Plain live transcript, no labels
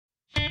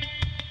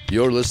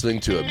You're listening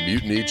to a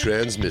Mutiny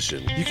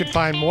Transmission. You can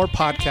find more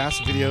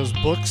podcasts, videos,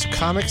 books,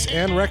 comics,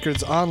 and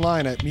records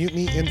online at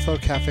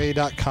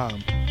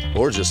mutinyinfocafe.com.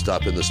 Or just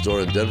stop in the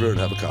store in Denver and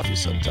have a coffee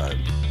sometime.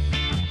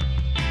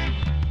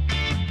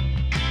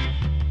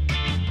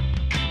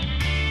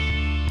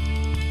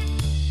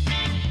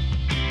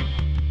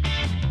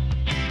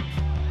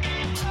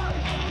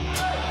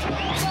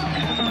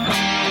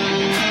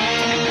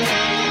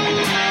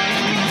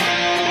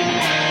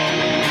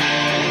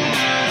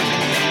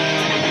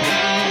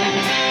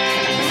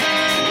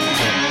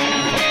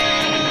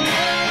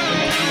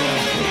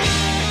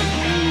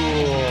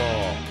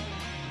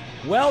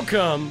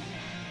 Welcome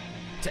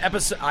to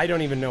episode... I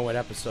don't even know what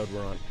episode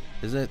we're on.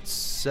 Is it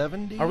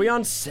 70? Are we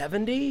on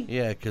 70?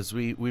 Yeah, because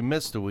we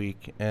missed a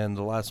week, and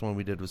the last one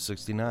we did was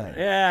 69.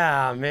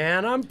 Yeah,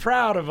 man, I'm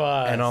proud of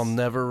us. And I'll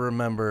never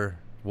remember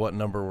what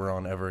number we're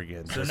on ever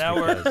again. So now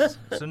we're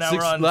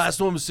on... Last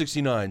one was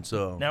 69,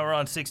 so... Now we're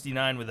on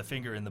 69 with a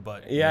finger in the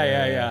butt.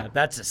 Yeah.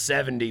 That's a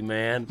 70,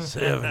 man.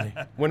 70.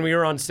 When we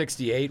were on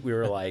 68, we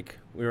were like,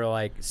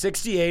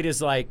 68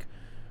 is like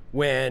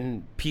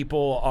when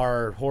people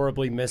are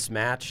horribly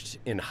mismatched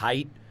in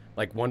height.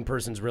 Like one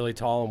person's really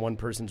tall and one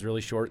person's really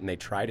short, and they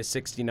try to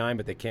 69,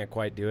 but they can't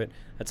quite do it.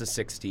 That's a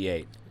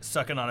 68.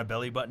 Sucking on a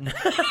belly button.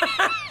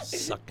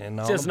 Sucking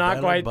on Just a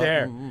not belly quite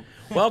button.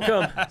 there.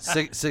 Welcome.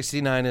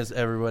 69 is,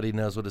 everybody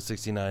knows what a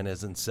 69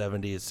 is, and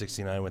 70 is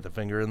 69 with a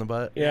finger in the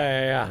butt.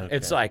 Yeah. Okay.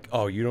 It's like,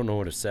 oh, you don't know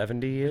what a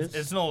 70 is?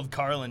 It's an old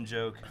Carlin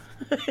joke.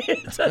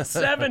 It's a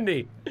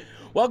 70.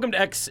 Welcome to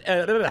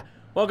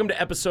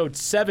episode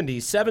 70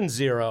 of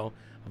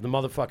the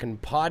motherfucking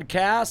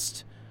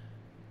podcast.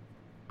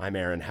 I'm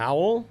Aaron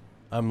Howell.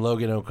 I'm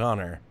Logan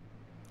O'Connor.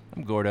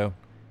 I'm Gordo.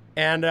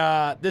 And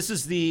this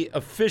is the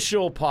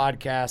official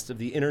podcast of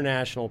the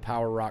International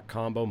Power Rock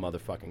Combo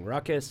Motherfucking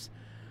Ruckus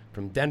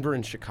from Denver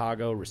and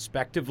Chicago,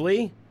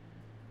 respectively.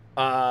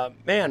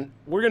 Man,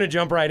 we're going to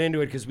jump right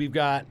into it because we've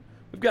got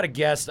a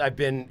guest I've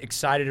been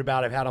excited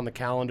about. I've had on the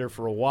calendar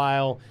for a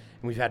while,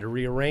 and we've had to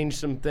rearrange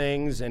some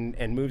things and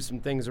move some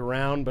things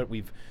around, but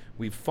we've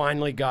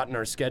finally gotten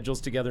our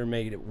schedules together and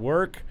made it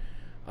work.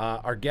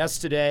 Our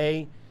guest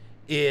today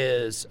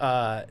is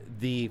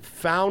the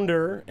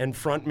founder and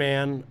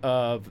frontman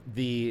of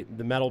the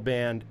metal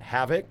band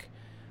Havoc.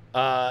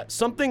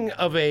 Something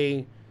of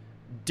a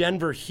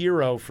Denver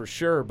hero for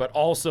sure, but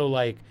also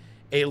like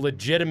a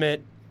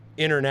legitimate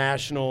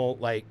international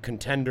like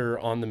contender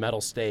on the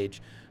metal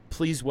stage.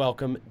 Please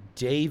welcome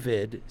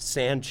David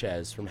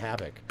Sanchez from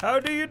Havoc. How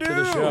do you do? To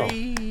the show.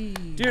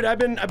 Dude, I've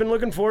been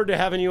looking forward to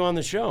having you on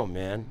the show,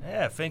 man.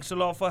 Yeah, thanks a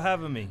lot for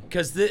having me.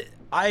 Because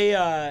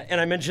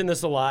I mention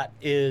this a lot,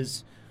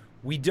 is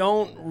we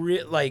don't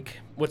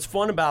what's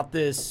fun about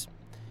this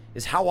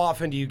is how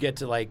often do you get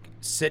to like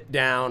sit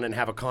down and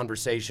have a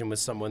conversation with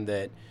someone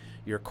that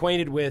you're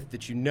acquainted with,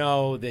 that you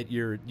know, that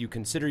you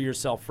consider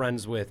yourself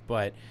friends with,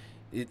 but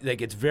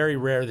it's very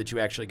rare that you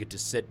actually get to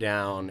sit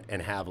down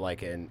and have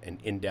like an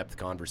in-depth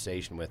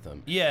conversation with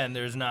them. Yeah, and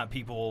there's not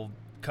people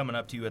coming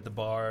up to you at the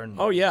bar and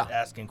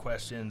asking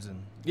questions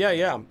and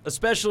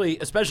especially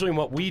in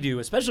what we do,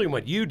 especially in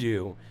what you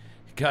do,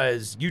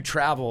 because you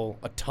travel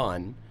a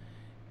ton.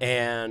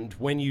 And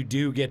when you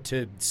do get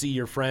to see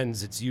your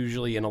friends, it's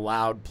usually in a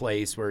loud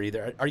place where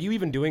are you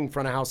even doing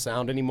front of house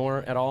sound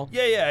anymore at all?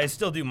 Yeah, I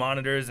still do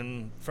monitors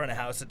and front of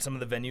house at some of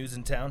the venues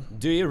in town.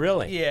 Do you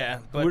really? Yeah.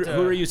 But,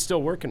 who are you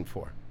still working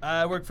for?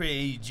 I work for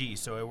AEG,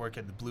 so I work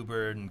at the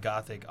Bluebird and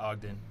Gothic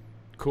Ogden.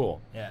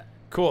 Cool. Yeah.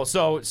 Cool.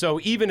 So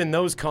even in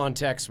those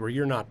contexts where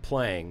you're not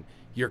playing,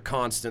 you're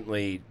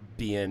constantly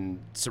being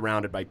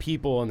surrounded by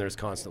people, and there's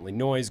constantly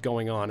noise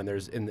going on,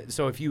 and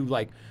so if you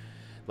like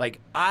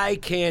I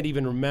can't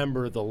even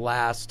remember the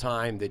last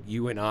time that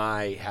you and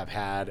I have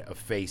had a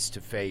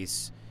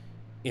face-to-face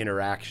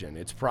interaction.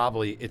 It's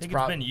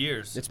been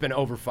years. It's been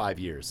over 5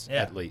 years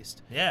at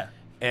least. Yeah.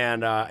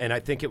 And I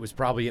think it was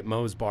probably at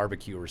Moe's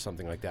Barbecue or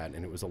something like that,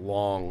 and it was a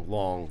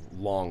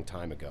long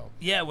time ago.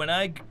 Yeah, when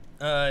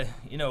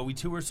we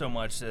tour so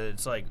much,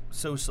 it's like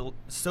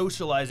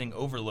socializing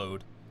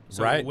overload.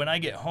 So when I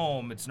get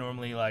home, it's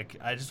normally like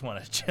I just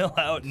want to chill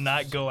out and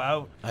not go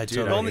out.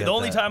 The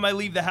only time I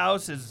leave the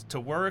house is to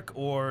work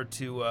or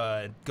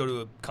to go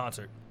to a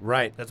concert.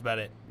 Right. That's about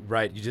it.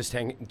 Right. You just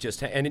hang.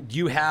 And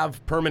you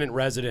have permanent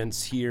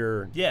residence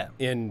here. Yeah.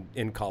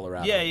 In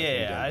Colorado.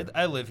 Yeah.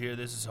 I live here.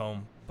 This is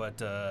home,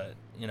 but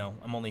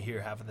I'm only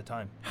here half of the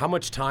time. How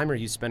much time are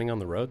you spending on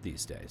the road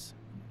these days?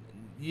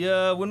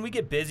 Yeah, when we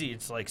get busy,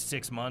 it's like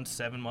 6 months,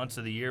 7 months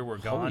of the year we're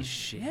gone. Holy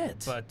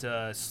shit.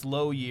 But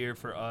slow year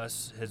for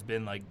us has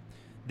been like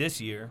this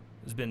year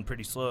has been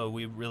pretty slow.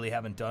 We really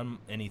haven't done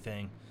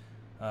anything.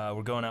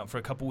 We're going out for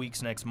a couple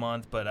weeks next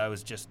month, but I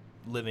was just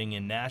living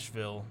in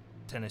Nashville,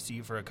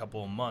 Tennessee for a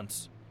couple of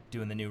months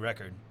doing the new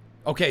record.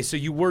 Okay, so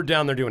you were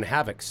down there doing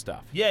Havoc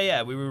stuff.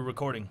 Yeah, we were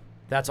recording.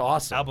 That's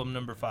awesome. Album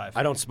number 5.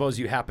 I don't suppose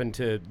you happen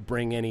to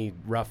bring any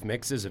rough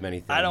mixes of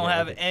anything. I don't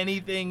have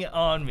anything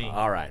on me.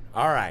 All right.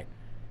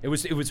 It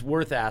was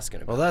worth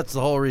asking about. Well, that's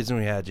the whole reason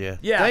we had you.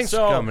 Yeah, thanks for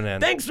coming in.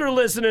 Thanks for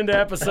listening to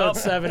episode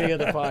 70 of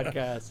the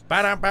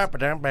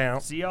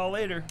podcast. See y'all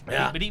later.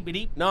 Yeah.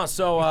 No,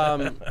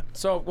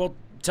 well,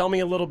 tell me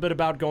a little bit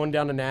about going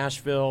down to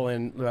Nashville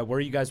and where are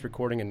you guys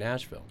recording in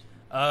Nashville?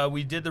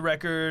 We did the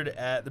record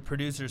at the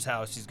producer's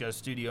house. He's got a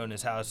studio in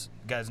his house.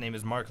 The guy's name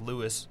is Mark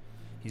Lewis.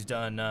 He's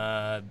done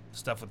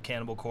stuff with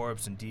Cannibal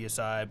Corpse and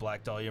DSI,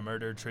 Black Dahlia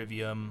Murder,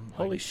 Trivium.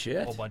 Holy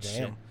shit. A whole bunch of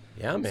shit.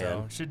 Yeah, man.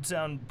 So should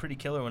sound pretty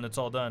killer when it's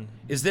all done.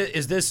 Is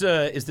this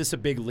a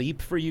big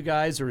leap for you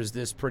guys, or is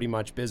this pretty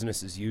much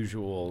business as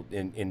usual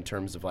in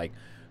terms of like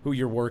who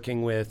you're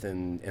working with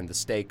and the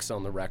stakes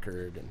on the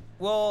record?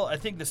 Well, I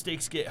think the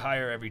stakes get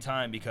higher every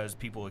time because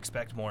people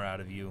expect more out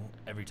of you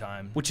every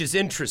time. Which is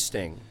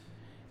interesting.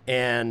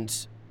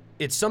 And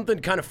it's something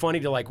kind of funny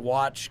to like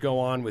watch go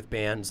on with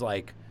bands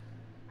like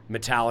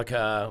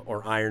Metallica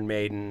or Iron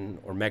Maiden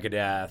or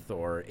Megadeth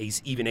or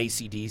even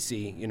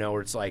AC/DC,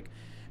 where it's like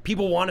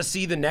people want to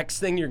see the next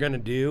thing you're going to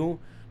do,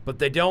 but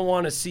they don't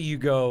want to see you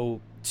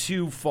go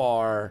too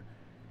far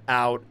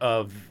out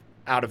of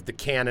the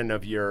canon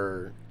of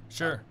your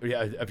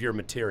of your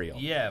material.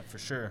 Yeah, for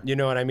sure. You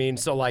know what I mean?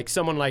 So like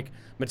someone like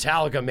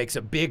Metallica makes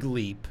a big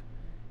leap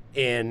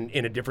in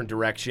a different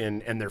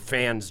direction, and their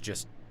fans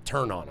just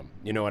turn on them.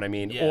 You know what I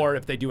mean? Yeah. Or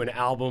if they do an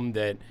album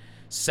that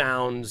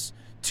sounds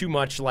too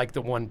much like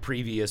the one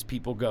previous,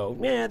 people go,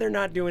 yeah, they're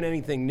not doing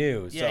anything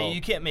new. Yeah, so,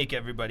 you can't make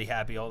everybody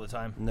happy all the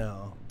time.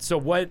 No. So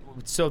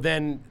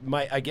then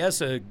I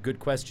guess a good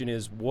question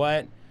is,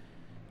 what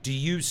do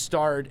you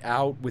start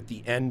out with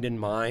the end in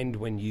mind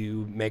when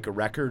you make a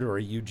record, or are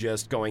you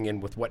just going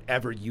in with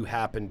whatever you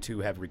happen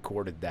to have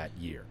recorded that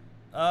year?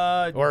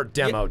 Or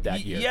demoed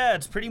that year? Yeah,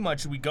 it's pretty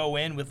much we go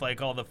in with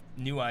like all the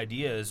new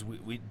ideas.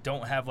 We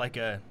don't have like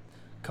a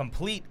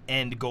complete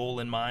end goal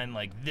in mind,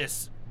 like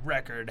this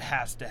record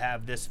has to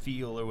have this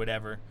feel or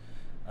whatever.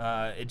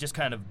 It just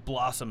kind of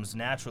blossoms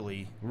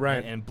naturally,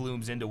 right, and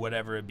blooms into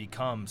whatever it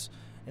becomes.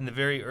 In the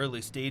very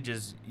early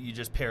stages, you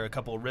just pair a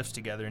couple of riffs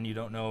together and you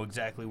don't know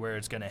exactly where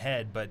it's going to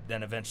head, but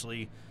then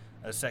eventually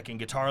a second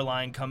guitar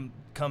line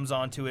comes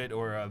onto it,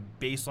 or a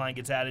bass line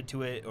gets added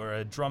to it, or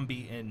a drum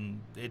beat,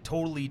 and it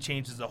totally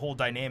changes the whole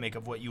dynamic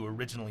of what you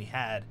originally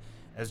had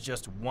as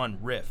just one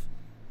riff,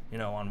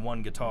 on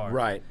one guitar.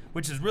 Right.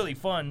 Which is really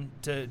fun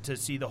to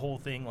see the whole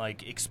thing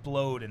like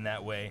explode in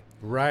that way.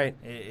 Right.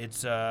 It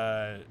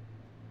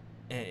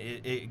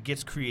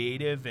gets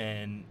creative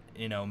and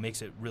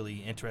makes it really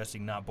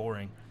interesting, not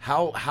boring.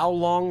 How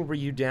long were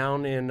you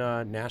down in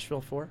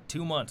Nashville for?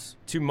 2 months.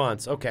 2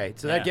 months. Okay.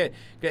 So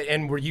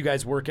and were you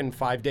guys working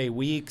 5-day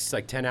weeks,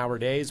 like 10-hour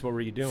days? What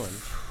were you doing?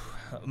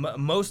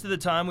 Most of the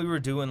time we were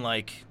doing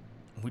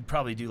we'd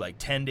probably do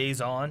 10 days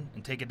on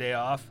and take a day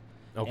off.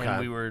 Okay. And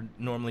we were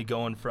normally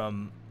going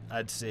from,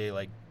 I'd say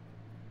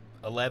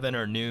 11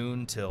 or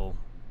noon till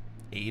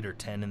 8 or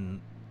 10 in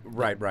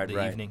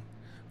the evening.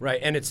 Right.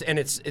 And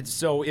it's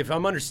so if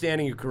I'm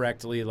understanding you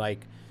correctly,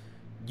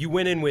 you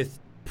went in with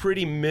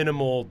pretty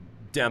minimal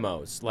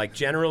demos,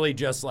 generally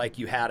just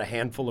you had a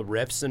handful of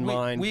riffs in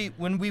mind.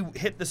 When we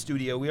hit the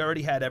studio, we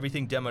already had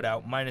everything demoed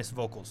out minus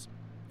vocals.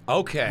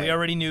 Okay. We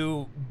already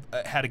knew,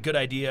 had a good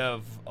idea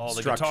of all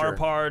the guitar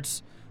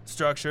parts,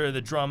 structure,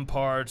 the drum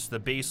parts, the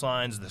bass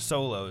lines, the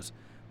solos,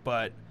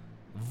 but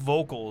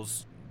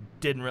vocals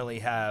didn't really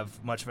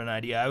have much of an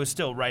idea. I was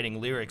still writing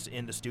lyrics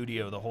in the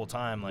studio the whole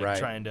time,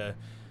 trying to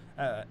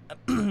I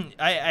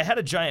had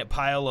a giant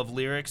pile of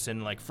lyrics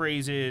and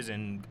phrases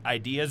and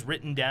ideas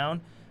written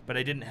down, but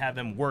I didn't have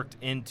them worked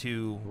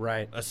into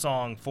a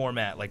song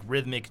format,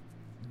 rhythmically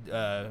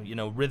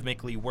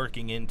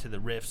working into the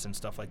riffs and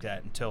stuff like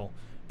that until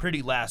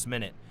pretty last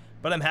minute.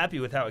 But I'm happy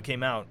with how it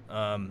came out.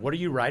 What are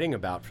you writing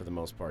about for the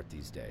most part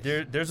these days?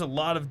 There's a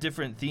lot of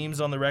different themes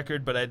on the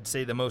record, but I'd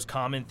say the most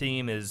common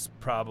theme is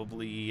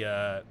probably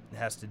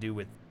has to do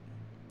with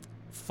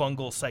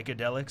fungal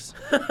psychedelics.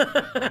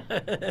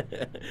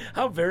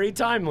 How very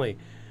timely.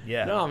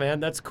 Yeah. No, man,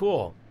 that's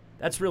cool.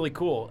 That's really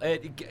cool.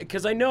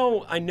 Because I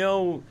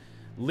know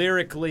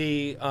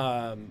lyrically,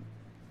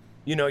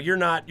 you're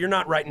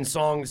not writing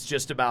songs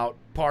just about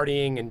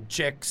partying and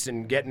chicks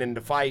and getting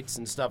into fights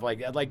and stuff like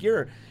that.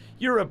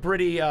 You're a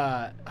pretty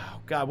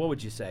what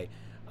would you say?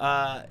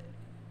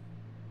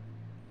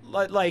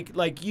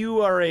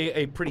 You are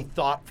a pretty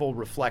thoughtful,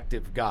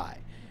 reflective guy,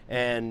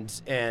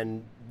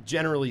 and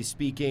generally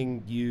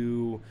speaking,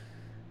 you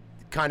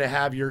kind of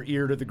have your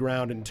ear to the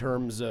ground in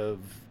terms of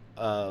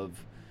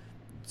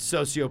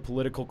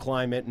socio-political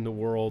climate in the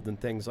world and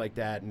things like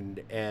that, and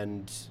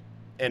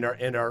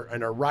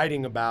are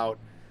writing about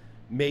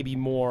maybe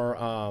more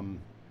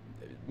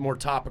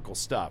topical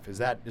stuff. Is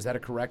that a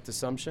correct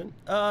assumption?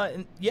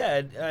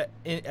 Yeah.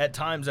 At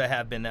times I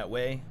have been that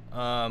way.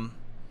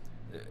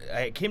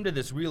 I came to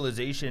this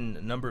realization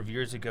a number of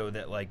years ago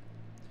that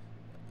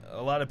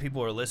a lot of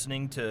people are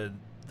listening to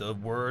the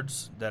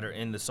words that are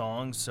in the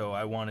songs, so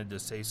I wanted to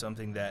say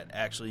something that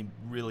actually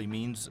really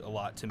means a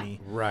lot to me.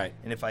 Right.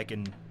 And if I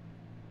can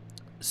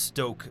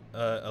stoke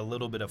a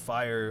little bit of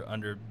fire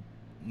under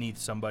underneath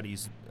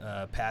somebody's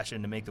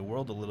passion to make the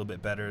world a little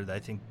bit better, I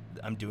think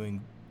I'm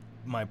doing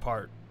my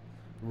part.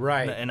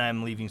 Right. And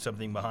I'm leaving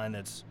something behind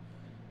that's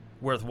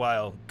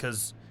worthwhile,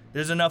 because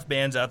there's enough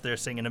bands out there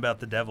singing about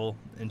the devil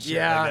and shit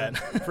like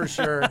that. For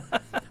sure.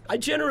 I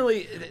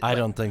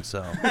don't think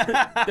so.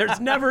 There's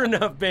never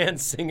enough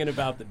bands singing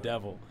about the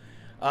devil.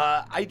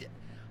 I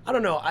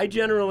don't know.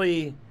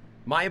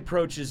 My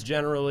approach is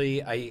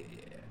generally, I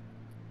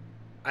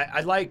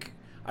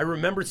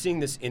remember seeing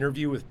this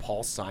interview with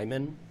Paul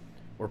Simon,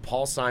 where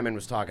Paul Simon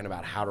was talking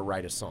about how to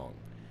write a song.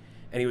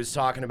 And he was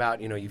talking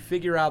about, you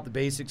figure out the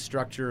basic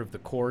structure of the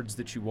chords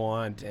that you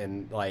want,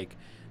 and like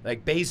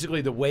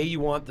basically the way you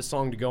want the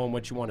song to go and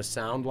what you want to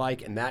sound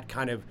like, and that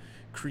kind of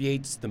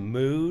creates the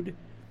mood.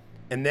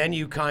 And then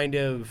you kind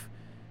of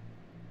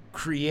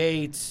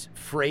create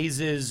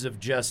phrases of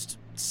just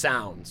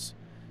sounds,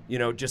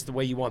 just the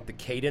way you want the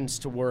cadence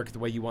to work, the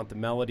way you want the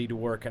melody to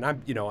work. And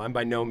I'm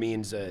by no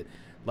means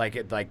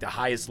like the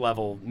highest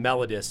level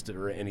melodist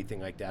or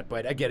anything like that,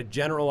 but I get a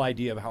general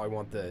idea of how I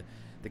want the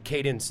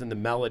cadence and the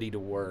melody to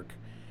work.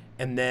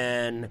 And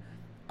then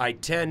I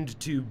tend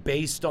to,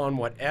 based on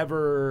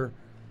whatever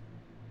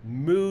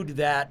mood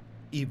that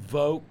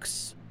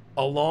evokes,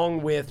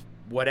 along with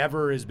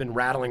whatever has been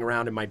rattling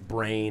around in my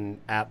brain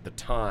at the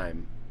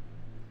time,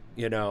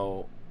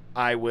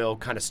 I will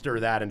kind of stir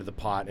that into the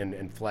pot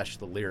and flesh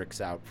the lyrics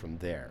out from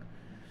there.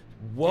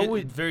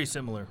 Very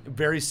similar.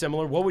 Very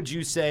similar. What would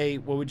you say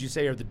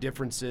are the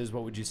differences?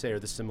 What would you say are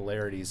the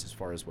similarities as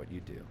far as what you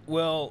do?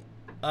 Well,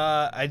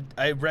 I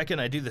reckon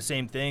I do the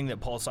same thing that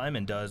Paul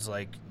Simon does,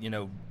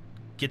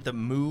 get the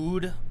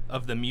mood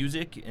of the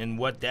music and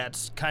what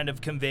that's kind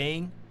of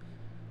conveying,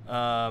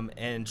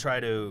 and try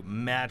to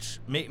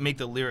make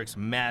the lyrics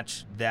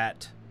match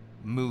that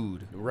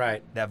mood,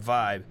 right? That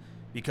vibe,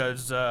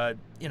 because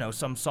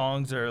some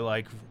songs are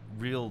like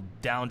real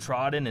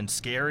downtrodden and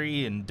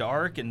scary and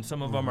dark, and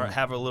some of them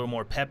have a little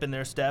more pep in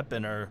their step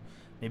and are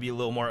maybe a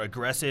little more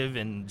aggressive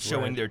and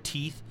showing their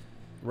teeth.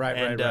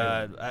 Right.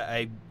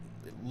 I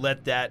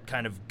let that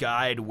kind of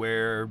guide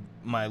where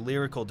my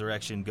lyrical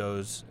direction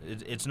goes.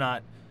 It's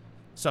not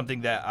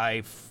something that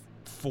I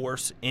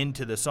force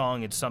into the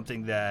song. It's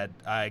something that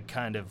I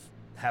kind of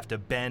have to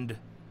bend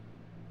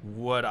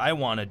what I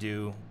want to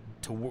do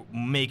to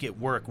make it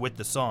work with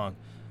the song.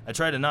 I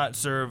try to not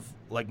serve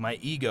like my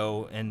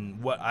ego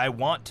and what I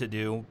want to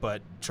do,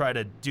 but try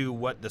to do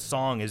what the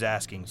song is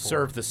asking for.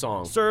 Serve the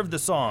song.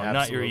 Absolutely.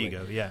 Not your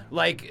ego. Yeah.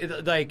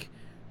 Like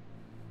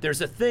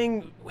there's a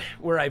thing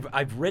where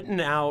I've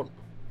written out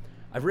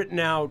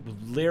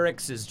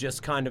lyrics as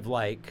just kind of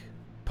like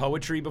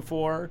poetry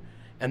before,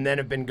 and then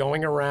have been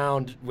going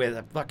around with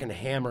a fucking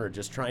hammer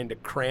just trying to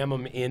cram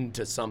them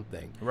into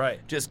something. Right.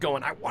 Just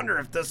going, I wonder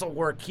if this will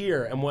work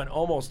here. And what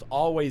almost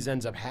always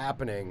ends up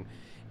happening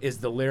is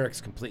the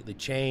lyrics completely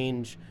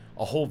change.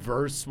 A whole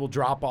verse will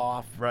drop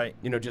off. Right.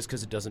 Just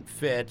because it doesn't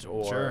fit,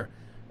 or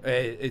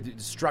sure.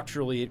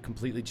 Structurally it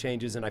completely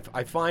changes. And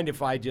I find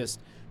if I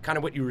just, kind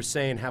of what you were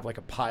saying, have like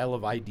a pile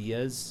of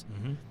ideas,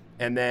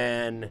 and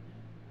then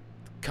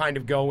kind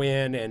of go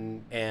in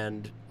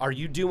and are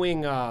you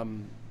doing...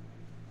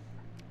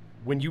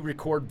 when you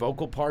record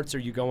vocal parts, are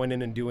you going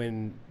in and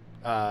doing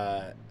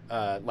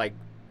like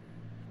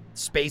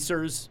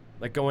spacers,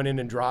 like going in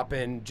and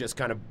dropping just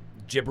kind of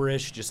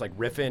gibberish, just like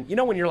riffing?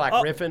 When you're like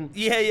riffing?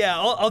 Yeah.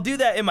 I'll do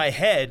that in my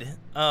head.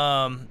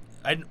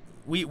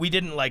 We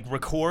didn't like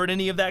record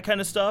any of that kind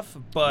of stuff,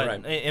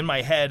 but in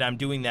my head I'm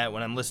doing that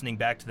when I'm listening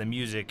back to the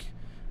music.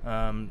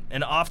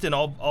 And often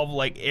I'll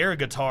like air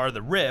guitar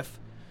the riff,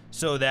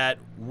 so that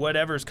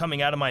whatever's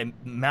coming out of my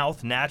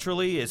mouth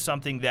naturally is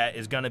something that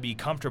is going to be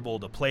comfortable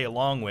to play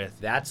along with.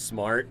 That's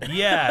smart.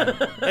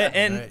 Yeah.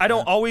 And I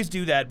don't always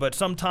do that, but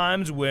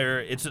sometimes where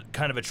it's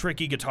kind of a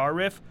tricky guitar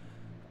riff,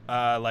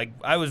 like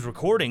I was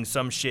recording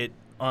some shit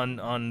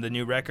on the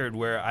new record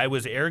where I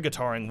was air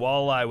guitaring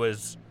while I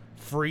was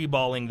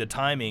freeballing the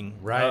timing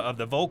of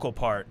the vocal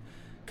part,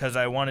 because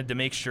I wanted to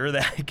make sure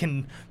that I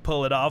can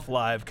pull it off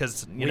live,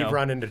 because we've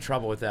run into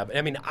trouble with that.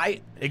 I mean,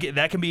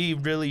 that can be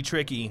really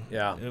tricky.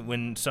 Yeah.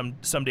 When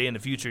someday in the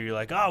future you're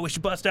like, oh, we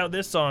should bust out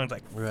this song. It's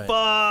like, fuck.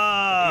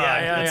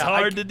 Yeah. It's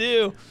hard to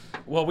do.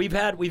 Well, we've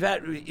had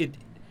it.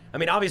 I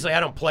mean, obviously, I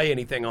don't play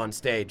anything on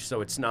stage, so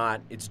it's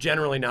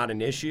generally not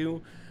an issue.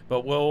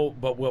 But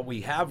what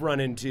we have run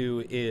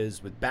into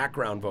is with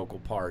background vocal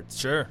parts.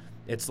 Sure.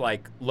 It's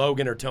like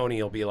Logan or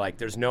Tony will be like,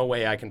 there's no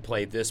way I can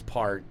play this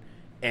part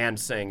and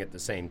sing at the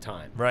same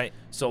time. Right.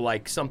 So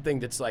like something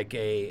that's like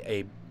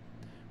a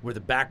where the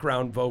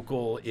background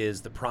vocal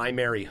is the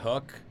primary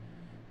hook,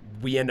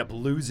 we end up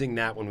losing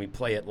that when we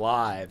play it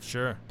live.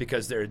 Sure.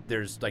 Because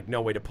there's like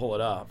no way to pull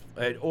it off.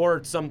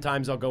 Or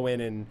sometimes I'll go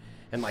in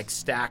and like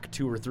stack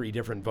 2 or 3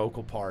 different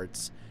vocal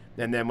parts,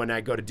 and then when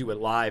I go to do it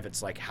live,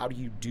 it's like, how do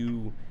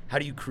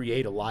you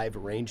create a live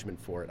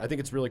arrangement for it? I think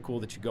it's really cool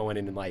that you go in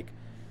and like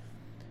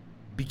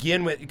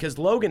begin with, because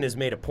Logan has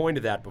made a point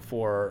of that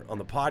before on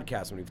the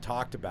podcast when we've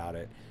talked about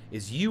it,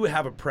 is you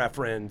have a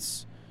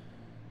preference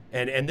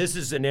And this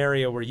is an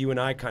area where you and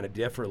I kind of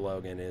differ,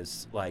 Logan,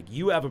 is like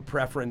you have a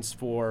preference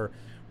for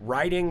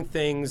writing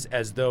things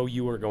as though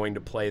you were going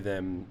to play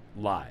them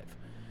live,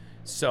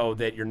 so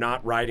that you're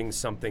not writing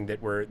something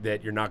that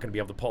you're not going to be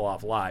able to pull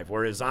off live.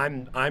 Whereas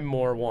I'm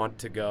more want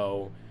to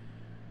go,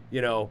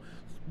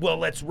 well,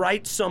 let's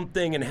write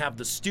something and have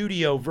the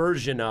studio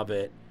version of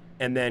it,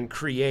 and then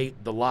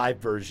create the live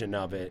version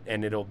of it,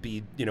 and it'll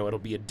be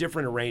a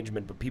different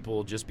arrangement, but people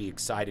will just be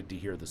excited to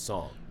hear the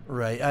song.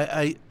 Right.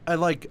 I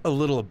like a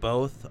little of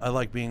both. I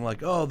like being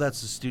like, oh,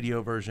 that's the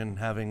studio version,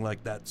 having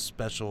like that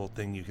special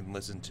thing you can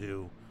listen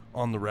to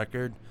on the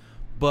record.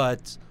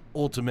 But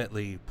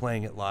ultimately,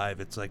 playing it live,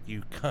 it's like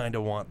you kind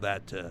of want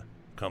that to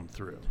come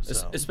through.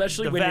 So.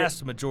 Especially the when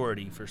vast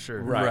majority, for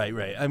sure.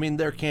 Right. I mean,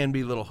 there can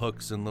be little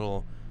hooks and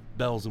little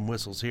bells and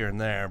whistles here and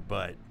there,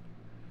 but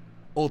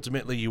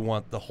ultimately you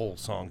want the whole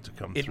song to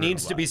come through. It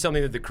needs to be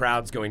something that the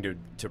crowd's going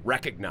to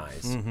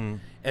recognize. Mm-hmm.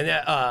 And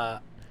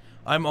that,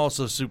 I'm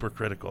also super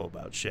critical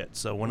about shit.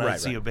 So when I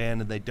see a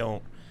band and they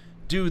don't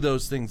do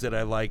those things that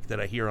I like that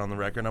I hear on the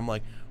record, I'm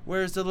like,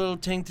 where's the little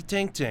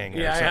ting-to-ting-ting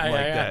or something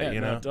like that,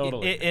 you know?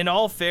 Totally. In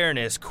all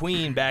fairness,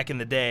 Queen back in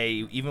the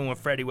day, even when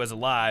Freddie was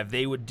alive,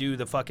 they would do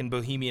the fucking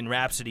Bohemian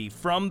Rhapsody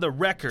from the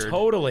record.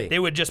 Totally. They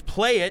would just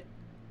play it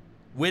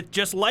with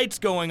just lights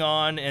going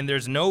on, and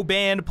there's no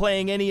band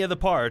playing any of the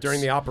parts.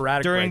 During the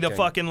operatic During the breaking.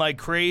 fucking, like,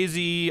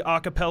 crazy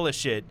a cappella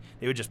shit,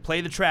 they would just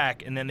play the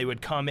track, and then they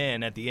would come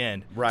in at the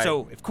end. Right.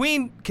 So if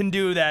Queen can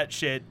do that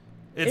shit,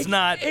 it's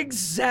not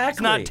exactly.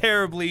 It's not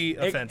terribly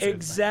offensive.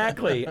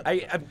 Exactly.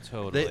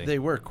 Totally. They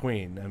were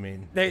Queen. I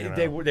mean,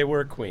 They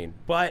were Queen.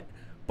 But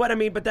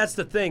that's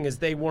the thing, is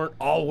they weren't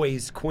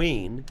always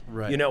Queen.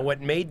 Right. You know,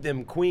 what made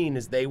them Queen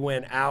is they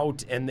went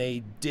out and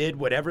they did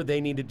whatever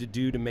they needed to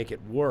do to make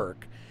it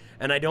work.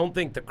 And I don't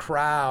think the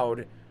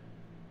crowd,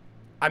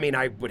 I mean,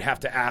 I would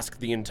have to ask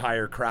the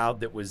entire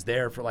crowd that was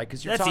there for, like,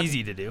 because you're That's talking,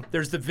 easy to do.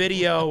 There's the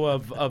video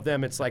of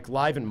them, it's like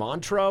live in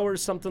Montreux or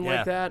something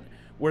like that,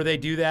 where they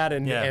do that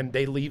and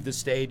they leave the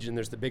stage and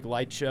there's the big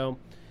light show.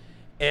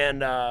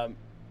 And,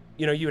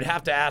 you would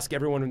have to ask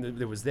everyone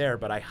that was there,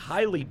 but I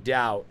highly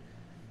doubt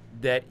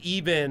that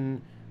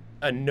even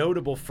a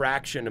notable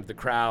fraction of the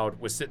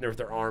crowd was sitting there with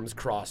their arms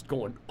crossed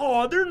going,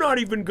 oh, they're not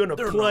even going to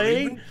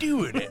play. not even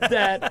doing it.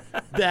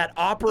 that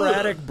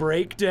operatic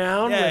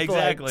breakdown with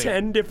exactly. like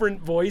 10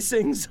 different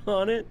voicings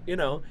on it.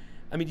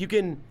 I mean, you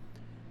can,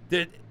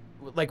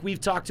 like we've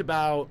talked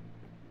about,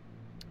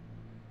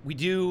 we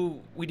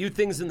do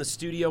things in the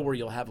studio where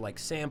you'll have like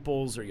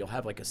samples or you'll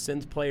have like a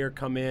synth player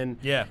come in.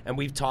 Yeah. And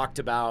we've talked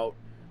about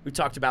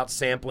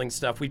sampling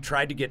stuff. We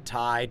tried to get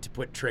Ty to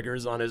put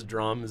triggers on his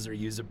drums or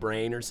use a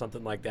brain or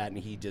something like that, and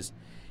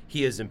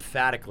he is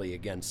emphatically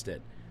against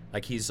it.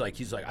 Like he's like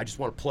I just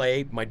want to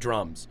play my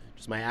drums,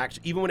 just my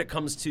action. Even when it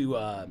comes to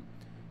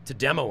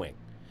demoing,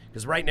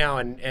 because right now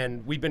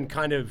and we've been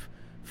kind of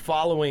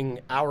following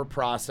our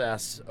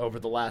process over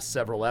the last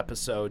several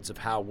episodes of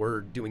how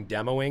we're doing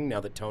demoing now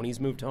that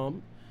Tony's moved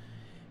home,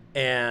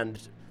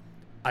 and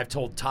I've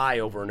told Ty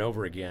over and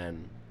over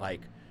again,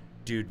 like,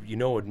 dude,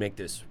 what would make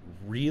this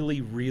really,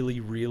 really,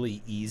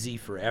 really easy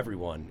for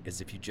everyone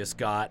is if you just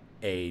got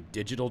a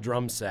digital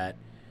drum set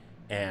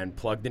and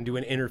plugged into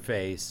an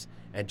interface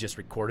and just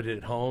recorded it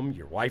at home.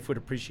 Your wife would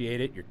appreciate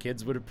it, your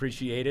kids would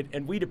appreciate it,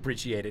 and we'd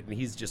appreciate it. And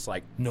he's just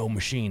like, no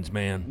machines,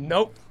 man.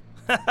 Nope.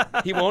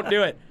 He won't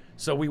do it.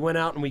 So we went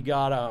out and we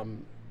got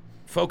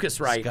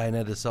Focusrite.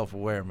 Skynet is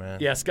self-aware, man.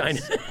 Yeah,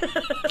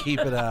 Skynet. Keep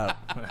it out.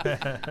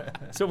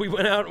 So we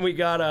went out and we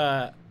got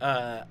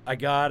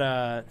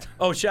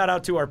shout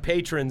out to our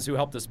patrons who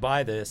helped us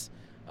buy this.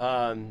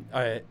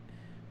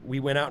 We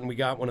went out and we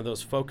got one of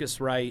those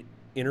Focusrite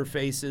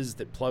interfaces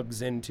that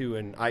plugs into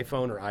an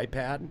iPhone or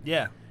iPad.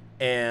 Yeah.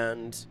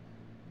 And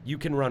you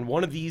can run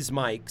one of these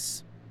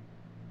mics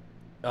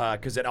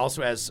because it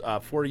also has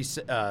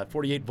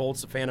 48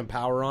 volts of phantom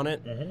power on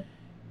it. Mm-hmm.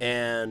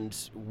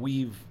 And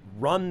we've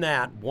run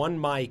that one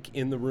mic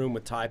in the room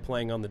with Ty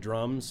playing on the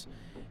drums,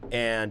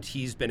 and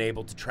he's been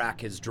able to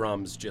track his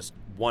drums just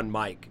one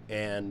mic.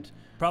 And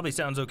probably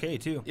sounds okay,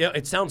 too. Yeah,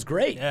 it sounds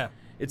great. Yeah.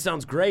 It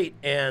sounds great.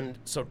 And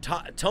so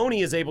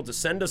Tony is able to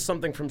send us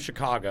something from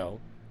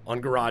Chicago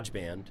on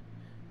GarageBand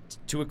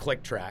to a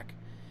click track.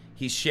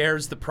 He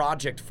shares the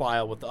project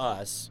file with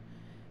us,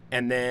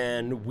 and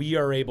then we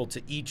are able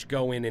to each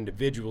go in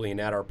individually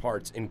and add our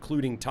parts,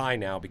 including Ty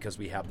now because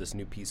we have this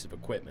new piece of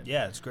equipment.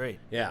 Yeah, it's great.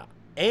 Yeah.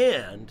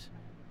 And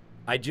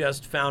I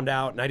just found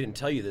out, and I didn't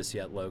tell you this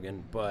yet,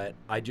 Logan, but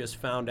I just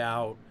found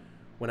out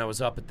when I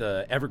was up at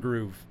the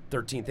Evergroove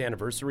 13th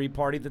anniversary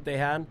party that they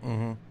had.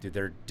 Mm-hmm. Dude,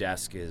 their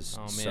desk is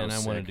oh, man, so I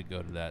sick. wanted to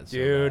go to that.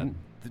 Dude,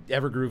 so the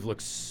Evergroove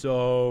looks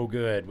so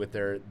good with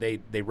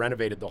they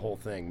renovated the whole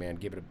thing, man.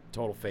 Gave it a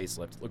total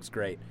facelift. It looks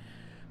great.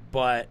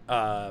 But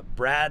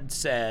Brad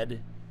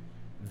said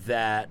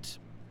that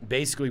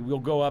basically we'll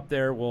go up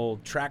there, we'll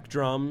track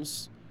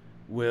drums,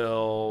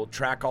 we'll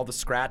track all the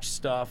scratch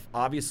stuff.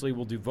 Obviously,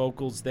 we'll do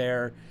vocals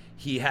there.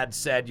 He had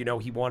said,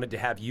 he wanted to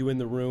have you in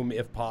the room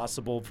if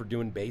possible for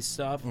doing bass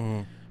stuff.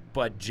 Mm.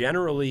 But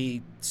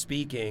generally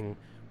speaking,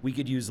 we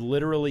could use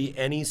literally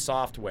any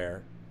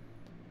software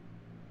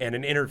and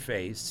an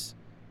interface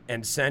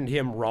and send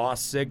him raw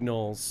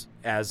signals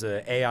as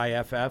a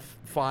AIFF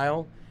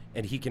file,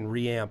 and he can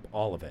reamp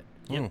all of it.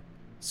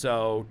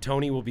 So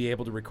Tony will be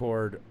able to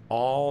record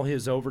all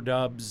his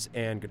overdubs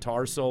and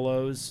guitar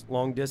solos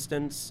long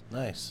distance.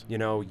 Nice. You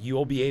know,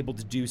 you'll be able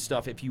to do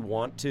stuff if you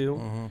want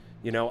to.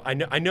 You know, I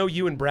know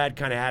you and Brad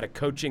kind of had a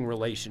coaching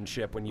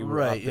relationship when you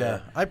were up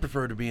there. I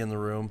prefer to be in the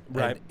room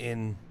Right. and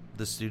in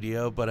the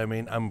studio, but I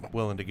mean, I'm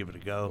willing to give it a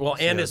go. Well,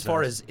 see and how as it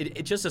far sounds.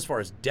 as just as far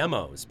as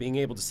demos, being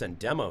able to send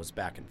demos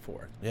back and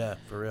forth. Yeah,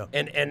 for real.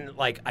 And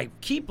like I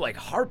keep like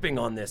harping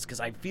on this because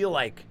I feel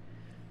like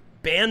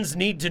bands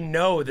need to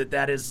know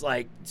that is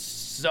like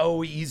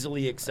so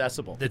easily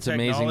accessible. It's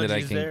amazing that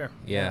I can. There.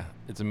 Yeah,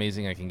 it's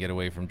amazing I can get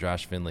away from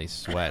Josh Finley's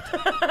sweat.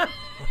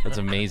 That's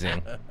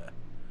amazing.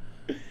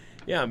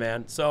 Yeah,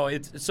 man.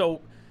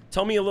 So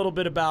tell me a little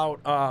bit about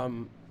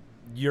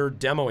your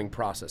demoing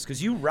process,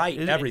 because you write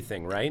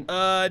everything, right?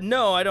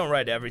 No, I don't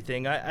write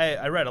everything.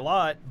 I write a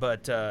lot,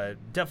 but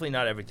definitely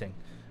not everything.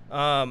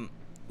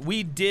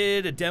 We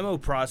did a demo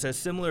process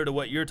similar to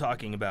what you're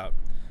talking about.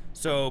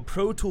 So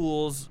Pro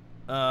Tools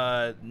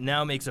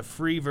now makes a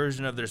free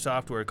version of their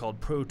software called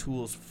Pro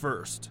Tools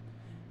First,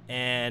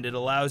 and it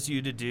allows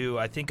you to do,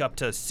 I think, up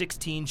to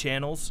 16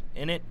 channels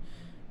in it.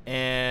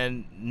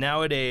 And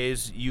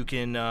nowadays you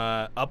can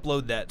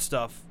upload that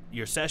stuff,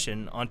 your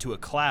session, onto a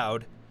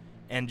cloud,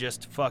 and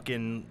just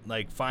fucking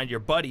like find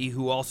your buddy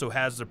who also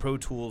has the Pro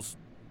Tools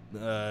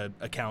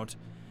account,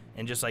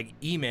 and just like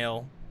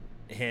email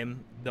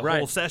him the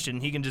whole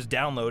session. He can just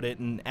download it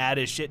and add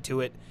his shit to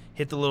it.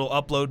 Hit the little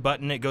upload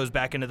button, it goes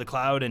back into the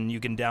cloud, and you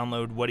can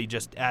download what he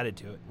just added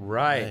to it.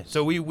 Right. Nice.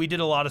 So we did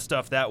a lot of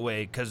stuff that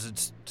way because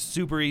it's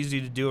super easy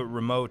to do it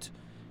remote,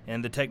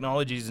 and the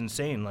technology is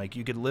insane. Like,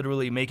 you could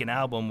literally make an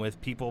album with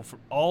people from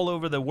all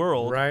over the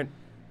world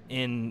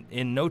in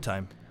no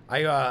time.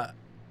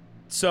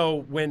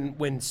 So when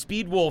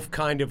Speedwolf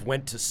kind of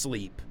went to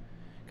sleep,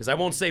 because I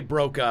won't say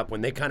broke up,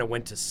 when they kind of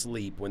went to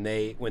sleep, when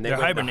they're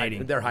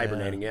hibernating. They're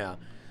hibernating, yeah.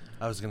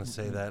 I was going to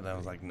say that, and I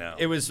was like, no.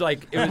 It was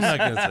like, I'm not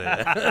going to say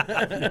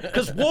that.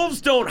 because wolves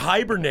don't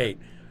hibernate.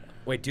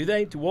 Wait, do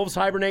they? Do wolves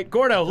hibernate?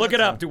 Gordo, look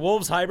it up. Do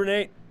wolves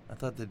hibernate? I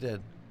thought they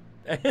did.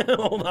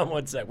 Hold on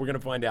one sec. We're going to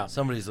find out.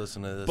 Somebody's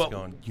listening to this But-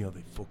 going,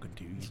 they fucking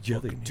do. Yeah,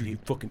 they do. You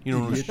fucking You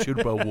don't know idiot. shit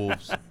about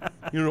wolves.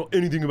 You don't know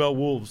anything about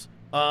wolves.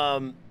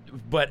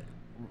 But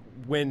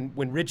when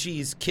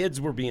Richie's kids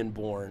were being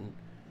born,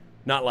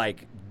 not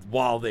like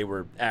while they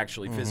were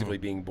actually physically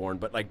being born,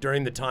 but like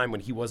during the time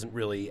when he wasn't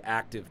really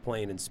active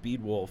playing in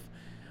Speedwolf,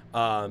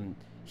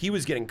 he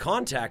was getting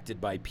contacted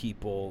by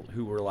people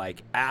who were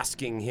like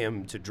asking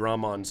him to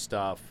drum on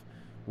stuff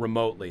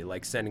remotely,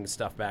 like sending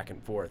stuff back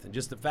and forth. And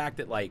just the fact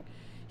that like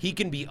he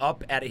can be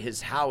up at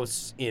his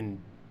house in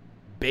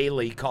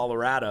Bailey,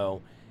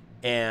 Colorado,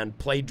 and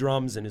play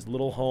drums in his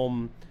little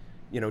home,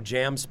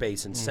 jam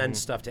space, and send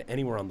stuff to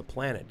anywhere on the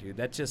planet, dude.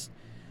 That just,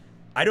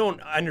 I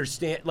don't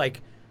understand.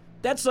 Like,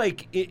 that's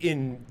like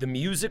in the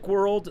music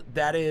world,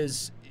 that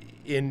is,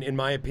 in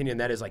my opinion,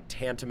 that is like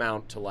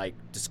tantamount to like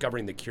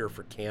discovering the cure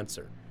for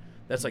cancer.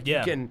 That's like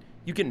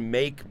you can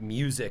make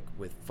music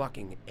with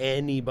fucking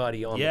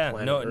anybody on the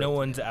planet. Yeah, no Earth.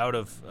 one's out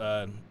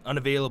of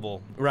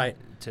unavailable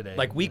today.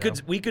 Like we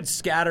could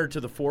scatter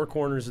to the four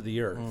corners of the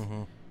earth,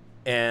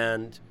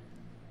 and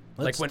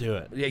Let's like do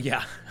it.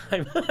 Yeah,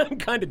 I'm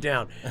kind of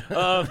down.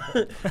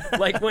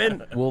 Like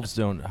when Wolves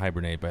don't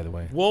hibernate, by the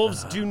way.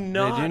 wolves do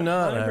not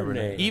hibernate.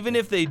 hibernate. Even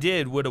if they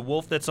did, would a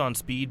wolf that's on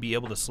speed be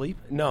able to sleep?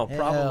 No,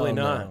 probably Hell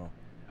not. no.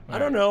 I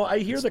don't know. I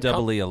hear It's the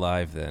doubly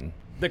alive then.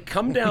 the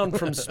come down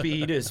from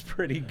speed is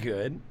pretty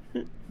good.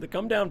 The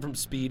come down from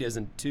speed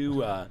isn't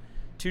too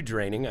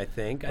draining. I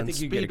think. I And think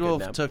you get a good Speedwolf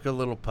nap. took a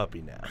little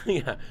puppy nap.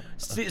 Yeah,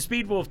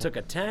 Speedwolf took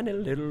a tiny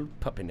little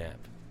puppy nap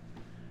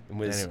and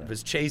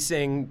was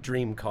chasing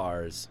dream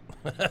cars.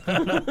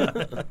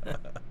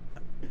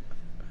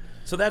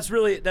 So that's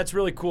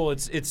really cool.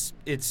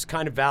 It's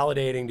kind of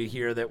validating to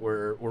hear that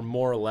we're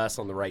more or less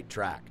on the right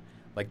track.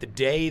 Like the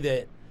day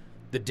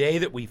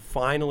that we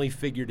finally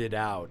figured it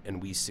out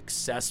and we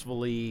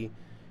successfully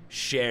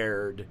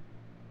shared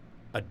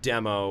a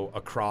demo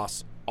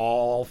across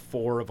all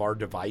four of our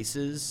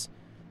devices,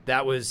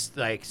 that was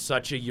like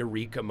such a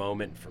eureka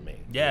moment for me.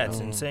 Yeah, it's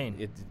insane.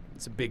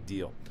 It's a big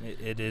deal.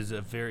 It is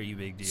a very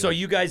big deal. So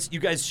you guys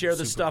share the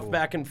Super stuff cool.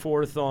 back and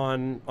forth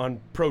on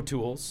Pro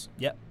Tools.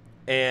 Yep.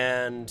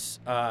 And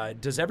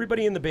does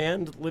everybody in the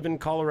band live in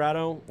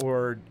Colorado,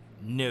 or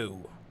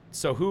No.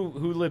 so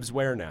who lives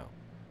where now?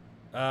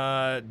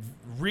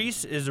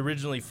 Reese is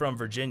originally from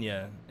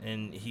Virginia,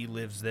 and he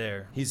lives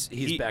there. He's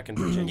back in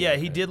Virginia. Yeah,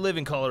 he did live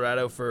in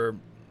Colorado for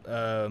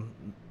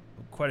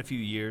quite a few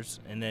years,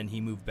 and then he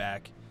moved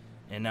back,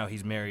 and now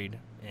he's married,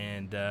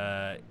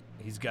 and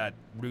he's got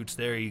roots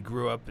there. He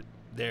grew up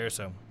there,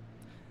 so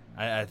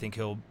I think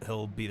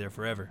he'll be there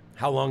forever.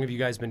 How long have you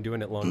guys been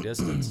doing it long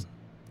distance?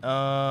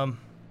 I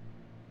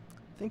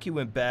think he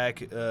went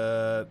back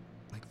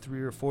like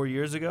 3 or 4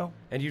 years ago.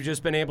 And you've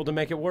just been able to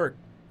make it work.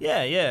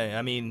 Yeah.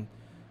 I mean,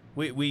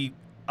 we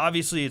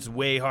obviously it's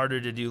way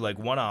harder to do like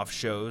one-off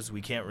shows.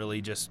 We can't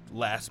really just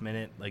last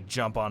minute like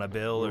jump on a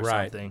bill or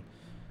something.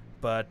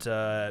 But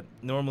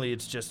normally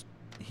it's just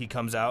he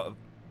comes out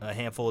a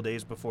handful of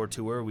days before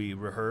tour. We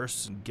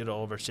rehearse and get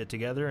all of our shit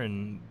together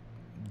and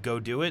go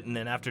do it. And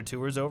then after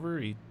tour's over,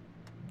 he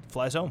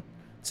flies home.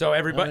 So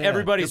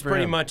everybody's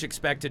pretty much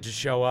expected to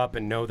show up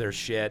and know their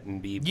shit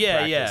and be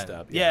practiced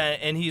up. Yeah,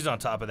 and he's on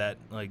top of that.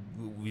 Like,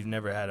 we've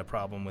never had a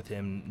problem with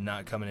him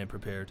not coming in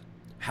prepared.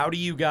 How do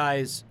you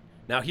guys...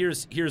 Now,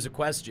 here's a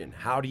question.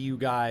 How do you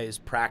guys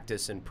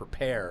practice and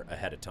prepare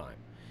ahead of time?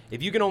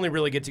 If you can only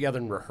really get together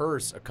and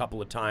rehearse a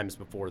couple of times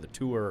before the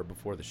tour or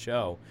before the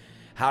show,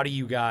 how do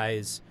you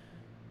guys...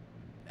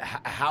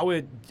 How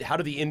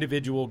do the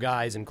individual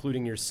guys,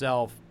 including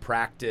yourself,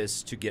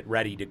 practice to get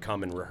ready to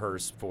come and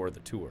rehearse for the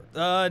tour?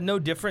 No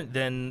different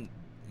than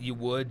you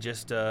would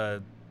just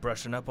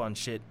brushing up on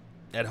shit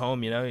at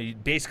home. You know, you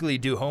basically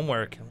do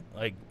homework.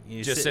 Like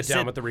you just sit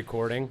down with the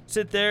recording.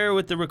 Sit there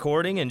with the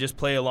recording and just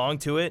play along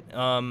to it.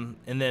 And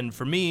then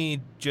for me,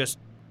 just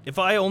if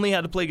I only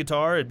had to play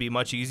guitar, it'd be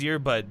much easier.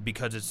 But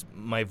because it's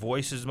my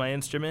voice is my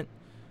instrument.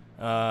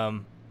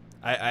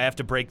 I have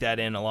to break that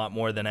in a lot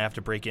more than I have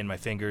to break in my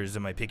fingers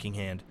and my picking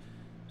hand.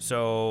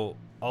 So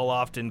I'll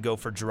often go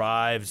for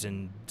drives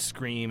and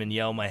scream and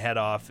yell my head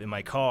off in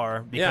my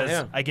car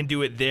because I can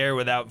do it there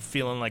without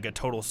feeling like a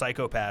total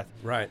psychopath.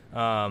 Right.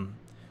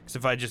 Because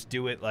if I just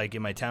do it like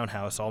in my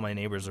townhouse, all my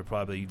neighbors will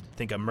probably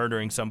think I'm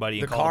murdering somebody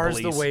and the call the police.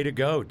 The car's the way to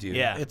go, dude.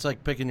 Yeah. It's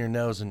like picking your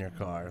nose in your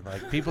car.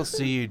 Like, people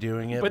see you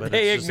doing it, but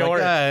they it's ignore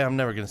just like, it. I'm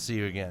never going to see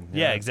you again.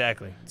 Yeah,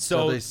 exactly.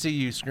 So they see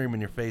you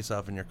screaming your face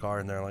off in your car,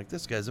 and they're like,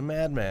 this guy's a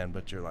madman,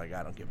 but you're like,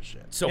 I don't give a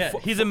shit. So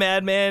he's a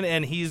madman,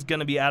 and he's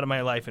going to be out of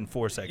my life in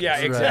 4 seconds. Yeah,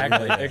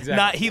 exactly.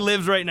 Exactly. He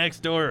lives right next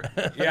door.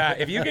 Yeah,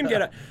 if you can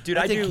get a... Dude,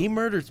 I think he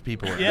murders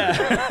people.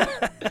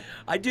 Yeah.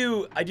 I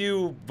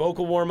do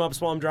vocal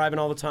warm-ups while I'm driving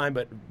all the time,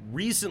 but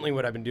recently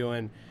what I've been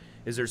doing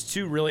is there's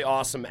 2 really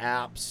awesome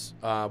apps.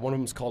 One of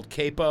them's called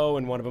Capo,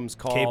 and one of them's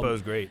called...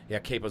 Capo's great. Yeah,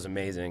 Capo's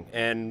amazing.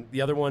 And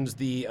the other one's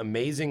the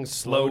amazing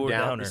Slower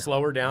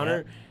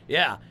Downer.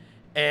 Yeah.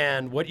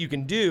 And what you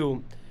can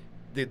do,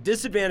 the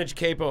disadvantage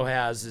Capo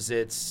has is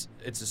it's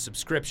a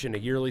subscription, a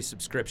yearly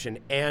subscription,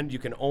 and you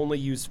can only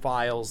use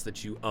files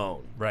that you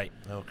own. Right.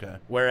 Okay.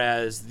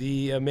 Whereas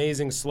the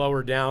amazing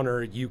Slower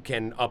Downer, you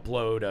can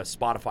upload a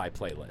Spotify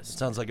playlist.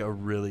 Sounds like a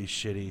really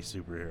shitty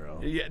superhero.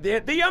 Yeah,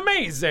 the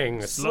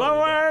amazing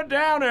Slower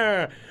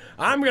Downer.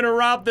 I'm going to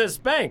rob this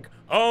bank.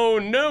 Oh,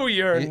 no,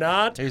 you're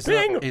not. He's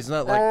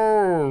not like...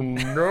 Oh,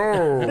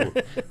 no.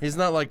 He's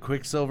not like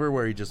Quicksilver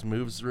where he just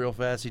moves real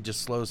fast. He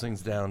just slows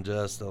things down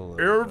just a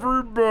little.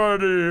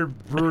 Everybody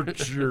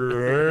put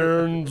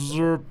your hands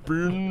up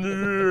in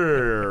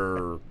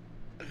the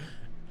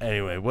air.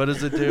 Anyway, what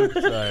does it do?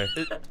 Sorry.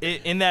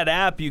 In that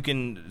app, you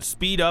can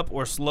speed up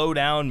or slow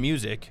down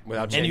music.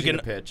 Without changing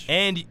the pitch.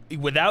 And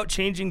without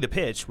changing the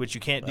pitch, which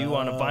you can't do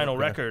on a vinyl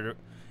record.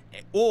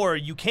 Or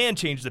you can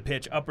change the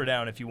pitch up or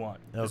down if you want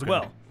as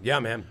well. Yeah,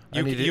 man.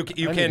 You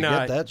can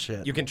get that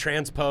shit. You can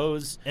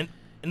transpose. And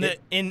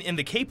in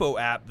the Capo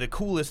app, the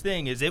coolest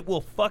thing is it will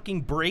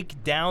fucking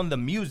break down the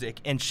music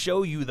and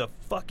show you the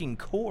fucking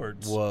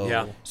chords. Whoa.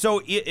 Yeah.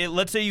 So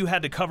let's say you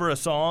had to cover a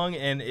song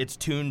and it's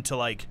tuned to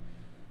like,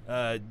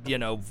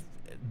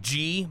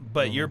 G,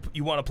 but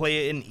you want to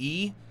play it in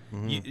E.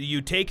 Mm-hmm.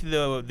 You take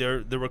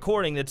the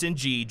recording that's in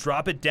G,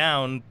 drop it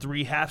down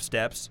 3 half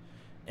steps.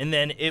 And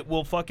then it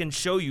will fucking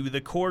show you the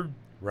chord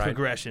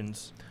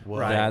progressions. Whoa.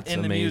 That's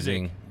in the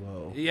amazing. music.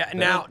 Whoa. Yeah.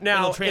 Now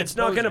it's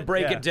not going to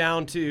break yeah. it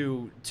down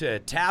to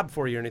tab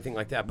for you or anything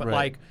like that. But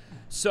Right.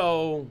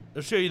 They'll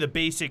show you the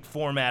basic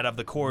format of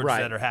the chords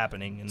that are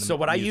happening. In the so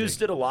what music. I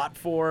used it a lot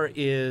for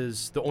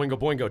is the Oingo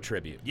Boingo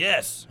tribute.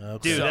 Yes,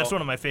 Okay. dude, So- that's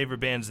one of my favorite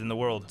bands in the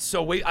world.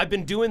 So I've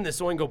been doing this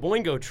Oingo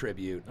Boingo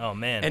tribute. Oh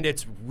man, And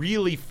it's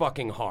really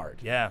fucking hard.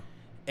 yeah.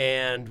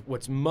 And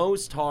what's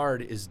most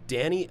hard is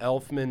Danny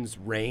Elfman's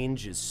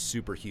range is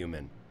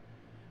superhuman.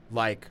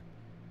 Like,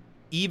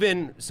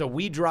 so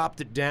we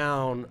dropped it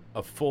down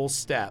a full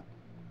step.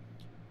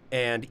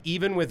 And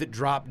even with it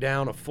dropped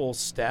down a full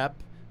step,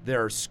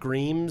 there are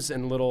screams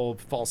and little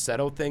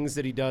falsetto things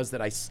that he does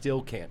that I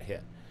still can't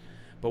hit.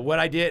 But what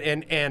I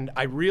did, and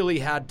I really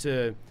had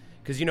to,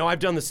 because, I've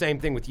done the same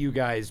thing with you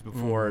guys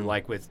before,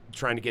 like with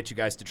trying to get you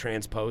guys to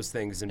transpose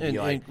things and be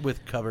like. And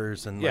with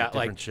covers and Yeah,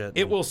 different shit.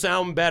 It will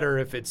sound better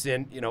if it's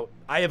in,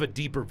 I have a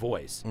deeper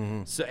voice.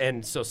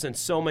 Mm-hmm. So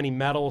since so many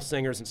metal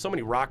singers and so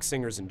many rock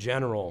singers in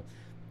general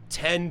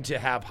tend to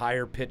have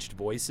higher pitched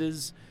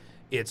voices,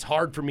 it's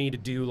hard for me to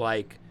do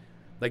like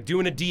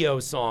doing a Dio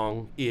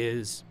song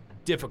is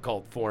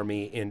difficult for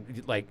me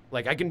in like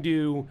I can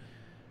do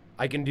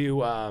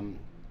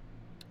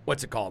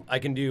what's it called? I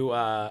can do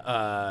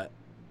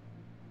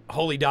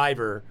Holy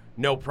Diver,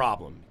 no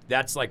problem.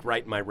 That's like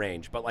right in my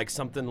range. But like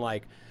something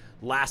like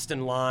Last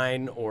in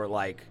Line or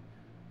like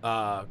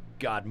Mob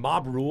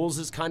Rules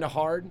is kind of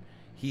hard.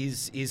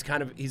 He's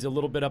a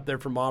little bit up there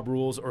for Mob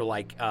Rules, or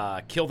like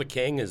Kill the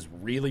King is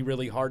really,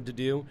 really hard to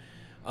do.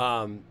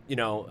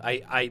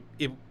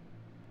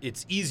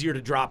 it's easier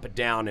to drop it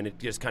down, and it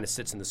just kind of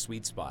sits in the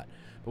sweet spot.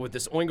 But with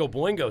this Oingo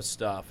Boingo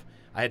stuff,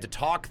 I had to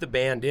talk the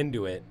band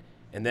into it,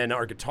 and then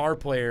our guitar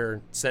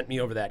player sent me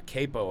over that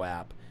Capo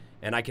app,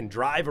 and I can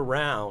drive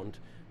around,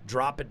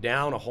 drop it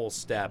down a whole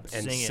step,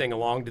 and sing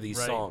along to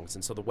these songs.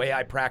 And so the way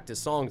I practice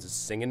songs is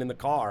singing in the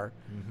car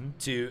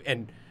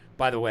and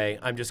by the way,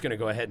 I'm just going to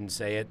go ahead and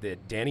say it,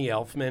 that Danny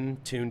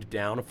Elfman tuned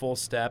down a full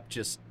step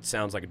just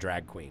sounds like a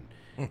drag queen.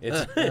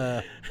 It's,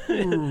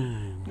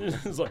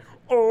 it's like,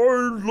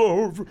 I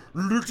love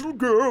little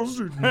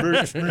girls, it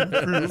makes me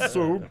feel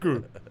so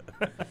good.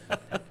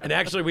 And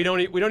actually, we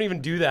don't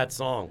even do that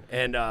song.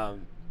 And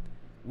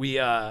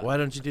why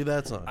don't you do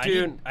that song?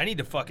 Dude, I need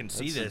to fucking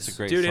see this. It's a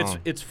great dude, song.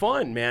 it's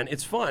fun, man.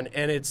 It's fun,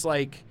 and it's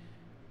like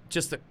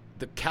just the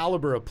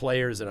caliber of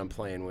players that I'm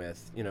playing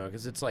with, you know,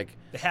 because it's like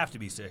They have to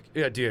be sick.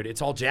 yeah, dude,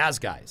 it's all jazz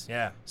guys.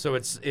 Yeah. So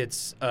it's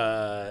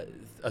a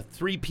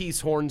 3-piece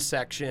horn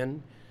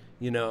section.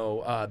 You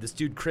know, this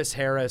dude Chris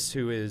Harris,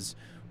 who is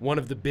one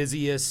of the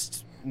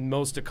busiest,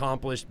 most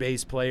accomplished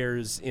bass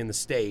players in the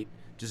state,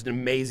 just an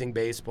amazing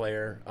bass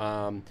player.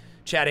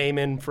 Chad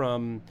Amon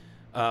from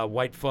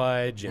White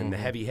Fudge and the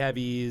Heavy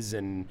Heavies,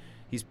 and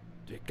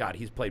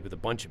he's played with a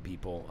bunch of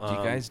people. Do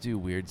you guys do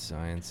Weird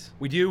Science?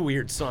 We do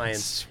Weird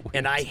Science,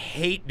 and I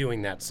hate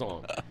doing that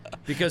song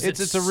because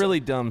It's a really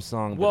dumb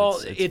song. But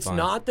well, it's fun.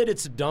 not that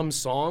it's a dumb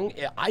song.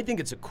 I think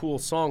it's a cool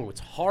song. What's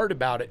hard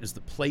about it is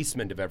the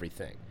placement of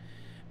everything,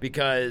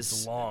 because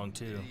It's long,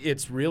 too.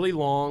 it's really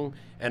long,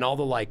 and all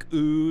the like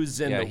oohs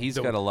and he's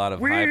got a lot of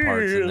high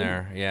parts in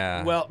there.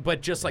 Yeah. Well,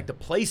 but just like the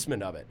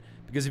placement of it,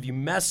 because if you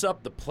mess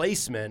up the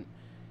placement,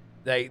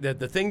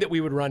 the thing that we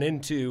would run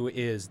into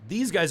is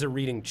these guys are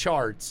reading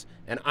charts,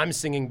 and I'm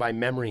singing by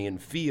memory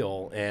and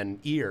feel and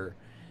ear,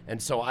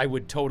 and so I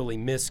would totally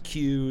miss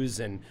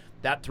cues, and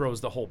that throws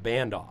the whole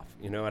band off.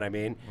 You know what I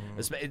mean?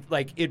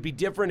 Like, it'd be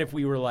different if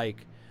we were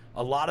like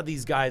a lot of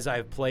these guys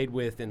I've played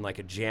with in like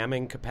a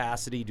jamming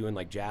capacity, doing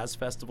like jazz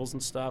festivals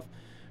and stuff.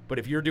 But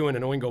if you're doing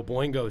an Oingo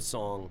Boingo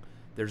song,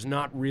 there's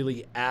not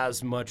really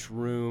as much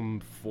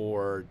room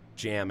for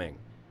jamming,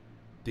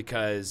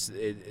 because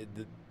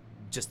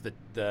just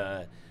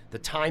the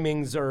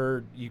timings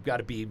are, you've got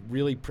to be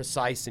really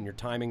precise in your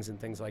timings and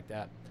things like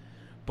that.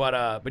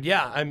 But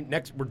yeah,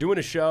 we're doing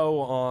a show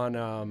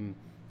on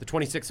the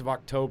 26th of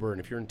October,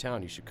 and if you're in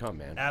town, you should come,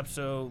 man.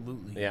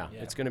 Absolutely. Yeah,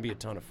 it's going to be a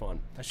ton of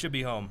fun. I should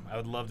be home. I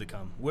would love to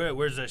come.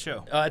 Where's that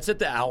show? It's at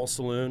the Owl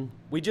Saloon.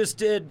 We just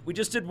did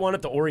one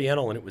at the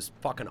Oriental, and it was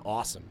fucking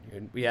awesome.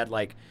 We had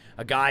like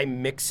a guy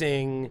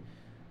mixing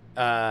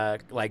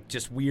like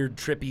just weird,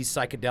 trippy,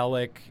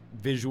 psychedelic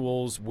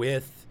visuals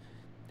with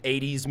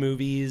 80s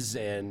movies,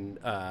 and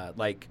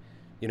like,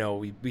 you know,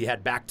 we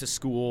had Back to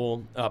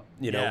School up,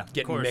 you know,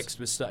 getting mixed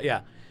with stuff.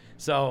 Yeah.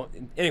 So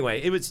anyway,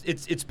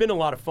 it's been a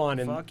lot of fun.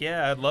 And fuck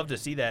yeah, I'd love to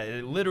see that.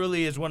 It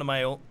literally is one of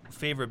my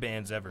favorite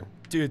bands ever.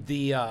 Dude,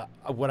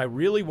 what I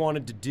really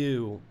wanted to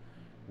do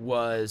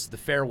was the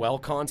farewell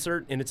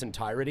concert in its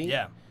entirety.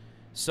 Yeah.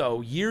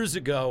 So years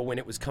ago, when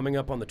it was coming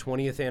up on the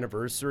 20th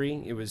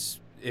anniversary,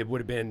 it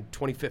would have been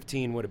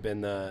 2015 would have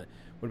been the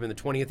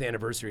 20th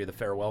anniversary of the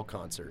farewell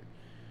concert.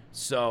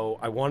 So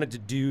I wanted to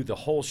do the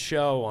whole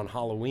show on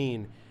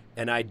Halloween,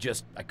 and I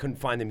couldn't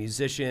find the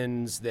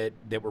musicians that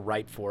were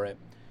right for it.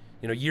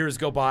 You know, years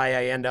go by,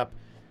 I end up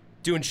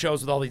doing shows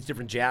with all these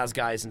different jazz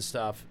guys and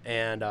stuff.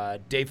 And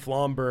Dave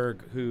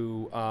Flomberg,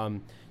 who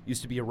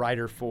used to be a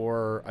writer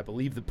for, I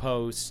believe, The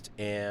Post,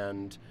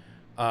 and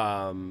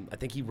I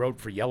think he wrote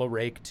for Yellow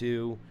Rake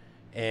too.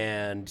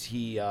 And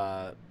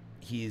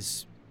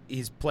he's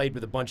played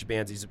with a bunch of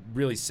bands. He's a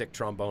really sick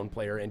trombone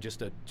player and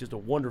just a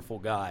wonderful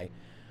guy.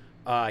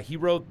 He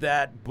wrote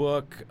that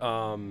book.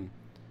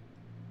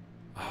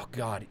 Oh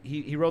God,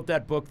 he wrote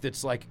that book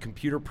that's like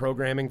computer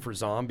programming for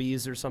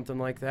zombies or something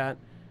like that.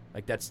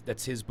 Like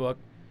that's his book.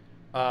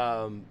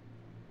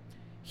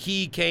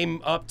 He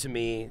came up to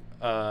me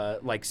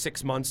like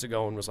 6 months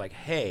ago and was like,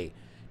 "Hey,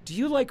 do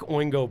you like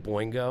Oingo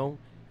Boingo?"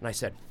 And I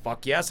said,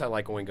 "Fuck yes, I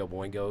like Oingo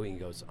Boingo." And he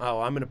goes,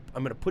 "Oh, I'm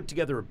gonna put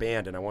together a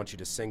band and I want you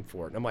to sing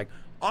for it." And I'm like,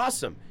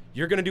 "Awesome!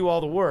 You're gonna do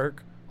all the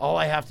work. All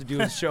I have to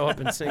do is show up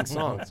and sing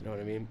songs." You know what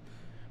I mean?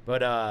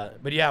 But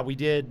yeah,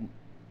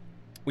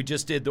 we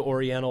just did the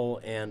Oriental,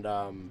 and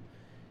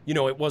you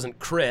know, it wasn't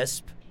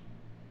crisp.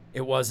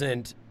 It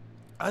wasn't.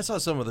 I saw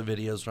some of the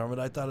videos from it.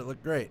 I thought it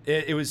looked great.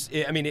 It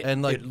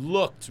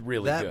looked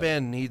really good. That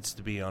band needs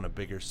to be on a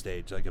bigger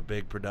stage, like a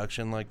big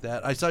production like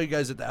that. I saw you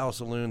guys at the Owl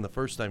Saloon the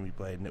first time you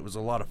played, and it was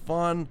a lot of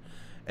fun.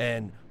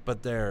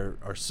 But there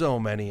are so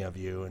many of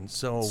you, and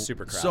so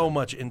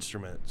much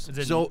instruments.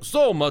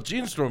 So much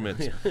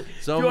instruments.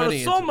 So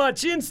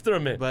much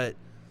instrument. But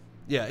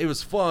yeah, it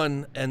was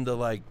fun, and the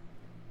like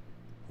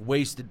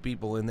wasted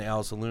people in the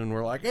Owl Saloon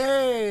were like,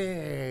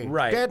 "Hey,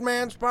 right, dead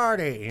man's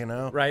party," you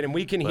know. Right, and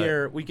we can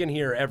hear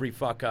every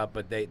fuck up,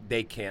 but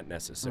they can't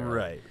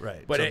necessarily.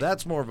 Right. But so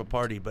that's more of a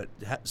party. But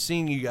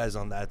seeing you guys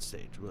on that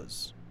stage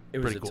was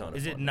pretty cool. Ton of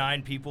Is fun. it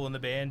 9 people in the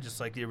band, just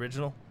like the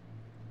original?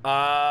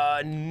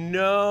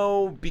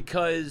 No,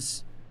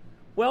 because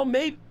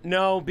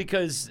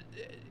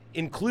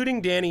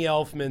including Danny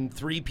Elfman,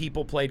 3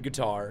 people played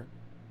guitar.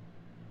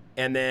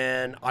 And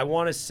then I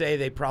want to say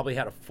they probably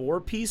had a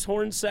 4-piece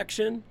horn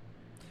section.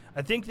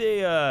 I think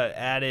they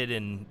added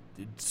and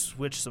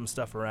switched some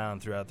stuff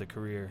around throughout the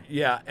career.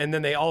 Yeah, and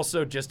then they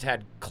also just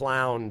had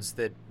clowns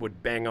that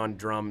would bang on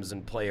drums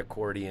and play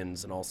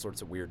accordions and all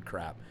sorts of weird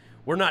crap.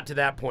 We're not to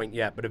that point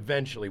yet, but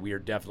eventually we are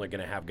definitely going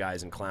to have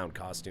guys in clown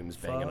costumes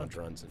banging on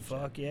drums and shit.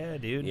 Fuck yeah,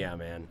 dude. Yeah,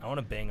 man. I want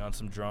to bang on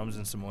some drums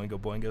and some Oingo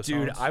Boingo songs.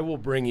 Dude, I will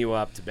bring you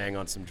up to bang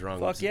on some drums.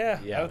 Fuck yeah.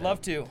 I would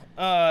love to.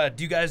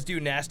 Do you guys do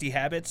Nasty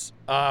Habits?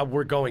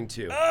 We're going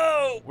to.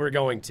 Oh! We're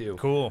going to.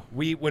 Cool.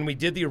 When we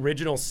did the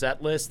original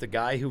set list, the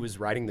guy who was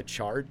writing the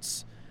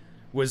charts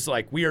was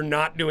like, we are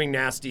not doing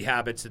Nasty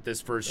Habits at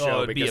this first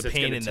show because it's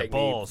going to take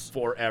me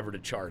forever to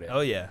chart it. Oh,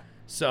 yeah.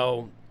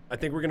 So I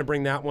think we're going to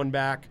bring that one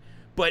back.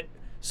 But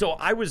so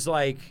I was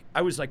like,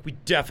 we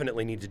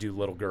definitely need to do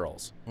Little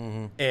Girls.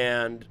 Mm-hmm.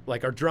 And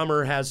like our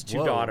drummer has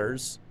 2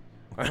 daughters.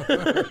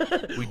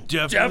 We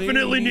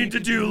definitely need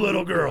to do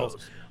Little Girls.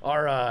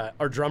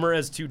 Our drummer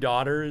has 2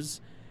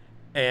 daughters.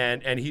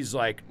 And he's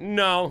like,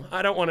 no,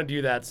 I don't want to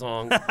do that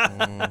song.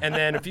 And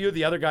then a few of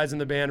the other guys in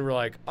the band were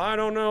like, I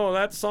don't know,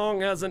 that song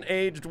hasn't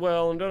aged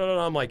well. And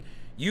I'm like,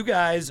 you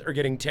guys are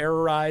getting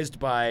terrorized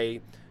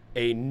by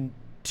a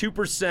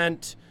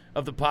 2%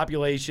 of the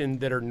population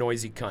that are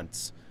noisy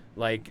cunts.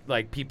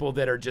 Like people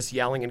that are just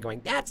yelling and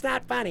going, that's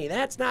not funny,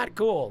 that's not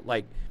cool.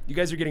 Like, you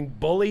guys are getting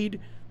bullied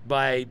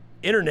by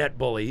internet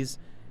bullies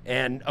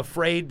and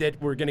afraid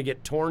that we're going to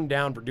get torn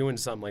down for doing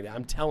something like that.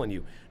 I'm telling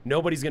you,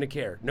 nobody's going to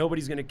care.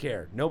 Nobody's going to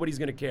care. Nobody's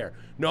going to care.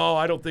 No,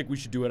 I don't think we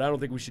should do it. I don't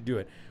think we should do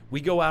it.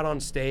 We go out on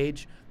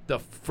stage, the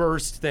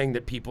first thing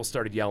that people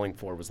started yelling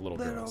for was Little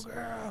Girls.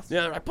 Yeah,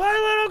 they're like, play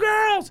Little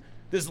Girls!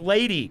 This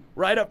lady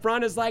right up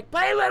front is like,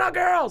 play Little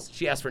Girls!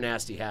 She asked for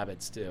Nasty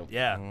Habits, too.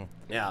 Yeah. Mm-hmm.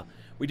 Yeah.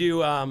 We do,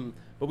 No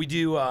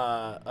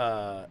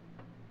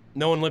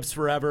One Lives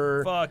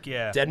Forever. Fuck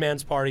yeah. Dead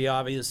Man's Party,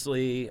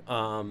 obviously.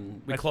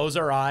 We Close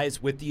Our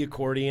Eyes with the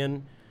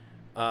accordion.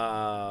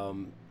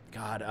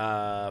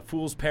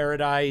 Fool's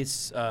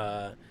Paradise.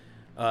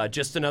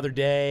 Just Another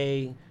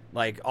Day.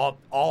 Like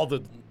all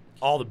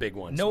the big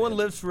ones. No One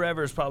Lives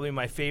Forever is probably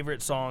my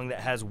favorite song that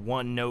has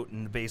one note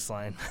in the bass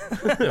line.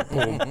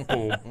 Boom,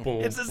 boom,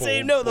 boom, it's the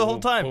same note the whole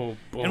time. Boom,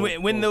 boom,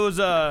 and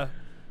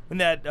when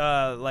that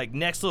like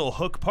next little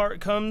hook part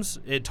comes,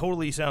 it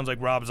totally sounds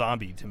like Rob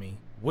Zombie to me.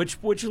 Which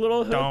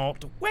little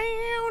hook?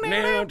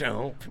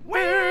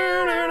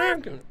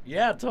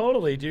 Yeah,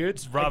 totally, dude.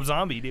 It's Rob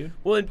Zombie, dude.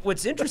 Well,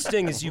 what's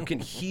interesting is you can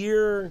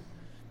hear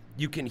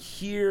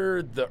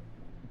the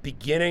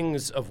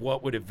beginnings of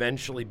what would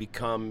eventually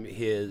become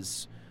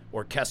his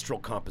orchestral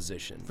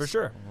compositions. For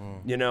sure.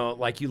 You know,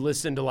 like you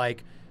listen to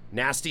like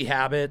Nasty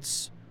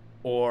Habits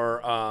or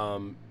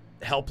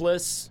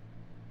Helpless.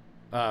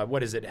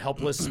 What is it?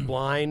 Helpless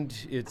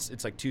Blind.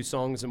 It's like 2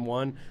 songs in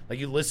one. Like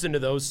you listen to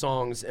those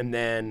songs and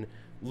then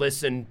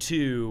listen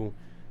to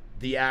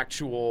the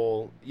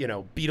actual,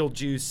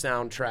 Beetlejuice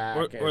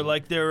soundtrack. Or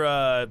like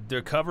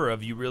their cover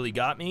of You Really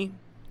Got Me.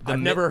 I've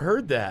never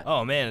heard that.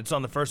 Oh, man, it's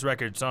on the first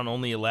record. It's on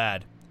Only a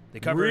Lad. They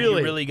cover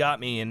Really? You Really Got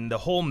Me, and the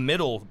whole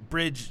middle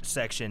bridge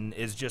section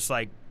is just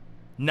like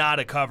not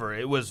a cover.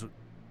 It was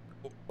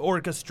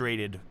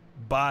orchestrated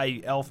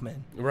by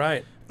Elfman.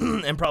 Right.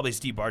 And probably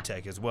Steve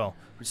Bartek as well.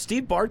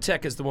 Steve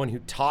Bartek is the one who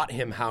taught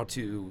him how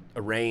to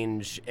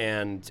arrange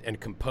and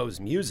compose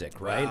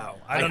music, right? Wow.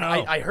 I don't know.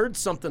 I heard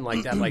something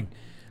like that.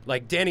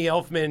 like Danny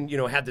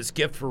Elfman, had this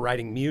gift for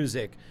writing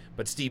music,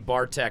 but Steve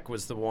Bartek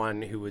was the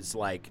one who was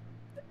like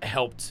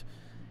helped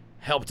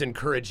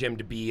encourage him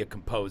to be a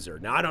composer.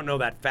 Now, I don't know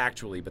that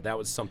factually, but that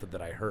was something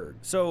that I heard.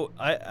 So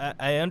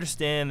I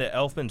understand that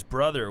Elfman's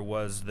brother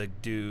was the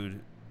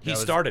dude. He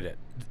started it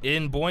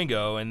in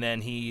Boingo, and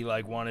then he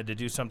like wanted to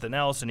do something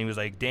else, and he was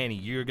like, Danny,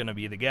 you're going to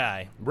be the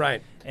guy.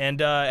 Right.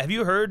 And have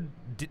you heard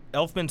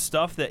Elfman's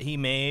stuff that he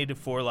made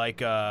for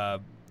like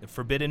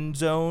Forbidden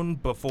Zone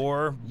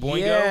before Boingo?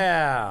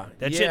 Yeah.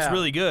 That shit's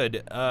really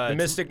good. The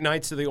Mystic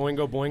Knights of the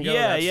Oingo Boingo?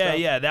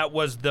 Yeah. That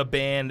was the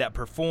band that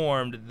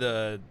performed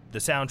the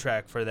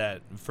soundtrack for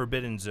that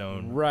Forbidden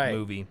Zone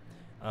movie.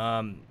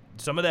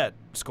 Some of that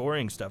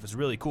scoring stuff is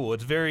really cool.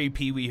 It's very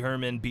Pee Wee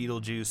Herman,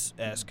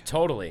 Beetlejuice-esque.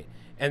 Totally.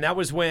 And that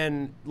was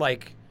when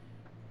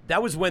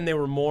they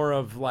were more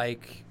of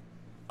like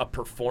a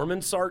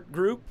performance art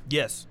group.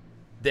 Yes.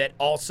 That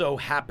also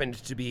happened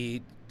to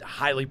be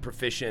highly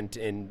proficient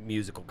in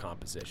musical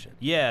composition.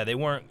 Yeah, they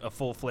weren't a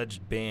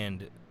full-fledged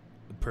band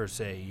per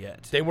se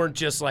yet. They weren't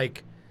just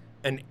like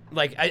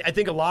I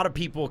think a lot of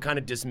people kind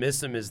of dismiss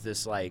them as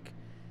this like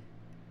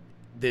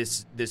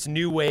this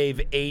new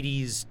wave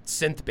 80s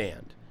synth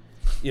band.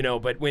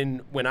 But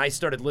when I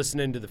started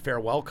listening to the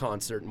Farewell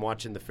concert and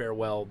watching the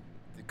Farewell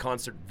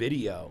concert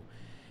video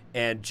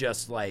and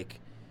just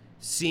like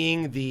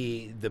seeing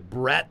the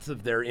breadth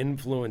of their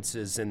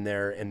influences and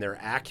their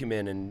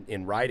acumen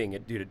in writing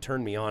it, dude, it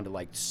turned me on to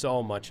like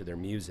so much of their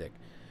music.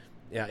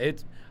 Yeah,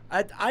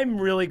 I'm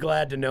really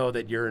glad to know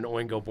that you're an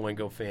Oingo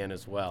Boingo fan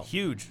as well.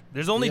 Huge.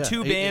 There's only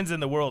two bands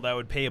in the world I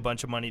would pay a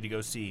bunch of money to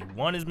go see.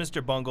 One is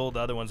Mr. Bungle. The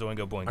other one's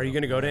Oingo Boingo. Are you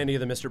going to go to any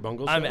of the Mr.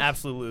 Bungles? I'm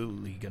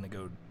absolutely going to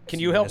go. Can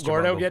you help Mr.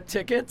 Gordo Bungle. get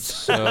tickets?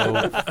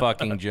 So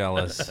fucking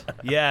jealous.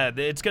 Yeah,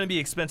 it's going to be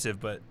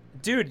expensive, but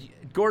Dude,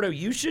 Gordo,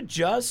 you should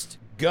just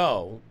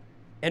go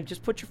and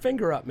just put your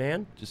finger up,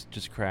 man.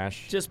 Just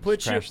crash.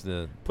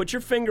 Put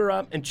your finger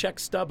up and check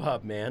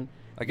StubHub, man.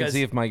 I can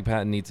see if Mike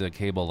Patton needs a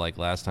cable like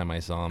last time I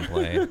saw him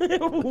play.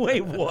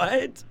 Wait,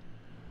 what?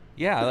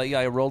 Yeah,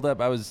 I rolled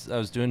up. I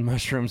was doing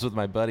mushrooms with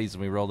my buddies,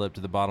 and we rolled up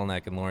to the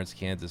Bottleneck in Lawrence,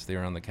 Kansas. They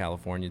were on the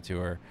California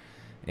tour,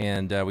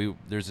 and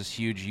there's this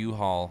huge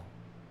U-Haul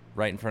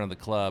right in front of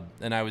the club,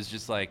 and I was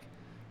just like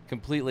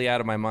completely out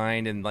of my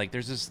mind, and like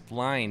there's this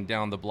line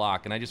down the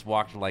block, and I just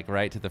walked like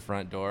right to the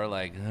front door,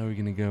 like, how are we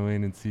gonna go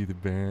in and see the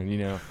band, you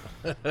know?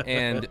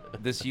 And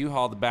this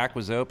U-Haul, the back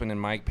was open, and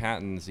Mike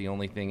Patton's the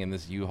only thing in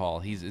this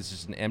U-Haul. It's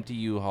just an empty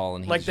U-Haul,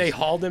 and Like they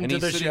hauled him to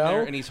the show,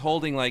 there, and he's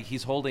holding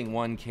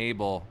one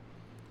cable,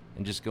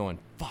 and just going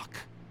fuck,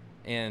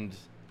 and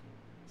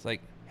it's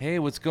like, hey,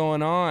 what's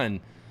going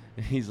on?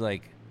 And he's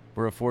like,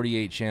 we're a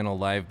 48 channel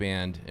live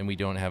band, and we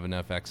don't have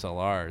enough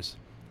XLRs.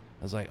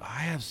 I was like, I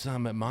have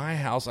some at my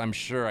house. I'm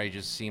sure I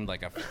just seemed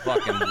like a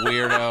fucking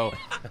weirdo.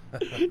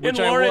 In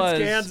Lawrence,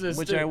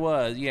 Kansas. I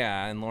was,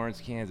 yeah, in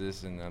Lawrence,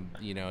 Kansas. And,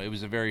 it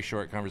was a very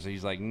short conversation.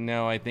 He's like,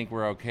 no, I think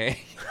we're okay.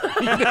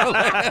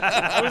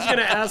 I was going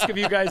to ask if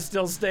you guys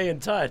still stay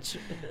in touch.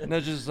 And I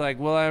was just like,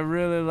 well, I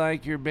really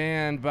like your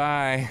band.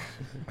 Bye.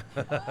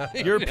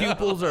 Your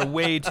pupils are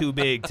way too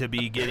big to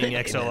be getting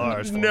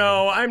XLRs.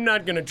 No, I'm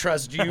not going to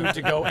trust you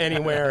to go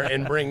anywhere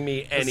and bring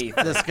me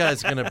anything. This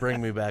guy's going to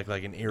bring me back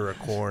like an ear of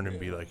corn and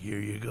be like, here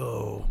you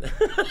go.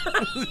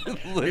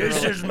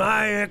 This is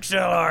my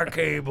XLR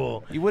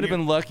cable. You would have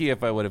been lucky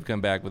if I would have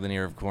come back with an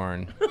ear of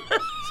corn.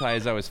 As high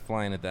as I was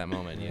flying at that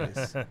moment,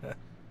 yes.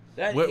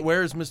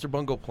 Where is Mr.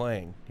 Bungle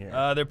playing here?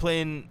 They're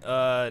playing,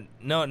 no,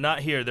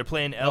 not here. They're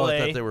playing L.A. I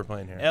thought they were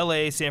playing here.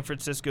 L.A., San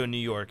Francisco, New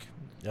York.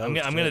 I'm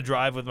going to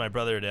drive with my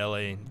brother to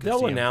L.A.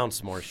 They'll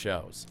announce more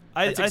shows.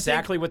 That's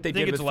exactly what they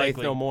did with Faith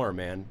No More,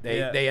 man.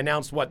 They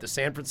announced, the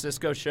San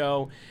Francisco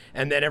show,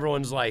 and then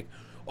everyone's like,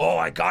 oh,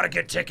 I got to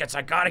get tickets.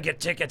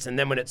 And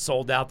then when it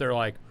sold out, they're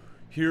like,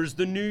 here's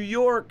the New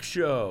York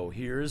show.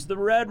 Here's the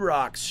Red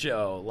Rocks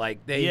show.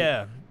 Like, they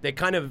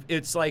kind of,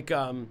 it's like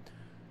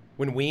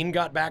when Ween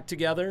got back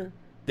together,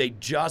 they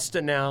just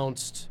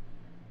announced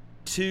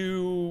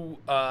two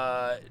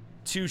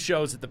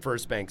shows at the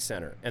First Bank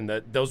Center, and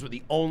those were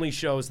the only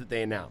shows that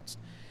they announced.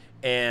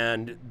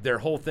 And their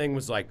whole thing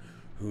was like,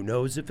 who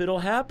knows if it'll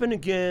happen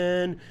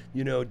again?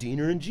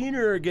 Diener and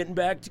Gina are getting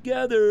back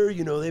together.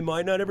 They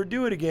might not ever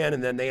do it again.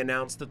 And then they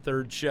announced the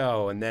third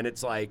show, and then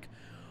it's like,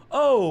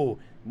 oh,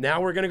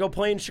 now we're gonna go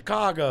play in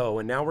Chicago,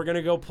 and now we're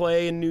gonna go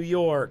play in New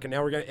York, and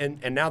now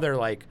and now they're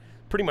like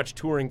pretty much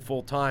touring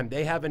full time.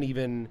 They haven't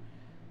even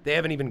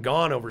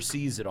gone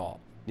overseas at all.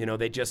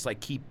 They just like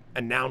keep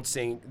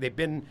announcing.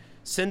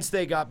 Since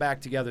they got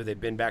back together, they've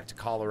been back to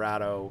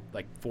Colorado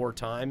like 4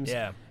 times.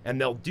 Yeah. And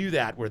they'll do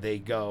that where they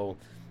go,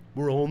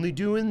 we're only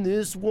doing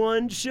this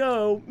one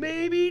show,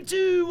 maybe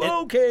 2,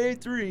 okay,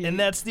 3. And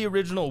that's the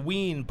original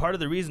Ween. Part of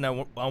the reason I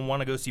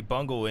want to go see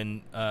Bungle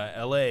in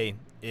L.A.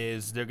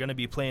 is they're going to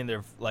be playing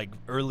their like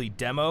early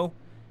demo,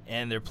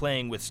 and they're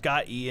playing with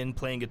Scott Ian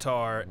playing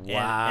guitar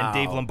and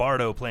Dave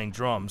Lombardo playing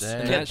drums.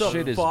 And that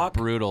shit is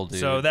brutal, dude.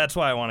 So that's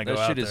why I want to go out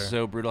there. That shit is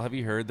so brutal. Have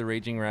you heard The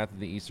Raging Wrath of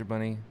the Easter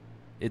Bunny?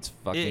 It's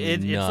fucking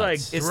It's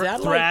nuts. like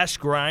thrash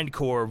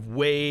grindcore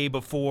way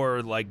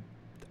before like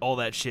all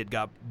that shit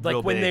got like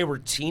real when big. They were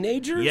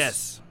teenagers.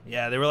 Yes,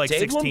 yeah, they were like Dave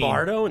 16.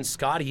 Lombardo and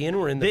Scott Ian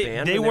were in the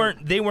band. They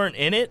weren't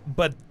in it,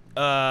 but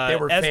they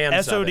were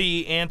fans SOD, of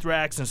it.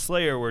 Anthrax, and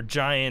Slayer were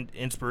giant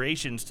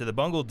inspirations to the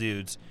Bungle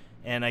dudes.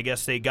 And I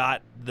guess they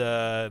got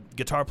the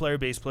guitar player,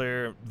 bass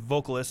player,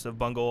 vocalist of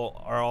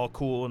Bungle are all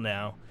cool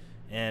now.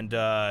 And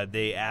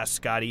they asked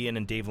Scott Ian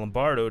and Dave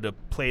Lombardo to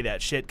play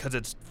that shit because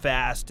it's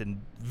fast and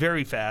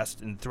very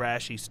fast and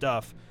thrashy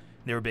stuff.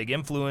 They were big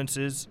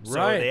influences. So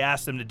they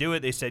asked them to do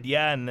it. They said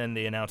yeah, and then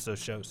they announced those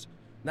shows.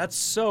 That's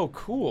so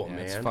cool, man.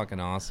 It's fucking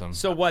awesome.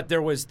 So what?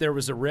 There was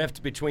a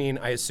rift between,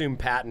 I assume,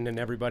 Patton and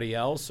everybody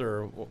else,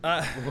 or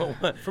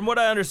from what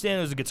I understand,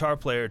 it was a guitar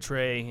player,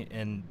 Trey,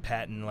 and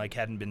Patton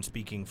hadn't been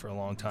speaking for a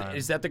long time.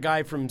 Is that the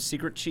guy from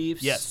Secret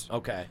Chiefs? Yes.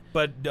 Okay.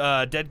 But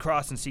Dead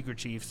Cross and Secret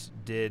Chiefs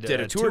did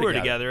a tour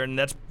together, and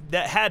that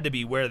had to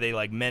be where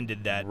they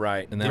mended that.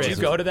 Right. And did you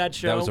go to that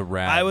show? That was a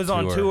rad I was tour.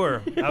 on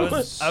tour. I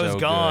was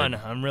gone. Good.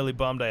 I'm really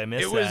bummed I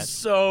missed that. It was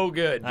so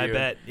good, dude. I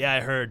bet. Yeah,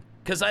 I heard.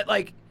 Because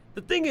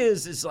the thing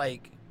is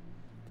like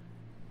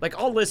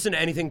I'll listen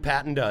to anything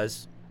Patton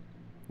does.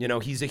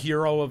 He's a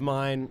hero of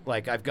mine.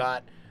 Like I've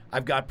got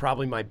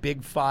probably my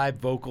big 5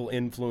 vocal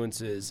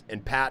influences,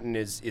 and Patton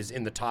is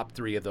in the top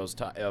 3 of those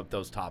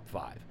top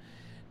 5,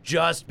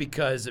 just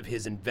because of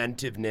his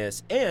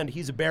inventiveness, and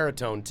he's a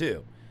baritone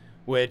too,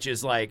 which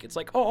is it's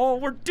like, oh,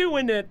 we're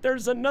doing it.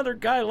 There's another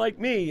guy like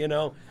me,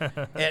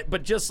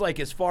 But just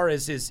as far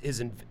as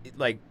his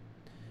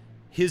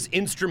his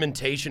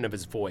instrumentation of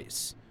his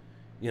voice.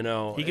 You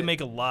know, he can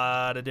make a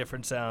lot of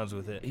different sounds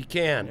with it. He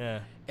can. Yeah.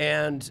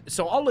 And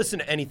so I'll listen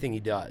to anything he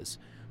does.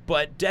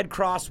 But Dead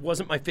Cross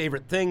wasn't my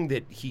favorite thing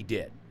that he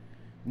did,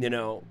 you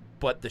know.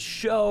 But the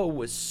show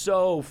was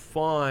so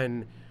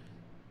fun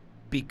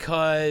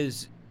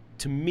because,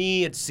 to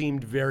me, it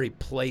seemed very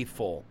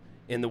playful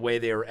in the way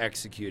they were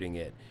executing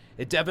it.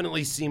 It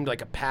definitely seemed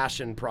like a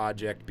passion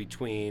project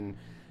between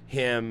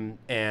him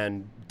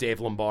and Dave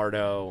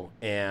Lombardo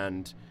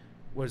and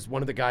was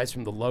one of the guys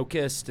from The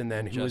Locust, and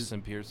then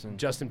Justin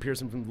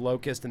Pearson from The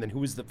Locust, and then who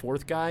was the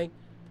fourth guy?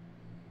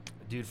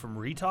 Dude from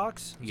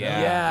Retox?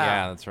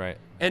 Yeah, that's right.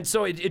 And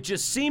so it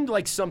just seemed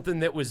like something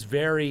that was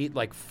very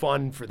like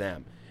fun for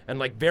them, and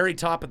like very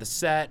top of the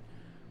set.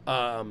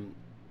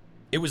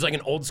 It was like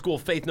an old school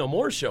Faith No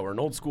More show or an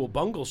old school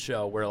Bungle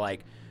show where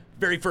like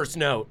very first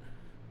note,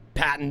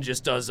 Patton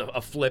just does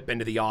a flip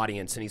into the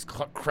audience and he's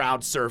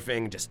crowd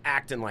surfing, just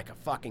acting like a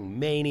fucking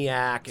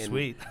maniac. And,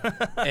 Sweet.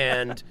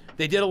 And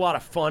they did a lot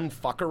of fun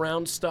fuck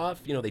around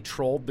stuff. You know, they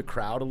trolled the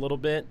crowd a little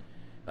bit.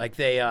 Like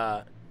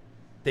they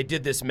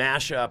did this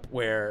mashup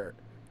where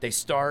they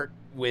start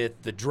with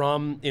the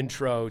drum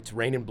intro to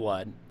Rain and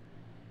Blood,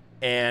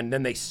 and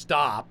then they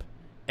stop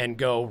and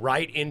go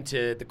right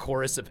into the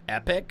chorus of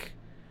Epic,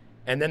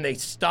 and then they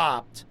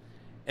stopped,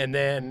 and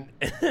then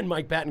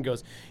Mike Patton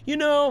goes, you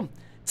know,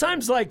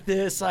 times like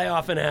this, I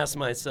often ask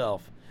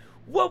myself,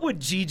 what would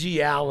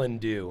Gigi Allen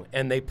do?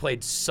 And they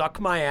played Suck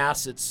My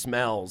Ass It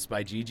Smells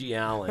by Gigi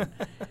Allen.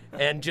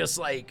 And just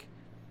like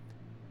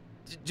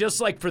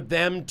for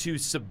them to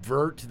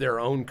subvert their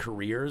own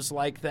careers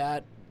like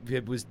that,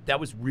 that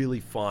was really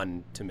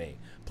fun to me.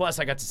 Plus,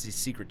 I got to see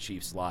Secret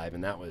Chiefs live,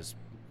 and that was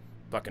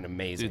fucking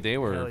amazing. Dude, they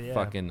were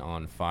fucking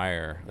on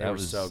fire. That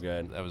was so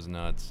good. That was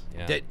nuts.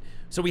 Yeah.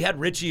 So we had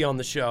Richie on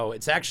the show.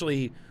 It's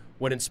actually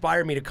what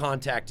inspired me to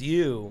contact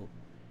you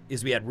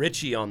is we had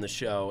Richie on the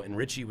show, and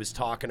Richie was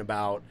talking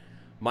about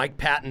Mike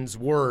Patton's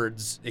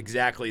words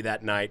exactly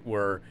that night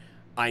were,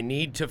 I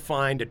need to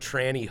find a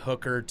tranny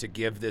hooker to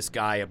give this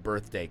guy a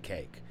birthday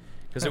cake.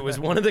 Because it was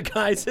one of the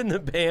guys in the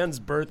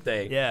band's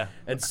birthday. Yeah.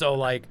 And so,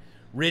 like,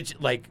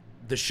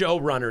 the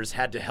showrunners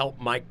had to help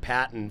Mike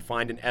Patton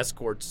find an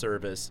escort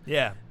service.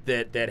 Yeah.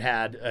 That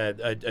had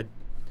a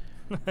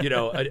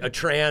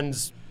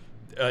trans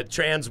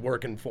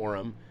working for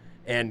him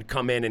and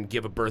come in and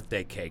give a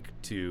birthday cake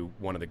to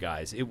one of the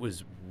guys. It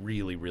was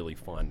really, really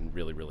fun and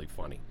really, really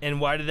funny.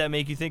 And why did that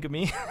make you think of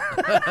me?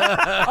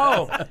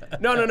 Oh,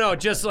 no.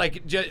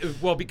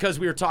 Well, because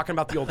we were talking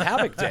about the old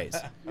Havoc days.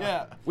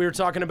 Yeah. We were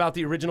talking about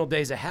the original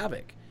days of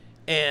Havoc.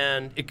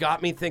 And it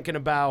got me thinking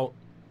about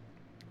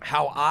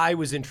how I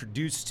was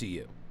introduced to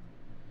you.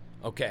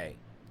 Okay.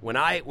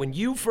 When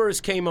you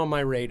first came on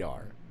my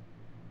radar,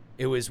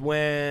 it was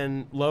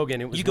when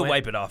Logan. You can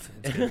wipe it off.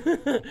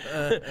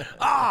 The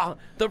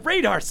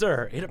radar,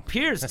 sir. It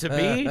appears to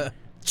be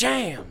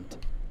jammed.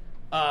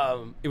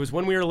 It was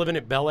when we were living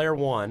at Bel Air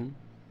 1,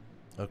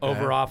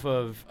 over off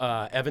of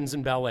Evans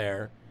and Bel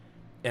Air,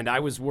 and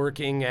I was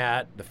working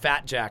at the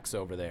Fat Jacks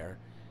over there,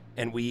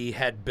 and we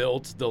had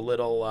built the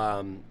little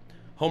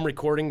home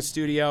recording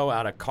studio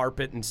out of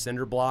carpet and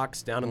cinder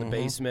blocks down in the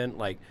basement,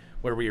 like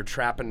where we were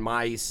trapping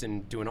mice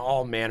and doing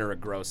all manner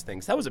of gross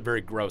things. That was a very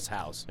gross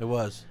house. It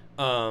was.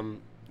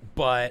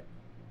 But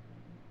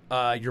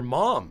your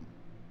mom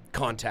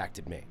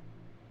contacted me,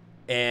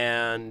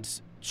 and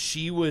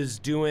she was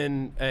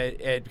doing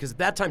because at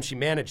that time she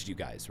managed you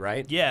guys,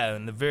 right? Yeah,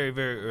 in the very,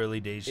 very early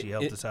days, she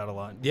helped us out a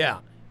lot. Yeah,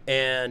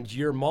 and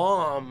your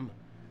mom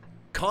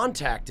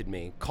contacted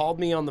me, called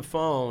me on the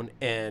phone,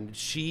 and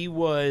she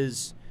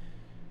was,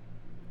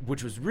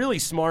 which was really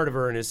smart of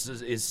her, and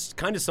is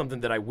kind of something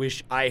that I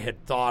wish I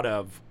had thought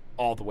of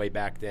all the way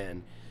back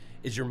then,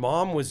 is your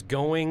mom was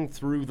going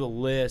through the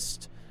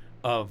list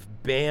of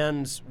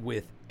bands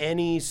with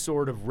any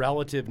sort of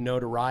relative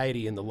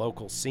notoriety in the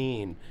local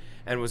scene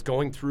and was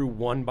going through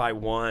one by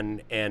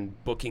one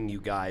and booking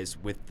you guys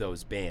with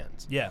those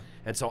bands. Yeah.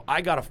 And so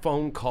I got a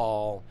phone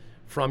call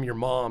from your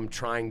mom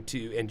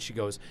and she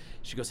goes,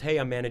 hey,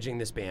 I'm managing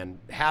this band,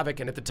 Havoc.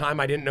 And at the time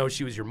I didn't know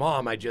she was your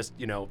mom. I just,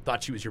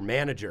 thought she was your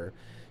manager.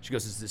 She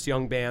goes, it's this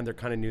young band. They're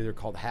kind of new. They're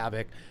called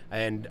Havoc.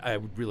 And I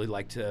would really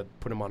like to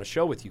put them on a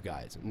show with you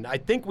guys. And I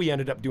think we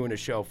ended up doing a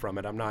show from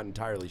it. I'm not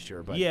entirely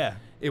sure. But yeah,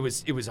 it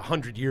was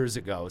 100 years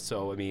ago.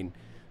 So, I mean,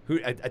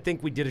 I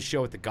think we did a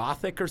show at the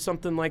Gothic or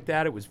something like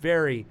that. It was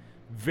very,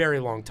 very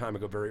long time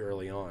ago, very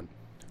early on.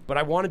 But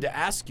I wanted to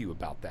ask you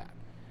about that.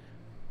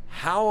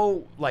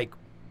 How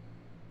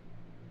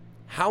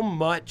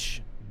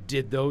much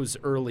did those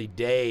early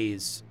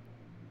days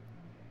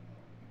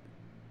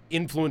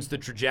influence the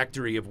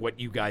trajectory of what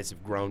you guys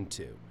have grown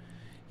to?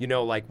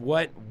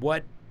 What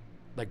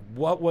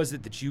was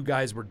it that you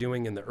guys were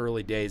doing in the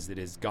early days that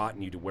has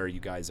gotten you to where you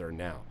guys are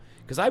now?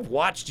 Because I've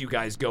watched you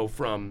guys go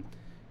from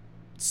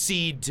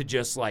seed to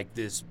just like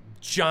this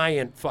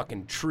giant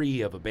fucking tree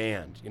of a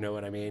band. You know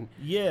what I mean?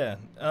 Yeah.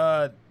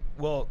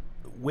 Well,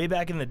 way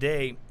back in the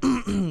day,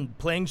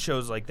 playing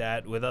shows like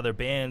that with other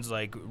bands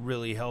like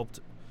really helped,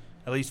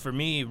 at least for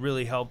me,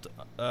 really helped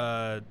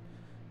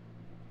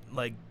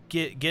like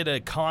get a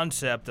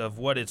concept of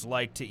what it's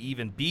like to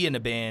even be in a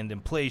band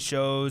and play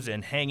shows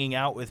and hanging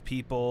out with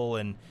people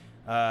and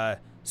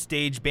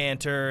stage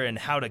banter and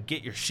how to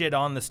get your shit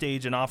on the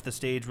stage and off the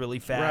stage really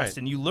fast. Right.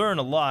 And you learn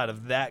a lot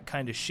of that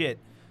kind of shit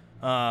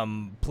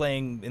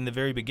playing in the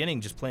very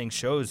beginning, just playing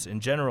shows in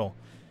general.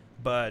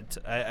 But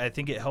I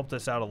think it helped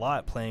us out a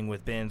lot playing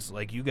with bands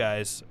like you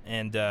guys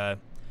and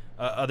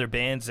other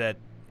bands that,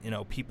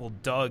 people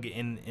dug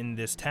in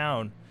this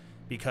town,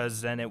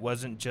 because then it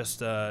wasn't just,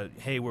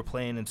 hey, we're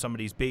playing in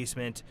somebody's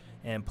basement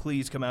and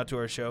please come out to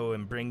our show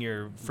and bring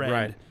your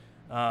friend.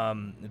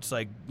 Right. It's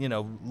like,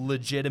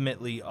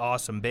 legitimately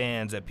awesome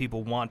bands that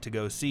people want to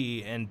go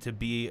see, and to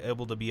be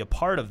able to be a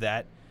part of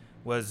that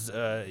was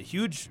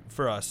huge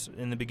for us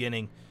in the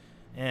beginning.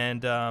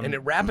 And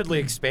it rapidly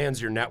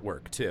expands your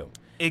network, too.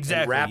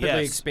 Exactly. It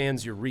rapidly yes.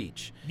 expands your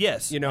reach.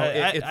 Yes.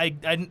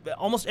 I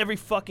almost every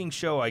fucking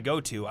show I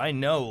go to, I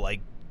know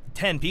like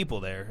 10 people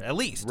there at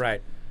least.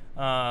 Right.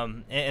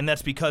 And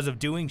that's because of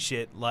doing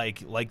shit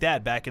like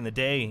that back in the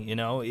day.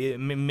 It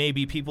may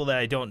be people that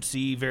I don't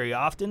see very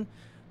often,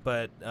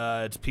 but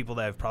it's people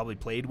that I've probably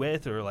played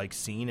with or like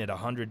seen at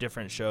 100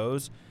 different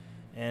shows,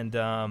 and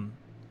that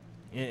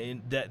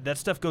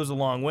stuff goes a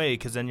long way,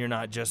 because then you're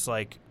not just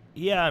like,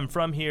 yeah, I'm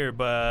from here,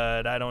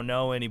 but I don't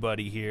know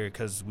anybody here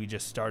because we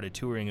just started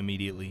touring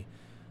immediately.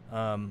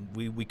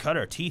 We cut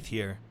our teeth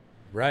here,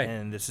 right?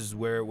 And this is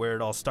where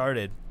it all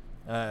started.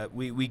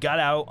 We got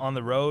out on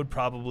the road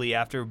probably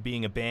after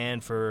being a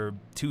band for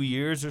 2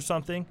 years or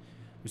something.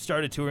 We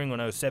started touring when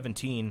I was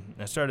 17.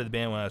 I started the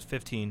band when I was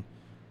 15,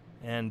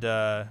 and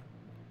how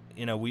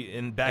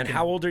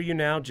old are you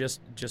now?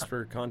 Just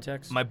for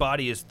context, my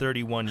body is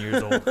 31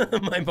 years old.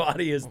 My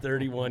body is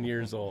 31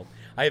 years old.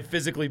 I have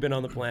physically been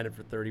on the planet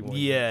for 31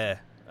 years.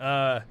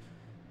 Yeah.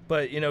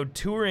 But,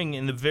 touring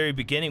in the very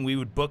beginning, we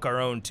would book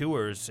our own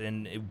tours,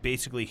 and it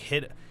basically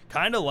hit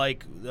kind of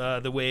like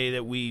the way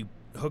that we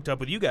hooked up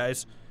with you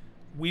guys.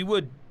 We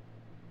would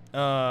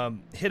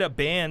hit up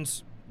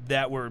bands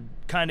that were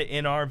kind of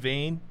in our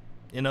vein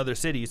in other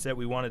cities that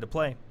we wanted to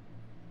play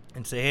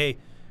and say, hey,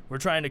 we're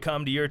trying to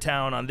come to your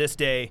town on this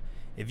day.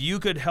 If you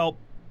could help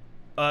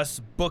us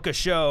book a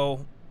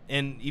show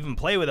and even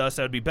play with us,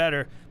 that would be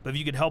better. But if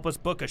you could help us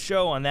book a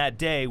show on that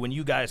day when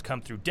you guys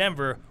come through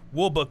Denver,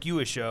 we'll book you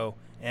a show.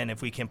 And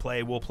if we can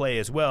play, we'll play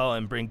as well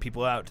and bring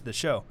people out to the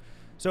show.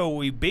 So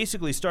we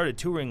basically started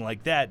touring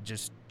like that,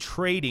 just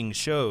trading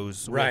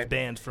shows with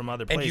bands from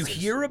other places. And you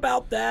hear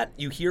about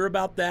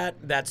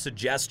that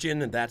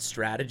suggestion and that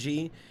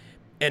strategy,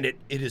 and it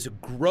is a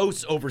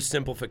gross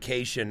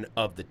oversimplification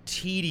of the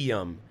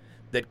tedium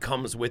that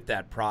comes with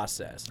that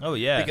process. Oh,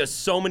 yeah. Because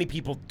so many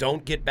people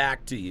don't get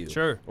back to you.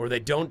 Sure. Or they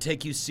don't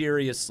take you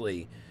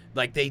seriously.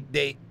 Like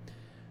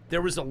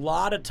there was a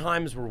lot of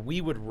times where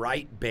we would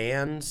write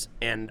bands,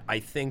 and I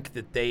think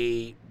that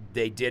they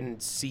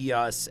didn't see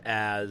us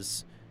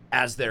as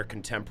their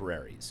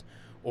contemporaries,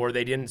 or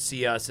they didn't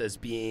see us as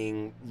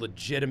being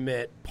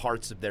legitimate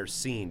parts of their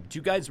scene. Did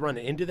you guys run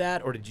into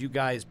that, or did you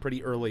guys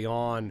pretty early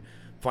on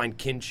find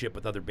kinship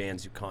with other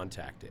bands you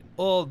contacted?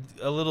 Well,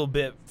 a little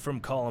bit from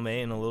column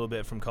A and a little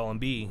bit from column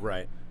B.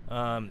 Right.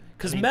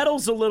 Because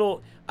metal's a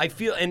little, I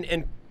feel,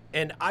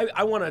 and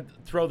I want to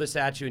throw this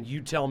at you, and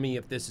you tell me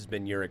if this has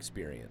been your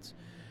experience.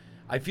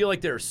 I feel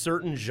like there are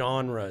certain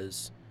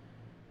genres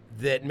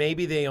that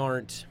maybe they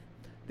aren't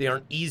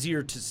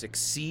easier to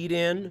succeed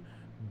in,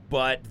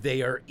 but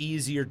they are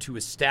easier to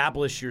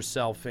establish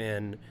yourself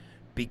in,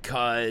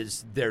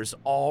 because there's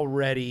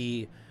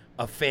already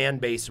a fan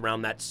base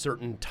around that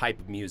certain type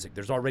of music.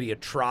 There's already a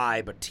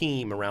tribe, a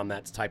team around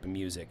that type of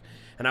music.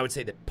 And I would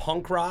say that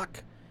punk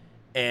rock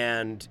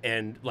and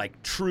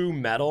like true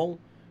metal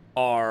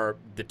are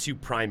the two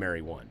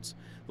primary ones.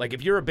 Like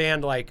if you're a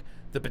band like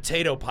the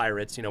Potato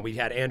Pirates, we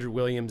had Andrew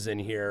Williams in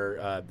here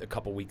a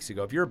couple weeks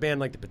ago. If you're a band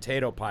like the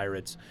Potato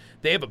Pirates,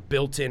 they have a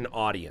built-in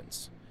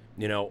audience,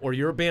 or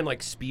you're a band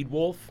like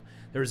Speedwolf,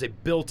 there's a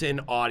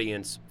built-in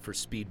audience for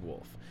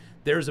Speedwolf.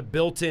 There's a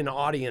built-in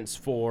audience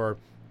for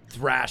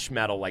thrash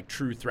metal, like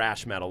true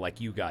thrash metal, like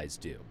you guys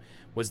do.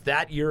 Was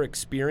that your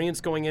experience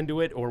going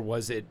into it, or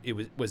was it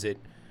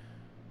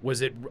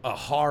a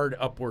hard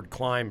upward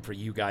climb for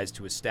you guys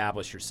to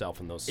establish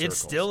yourself in those circles?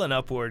 It's still an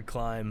upward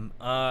climb.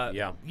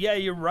 Yeah,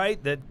 you're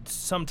right that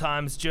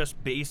sometimes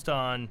just based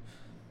on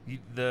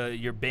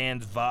your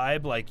band's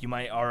vibe, like you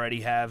might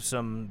already have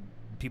some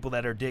people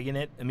that are digging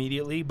it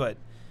immediately, but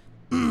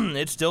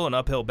it's still an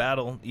uphill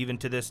battle even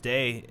to this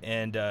day.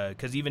 And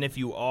because even if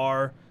you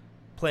are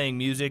playing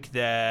music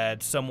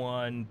that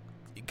someone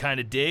kind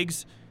of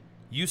digs,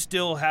 you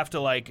still have to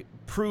like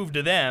prove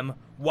to them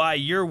why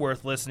you're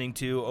worth listening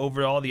to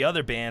over all the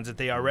other bands that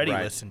they already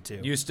listen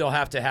to. You still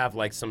have to have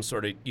like some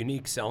sort of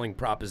unique selling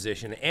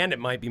proposition, and it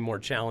might be more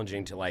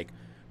challenging to like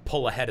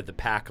pull ahead of the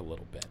pack a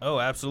little bit. Oh,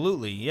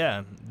 absolutely,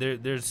 yeah.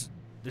 There's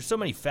so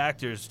many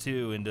factors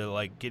too into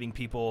like getting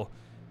people.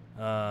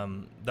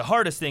 The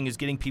hardest thing is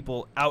getting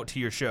people out to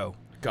your show.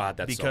 God,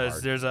 that's so because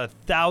hard. there's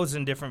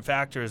 1,000 different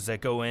factors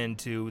that go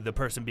into the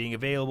person being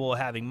available,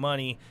 having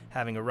money,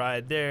 having a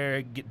ride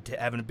there,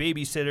 having a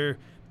babysitter,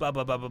 blah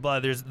blah blah blah blah.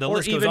 There's the or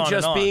list goes even on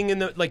just and on. being in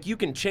the like you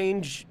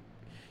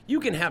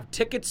can have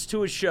tickets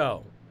to a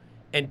show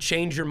and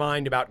change your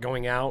mind about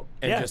going out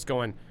and just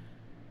going,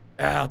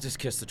 I'll just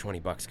kiss the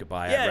 $20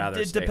 goodbye. Yeah, I'd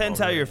rather it stay depends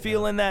home how you're tonight.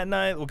 feeling that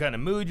night, what kind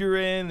of mood you're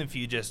in, if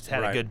you just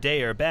had a good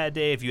day or a bad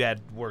day, if you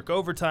had work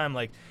overtime.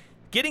 Like,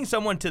 getting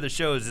someone to the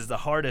shows is the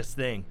hardest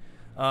thing.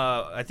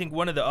 I think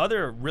one of the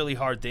other really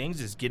hard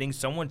things is getting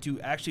someone to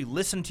actually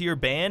listen to your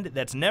band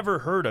that's never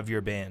heard of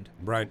your band.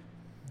 Right.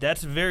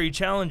 That's very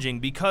challenging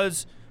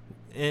because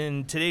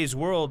in today's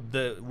world,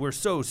 we're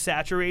so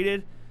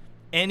saturated.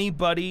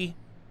 Anybody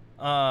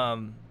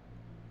that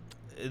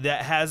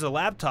has a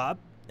laptop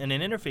and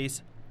an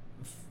interface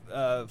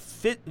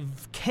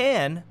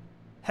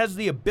has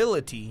the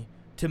ability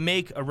to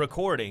make a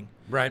recording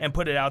and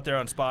put it out there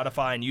on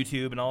Spotify and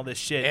YouTube and all this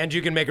shit. And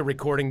you can make a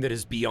recording that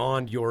is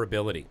beyond your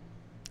ability.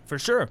 For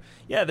sure.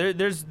 Yeah,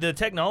 there's the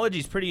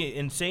technology's pretty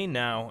insane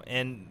now,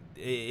 and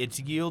it's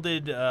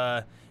yielded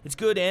it's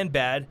good and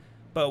bad,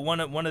 but one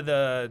of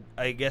the,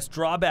 I guess,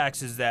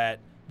 drawbacks is that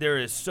there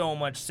is so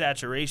much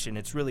saturation.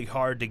 It's really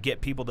hard to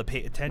get people to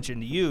pay attention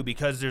to you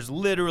because there's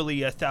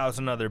literally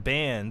 1,000 other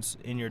bands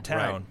in your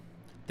town.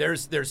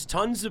 Right. There's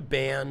tons of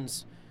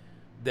bands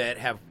that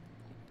have,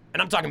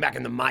 and I'm talking back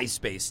in the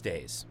MySpace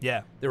days.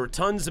 Yeah. There were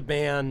tons of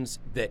bands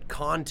that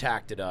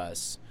contacted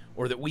us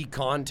or that we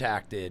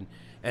contacted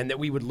and that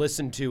we would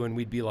listen to and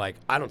we'd be like,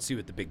 I don't see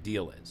what the big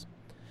deal is.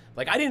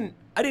 Like, I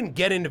didn't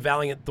get into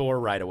Valiant Thor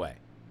right away.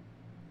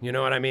 You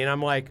know what I mean?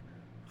 I'm like,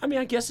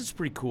 I guess it's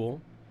pretty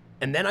cool.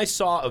 And then I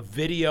saw a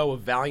video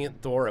of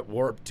Valiant Thor at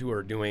Warped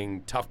Tour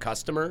doing Tough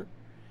Customer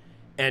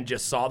and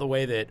just saw the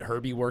way that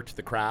Herbie worked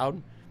the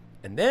crowd.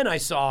 And then I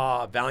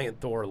saw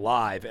Valiant Thor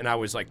live, and I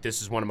was like,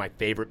 this is one of my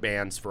favorite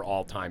bands for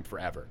all time,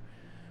 forever.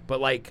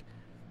 But, like,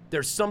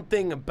 there's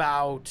something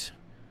about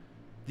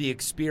the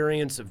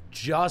experience of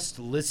just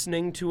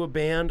listening to a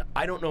band.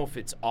 I don't know if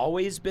it's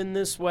always been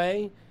this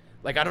way.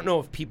 Like, I don't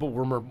know if people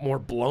were more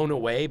blown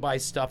away by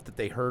stuff that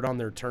they heard on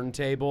their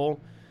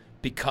turntable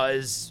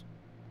because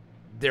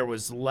there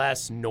was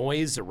less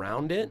noise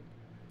around it.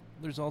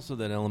 There's also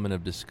that element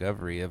of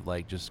discovery of,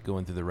 like, just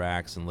going through the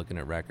racks and looking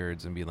at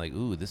records and being like,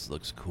 ooh, this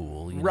looks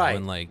cool. You know,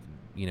 and, like,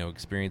 you know,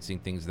 experiencing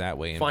things that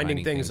way. And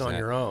finding things on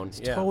your own.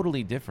 It's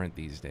totally different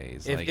these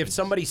days. If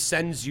somebody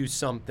sends you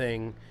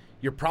something,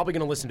 you're probably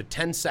going to listen to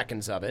 10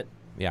 seconds of it.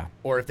 Yeah.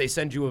 Or if they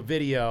send you a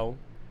video,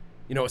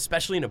 you know,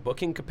 especially in a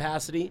booking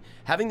capacity,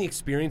 having the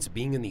experience of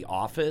being in the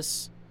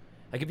office.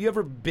 Like, have you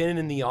ever been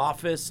in the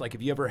office? Like,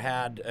 have you ever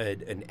had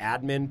an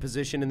admin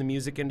position in the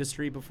music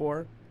industry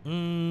before?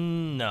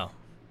 No.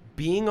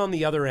 Being on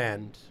the other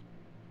end,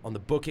 on the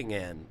booking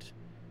end,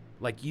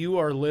 like, you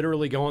are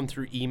literally going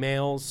through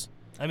emails.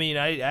 I mean,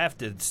 I have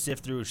to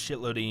sift through a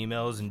shitload of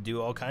emails and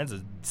do all kinds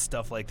of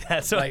stuff like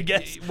that. So, like, I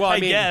guess. Well, I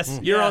mean, guess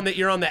you're on the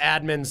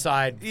admin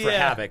side for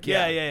Havoc.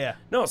 Yeah.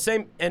 No,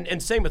 same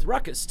and same with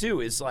Ruckus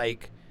too. Is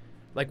like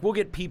we'll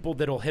get people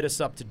that'll hit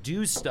us up to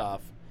do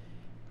stuff,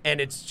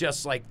 and it's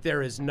just like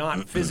there is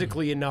not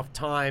physically enough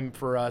time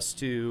for us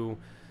to.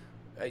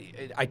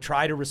 I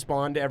try to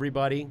respond to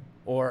everybody,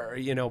 or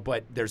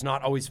but there's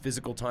not always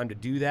physical time to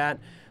do that.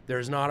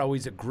 There's not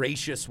always a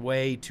gracious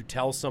way to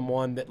tell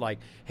someone that, like,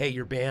 hey,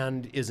 your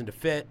band isn't a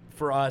fit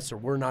for us, or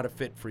we're not a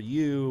fit for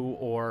you,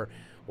 or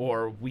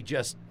we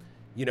just,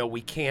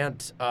 we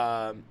can't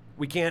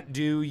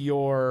do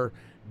your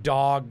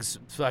dog's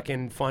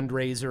fucking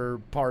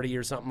fundraiser party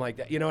or something like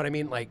that. You know what I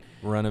mean? Like,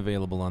 we're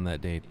unavailable on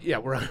that date. Yeah,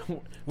 we're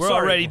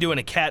already doing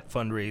a cat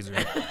fundraiser.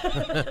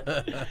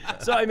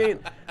 So I mean,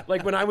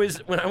 like when I was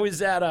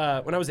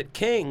at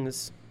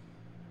King's,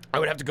 I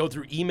would have to go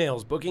through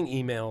emails, booking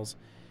emails,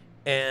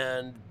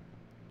 and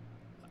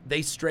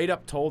they straight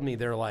up told me,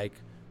 they're like,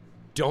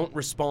 don't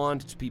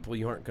respond to people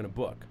you aren't going to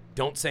book.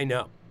 Don't say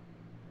no.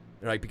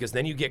 They're like, because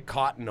then you get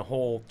caught in a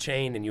whole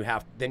chain, and you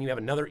have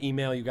another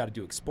email you got to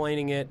do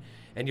explaining it,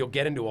 and you'll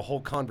get into a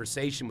whole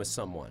conversation with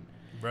someone.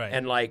 Right.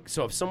 And like,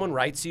 so if someone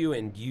writes you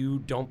and you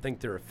don't think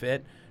they're a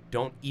fit,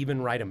 don't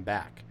even write them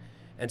back.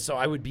 And so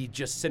I would be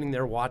just sitting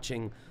there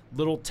watching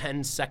little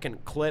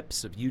 10-second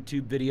clips of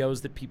YouTube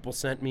videos that people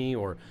sent me,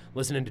 or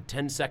listening to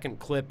 10-second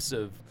clips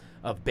of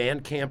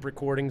Bandcamp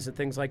recordings and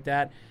things like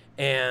that.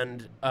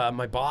 And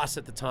my boss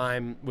at the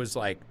time was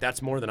like,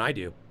 that's more than I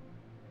do.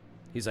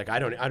 He's like, I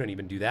don't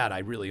even do that. I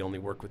really only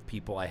work with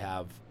people I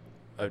have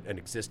an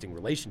existing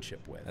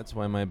relationship with. That's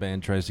why my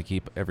band tries to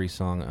keep every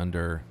song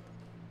under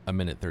a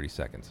minute 30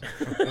 seconds.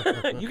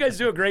 You guys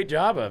do a great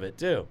job of it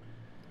too.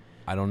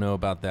 I don't know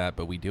about that,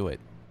 but we do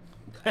it.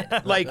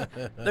 like,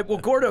 well,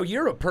 Gordo,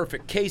 you're a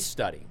perfect case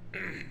study,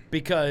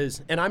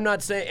 because, and I'm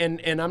not saying,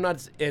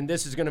 and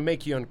this is going to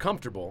make you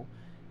uncomfortable,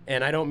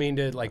 and I don't mean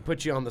to like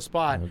put you on the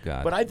spot, oh,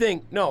 God. But I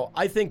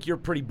think you're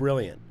pretty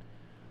brilliant.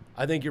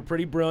 I think you're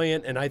pretty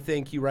brilliant, and I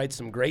think you write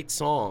some great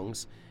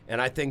songs,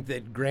 and I think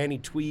that Granny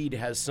Tweed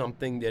has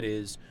something that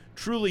is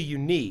truly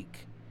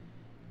unique.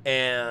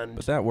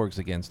 But that works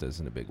against us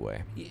in a big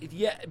way.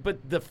 Yeah,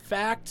 but the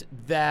fact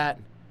that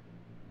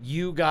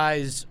you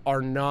guys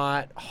are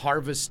not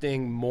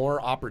harvesting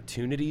more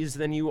opportunities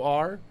than you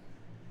are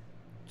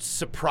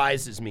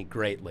surprises me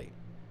greatly.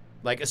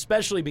 Like,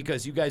 especially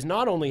because you guys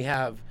not only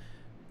have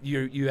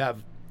you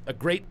have a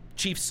great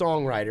chief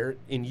songwriter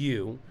in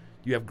you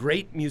have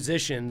great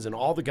musicians and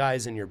all the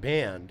guys in your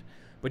band,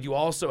 but you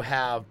also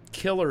have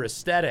killer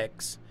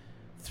aesthetics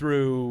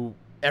through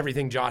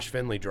everything Josh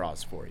Finley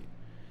draws for you.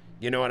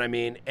 You know what I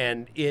mean?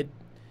 And it,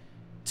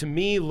 to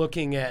me,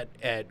 looking at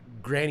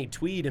Granny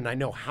Tweed, and I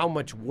know how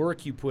much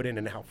work you put in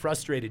and how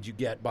frustrated you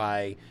get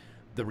by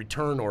the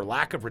return or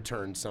lack of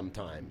return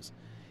sometimes,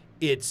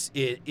 it's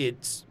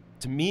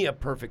to me a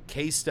perfect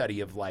case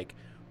study of like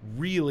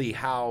really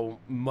how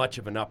much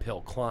of an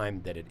uphill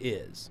climb that it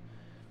is.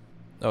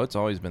 Oh, it's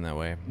always been that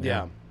way.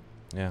 Yeah.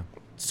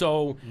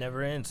 So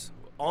never ends.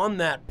 On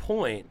that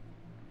point,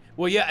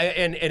 well, yeah,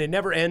 and it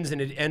never ends, and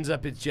it ends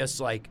up, it's just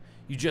like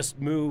you just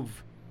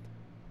move.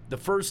 The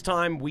first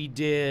time we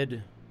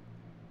did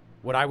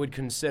what I would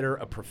consider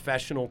a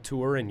professional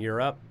tour in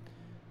Europe,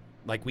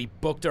 like we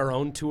booked our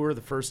own tour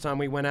the first time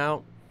we went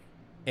out,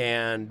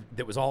 and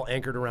that was all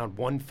anchored around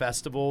one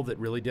festival that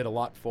really did a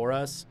lot for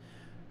us.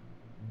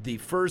 The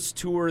first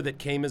tour that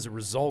came as a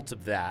result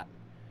of that,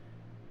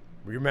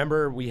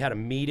 remember we had a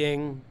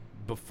meeting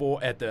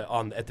before at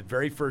the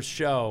very first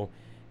show,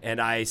 and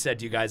I said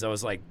to you guys, I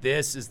was like,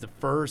 this is the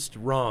first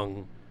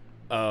rung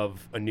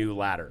of a new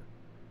ladder.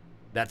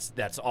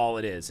 That's all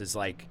it is. Is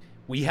like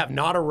we have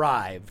not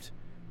arrived.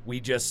 We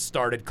just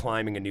started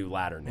climbing a new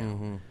ladder now.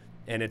 Mm-hmm.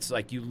 And it's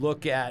like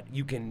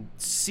you can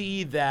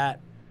see that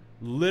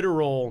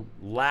literal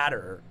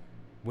ladder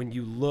when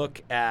you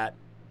look at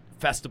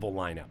festival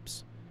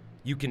lineups.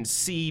 You can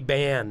see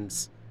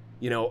bands,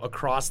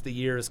 across the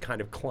years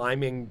kind of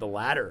climbing the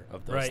ladder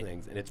of those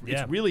things. And it's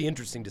really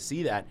interesting to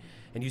see that.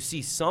 And you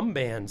see some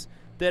bands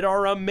that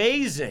are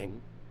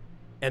amazing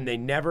and they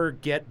never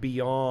get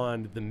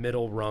beyond the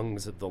middle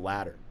rungs of the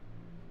ladder.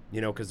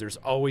 Because there's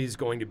always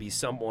going to be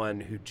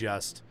someone who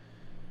just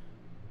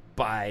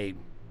by,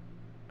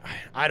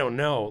 I don't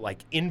know,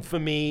 like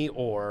infamy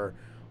or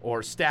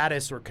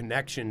status or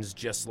connections,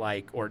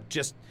 or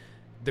just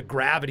the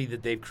gravity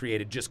that they've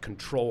created just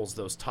controls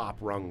those top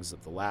rungs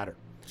of the ladder.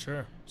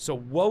 Sure. So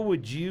what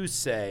would you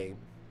say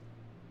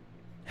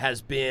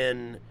have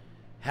been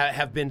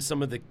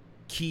some of the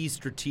key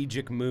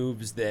strategic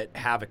moves that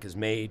Havoc has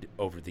made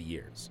over the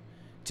years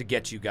to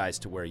get you guys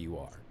to where you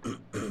are?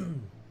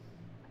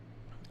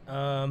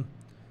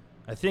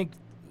 I think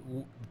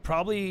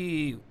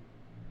probably,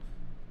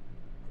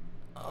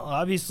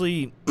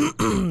 obviously,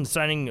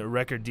 signing a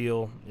record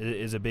deal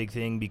is a big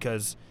thing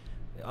because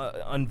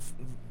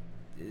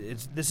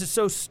this is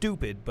so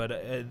stupid,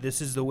 but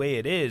this is the way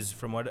it is.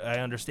 From what I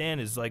understand,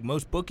 is like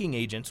most booking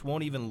agents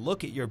won't even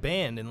look at your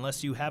band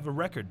unless you have a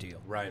record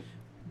deal. Right.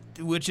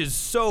 Which is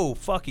so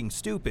fucking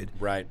stupid.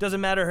 Right.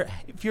 Doesn't matter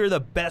if you're the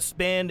best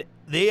band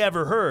they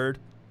ever heard.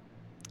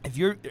 If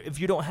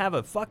you don't have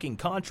a fucking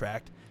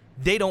contract,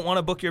 they don't want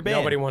to book your band.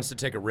 Nobody wants to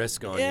take a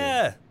risk on you.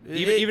 Yeah.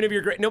 Even if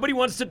you're great, nobody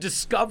wants to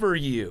discover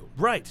you.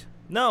 Right.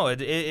 No,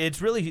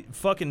 it's really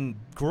fucking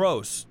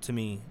gross to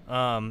me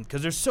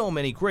because there's so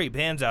many great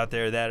bands out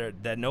there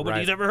that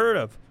nobody's ever heard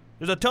of.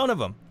 There's a ton of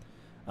them.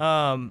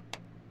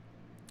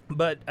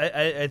 But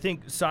I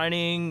think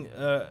signing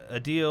a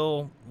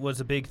deal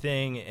was a big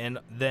thing, and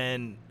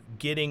then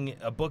getting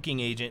a booking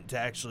agent to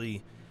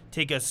actually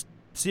take us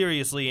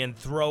seriously and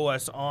throw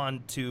us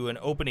on to an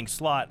opening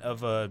slot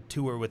of a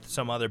tour with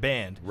some other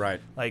band. Right.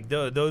 Like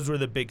those were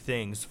the big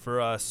things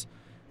for us.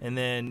 And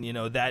then,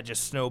 that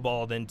just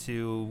snowballed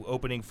into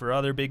opening for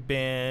other big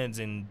bands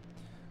and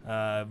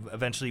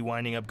eventually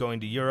winding up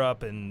going to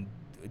Europe and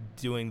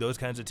doing those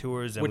kinds of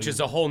tours. And which is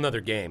a whole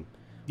nother game.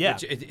 Yeah.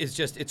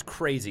 It's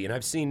crazy. And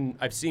I've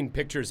seen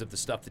pictures of the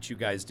stuff that you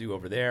guys do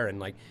over there. And,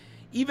 like,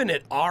 even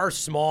at our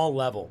small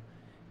level,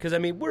 because, I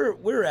mean,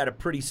 we're at a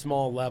pretty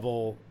small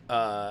level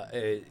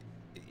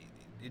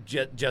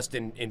just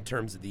in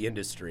terms of the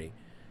industry,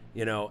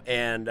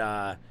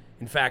 and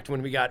in fact,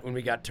 when we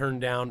got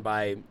turned down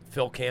by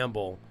Phil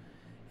Campbell,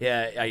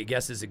 I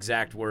guess his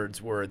exact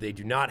words were, "They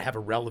do not have a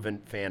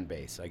relevant fan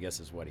base," I guess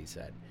is what he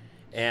said.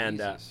 And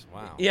Jesus,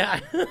 wow. Yeah,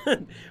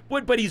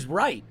 but he's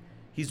right.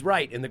 He's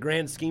right. In the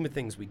grand scheme of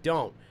things, we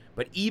don't.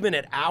 But even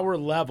at our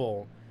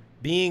level,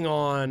 being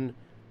on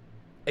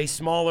a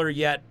smaller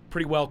yet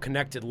pretty well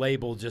connected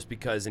label, just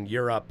because in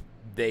Europe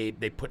they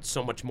put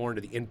so much more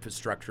into the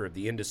infrastructure of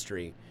the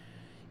industry,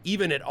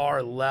 even at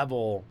our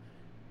level,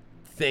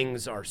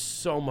 things are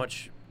so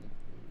much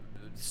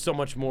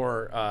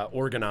more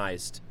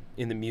organized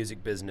in the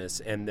music business,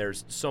 and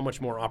there's so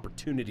much more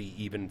opportunity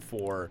even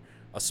for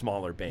a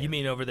smaller band. You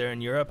mean over there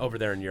in Europe? Over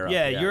there in Europe.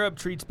 Yeah, Europe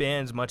treats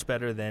bands much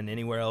better than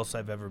anywhere else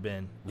I've ever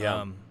been.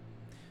 Yeah.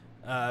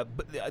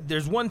 But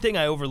there's one thing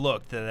I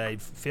overlooked that I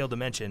failed to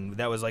mention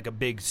that was like a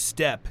big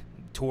step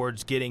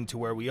towards getting to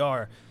where we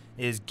are,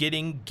 is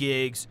getting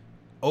gigs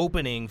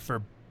opening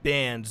for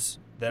bands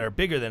that are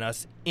bigger than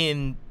us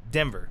in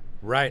Denver.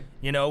 Right.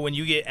 When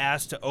you get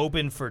asked to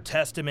open for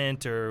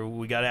Testament, or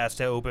we got asked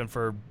to open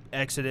for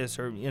Exodus,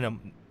 or,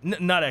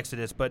 not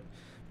Exodus, but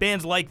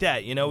bands like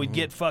that, we'd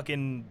get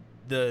fucking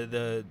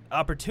the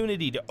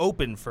opportunity to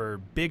open for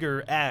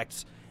bigger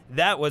acts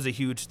that was a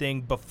huge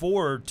thing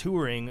before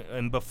touring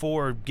and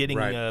before getting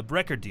a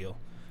record deal.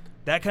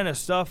 That kind of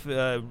stuff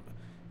is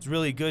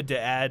really good to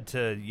add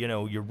to,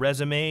 your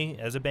resume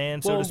as a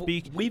band, so to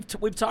speak.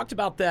 We've talked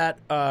about that.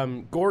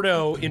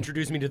 Gordo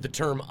introduced me to the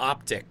term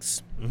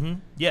optics. Mm-hmm.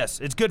 Yes,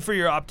 it's good for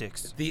your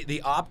optics.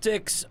 The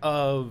optics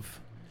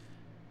of,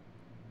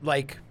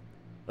 like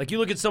you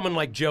look at someone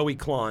like Joey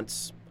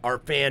Klontz, our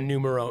fan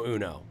numero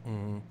uno.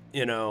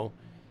 Mm-hmm.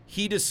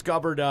 He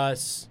discovered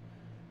us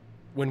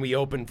when we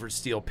opened for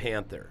Steel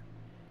Panther.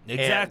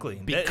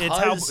 Exactly. It's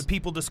how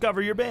people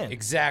discover your band.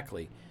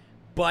 Exactly.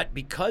 But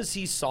because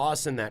he saw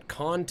us in that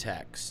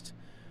context,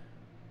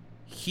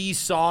 he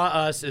saw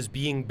us as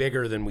being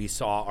bigger than we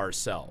saw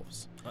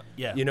ourselves.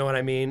 Yeah. You know what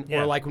I mean?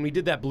 Yeah. Or like when we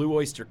did that Blue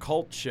Oyster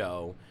Cult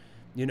show,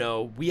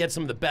 we had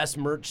some of the best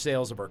merch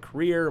sales of our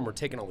career, and we're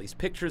taking all these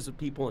pictures of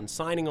people and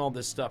signing all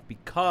this stuff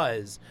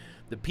because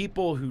the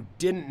people who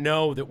didn't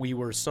know that we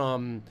were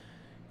some,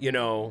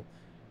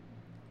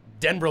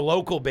 Denver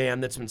local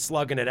band that's been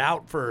slugging it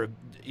out for,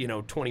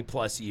 20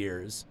 plus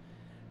years,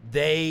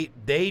 they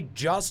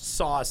just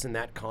saw us in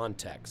that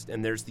context.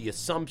 And there's the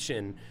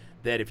assumption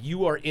that if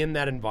you are in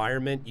that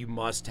environment, you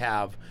must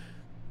have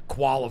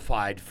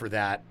qualified for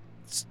that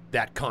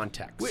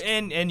context.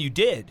 And you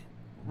did.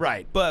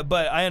 Right. But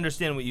I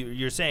understand what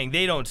you're saying.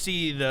 They don't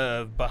see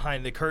the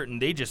behind the curtain.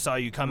 They just saw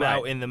you come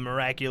out in the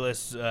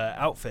miraculous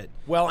outfit.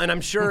 Well, and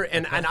I'm sure,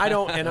 and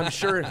I'm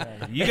sure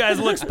you guys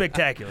look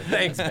spectacular.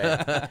 Thanks,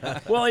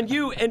 man. Well,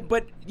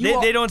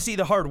 they don't see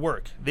the hard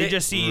work. They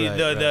just see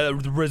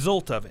the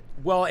result of it.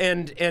 Well,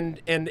 and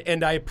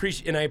I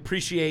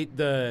appreciate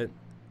the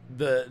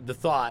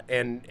thought,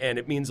 and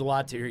it means a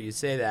lot to hear you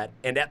say that.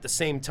 And at the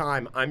same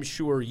time, I'm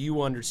sure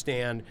you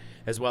understand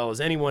as well as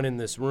anyone in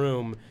this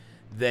room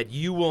that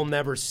you will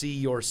never see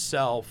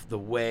yourself the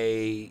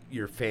way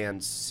your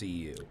fans see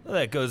you. Well,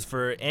 that goes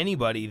for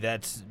anybody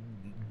that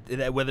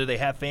whether they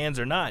have fans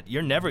or not.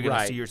 You're never going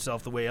to see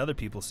yourself the way other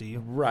people see you.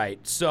 Right.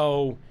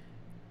 So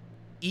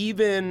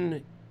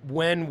even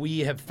when we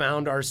have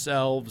found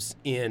ourselves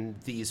in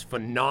these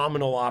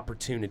phenomenal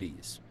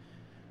opportunities,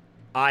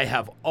 I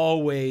have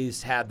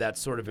always had that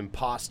sort of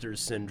imposter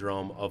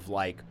syndrome of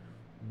like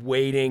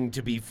waiting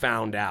to be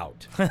found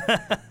out.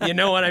 You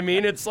know what I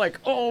mean? It's like,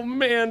 oh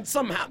man,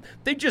 somehow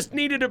they just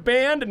needed a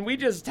band and we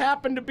just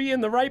happened to be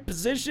in the right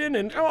position,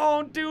 and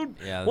oh dude,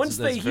 once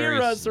they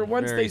hear us or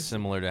once very they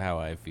similar to how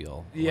I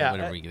feel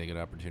whenever we get an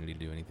opportunity to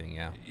do anything.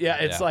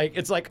 It's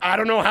like I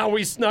don't know how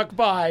we snuck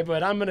by,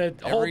 but I'm gonna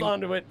hold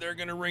on to it. They're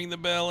gonna ring the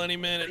bell any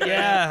minute.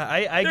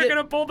 They're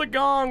gonna pull the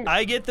gong.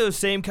 I get those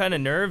same kind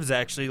of nerves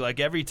actually, like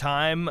every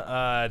time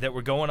that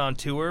we're going on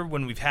tour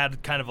when we've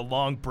had kind of a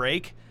long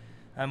break.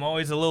 I'm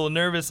always a little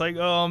nervous, like,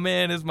 oh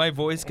man, is my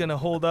voice gonna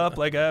hold up?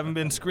 Like I haven't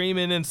been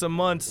screaming in some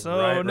months.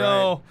 Oh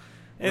no!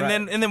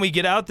 And then we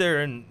get out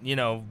there and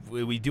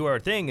we do our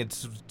thing.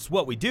 It's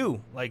what we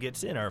do. Like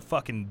it's in our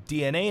fucking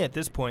DNA at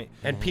this point.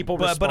 And people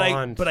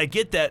respond. But I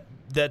get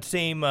that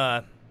same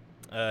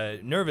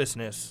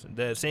nervousness,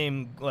 the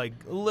same like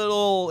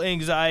little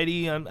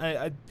anxiety.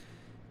 I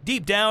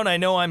deep down I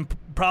know I'm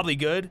probably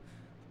good.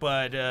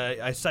 But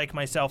I psych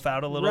myself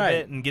out a little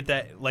bit and get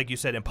that, like you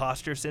said,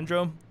 imposter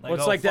syndrome.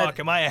 Like, fuck,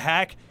 am I a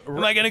hack?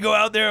 Am I going to go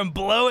out there and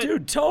blow it?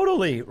 Dude,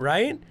 totally,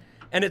 right?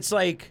 And it's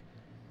like,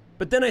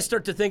 but then I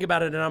start to think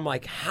about it and I'm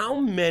like,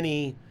 how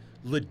many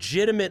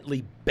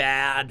legitimately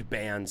bad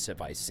bands have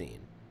I seen?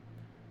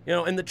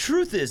 And the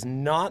truth is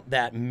not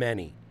that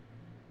many.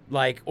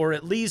 Like, or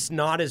at least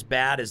not as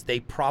bad as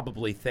they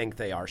probably think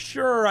they are.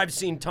 Sure, I've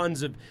seen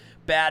tons of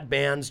bad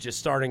bands just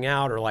starting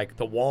out, or like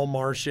the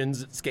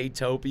Walmartians at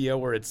Skatopia,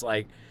 where it's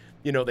like,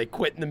 they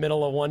quit in the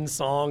middle of one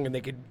song and they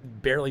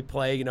could barely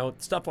play,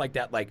 stuff like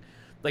that. Like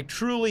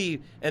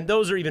truly, and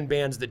those are even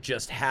bands that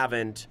just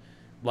haven't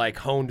like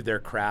honed their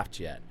craft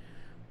yet.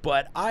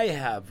 But I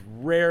have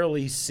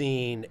rarely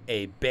seen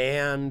a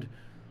band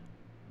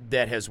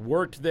that has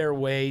worked their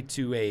way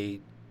to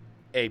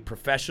a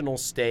professional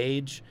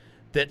stage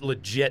that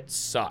legit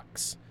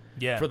sucks.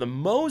 Yeah. For the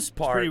most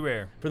part, it's pretty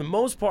rare. For the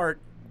most part,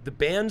 the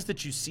bands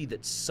that you see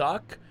that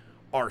suck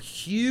are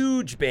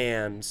huge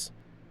bands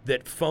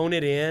that phone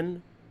it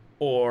in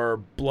or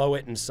blow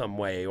it in some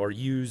way or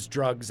use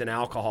drugs and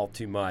alcohol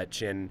too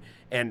much and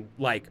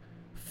like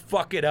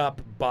fuck it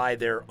up by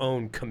their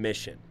own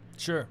commission.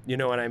 Sure. You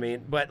know what I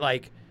mean? But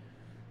like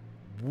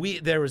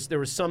there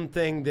was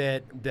something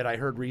that I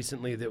heard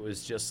recently that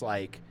was just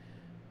like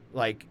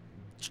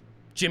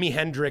Jimi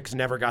Hendrix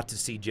never got to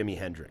see Jimi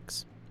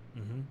Hendrix.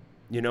 Mm-hmm.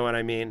 You know what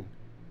I mean?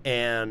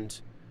 And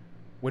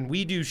when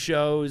we do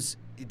shows,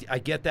 I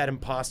get that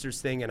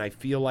imposters thing, and I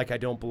feel like I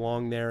don't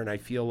belong there, and I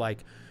feel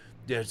like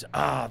there's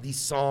these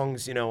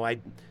songs,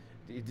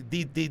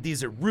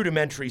 these are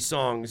rudimentary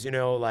songs,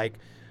 like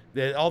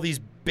all these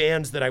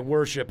bands that I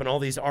worship and all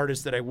these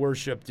artists that I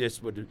worship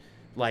just would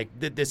like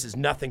this is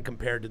nothing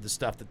compared to the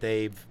stuff that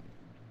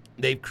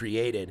they've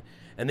created.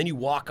 And then you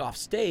walk off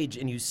stage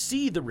and you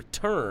see the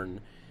return,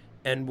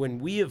 and when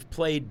we have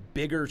played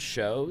bigger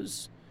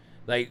shows,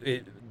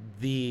 like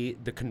the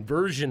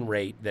conversion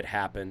rate that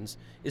happens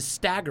is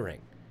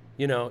staggering.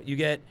 You know, you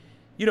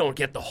don't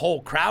get the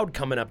whole crowd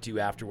coming up to you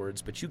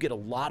afterwards, but you get a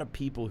lot of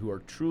people who are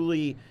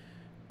truly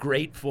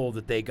grateful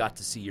that they got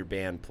to see your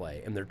band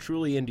play, and they're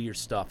truly into your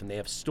stuff, and they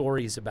have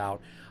stories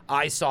about,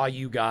 I saw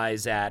you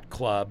guys at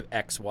Club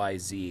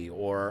XYZ,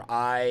 or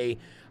I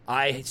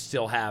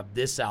still have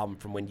this album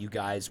from when you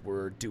guys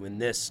were doing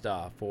this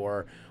stuff,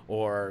 or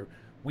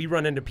we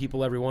run into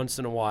people every once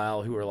in a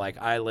while who are like,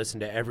 I listen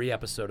to every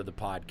episode of the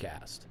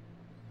podcast.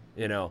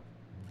 You know,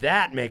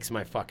 that makes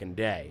my fucking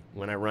day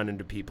when I run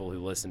into people who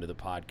listen to the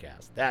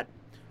podcast. That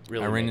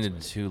really I ran makes into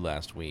my day. 2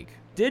 last week.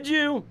 Did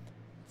you?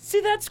 See,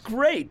 that's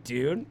great,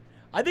 dude.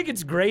 I think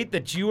it's great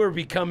that you are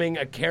becoming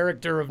a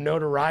character of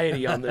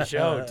notoriety on the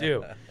show,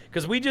 too.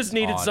 Because we just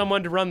needed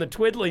someone to run the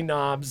twiddly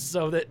knobs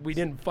so that we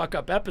didn't fuck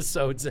up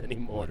episodes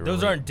anymore.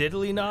 Those aren't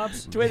diddly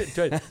knobs?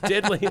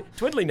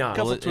 Twiddly knobs.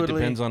 Well, it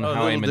depends on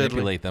how I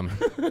manipulate them.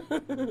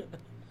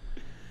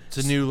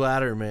 It's a new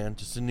ladder, man.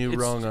 Just a new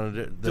rung on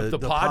the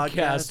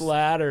podcast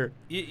ladder.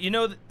 You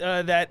know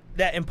that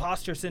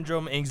imposter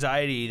syndrome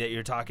anxiety that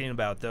you're talking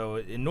about, though,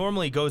 it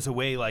normally goes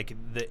away like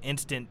the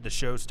instant the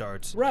show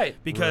starts. Right.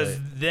 Because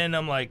then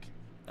I'm like,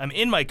 I'm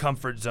in my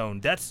comfort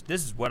zone. This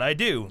is what I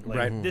do. Like,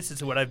 Right. This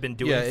is what I've been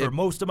doing for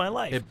most of my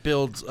life. It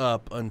builds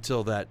up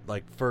until that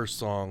like first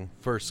song,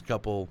 first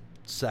couple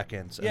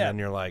seconds, and then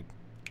you're like,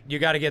 You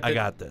got to get. I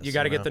got this, You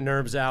got to you get know? the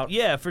nerves out.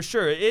 Yeah, for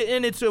sure.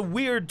 And it's a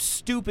weird,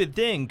 stupid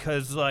thing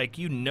because, like,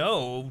 in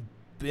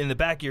the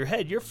back of your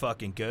head, you're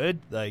fucking good.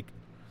 Like,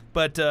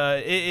 but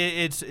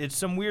it's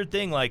some weird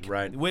thing. Like,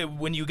 Right.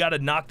 when you got to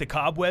knock the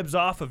cobwebs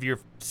off of your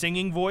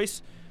singing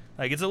voice,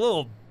 like, it's a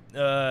little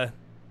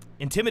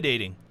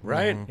intimidating.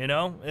 Right. You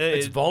know,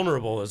 It's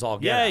vulnerable as all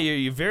get yeah, out.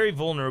 you're very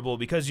vulnerable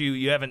because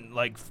you haven't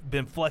like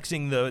been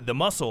flexing the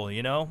muscle.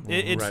 You know,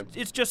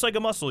 it's just like a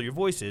muscle. Your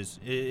voice is.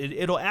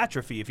 It'll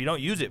atrophy if you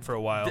don't use it for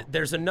a while.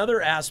 There's another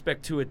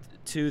aspect to it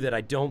too that I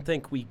don't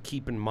think we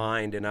keep in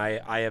mind, and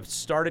I have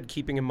started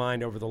keeping in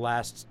mind over the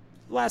last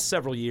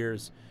several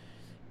years,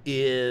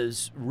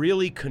 is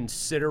really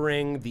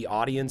considering the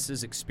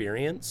audience's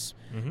experience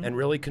and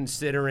really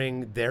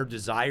considering their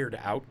desired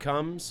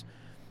outcomes.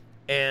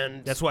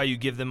 And That's why you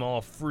give them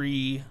all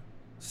free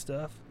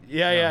stuff.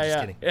 Yeah, No,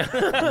 yeah,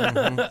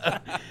 I'm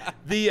just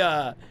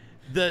yeah.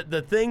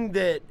 The thing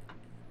that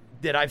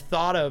I've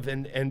thought of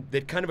and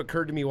that kind of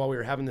occurred to me while we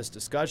were having this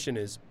discussion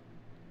is,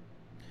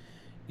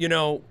 you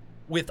know,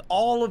 with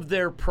all of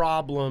their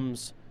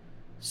problems,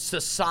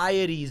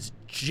 societies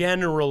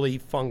generally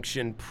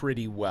function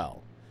pretty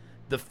well.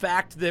 The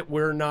fact that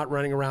we're not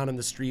running around in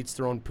the streets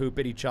throwing poop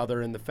at each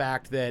other, and the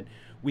fact that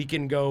we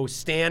can go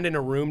stand in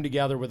a room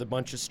together with a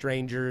bunch of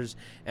strangers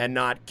and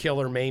not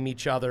kill or maim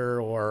each other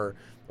or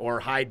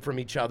hide from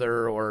each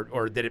other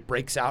or that it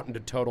breaks out into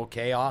total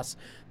chaos,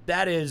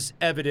 that is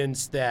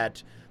evidence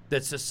that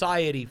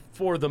society,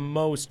 for the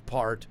most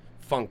part,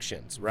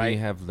 functions, right? We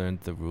have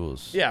learned the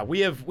rules. Yeah, we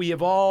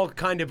have all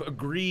kind of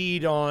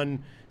agreed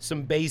on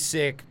some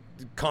basic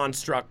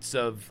constructs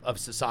of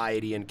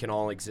society and can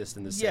all exist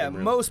in the same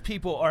room. Most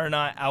people are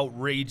not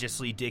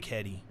outrageously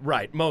dickheady.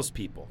 Right, most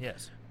people.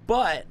 Yes.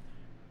 But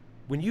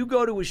when you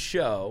go to a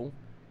show,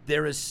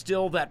 there is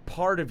still that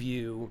part of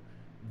you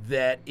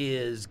that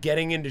is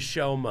getting into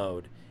show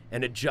mode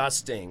and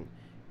adjusting,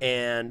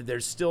 and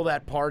there's still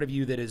that part of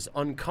you that is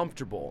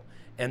uncomfortable.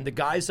 And the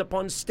guys up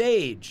on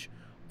stage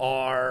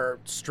are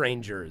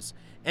strangers,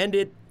 and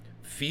it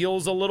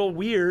feels a little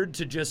weird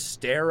to just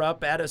stare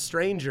up at a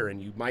stranger,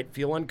 and you might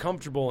feel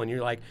uncomfortable, and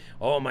you're like,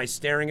 oh, am I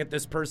staring at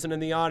this person in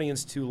the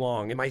audience too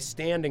long? Am I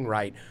standing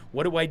right?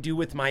 What do I do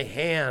with my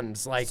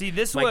hands? Like, See,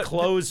 this my what-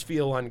 clothes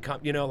feel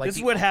uncomfortable. You know, like This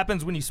is what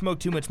happens when you smoke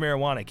too much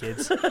marijuana,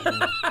 kids.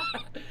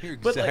 You're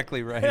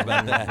exactly right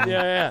about that.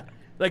 yeah.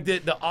 Like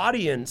the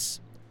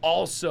audience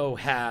also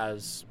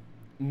has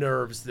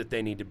nerves that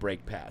they need to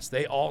break past.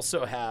 They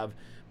also have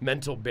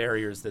mental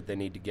barriers that they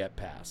need to get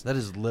past. that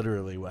is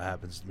literally what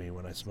happens to me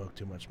when I smoke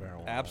too much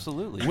marijuana.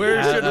 Absolutely.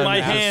 Where should I'm my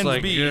just hands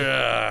like, be?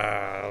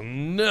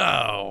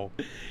 No.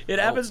 It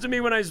happens to me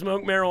when I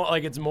smoke marijuana,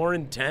 like it's more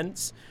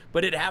intense,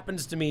 but it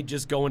happens to me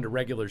just going to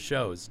regular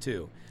shows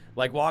too.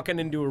 Like walking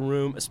into a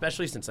room,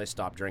 especially since I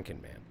stopped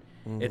drinking,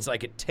 man. It's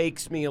like it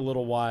takes me a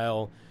little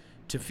while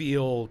to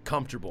feel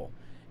comfortable.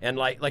 And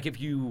like if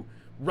you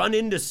run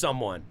into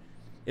someone,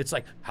 it's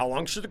like, how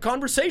long should the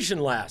conversation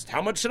last?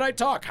 How much should I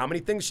talk? How many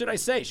things should I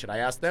say? Should I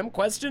ask them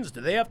questions? Do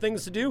they have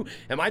things to do?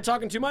 Am I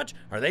talking too much?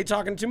 Are they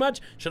talking too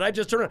much? Should I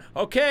just turn around?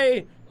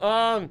 Okay,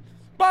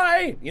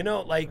 bye. You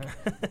know, like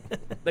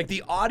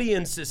the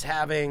audience is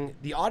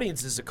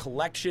a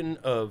collection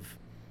of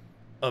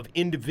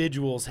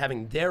individuals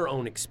having their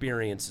own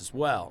experience as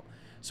well.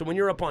 So when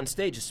you're up on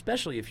stage,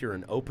 especially if you're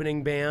an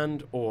opening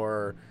band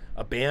or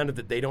a band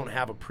that they don't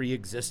have a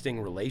pre-existing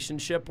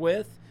relationship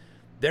with,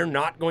 they're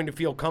not going to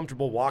feel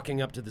comfortable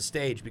walking up to the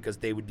stage because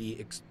they would be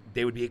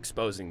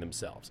exposing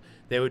themselves.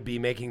 They would be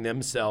making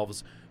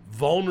themselves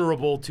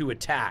vulnerable to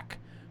attack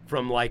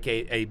from like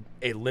a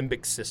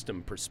limbic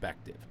system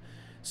perspective.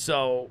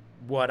 So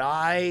what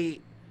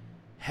I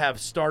have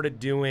started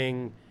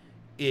doing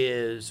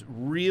is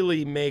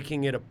really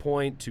making it a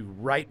point to,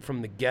 right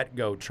from the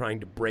get-go,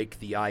 trying to break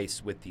the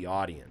ice with the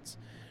audience,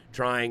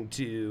 trying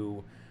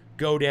to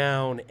go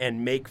down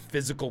and make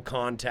physical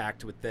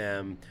contact with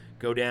them,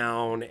 go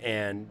down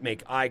and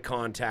make eye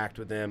contact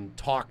with them,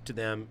 talk to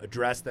them,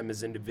 address them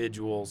as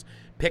individuals,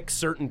 pick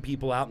certain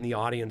people out in the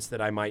audience that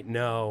I might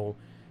know,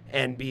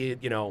 and be,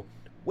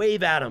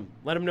 wave at them,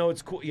 let them know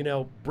it's cool,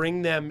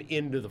 bring them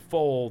into the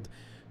fold,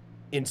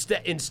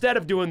 instead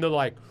of doing the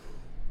like,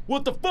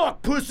 what the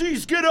fuck,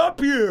 pussies, get up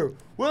here,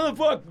 what the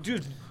fuck,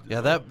 dude. Yeah,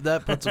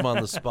 that puts them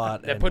on the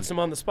spot. That puts them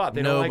on the spot.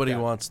 They nobody don't like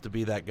that. wants to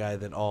be that guy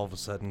that all of a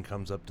sudden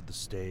comes up to the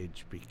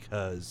stage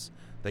because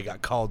they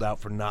got called out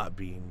for not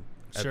being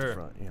at the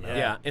front.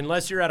 Yeah,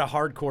 unless you're at a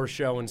hardcore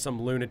show and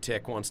some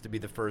lunatic wants to be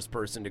the first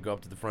person to go up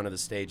to the front of the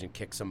stage and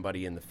kick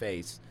somebody in the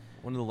face.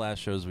 One of the last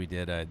shows we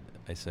did, I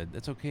said,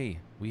 "It's okay.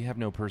 We have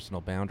no personal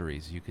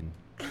boundaries. You can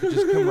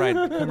just come right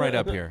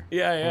up here.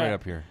 Yeah. Come right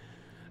up here."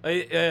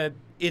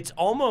 It's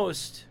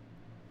almost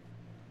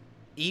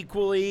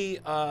equally.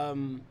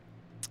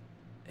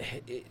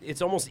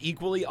 It's almost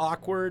equally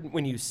awkward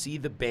when you see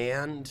the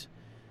band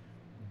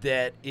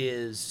that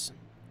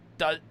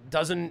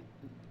doesn't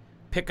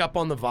pick up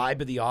on the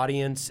vibe of the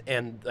audience,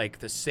 and like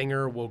the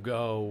singer will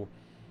go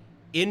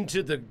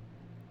into the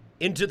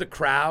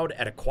crowd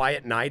at a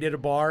quiet night at a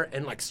bar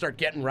and like start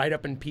getting right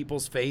up in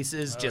people's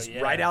faces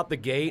right out the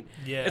gate.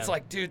 Yeah. It's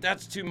like, dude,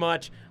 that's too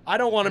much. I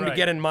don't want him to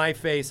get in my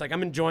face. Like,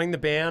 I'm enjoying the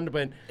band,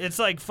 but it's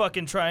like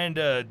fucking trying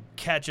to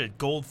catch a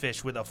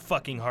goldfish with a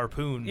fucking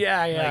harpoon.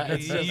 Yeah.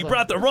 Like, you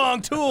brought the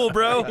wrong tool,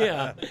 bro.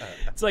 Yeah.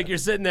 It's like you're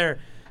sitting there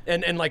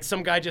and like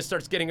some guy just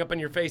starts getting up in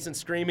your face and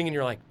screaming, and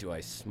you're like, do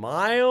I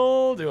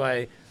smile? Do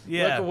I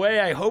look away?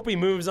 I hope he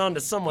moves on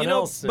to someone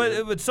else.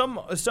 But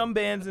some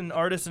bands and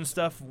artists and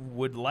stuff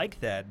would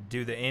like that,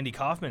 do the Andy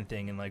Kaufman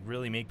thing and like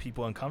really make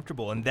people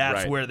uncomfortable, and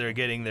that's where they're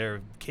getting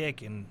their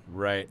kick and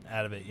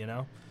out of it,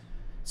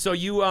 So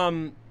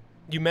you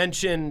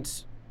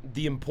mentioned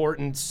the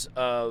importance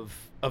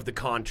of the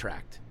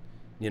contract,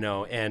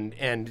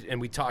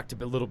 and we talked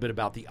a little bit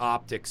about the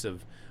optics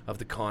of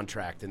the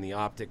contract and the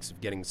optics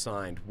of getting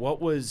signed. What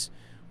was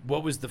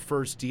the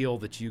first deal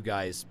that you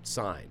guys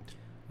signed?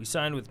 We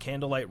signed with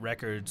Candlelight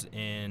Records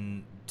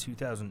in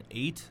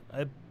 2008,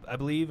 I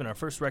believe, and our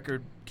first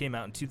record came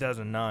out in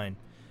 2009.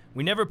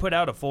 We never put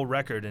out a full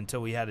record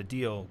until we had a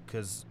deal,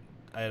 because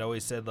I had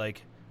always said,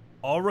 like,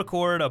 I'll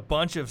record a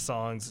bunch of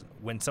songs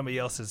when somebody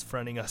else is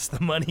fronting us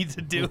the money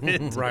to do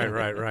it.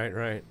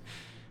 Right.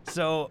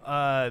 So,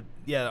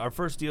 our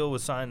first deal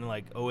was signed in,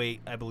 like, 2008,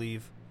 I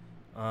believe.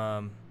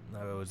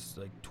 I was,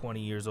 like,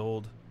 20 years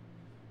old.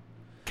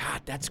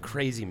 God, that's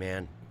crazy,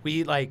 man.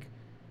 We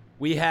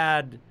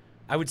had,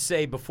 I would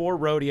say, before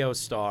Rodeo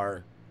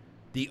Star,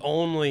 the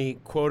only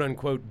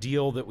quote-unquote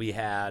deal that we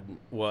had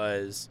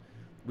was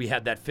we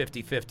had that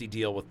 50-50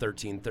 deal with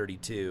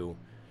 1332,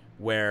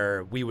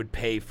 where we would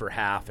pay for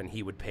half and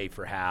he would pay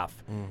for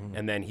half,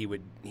 and then he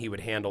would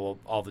handle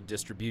all the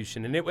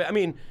distribution. And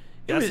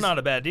that's not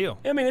a bad deal.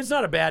 I mean, it's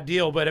not a bad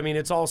deal, but I mean,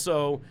 it's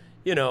also,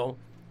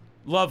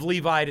 love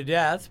Levi to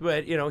death,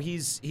 but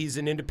he's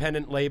an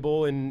independent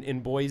label in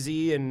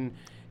Boise, and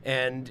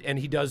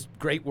he does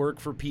great work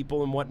for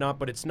people and whatnot.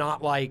 But it's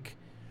not like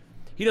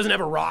he doesn't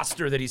have a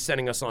roster that he's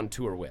sending us on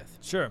tour with.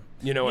 Sure,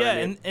 what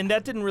I mean? and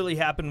that didn't really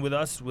happen with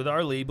us with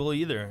our label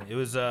either. It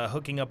was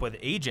hooking up with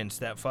agents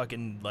that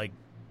fucking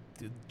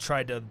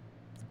tried to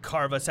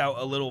carve us out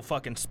a little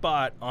fucking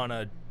spot on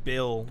a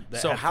bill.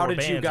 That had how four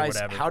did you bands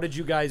guys? How did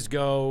you guys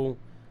go?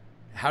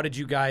 How did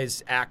you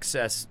guys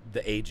access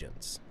the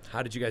agents?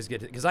 How did you guys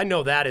get it? Because I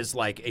know that is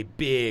like a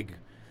big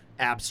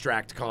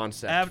abstract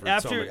concept.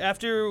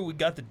 After we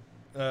got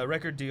the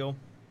record deal,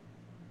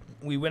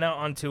 we went out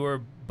on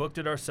tour, booked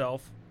it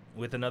ourselves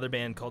with another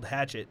band called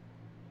Hatchet,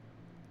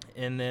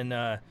 and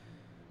then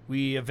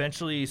we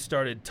eventually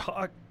started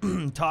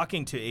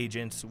talking to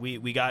agents.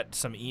 We got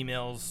some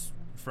emails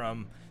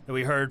that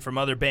we heard from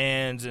other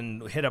bands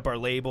and hit up our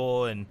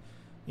label and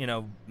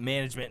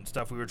management and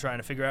stuff. We were trying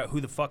to figure out who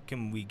the fuck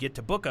can we get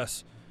to book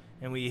us.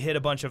 And we hit a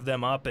bunch of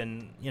them up,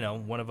 and,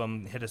 one of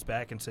them hit us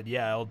back and said,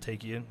 yeah, I'll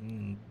take you,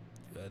 and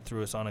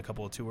threw us on a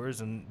couple of tours,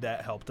 and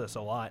that helped us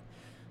a lot.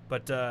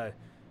 But,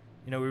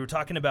 we were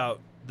talking about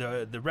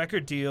the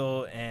record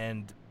deal,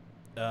 and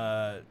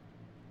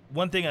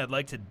one thing I'd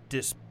like to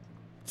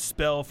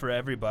dispel for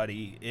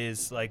everybody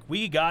is, like,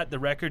 we got the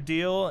record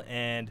deal,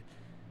 and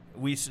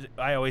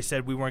I always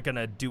said we weren't going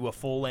to do a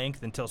full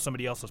length until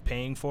somebody else was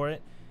paying for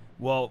it.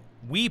 Well,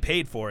 we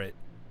paid for it.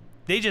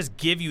 They just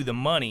give you the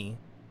money,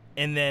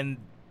 and then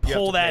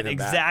pull that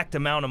exact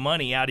amount of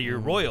money out of your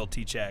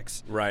royalty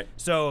checks. Right.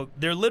 So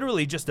they're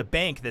literally just a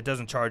bank that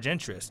doesn't charge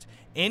interest.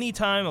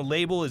 Anytime a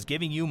label is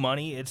giving you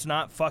money, it's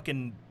not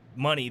fucking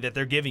money that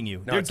they're giving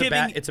you. No, it's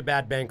a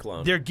bad bank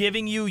loan. They're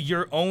giving you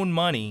your own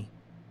money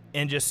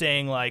and just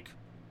saying, like,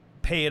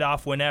 pay it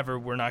off whenever,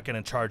 we're not going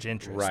to charge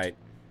interest. Right.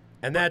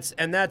 And that's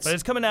But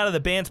it's coming out of the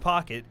band's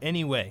pocket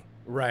anyway.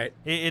 Right.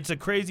 It's a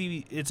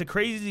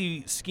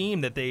crazy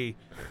scheme that they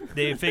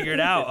figured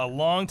out a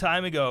long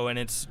time ago, and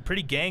it's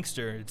pretty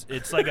gangster.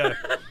 It's like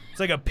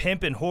like a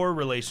pimp and whore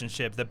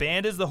relationship. The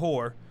band is the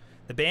whore.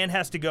 The band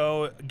has to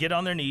go get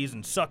on their knees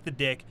and suck the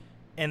dick,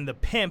 and the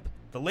pimp,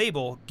 the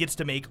label, gets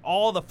to make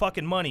all the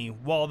fucking money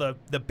while the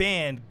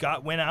band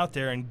went out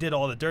there and did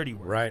all the dirty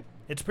work. Right.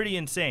 It's pretty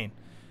insane.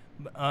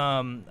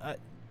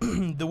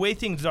 The way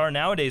things are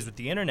nowadays with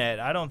the internet,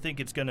 I don't think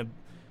it's going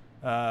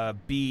to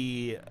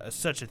be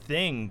such a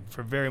thing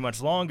for very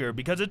much longer,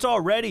 because it's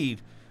already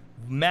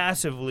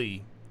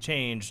massively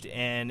changed,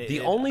 and the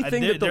only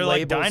thing that they're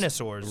labels, like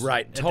dinosaurs.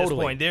 Right. At Totally.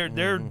 this point,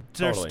 they're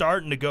Totally.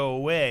 starting to go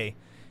away,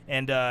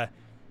 and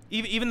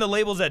even the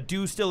labels that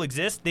do still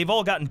exist, they've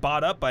all gotten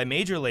bought up by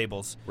major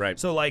labels. Right.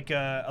 So like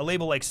a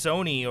label like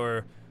Sony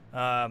or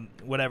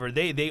whatever,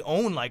 they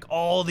own like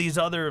all these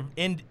other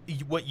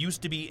what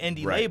used to be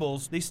indie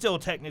labels. They still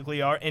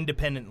technically are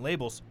independent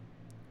labels,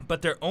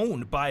 but they're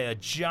owned by a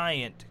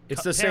giant.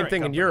 It's the same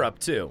thing company. in Europe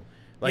too.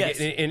 Like Yes.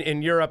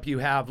 in Europe, you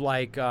have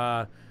like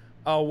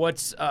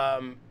what's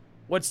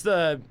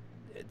the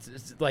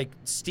it's like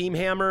Steam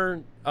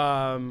Hammer?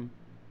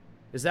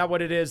 Is that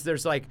what it is?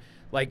 There's like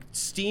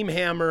Steam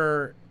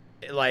Hammer,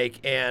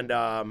 like and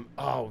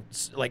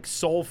like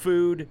Soul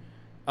Food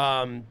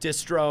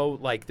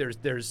distro. Like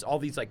there's all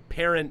these like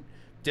parent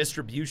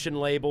distribution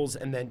labels,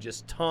 and then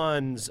just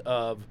tons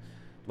of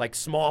like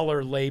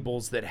smaller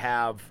labels that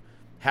have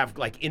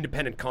like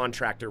independent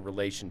contractor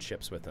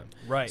relationships with them.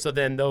 Right. So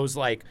then those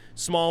like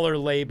smaller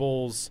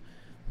labels,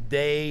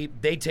 they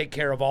take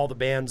care of all the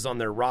bands on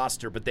their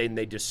roster, but then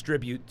they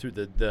distribute through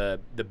the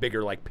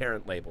bigger like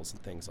parent labels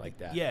and things like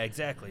that. Yeah,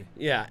 exactly.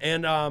 Yeah,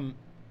 and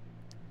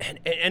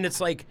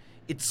it's like,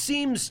 it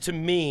seems to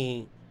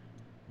me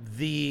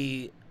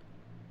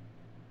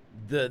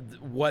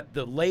what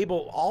the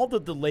label, all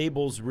that the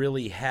labels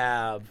really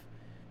have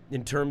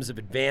in terms of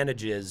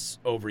advantages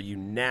over you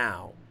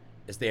now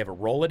is they have a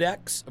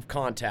Rolodex of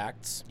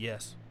contacts.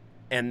 Yes.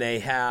 And they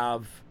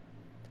have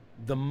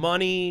the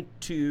money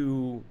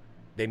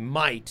they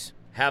might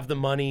have the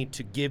money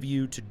to give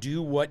you to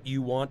do what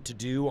you want to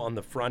do on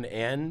the front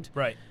end.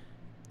 Right.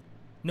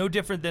 No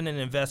different than an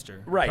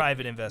investor, Right.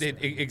 Private investor.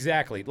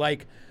 Exactly.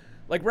 Like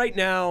right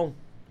now,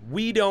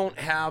 we don't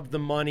have the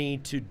money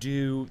to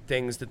do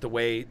things the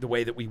way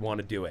that we want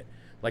to do it.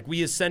 Like,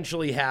 we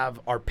essentially have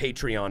our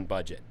Patreon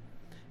budget.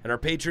 And our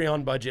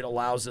Patreon budget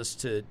allows us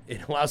to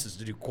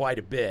do quite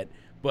a bit,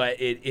 but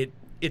it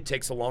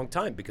takes a long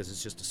time because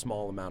it's just a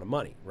small amount of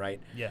money, right?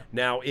 Yeah.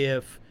 Now,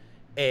 if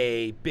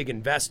a big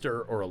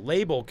investor or a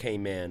label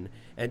came in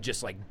and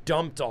just like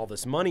dumped all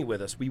this money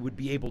with us, we would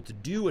be able to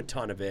do a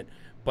ton of it,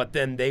 but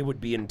then they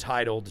would be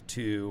entitled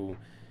to,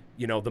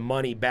 the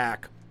money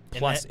back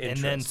plus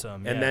interest. And then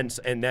some.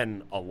 Yeah. And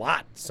then a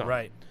lot some.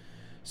 Right.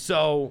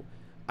 So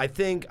I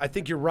think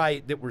you're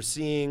right that we're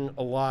seeing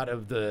a lot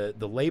of the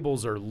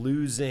labels are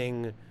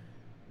losing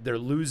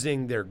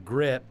their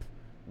grip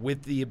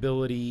with the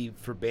ability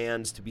for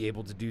bands to be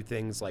able to do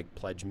things like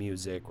Pledge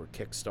Music or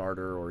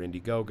Kickstarter or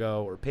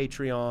Indiegogo or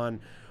Patreon,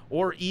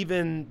 or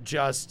even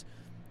just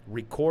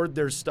record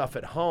their stuff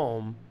at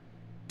home,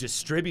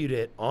 distribute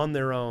it on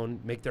their own,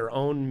 make their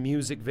own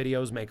music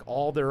videos, make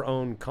all their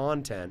own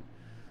content.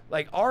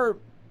 Like, our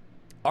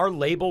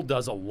label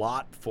does a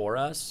lot for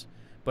us,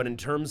 but in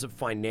terms of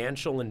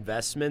financial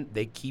investment,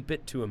 they keep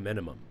it to a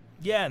minimum.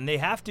 Yeah, and they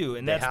have to,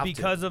 and They that's have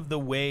because of the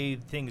way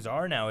things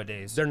are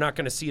nowadays. They're not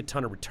going to see a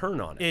ton of return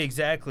on it.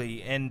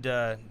 Exactly, and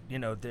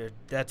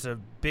that's a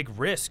big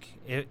risk.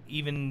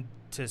 Even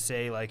to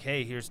say like,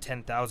 hey, here's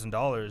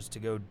 $10,000 to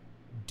go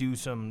do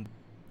some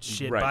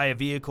shit, Right. buy a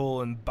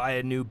vehicle and buy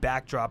a new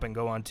backdrop and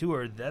go on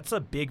tour. That's a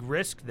big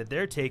risk that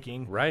they're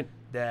taking. Right.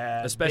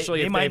 That Especially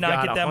they if might they've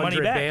not got get that money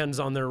 100 back. bands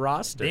on their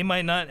roster. They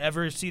might not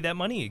ever see that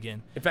money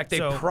again. In fact, they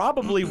So-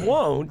 probably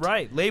won't.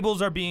 Right. Labels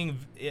are being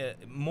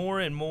more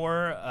and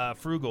more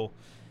frugal.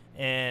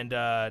 And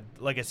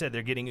like I said,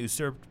 they're getting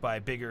usurped by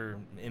bigger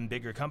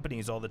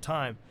companies all the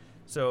time.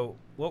 So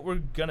what we're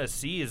going to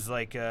see is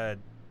like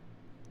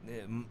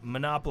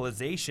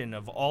monopolization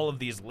of all of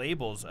these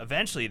labels.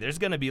 Eventually, there's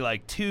going to be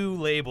like 2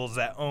 labels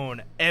that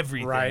own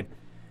everything. Right.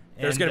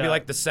 There's And, going to be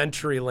like the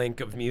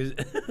CenturyLink of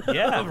music,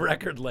 Yeah. of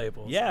record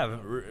labels. Yeah,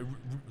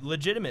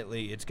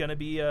 legitimately, it's going to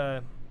be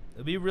it'll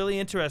be really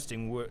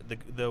interesting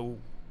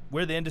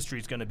where the industry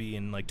is going to be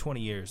in like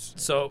 20 years.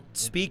 So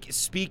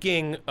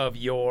speaking of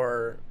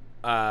your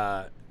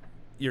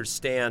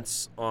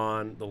stance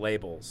on the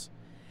labels,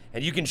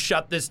 and you can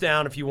shut this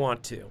down if you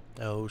want to,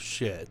 Oh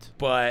shit.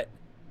 but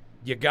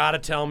you got to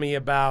tell me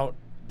about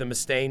the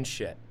Mustaine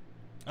shit.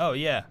 Oh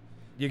yeah.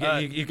 You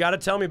got to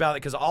tell me about it,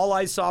 because all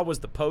I saw was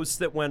the posts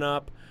that went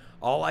up.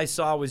 All I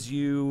saw was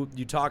you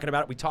talking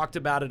about it. We talked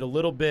about it a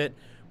little bit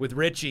with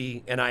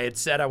Richie, and I had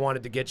said I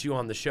wanted to get you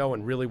on the show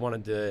and really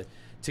wanted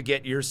to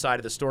get your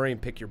side of the story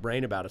and pick your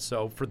brain about it.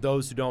 So for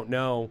those who don't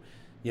know,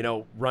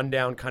 run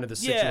down kind of the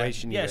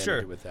situation you ran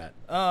into with that.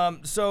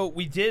 So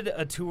we did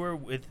a tour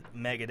with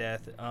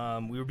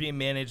Megadeth. We were being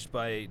managed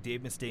by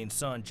Dave Mustaine's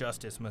son,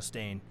 Justice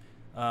Mustaine.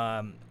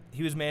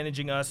 He was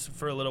managing us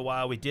for a little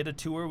while. We did a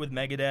tour with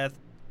Megadeth,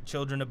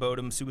 Children of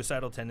Bodom,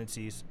 Suicidal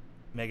Tendencies.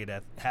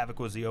 Megadeth. Havoc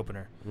was the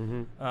opener.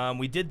 Mm-hmm.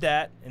 We did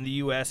that in the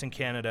U.S. and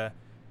Canada,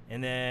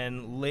 and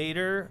then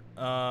later,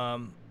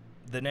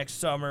 the next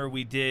summer,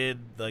 we did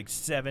like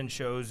 7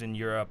 shows in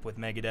Europe with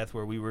Megadeth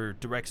where we were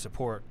direct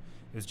support.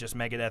 It was just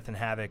Megadeth and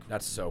Havoc.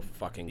 That's so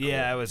fucking cool.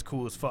 Yeah, it was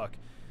cool as fuck.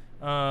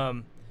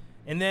 And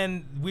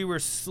then we were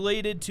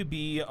slated to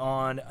be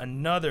on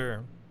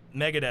another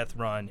Megadeth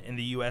run in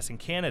the U.S. and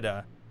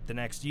Canada the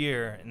next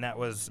year, and that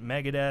was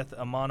Megadeth,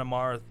 Amon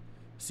Amarth,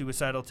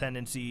 Suicidal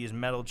Tendencies,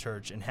 Metal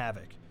Church, and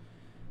Havoc.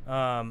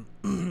 And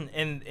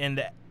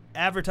the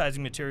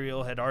advertising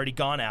material had already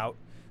gone out.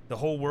 The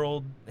whole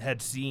world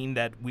had seen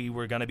that we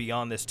were going to be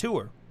on this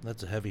tour.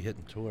 That's a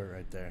heavy-hitting tour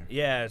right there.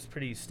 Yeah, it's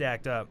pretty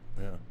stacked up.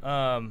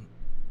 Yeah.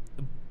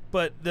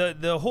 But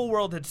the whole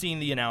world had seen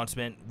the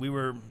announcement.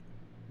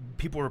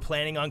 People were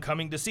planning on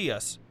coming to see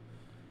us.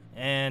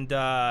 And,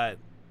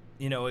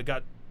 it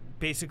got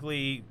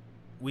basically,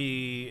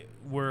 we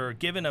were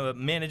given a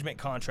management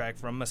contract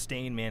from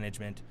Mustaine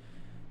Management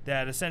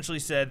that essentially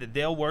said that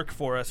they'll work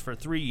for us for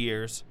 3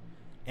 years.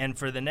 And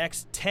for the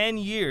next 10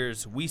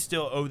 years, we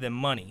still owe them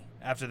money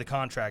after the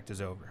contract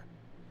is over.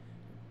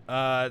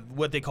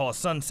 What they call a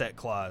sunset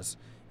clause.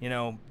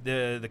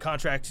 The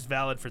contract is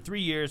valid for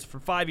 3 years. For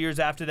 5 years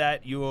after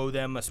that, you owe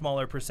them a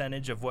smaller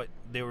percentage of what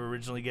they were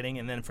originally getting.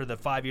 And then for the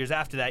 5 years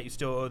after that, you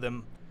still owe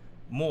them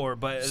more.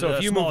 But so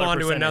if you move on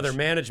to another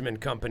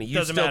management company,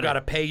 you still got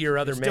to pay your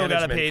other management company.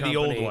 Still got to pay the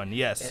old one,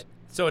 yes.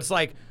 So it's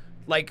like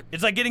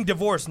it's like getting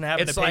divorced and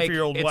having to pay for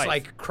your old wife. It's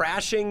like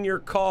crashing your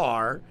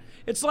car.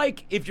 It's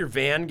like if your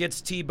van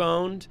gets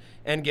T-boned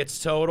and gets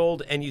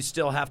totaled and you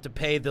still have to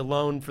pay the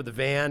loan for the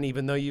van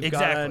even though you've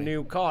got a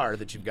new car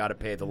that you've got to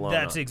pay the loan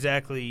That's on.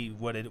 exactly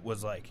what it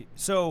was like.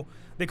 So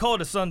they call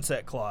it a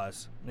sunset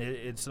clause.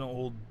 It's an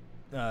old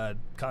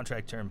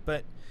contract term.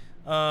 But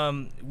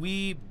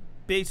we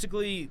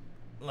basically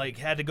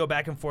had to go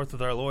back and forth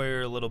with our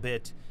lawyer a little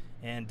bit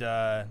and,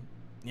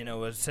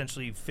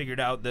 essentially figured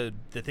out the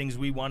things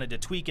we wanted to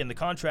tweak in the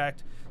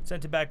contract,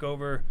 sent it back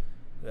over.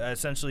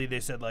 Essentially, they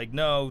said,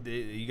 no,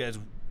 you guys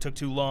took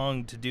too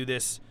long to do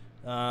this,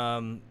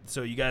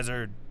 so you guys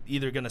are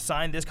either going to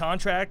sign this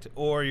contract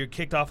or you're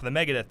kicked off of the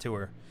Megadeth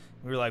tour.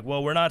 We were like,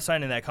 well, we're not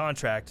signing that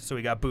contract, so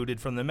we got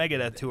booted from the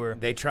Megadeth tour.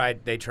 They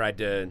tried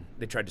to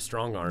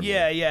strong arm.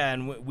 Yeah,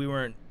 and we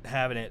weren't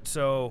having it.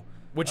 So,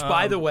 which,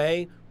 by the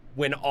way,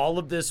 when all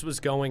of this was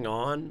going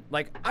on,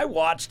 I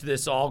watched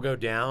this all go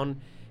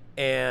down,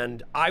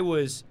 and I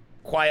was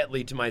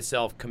quietly to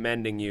myself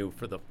commending you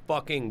for the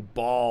fucking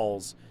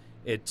balls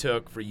it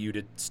took for you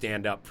to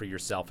stand up for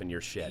yourself and your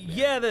shit. Man.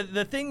 Yeah,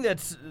 the thing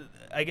that's,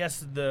 I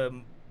guess,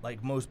 the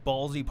most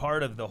ballsy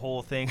part of the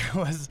whole thing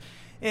was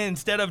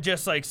instead of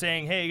just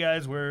saying, hey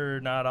guys,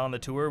 we're not on the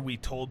tour, we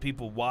told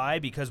people why,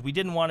 because we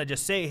didn't want to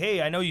just say,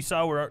 hey, I know you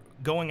saw we're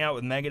going out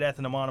with Megadeth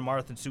and Amon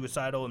Amarth and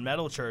Suicidal and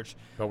Metal Church.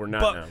 But we're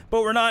not now.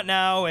 But we're not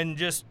now, and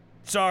just,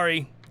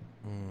 sorry.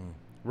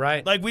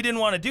 Right. We didn't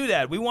want to do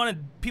that. We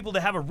wanted people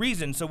to have a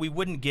reason so we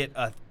wouldn't get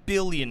a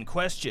billion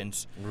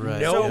questions. Right.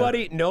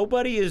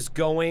 Nobody is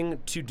going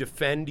to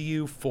defend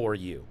you for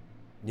you.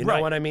 You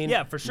know what I mean?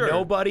 Yeah, for sure.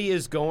 Nobody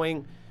is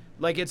going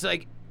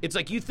it's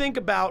like you think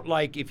about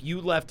if you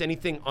left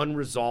anything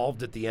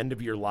unresolved at the end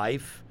of your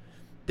life,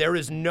 there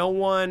is no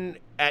one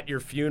at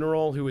your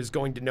funeral who is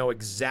going to know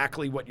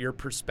exactly what your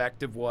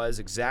perspective was,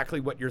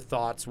 exactly what your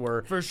thoughts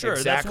were, for sure.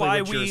 exactly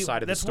what your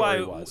side of the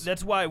story was.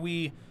 That's why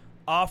we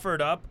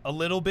offered up a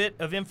little bit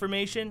of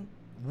information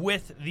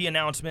with the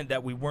announcement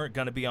that we weren't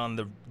going to be on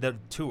the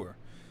tour.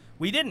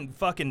 We didn't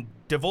fucking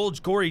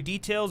divulge gory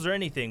details or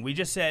anything. We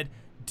just said,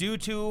 due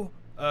to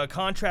a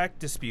contract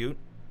dispute,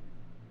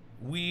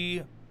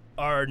 we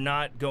are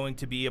not going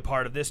to be a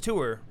part of this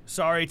tour.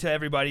 Sorry to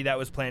everybody that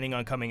was planning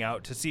on coming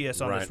out to see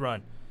us on this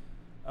run.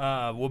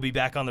 We'll be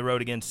back on the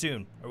road again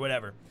soon, or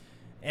whatever.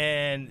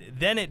 And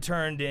then it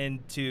turned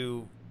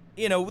into,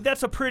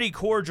 that's a pretty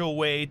cordial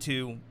way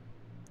to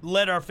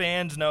let our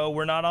fans know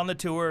we're not on the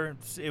tour.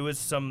 It was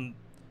some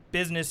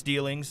business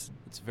dealings.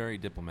 It's very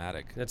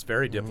diplomatic. That's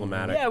very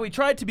diplomatic. Yeah, we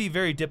tried to be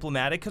very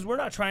diplomatic because we're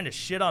not trying to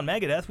shit on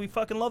Megadeth. We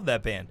fucking love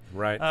that band.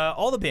 Right.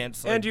 All the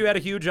bands. And you had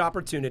a huge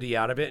opportunity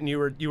out of it, and you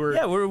were.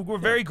 Yeah, we're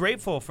very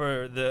grateful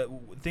for the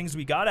things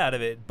we got out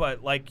of it.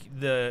 But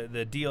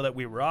the deal that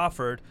we were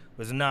offered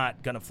was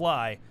not gonna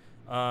fly,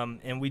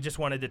 and we just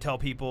wanted to tell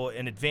people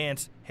in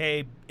advance,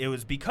 hey, it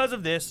was because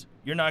of this.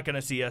 You're not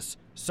gonna see us.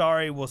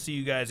 Sorry, we'll see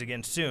you guys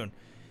again soon.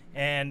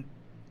 And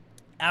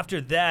after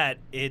that,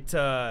 it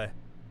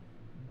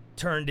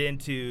turned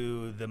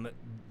into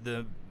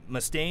the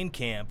Mustaine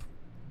camp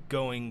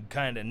going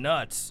kind of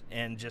nuts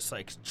and just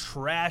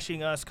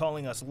trashing us,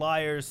 calling us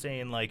liars,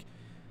 saying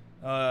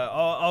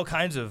all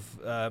kinds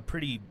of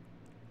pretty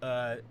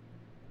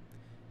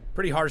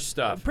harsh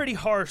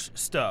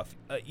stuff.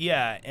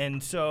 Yeah,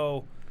 and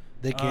so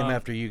They came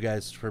after you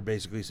guys for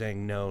basically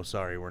saying, no,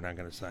 sorry, we're not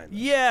going to sign this.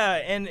 Yeah,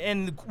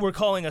 and we're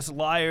calling us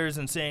liars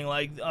and saying,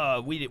 like,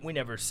 we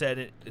never sent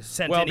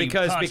any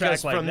because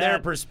like from that. their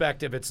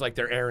perspective, it's like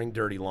they're airing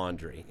dirty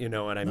laundry. You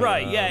know what I mean?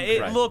 Right, yeah.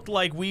 It right. looked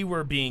like we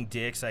were being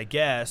dicks, I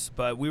guess,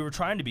 but we were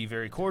trying to be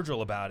very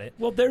cordial about it.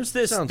 Well, there's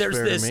this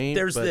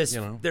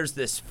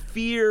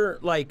fear,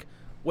 like,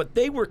 what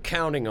they were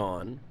counting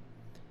on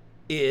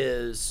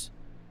is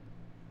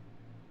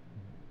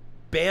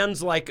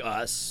bands like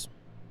us,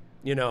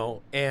 you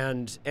know,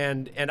 and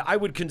I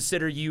would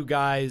consider you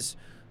guys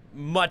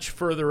much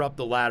further up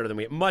the ladder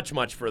than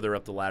much further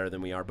up the ladder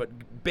than we are.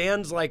 But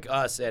bands like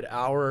us at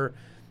our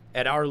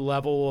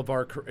level of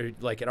our,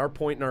 like at our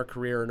point in our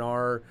career and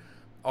our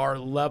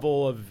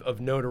level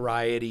of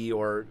notoriety,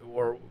 or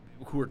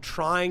who are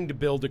trying to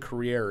build a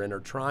career and are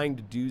trying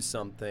to do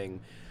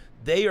something,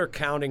 they are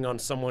counting on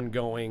someone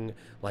going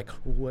like,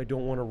 oh, I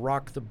don't want to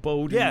rock the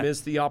boat and miss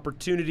the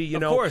opportunity. You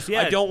know, of course,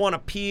 yeah. I don't want to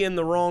pee in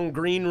the wrong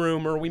green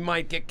room or we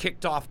might get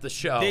kicked off the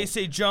show. They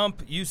say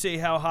jump, you say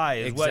how high.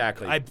 Is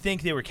exactly. What I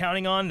think they were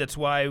counting on. That's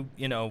why,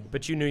 you know.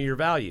 But you knew your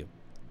value.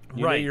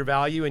 You knew your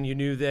value, and you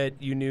knew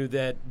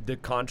that the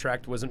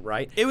contract wasn't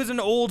right. It was an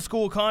old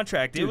school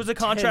contract. Dude, it was a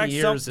contract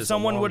 10 years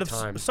someone would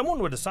time. have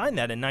signed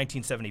that in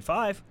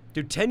 1975.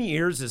 Dude, 10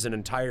 years is an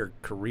entire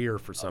career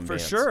for some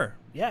bands. For sure.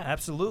 Yeah,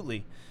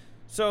 absolutely.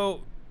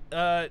 So,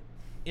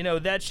 you know,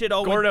 that shit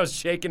all Gordo's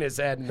shaking his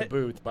head in the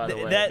booth, by the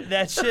way.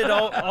 That shit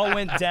all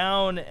went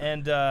down,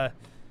 and,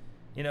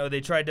 you know,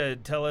 they tried to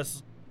tell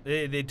us,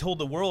 they told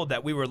the world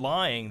that we were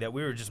lying, that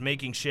we were just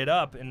making shit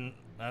up, and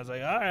I was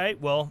like, all right,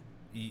 well,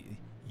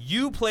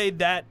 you played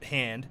that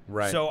hand,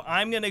 right. So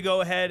I'm going to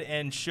go ahead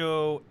and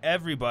show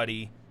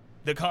everybody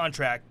the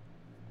contract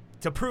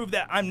to prove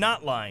that I'm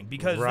not lying,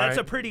 because that's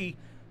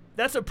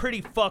a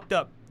pretty fucked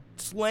up,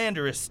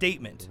 slanderous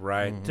statement,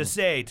 right? To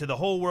say to the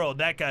whole world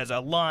that guy's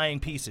a lying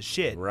piece of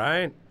shit,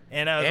 right?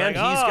 And I was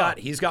like,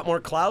 he's got more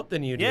clout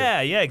than you do.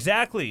 Yeah,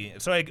 exactly.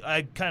 So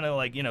I kind of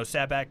like, you know,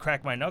 sat back,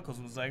 cracked my knuckles,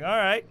 and was like, all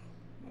right,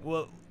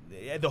 well,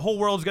 the whole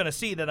world's gonna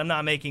see that I'm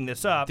not making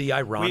this up. The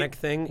ironic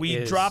thing we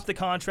is, dropped the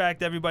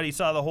contract, everybody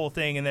saw the whole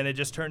thing, and then it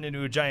just turned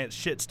into a giant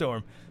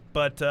shitstorm.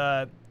 But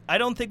I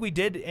don't think we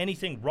did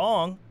anything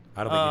wrong.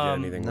 I don't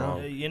think you did anything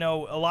wrong. You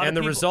know, a lot of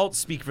people, the results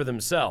speak for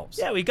themselves.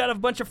 Yeah, we got a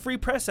bunch of free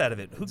press out of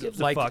it. Who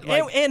gives a fuck?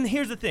 And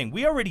here's the thing: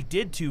 we already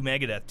did 2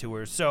 Megadeth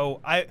tours,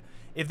 so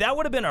if that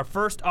would have been our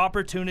first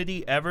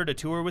opportunity ever to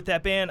tour with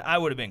that band, I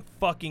would have been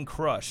fucking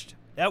crushed.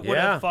 That would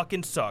have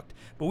fucking sucked.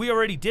 But we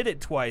already did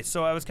it twice,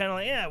 so I was kind of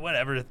like, yeah,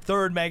 whatever. The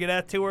 3rd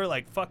Megadeth tour,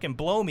 like, fucking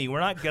blow me. We're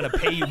not gonna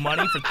pay you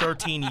money for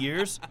 13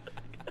 years.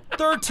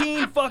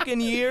 13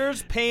 fucking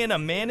years paying a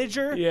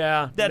manager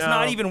that's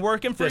not even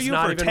working for you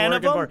for 10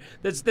 of them?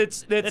 That's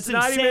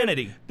not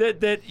insanity. Even,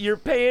 that you're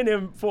paying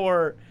him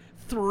for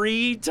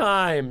 3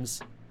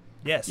 times.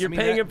 Yes. You're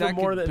paying him for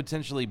more than... than...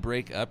 potentially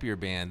break up your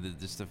band,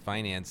 just the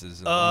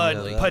finances.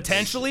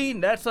 Potentially?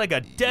 That's like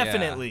a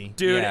definitely. Yeah.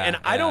 Dude, and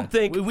I don't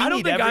think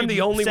I'm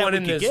the only one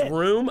in this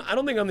room. I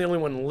don't think I'm the only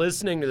one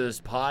listening to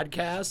this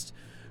podcast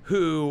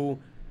who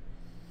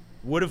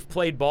would have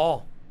played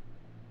ball.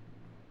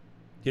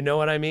 You know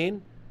what I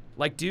mean?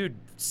 Like, dude,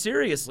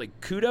 seriously,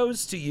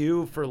 kudos to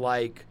you for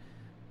like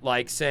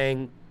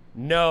saying,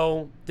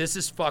 no, this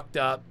is fucked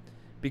up,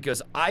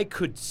 because I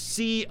could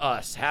see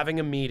us having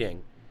a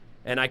meeting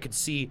and I could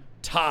see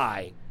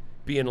Ty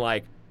being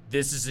like,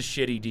 this is a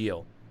shitty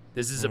deal.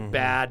 This is a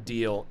bad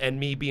deal. And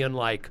me being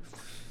like,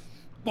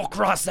 we'll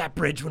cross that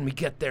bridge when we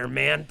get there,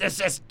 man.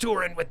 This is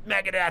touring with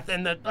Megadeth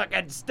in the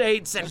fucking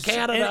States and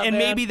Canada. And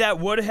maybe that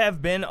would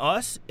have been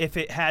us if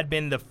it had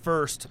been the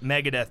first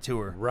Megadeth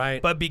tour.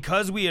 Right. But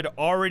because we had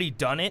already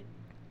done it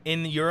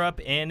in Europe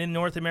and in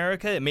North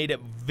America, it made it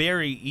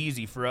very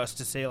easy for us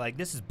to say, like,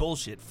 this is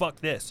bullshit.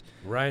 Fuck this.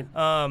 Right.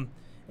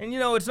 And, you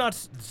know, it's not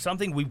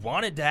something we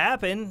wanted to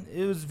happen.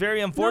 It was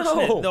very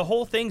unfortunate. No. The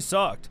whole thing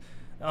sucked.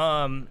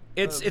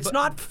 It's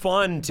not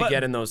fun to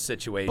get in those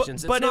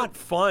situations. It's not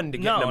fun to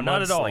get in a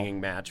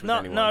mudslinging match with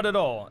anyone. Not at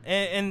all.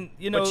 And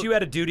you know, but you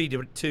had a duty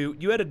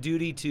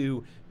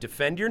to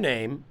defend your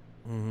name.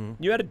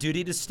 Mm-hmm. You had a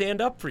duty to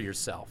stand up for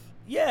yourself.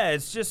 Yeah,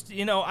 it's just,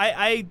 you know,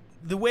 I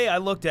the way I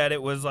looked at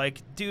it was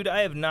like, dude,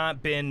 I have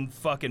not been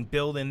fucking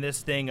building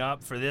this thing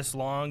up for this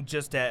long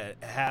just to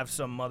have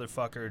some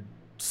motherfucker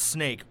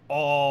snake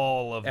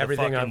all of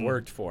everything the I've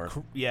worked for.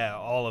 Yeah,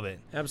 all of it.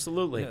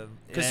 Absolutely.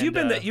 Because you've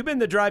been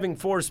the driving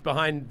force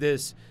behind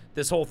this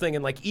whole thing,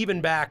 and like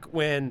even back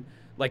when,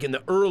 like in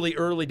the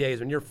early days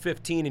when you're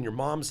 15 and your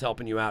mom's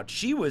helping you out,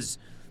 she was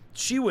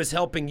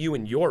helping you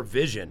in your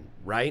vision,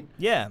 right?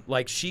 Yeah.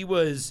 Like she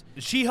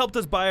helped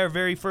us buy our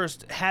very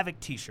first Havoc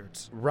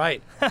t-shirts.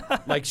 Right.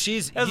 Like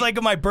that was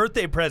like my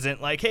birthday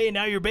present. Like, hey,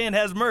 now your band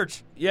has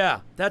merch.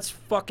 Yeah, that's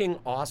fucking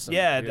awesome.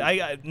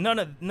 Yeah, none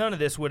of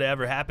this would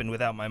ever happen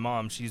without my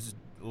mom. She's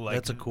like,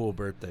 that's a cool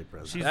birthday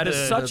present. That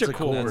is such a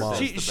cool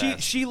birthday.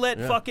 She let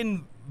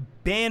fucking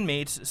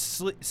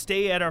bandmates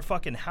stay at our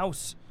fucking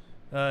house.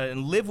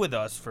 And live with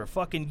us for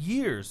fucking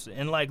years,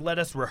 and like let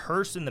us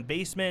rehearse in the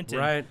basement.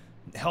 And, right.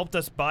 helped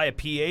us buy a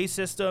PA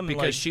system.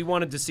 Because she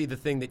wanted to see the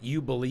thing that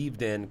you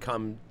believed in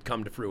come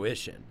to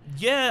fruition.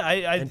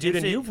 Yeah,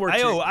 you've worked.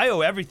 I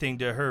owe everything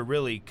to her,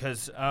 really,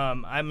 because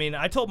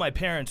I told my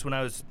parents when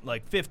I was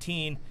like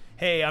 15,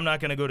 hey, I'm not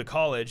going to go to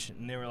college,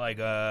 and they were like,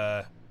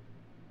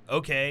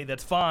 okay,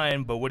 that's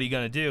fine, but what are you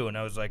going to do? And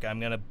I was like, I'm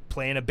going to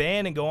play in a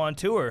band and go on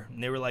tour.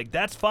 And they were like,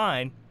 that's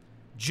fine,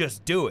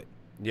 just do it.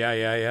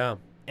 Yeah.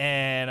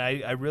 And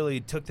I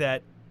really took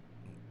that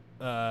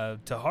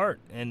to heart,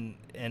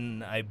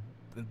 and I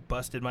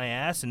busted my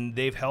ass, and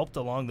they've helped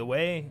along the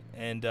way,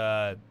 and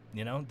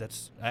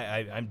that's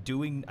I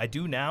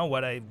do now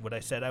what I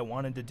said I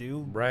wanted to do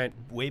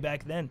way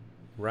back then.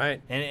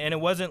 Right. And it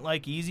wasn't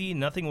like easy.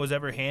 Nothing was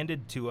ever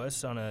handed to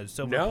us on a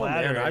silver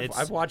platter. Man,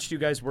 I've watched you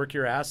guys work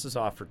your asses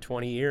off for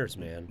 20 years,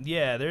 man.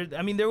 Yeah,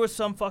 there was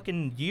some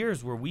fucking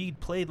years where we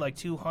played like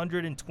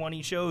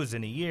 220 shows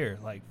in a year,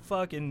 like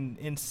fucking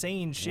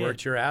insane shit.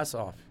 Worked your ass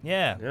off.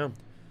 Yeah.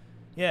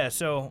 Yeah,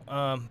 so,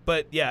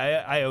 but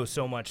yeah, I owe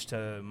so much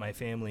to my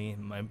family,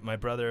 my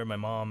brother, my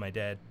mom, my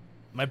dad.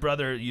 My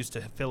brother used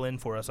to fill in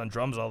for us on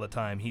drums all the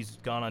time. He's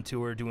gone on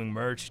tour doing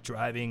merch,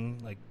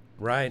 driving, like.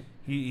 Right.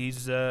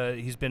 He's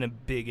been a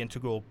big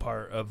integral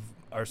part of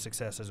our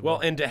success as well.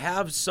 Well, and to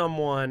have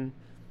someone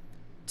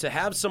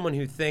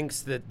who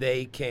thinks that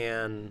they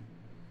can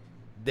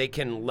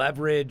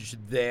leverage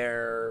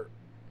their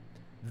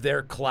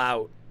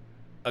clout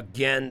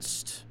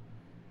against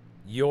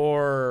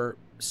your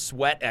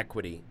sweat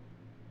equity,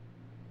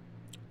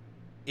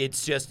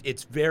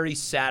 it's very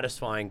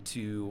satisfying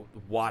to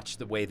watch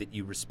the way that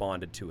you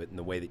responded to it and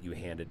the way that you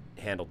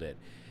handled it.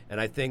 And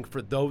I think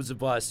for those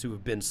of us who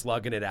have been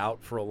slugging it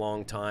out for a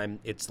long time,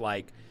 it's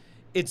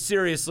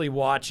seriously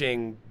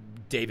watching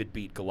David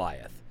beat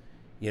Goliath,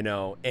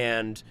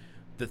 and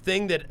the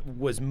thing that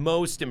was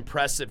most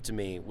impressive to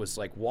me was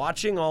like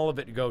watching all of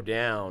it go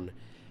down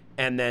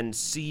and then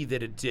see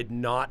that it did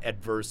not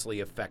adversely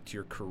affect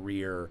your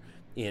career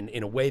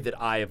in a way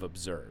that I have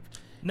observed.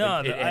 No,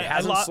 it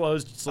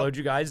hasn't slowed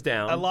you guys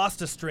down. I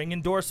lost a string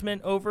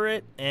endorsement over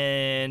it,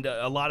 and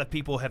a lot of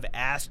people have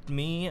asked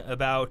me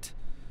about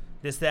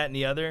this, that, and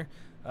the other,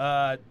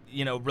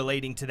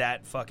 relating to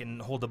that fucking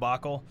whole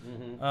debacle.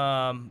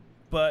 Mm-hmm.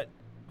 But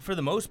for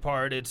the most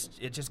part, it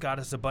just got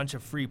us a bunch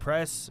of free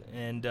press,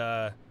 and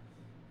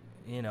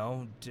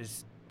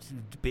just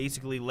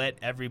basically let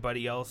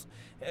everybody else.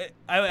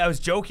 I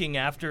was joking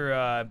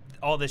after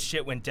all this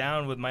shit went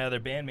down with my other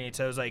bandmates.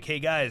 I was like, hey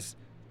guys,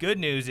 good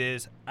news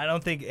is I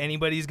don't think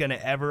anybody's gonna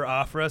ever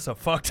offer us a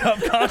fucked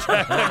up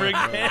contract ever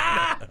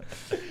again.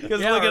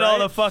 Because look at all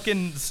the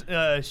fucking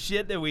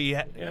shit that we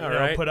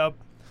put up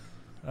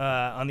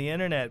on the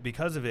internet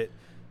because of it.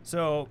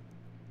 So,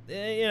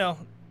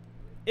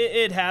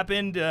 it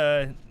happened.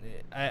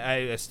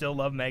 I still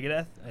love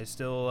Megadeth. I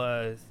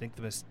still think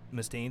the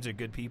Mustaine's are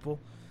good people.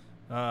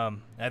 I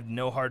have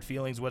no hard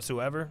feelings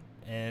whatsoever.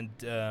 And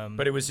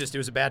but it was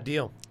a bad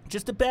deal.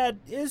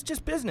 It's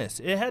just business.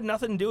 It had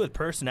nothing to do with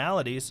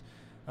personalities.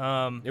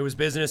 It was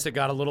business that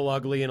got a little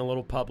ugly and a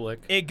little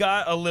public. It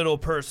got a little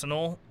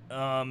personal,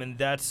 and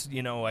that's,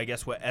 I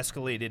guess what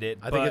escalated it.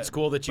 I think it's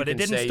cool that you can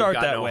say you've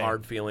got no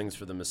hard feelings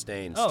for the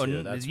Mustaines,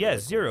 too. That's yeah,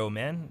 really zero, cool.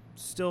 Man.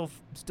 Still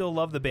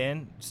love the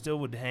band. Still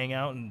would hang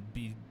out and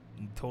be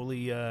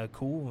totally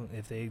cool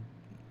if they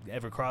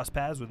ever cross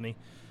paths with me.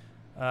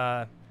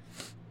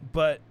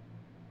 But,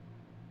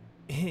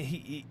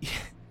 you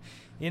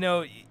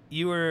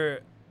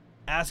were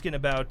asking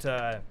about...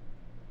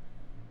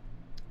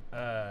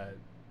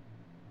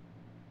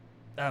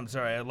 I'm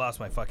sorry, I lost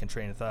my fucking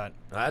train of thought.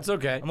 That's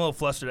okay. I'm a little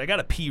flustered. I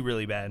gotta pee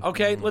really bad.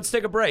 Okay, let's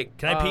take a break.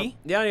 Can I pee?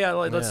 Yeah.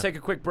 Let's take a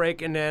quick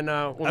break, and then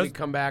when we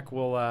come back,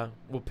 we'll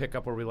pick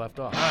up where we left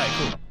off. All right,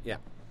 cool. Yeah.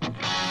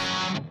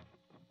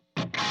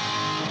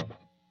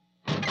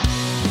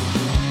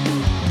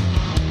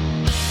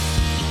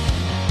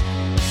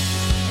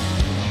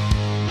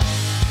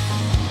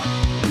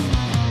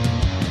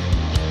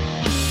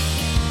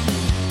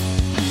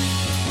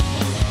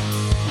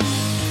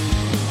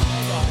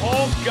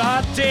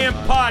 Goddamn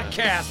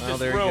podcast is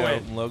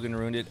ruined. Go. Logan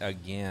ruined it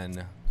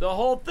again. The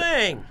whole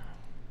thing.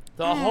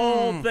 The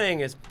whole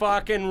thing is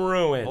fucking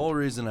ruined. The whole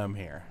reason I'm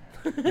here.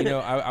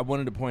 I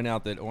wanted to point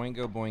out that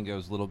Oingo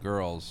Boingo's Little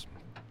Girls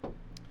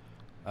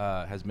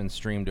has been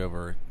streamed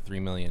over 3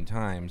 million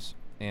times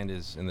and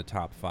is in the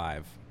top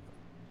 5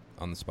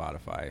 on the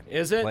Spotify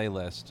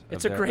playlist.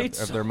 It's a great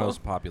song. Of their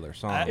most popular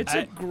songs. It's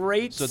a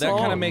great song. So that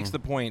kind of makes the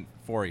point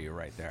for you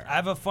right there. I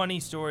have a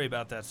funny story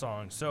about that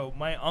song. So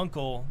my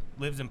uncle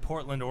lives in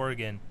Portland,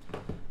 Oregon.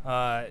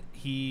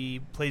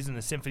 He plays in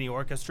the symphony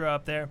orchestra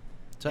up there.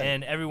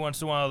 And every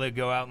once in a while they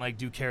go out and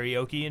do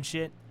karaoke and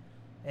shit.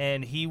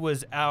 And he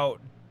was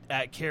out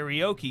at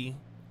karaoke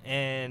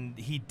and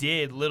he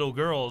did Little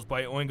Girls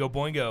by Oingo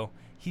Boingo.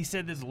 He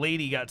said this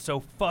lady got so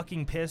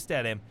fucking pissed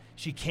at him.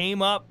 She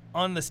came up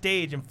on the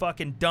stage and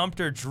fucking dumped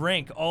her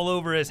drink all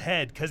over his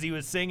head because he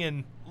was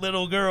singing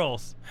Little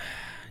Girls.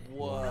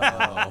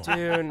 Whoa.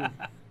 Dude.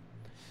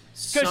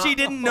 Because she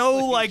didn't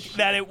know,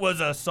 that it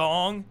was a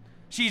song.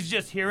 She's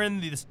just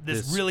hearing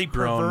this really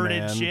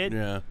perverted shit.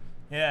 Yeah.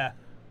 Yeah.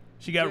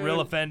 She got real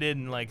offended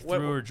and like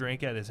threw her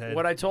drink at his head.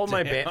 What I told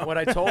my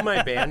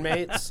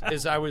bandmates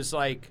is I was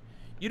like,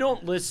 you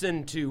don't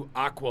listen to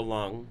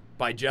Aqualung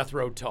by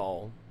Jethro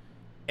Tull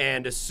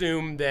and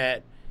assume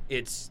that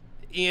it's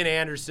Ian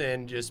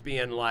Anderson just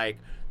being like,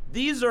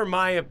 these are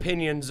my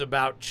opinions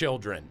about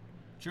children.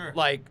 Sure.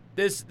 Like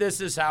this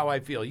is how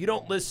I feel. You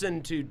don't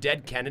listen to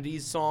Dead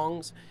Kennedys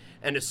songs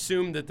and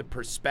assume that the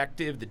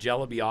perspective that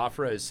Jello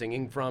Biafra is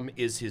singing from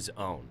is his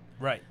own.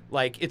 Right.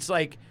 Like it's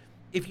like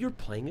if you're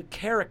playing a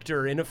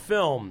character in a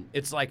film,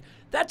 it's like,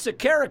 that's a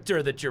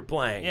character that you're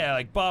playing. Yeah,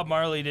 like Bob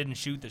Marley didn't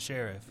shoot the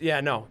sheriff. Yeah,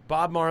 no.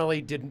 Bob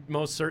Marley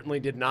most certainly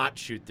did not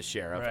shoot the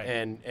sheriff. Right.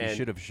 And He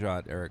should have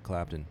shot Eric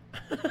Clapton.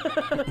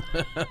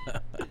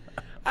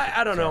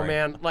 I don't know,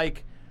 man.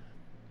 Like,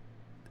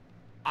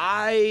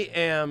 I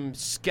am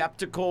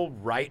skeptical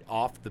right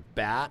off the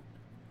bat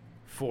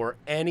for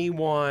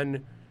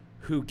anyone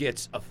who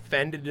gets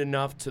offended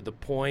enough to the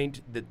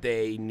point that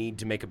they need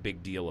to make a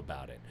big deal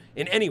about it.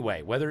 In any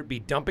way, whether it be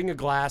dumping a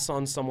glass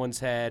on someone's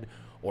head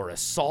or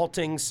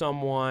assaulting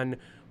someone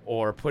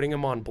or putting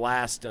them on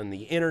blast on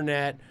the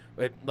internet.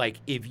 Like,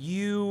 if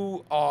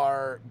you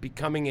are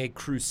becoming a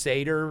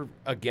crusader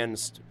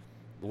against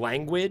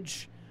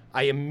language,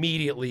 I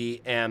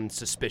immediately am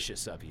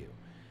suspicious of you.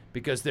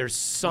 Because there's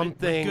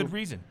something... With good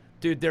reason.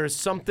 Dude, there is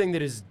something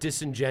that is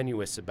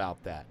disingenuous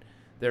about that.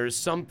 There is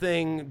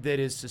something that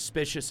is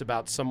suspicious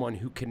about someone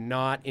who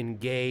cannot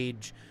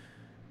engage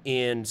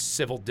in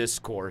civil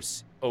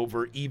discourse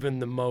over even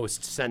the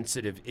most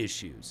sensitive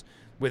issues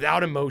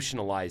without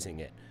emotionalizing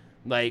it.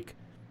 Like,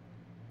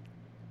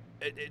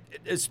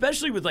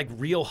 especially with like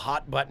real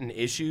hot button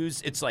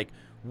issues, it's like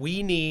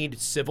we need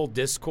civil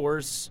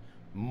discourse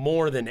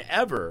more than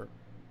ever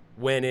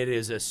when it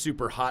is a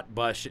super hot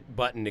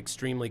button,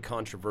 extremely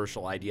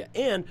controversial idea.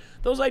 And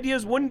those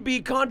ideas wouldn't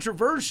be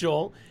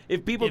controversial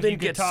if people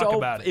didn't get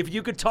so... If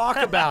you could talk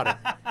about it.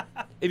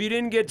 If you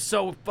didn't get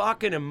so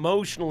fucking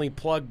emotionally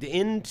plugged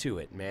into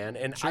it, man.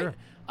 And sure.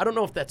 I don't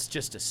know if that's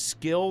just a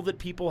skill that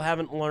people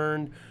haven't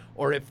learned,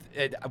 or if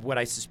what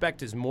I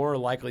suspect is more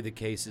likely the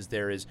case is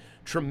there is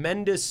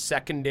tremendous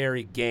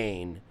secondary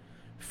gain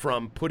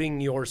from putting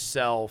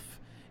yourself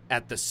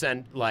at the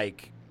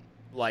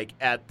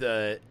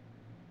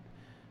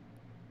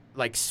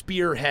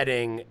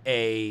spearheading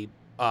a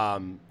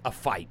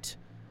fight.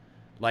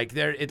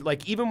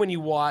 Like even when you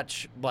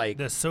watch like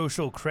the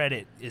social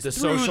credit is the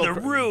through the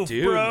roof,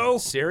 dude, bro.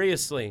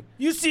 Seriously.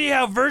 You see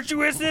how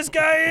virtuous this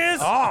guy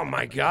is? Oh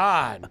my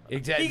God.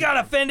 Exactly. He got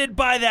offended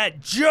by that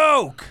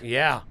joke.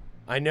 Yeah.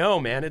 I know,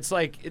 man. It's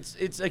like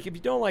it's like if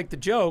you don't like the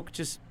joke,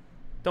 just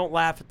don't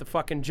laugh at the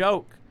fucking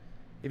joke.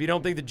 If you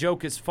don't think the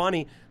joke is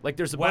funny, like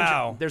there's a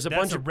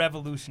bunch of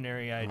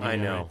revolutionary idea I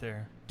know. right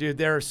there. Dude,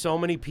 there are so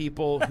many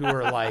people who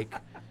are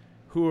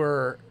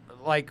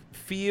like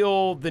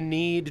feel the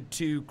need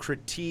to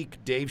critique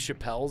Dave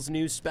Chappelle's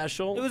new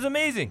special. It was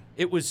amazing.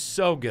 It was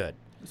so good.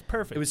 It was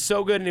perfect. It was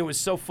so good and it was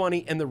so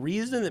funny. And the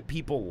reason that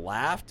people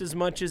laughed as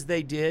much as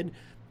they did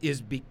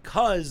is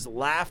because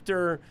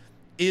laughter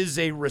is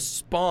a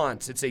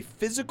response. It's a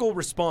physical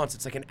response.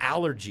 It's like an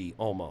allergy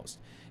almost.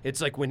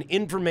 It's like when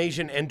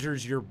information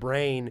enters your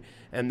brain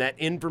and that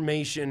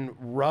information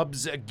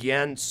rubs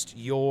against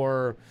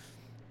your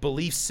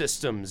belief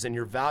systems and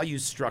your value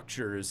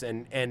structures,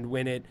 and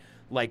when it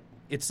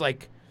it's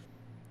like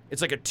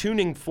a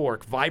tuning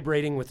fork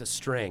vibrating with a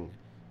string.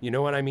 You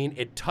know what I mean?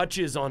 It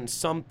touches on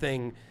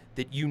something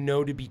that you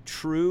know to be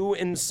true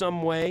in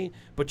some way,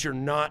 but you're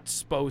not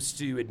supposed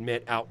to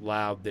admit out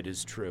loud that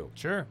is true.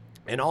 Sure.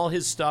 And all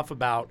his stuff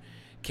about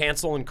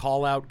cancel and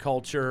call out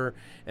culture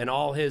and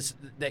all his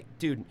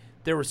dude,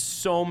 there were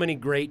so many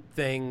great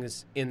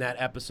things in that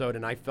episode,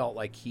 and I felt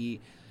like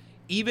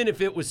even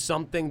if it was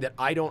something that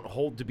I don't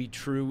hold to be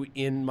true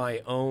in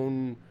my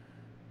own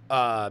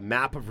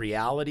map of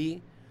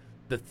reality,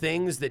 the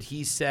things that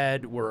he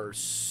said were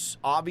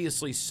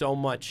obviously so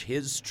much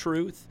his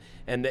truth,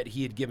 and that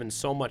he had given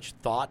so much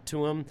thought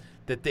to him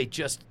that they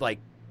just like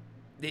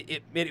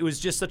it was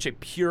just such a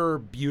pure,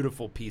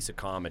 beautiful piece of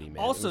comedy,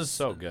 man. Also, it was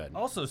so good.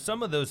 Also,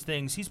 some of those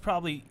things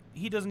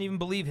he doesn't even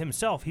believe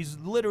himself. He's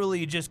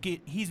literally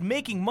he's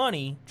making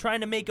money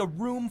trying to make a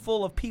room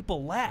full of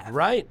people laugh.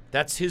 Right.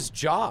 That's his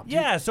job.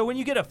 Yeah, so when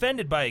you get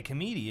offended by a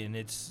comedian,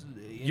 it's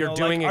you're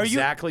doing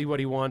exactly what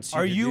he wants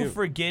you to do. Are you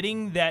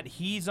forgetting that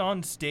he's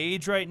on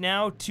stage right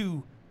now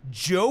to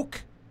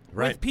joke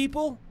with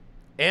people?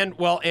 And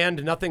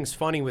nothing's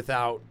funny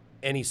without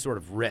any sort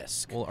of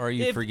risk. Well, are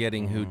you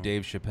forgetting who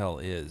Dave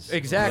Chappelle is?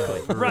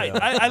 Exactly. Right.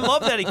 I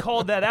love that he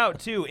called that out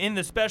too in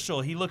the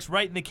special. He looks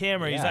right in the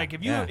camera. He's like,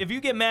 if you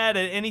get mad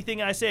at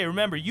anything I say,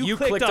 remember you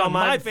clicked on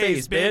my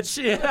face,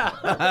 bitch.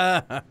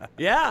 Yeah.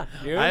 Yeah.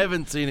 Dude. I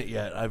haven't seen it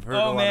yet. I've heard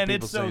a lot of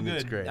people saying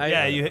it's great.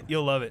 Yeah,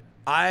 you'll love it.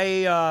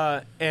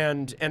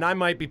 And I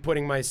might be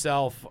putting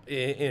myself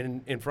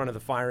in front of the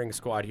firing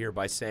squad here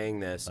by saying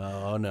this.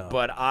 Oh no.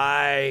 But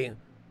I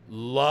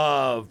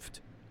loved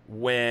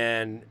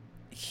when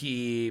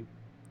he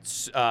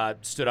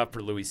stood up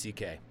for Louis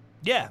C.K.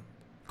 Yeah,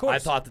 of course. I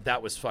thought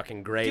that was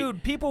fucking great.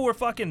 Dude, people were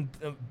fucking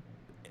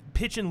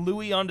pitching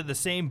Louis onto the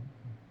same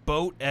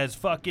boat as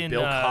fucking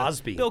Bill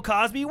Cosby. Bill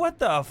Cosby, what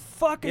the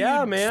fuck are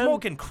you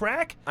smoking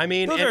crack? I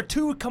mean, those are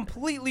two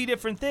completely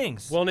different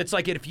things. Well, and it's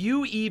like if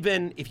you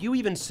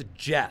even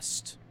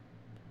suggest,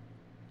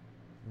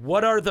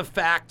 what are the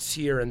facts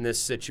here in this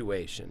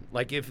situation?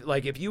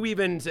 If you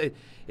even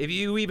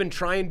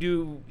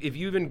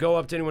go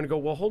up to anyone and go,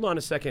 well, hold on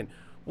a second,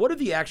 what are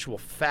the actual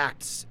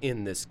facts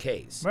in this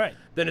case? Right.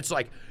 Then it's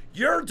like,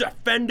 you're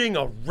defending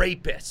a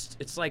rapist.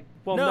 It's like,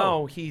 well,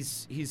 no,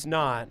 he's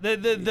not.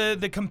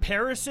 The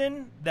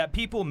comparison that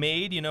people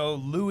made,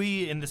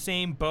 Louis in the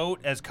same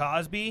boat as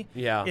Cosby,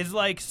 is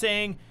like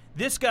saying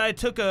this guy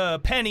took a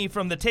penny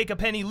from the take a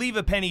penny, leave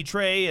a penny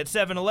tray at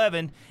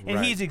 7-Eleven,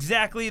 and he's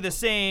exactly the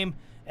same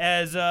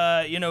as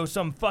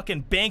some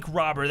fucking bank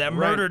robber that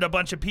murdered a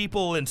bunch of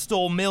people and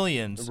stole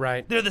millions.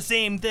 Right. They're the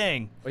same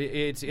thing.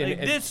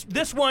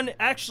 This one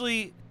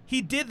actually,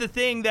 he did the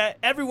thing that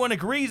everyone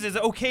agrees is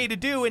okay to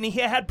do, and he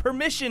had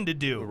permission to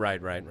do. Right.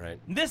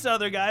 This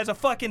other guy's a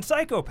fucking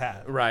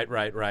psychopath.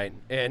 Right.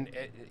 And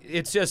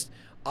it's just,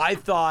 I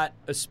thought,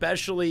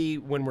 especially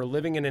when we're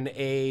living in an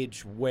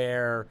age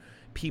where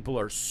people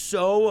are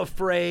so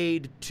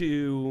afraid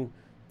to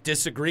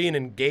disagree and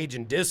engage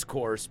in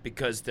discourse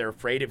because they're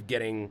afraid of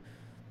getting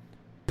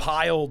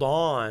piled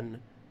on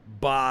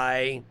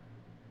by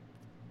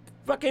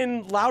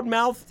fucking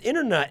loudmouth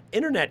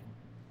internet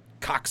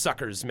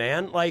cocksuckers,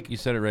 man. Like, you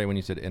said it right when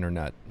you said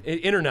internet.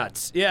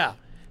 Internuts, yeah.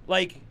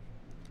 Like,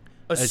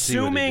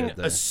 assuming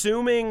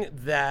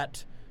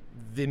that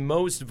the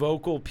most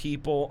vocal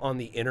people on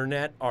the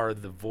internet are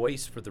the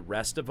voice for the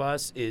rest of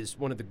us is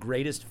one of the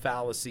greatest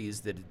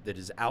fallacies that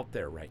is out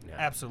there right now.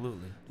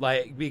 Absolutely.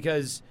 Like,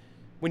 because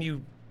when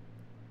you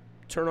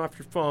turn off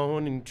your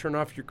phone and turn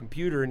off your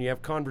computer and you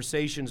have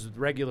conversations with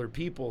regular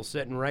people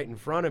sitting right in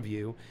front of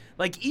you,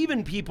 like,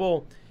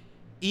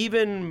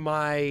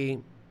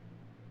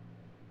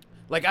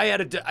 I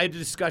had a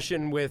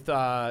discussion with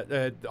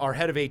our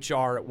head of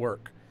HR at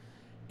work,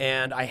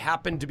 and I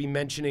happened to be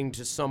mentioning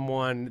to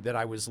someone that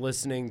I was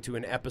listening to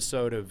an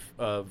episode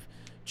of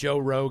Joe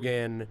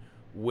Rogan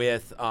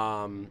with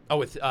Penn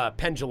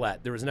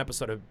Jillette. There was an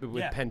episode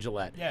with Penn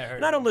Jillette. Yeah, I heard.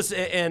 And I don't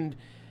listen.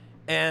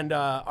 And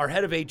our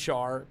head of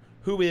HR,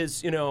 who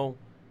is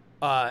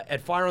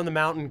at Fire on the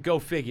Mountain, go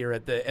figure,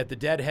 at the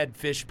Deadhead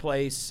Fish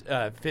place,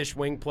 fish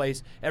wing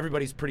place,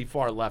 everybody's pretty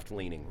far left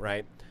leaning,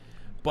 right?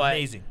 But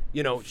amazing.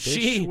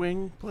 Fish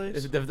wing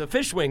place? The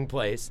fish wing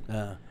place.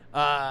 The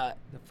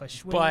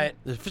fish wing.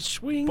 The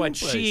fish wing But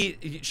place.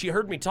 she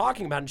heard me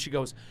talking about it, and she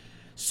goes,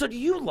 so do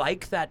you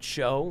like that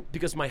show?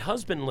 Because my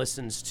husband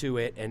listens to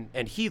it,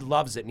 and he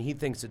loves it, and he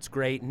thinks it's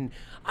great. And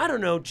I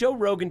don't know, Joe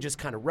Rogan just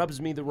kind of rubs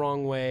me the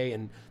wrong way,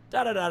 and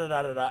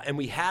da-da-da-da-da-da. And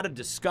we had a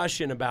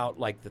discussion about,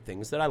 like, the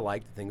things that I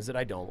like, the things that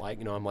I don't like.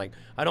 I'm like,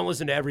 I don't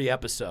listen to every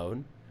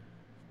episode.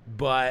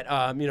 But,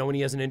 when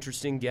he has an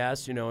interesting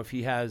guest, if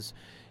he has,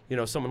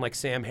 someone like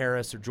Sam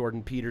Harris or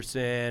Jordan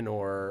Peterson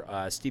or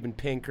Steven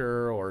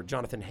Pinker or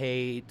Jonathan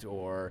Haidt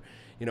or,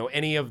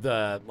 any of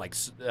the, like,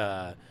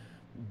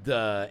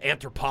 the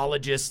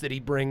anthropologists that he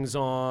brings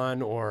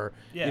on, or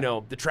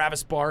the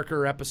Travis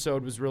Barker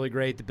episode was really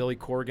great, the Billy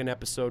Corgan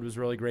episode was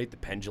really great, the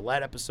Penn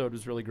Jillette episode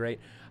was really great.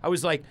 I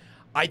was like,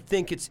 I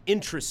think it's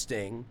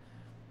interesting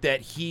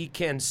that he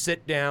can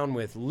sit down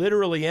with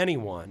literally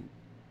anyone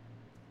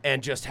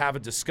and just have a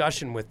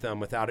discussion with them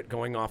without it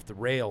going off the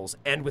rails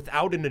and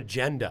without an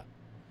agenda.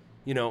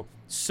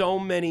 So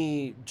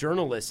many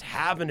journalists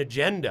have an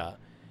agenda,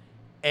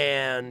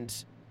 and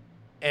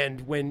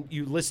when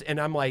you listen, and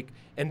I'm like,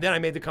 and then I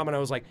made the comment, I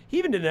was like, he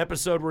even did an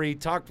episode where he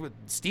talked with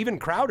Steven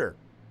Crowder,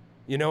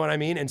 you know what I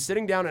mean? And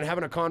sitting down and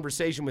having a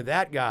conversation with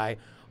that guy,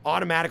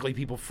 automatically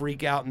people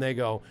freak out and they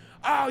go,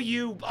 oh,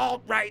 you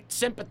alt-right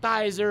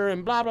sympathizer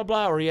and blah, blah,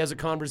 blah. Or he has a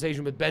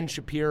conversation with Ben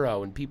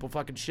Shapiro and people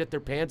fucking shit their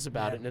pants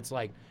about it. And it's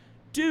like,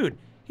 dude,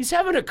 he's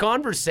having a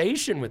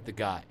conversation with the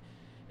guy.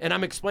 And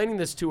I'm explaining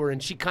this to her,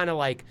 and she kind of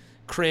like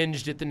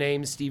cringed at the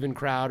name Steven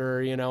Crowder,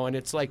 and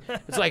it's like,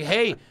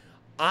 hey,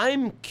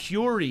 I'm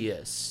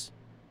curious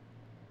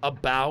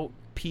about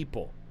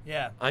people.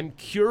 Yeah. I'm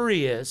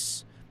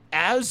curious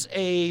as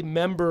a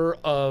member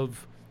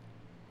of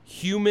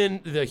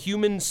the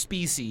human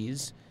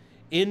species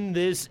in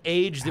this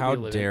age that How we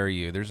live in. dare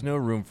you? There's no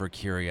room for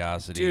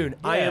curiosity. Dude,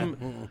 Yeah.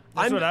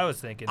 That's what I was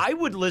thinking. I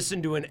would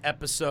listen to an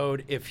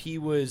episode if he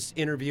was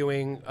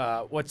interviewing,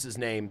 what's his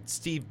name,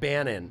 Steve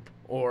Bannon,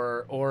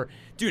 or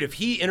dude, if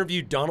he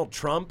interviewed Donald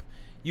Trump,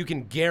 you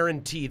can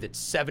guarantee that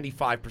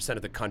 75%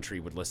 of the country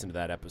would listen to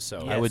that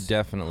episode. I would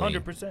definitely,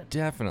 100%.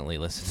 definitely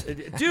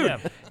listen. Dude, Yeah.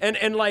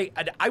 and like,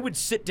 I would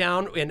sit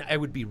down and I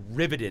would be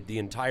riveted the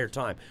entire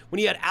time. When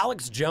he had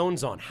Alex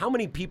Jones on, how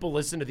many people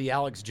listened to the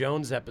Alex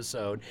Jones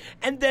episode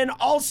and then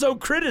also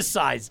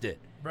criticized it?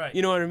 Right.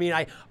 You know what I mean?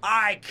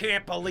 I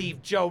can't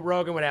believe Joe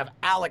Rogan would have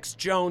Alex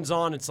Jones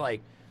on. It's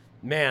like,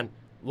 man,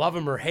 love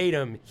him or hate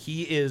him,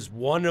 he is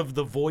one of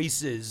the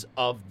voices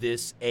of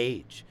this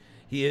age.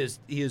 He is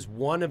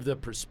one of the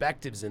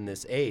perspectives in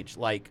this age.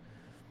 Like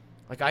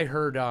I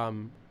heard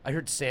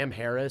Sam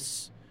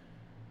Harris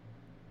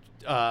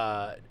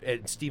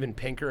and Steven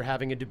Pinker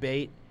having a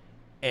debate,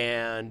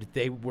 and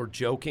they were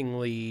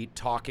jokingly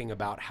talking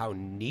about how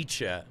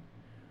Nietzsche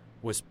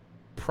was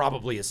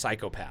probably a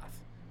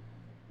psychopath.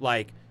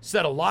 Like,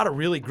 said a lot of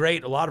really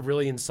great, a lot of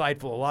really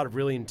insightful, a lot of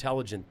really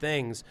intelligent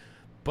things,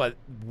 but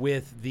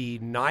with the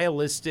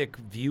nihilistic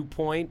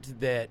viewpoint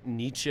that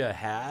Nietzsche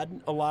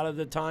had a lot of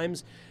the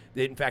times,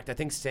 in fact, I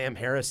think Sam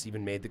Harris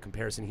even made the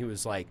comparison. He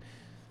was like,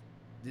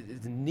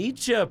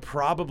 Nietzsche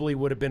probably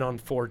would have been on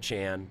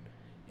 4chan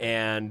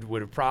and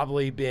would have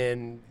probably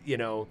been,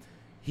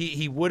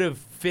 he would have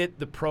fit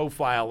the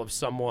profile of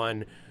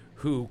someone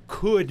who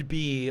could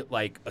be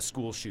like a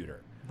school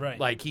shooter. Right.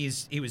 Like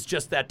he was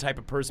just that type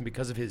of person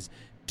because of his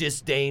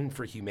disdain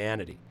for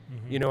humanity.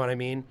 Mm-hmm. You know what I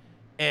mean?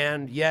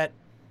 And yet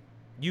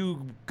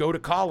you go to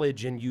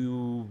college and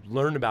you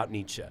learn about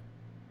Nietzsche.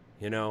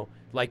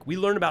 Like we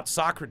learn about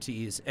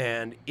Socrates,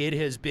 and it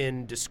has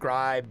been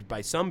described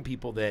by some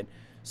people that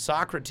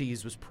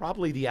Socrates was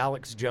probably the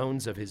Alex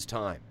Jones of his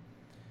time.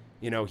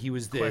 He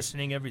was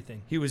questioning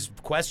everything. He was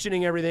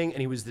questioning everything,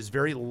 and he was this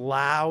very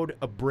loud,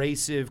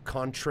 abrasive,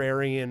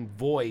 contrarian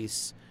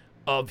voice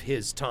of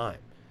his time.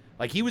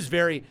 Like he was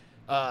very,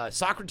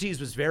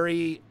 Socrates was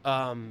very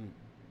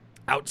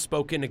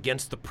outspoken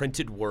against the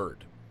printed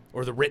word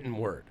or the written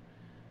word.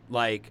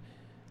 Like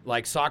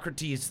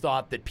Socrates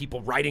thought that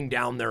people writing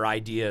down their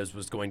ideas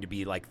was going to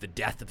be like the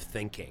death of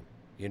thinking.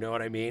 You know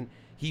what I mean?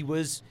 He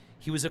was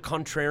a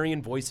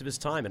contrarian voice of his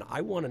time, and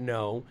I want to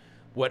know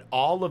what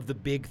all of the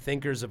big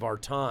thinkers of our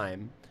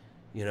time,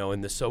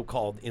 in the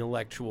so-called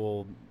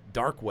intellectual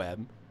dark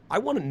web, I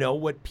want to know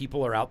what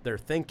people are out there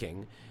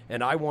thinking,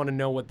 and I want to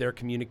know what they're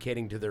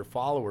communicating to their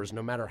followers,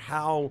 no matter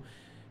how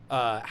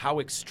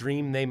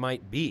extreme they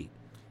might be.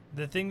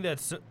 The thing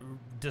that's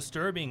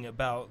disturbing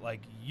about,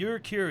 like, you're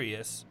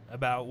curious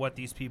about what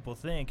these people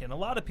think, and a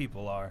lot of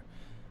people are,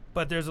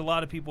 but there's a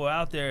lot of people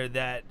out there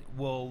that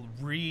will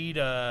read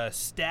a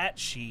stat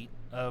sheet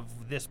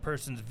of this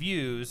person's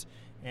views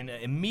and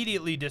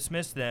immediately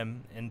dismiss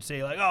them and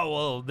say, like, oh,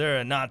 well, they're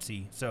a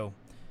Nazi, so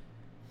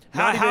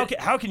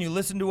how can you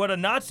listen to what a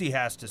Nazi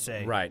has to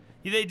say? Right.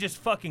 They just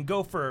fucking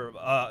go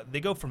they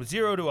go from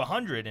 0 to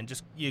 100, and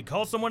just you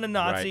call someone a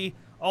Nazi, right.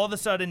 All of a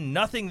sudden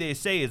nothing they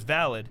say is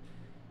valid.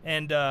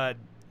 And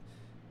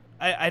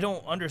I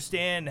don't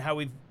understand how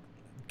we've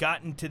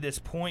gotten to this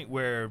point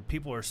where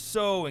people are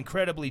so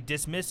incredibly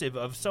dismissive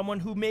of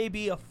someone who may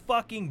be a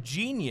fucking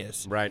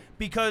genius. Right.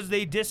 Because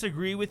they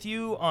disagree with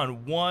you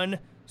on one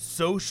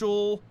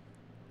social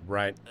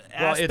right.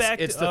 aspect. Well,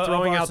 it's the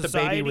throwing out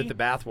society. The baby with the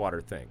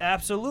bathwater thing.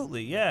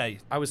 Absolutely, yeah.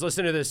 I was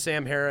listening to this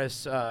Sam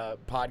Harris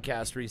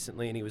podcast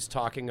recently, and he was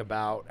talking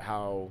about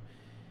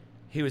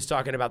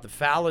the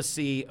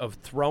fallacy of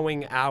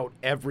throwing out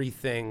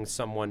everything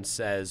someone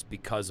says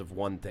because of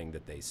one thing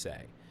that they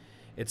say.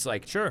 It's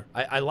like, sure.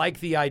 I like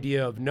the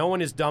idea of no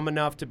one is dumb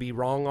enough to be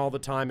wrong all the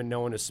time, and no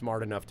one is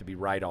smart enough to be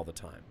right all the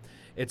time.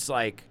 It's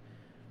like,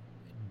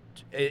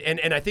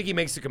 and I think he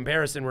makes a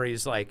comparison where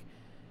he's like,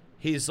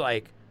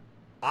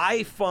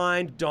 I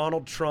find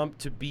Donald Trump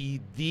to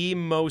be the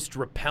most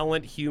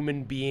repellent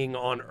human being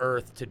on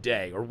earth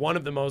today, or one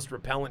of the most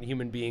repellent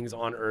human beings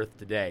on earth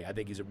today. I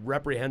think he's a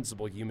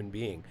reprehensible human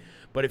being.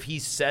 But if he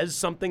says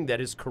something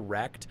that is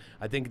correct,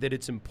 I think that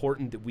it's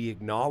important that we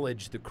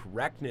acknowledge the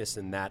correctness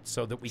in that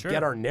so that we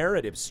get our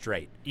narrative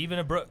straight. Even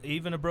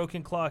a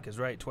broken clock is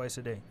right twice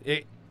a day.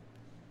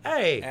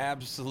 Hey.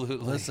 Absolutely.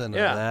 Listen to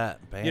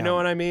that. Bam. You know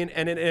what I mean?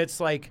 And it's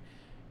like,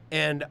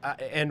 and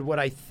what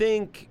I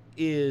think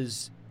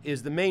is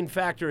the main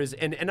factor is,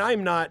 and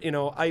I'm not,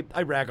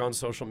 I rag on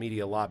social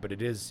media a lot, but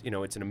it is,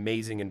 it's an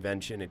amazing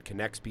invention. It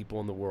connects people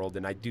in the world,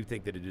 and I do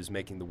think that it is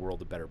making the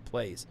world a better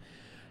place.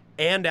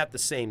 And at the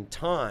same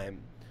time,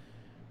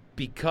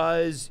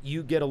 because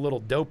you get a little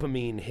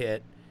dopamine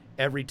hit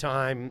every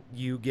time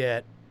you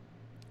get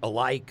a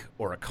like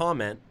or a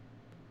comment,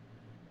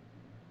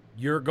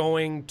 you're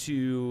going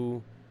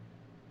to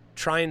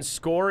try and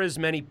score as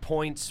many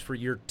points for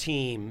your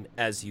team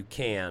as you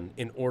can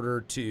in order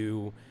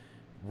to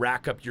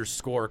rack up your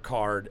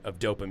scorecard of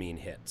dopamine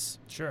hits.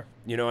 Sure.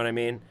 You know what I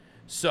mean?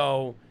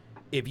 So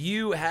if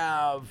you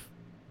have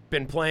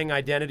been playing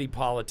identity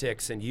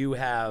politics and you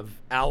have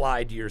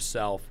allied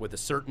yourself with a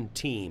certain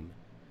team,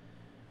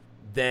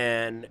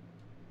 then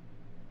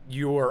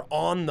you're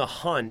on the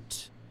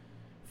hunt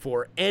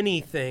for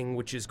anything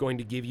which is going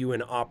to give you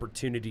an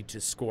opportunity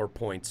to score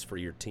points for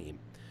your team.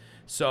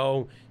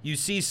 So you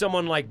see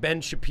someone like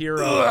Ben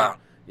Shapiro.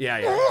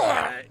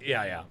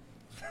 Yeah.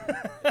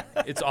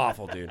 It's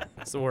awful, dude.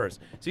 It's the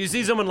worst. So you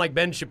see someone like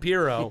Ben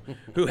Shapiro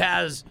who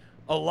has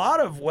a lot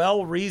of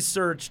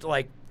well-researched,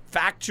 like,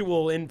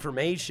 factual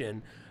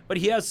information, but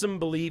he has some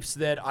beliefs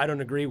that I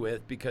don't agree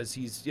with because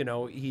he's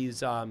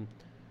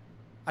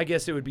I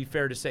guess it would be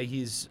fair to say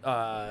he's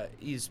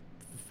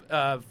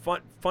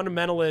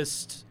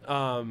fundamentalist,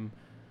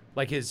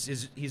 like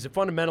he's a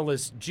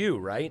fundamentalist Jew,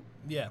 right?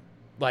 Yeah.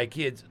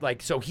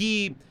 Like so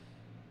he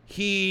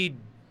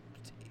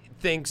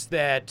thinks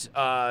that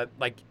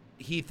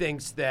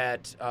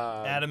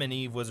Adam and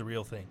Eve was a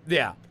real thing.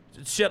 Yeah.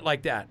 shit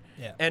like that.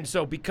 Yeah. And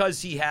so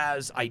because he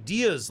has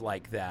ideas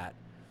like that,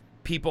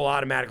 people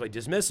automatically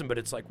dismiss him, but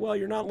it's like, well,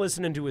 you're not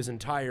listening to his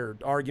entire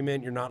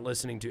argument. You're not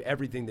listening to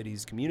everything that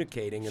he's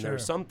communicating. And there are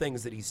some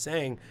things that he's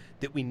saying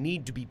that we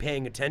need to be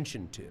paying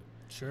attention to.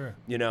 Sure.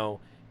 You know,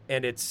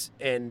 and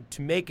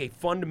to make a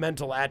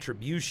fundamental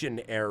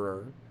attribution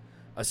error,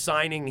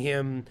 assigning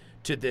him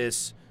to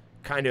this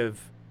kind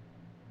of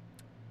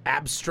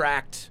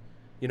abstract,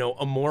 you know,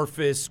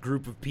 amorphous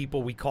group of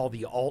people we call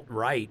the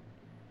alt-right,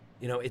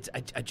 you know,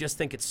 I just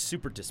think it's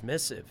super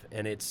dismissive,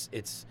 and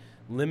it's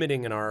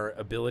limiting in our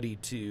ability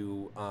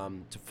to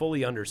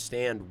fully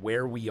understand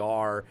where we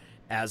are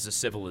as a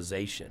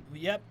civilization.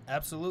 Yep,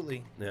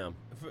 absolutely. Yeah.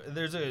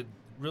 There's a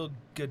real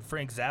good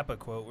Frank Zappa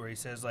quote where he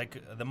says,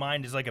 like, the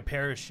mind is like a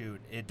parachute.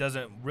 It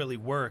doesn't really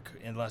work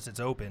unless it's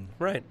open.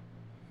 Right.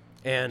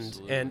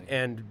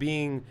 And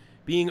being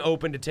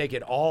open to take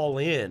it all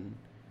in,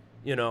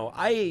 you know,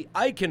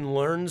 I can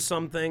learn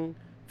something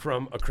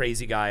from a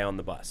crazy guy on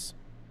the bus.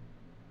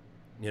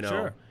 You know,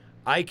 sure.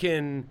 I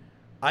can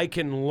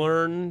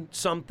learn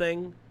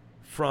something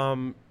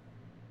from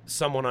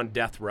someone on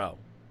death row.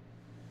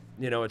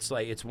 You know, it's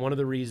like, it's one of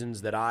the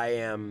reasons that I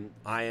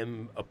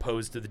am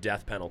opposed to the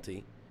death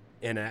penalty,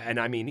 and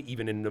I mean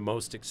even in the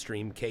most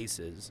extreme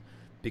cases,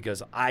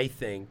 because I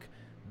think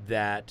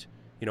that,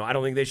 you know, I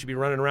don't think they should be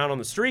running around on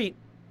the street,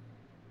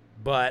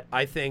 but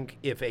I think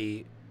if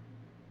a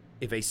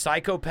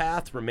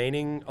psychopath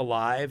remaining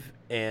alive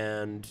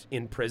and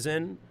in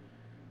prison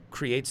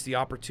creates the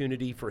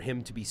opportunity for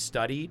him to be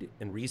studied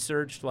and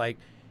researched, like,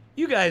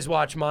 you guys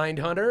watch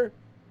Mindhunter.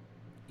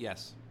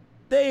 Yes.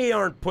 They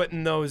aren't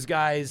putting those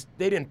guys,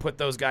 they didn't put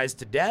those guys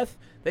to death.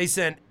 They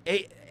sent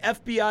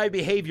FBI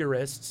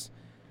behaviorists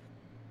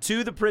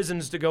to the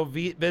prisons to go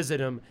visit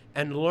them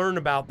and learn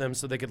about them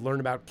so they could learn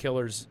about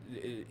killers,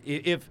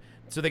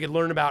 so they could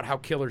learn about how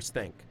killers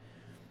think.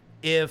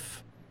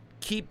 If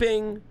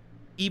keeping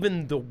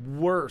even the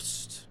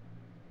worst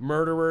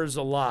murderers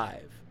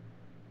alive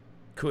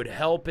could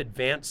help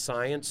advance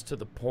science to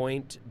the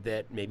point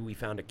that maybe we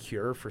found a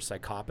cure for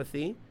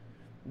psychopathy.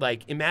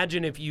 Like,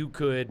 imagine if you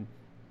could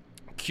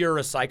cure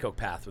a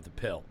psychopath with a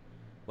pill.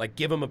 Like,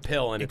 give him a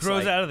pill and it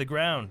grows out of the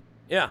ground.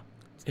 Yeah.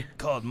 It's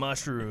called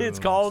mushrooms. It's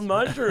called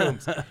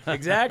mushrooms.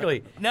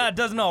 Exactly. No, it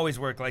doesn't always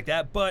work like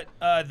that. But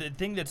the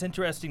thing that's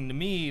interesting to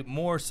me,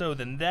 more so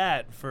than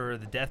that, for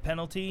the death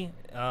penalty,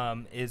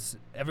 is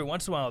every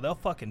once in a while they'll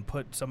fucking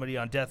put somebody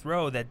on death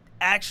row that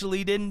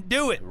actually didn't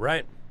do it.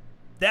 Right.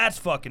 That's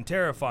fucking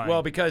terrifying.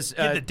 Well, because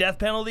give the death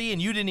penalty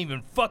and you didn't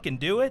even fucking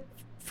do it.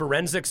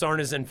 Forensics aren't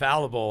as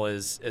infallible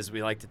as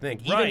we like to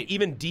think. Right.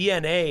 Even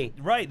DNA.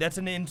 Right. That's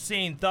an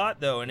insane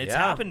thought, though, and it's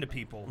happened to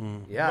people.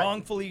 Yeah.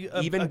 Wrongfully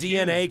even accused.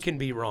 DNA can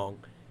be wrong,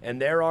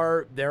 and there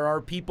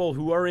are people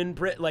who are in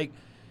prison, like,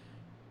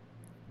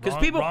 because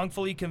people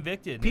wrongfully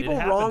convicted. People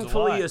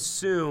wrongfully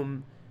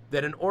assume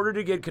that in order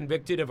to get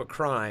convicted of a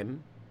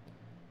crime,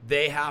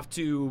 they have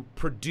to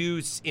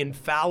produce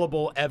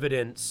infallible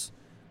evidence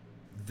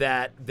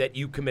that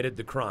you committed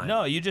the crime.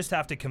 No, you just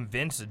have to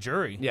convince a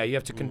jury. Yeah, you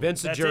have to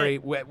convince a jury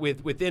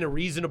within a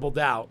reasonable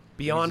doubt,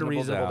 beyond a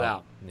reasonable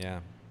doubt.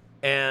 Yeah.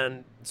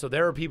 And so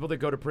there are people that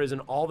go to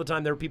prison all the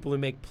time. There are people who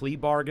make plea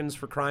bargains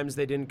for crimes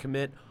they didn't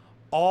commit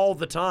all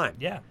the time.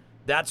 Yeah.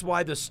 That's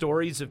why the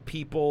stories of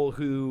people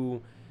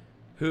who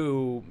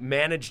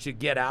managed to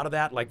get out of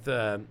that, like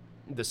the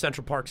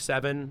Central Park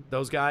 7,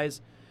 those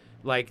guys,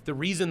 like, the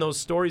reason those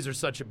stories are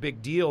such a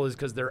big deal is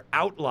because they're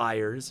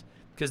outliers,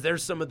 because they're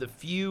some of the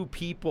few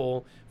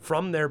people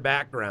from their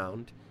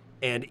background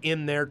and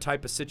in their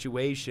type of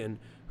situation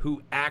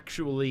who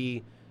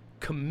actually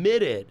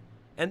committed,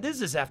 and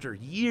this is after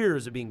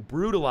years of being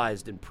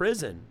brutalized in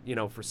prison, you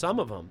know, for some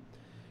of them,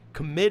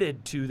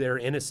 committed to their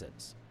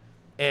innocence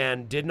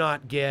and did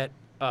not get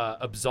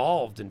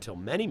absolved until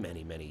many,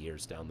 many, many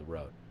years down the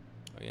road.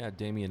 Oh, yeah,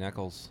 Damien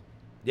Eccles.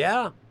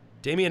 Yeah,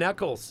 Damien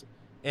Eccles.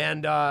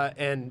 And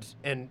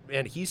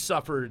he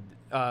suffered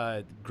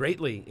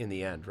greatly in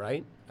the end,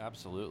 right?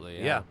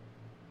 Absolutely, yeah.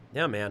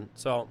 Yeah, man.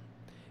 So,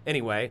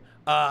 anyway,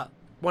 want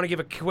to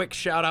give a quick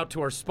shout out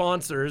to our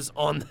sponsors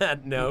on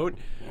that note,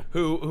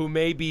 who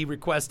may be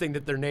requesting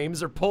that their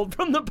names are pulled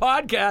from the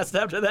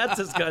podcast after that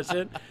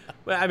discussion.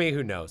 Well, I mean,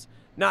 who knows?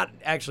 Not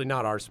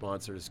our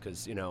sponsors,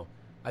 because, you know,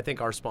 I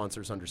think our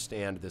sponsors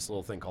understand this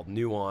little thing called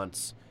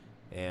nuance,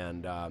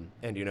 and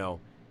you know,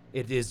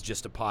 it is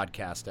just a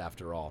podcast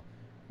after all.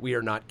 We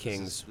are not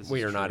kings.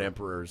 We are not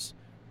emperors.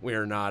 We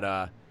are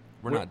not.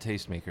 We're not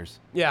tastemakers.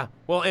 Yeah,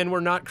 well, and we're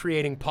not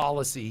creating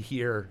policy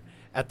here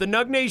at the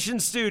Nug Nation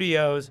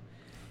Studios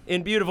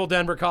in beautiful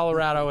Denver,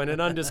 Colorado, in an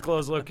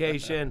undisclosed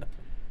location.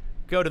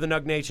 Go to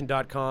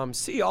thenugnation.com.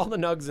 See all the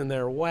nugs in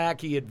their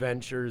wacky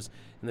adventures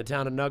in the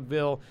town of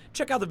Nugville.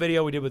 Check out the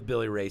video we did with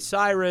Billy Ray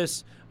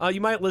Cyrus.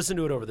 You might listen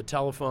to it over the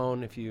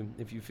telephone if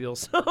you feel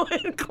so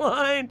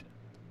inclined.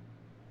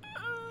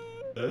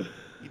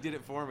 He did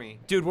it for me.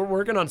 Dude, we're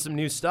working on some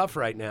new stuff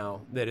right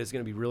now that is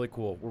going to be really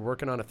cool. We're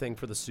working on a thing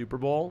for the Super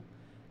Bowl.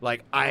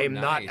 Like,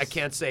 I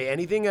can't say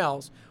anything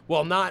else.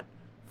 Well, not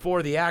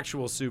for the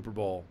actual Super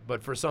Bowl,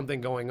 but for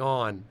something going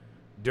on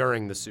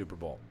during the Super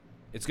Bowl.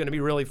 It's going to be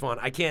really fun.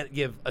 I can't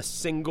give a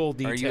single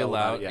detail. Are you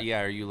allowed? About it yet.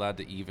 Yeah, are you allowed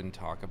to even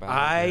talk about it?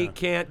 I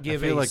can't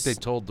give. I feel like they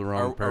told the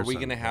wrong person. Are we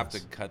going to have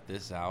to cut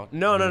this out?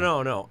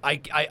 No.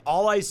 I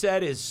all I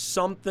said is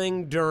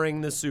something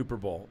during the Super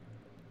Bowl,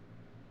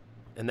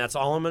 and that's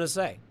all I'm going to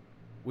say.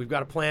 We've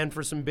got a plan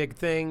for some big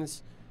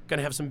things. Going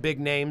to have some big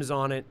names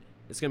on it.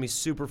 It's going to be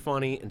super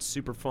funny and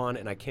super fun,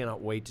 and I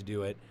cannot wait to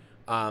do it.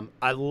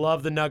 I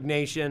love the Nug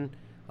Nation.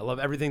 I love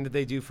everything that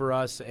they do for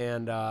us,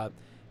 and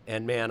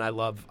man, I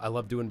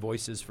love doing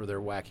voices for their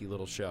wacky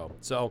little show.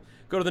 So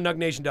go to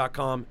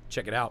thenugnation.com,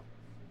 check it out.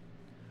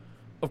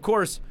 Of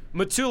course,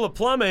 Matula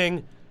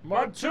Plumbing.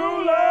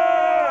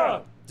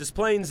 Matula! Des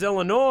Plaines,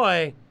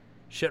 Illinois.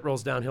 Shit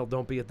rolls downhill.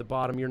 Don't be at the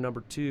bottom. Your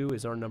number 2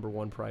 is our number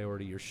 1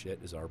 priority. Your shit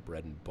is our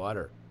bread and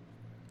butter.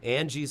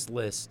 Angie's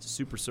List,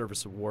 Super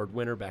Service Award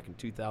winner back in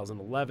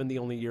 2011, the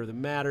only year that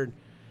mattered.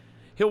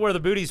 He'll wear the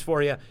booties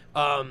for you.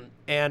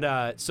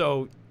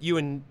 So you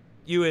and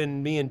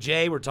me and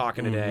Jay were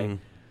talking today.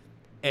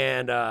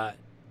 And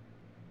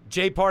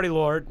Jay Party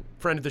Lord,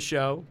 friend of the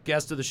show,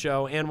 guest of the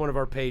show, and one of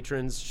our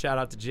patrons, shout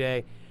out to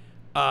Jay.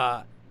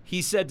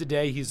 He said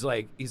today, he's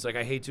like,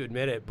 I hate to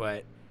admit it,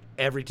 but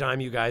every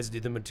time you guys do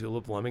the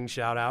Matula Plumbing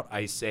shout out,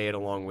 I say it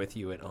along with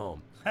you at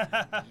home.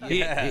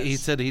 Yes. He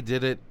said he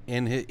did it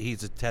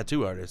he's a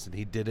tattoo artist, and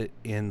he did it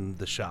in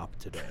the shop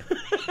today.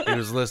 He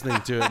was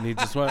listening to it, and he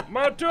just went,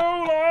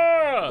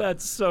 Matula!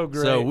 That's so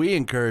great. So we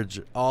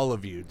encourage all all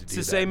of you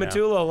to say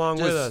Matula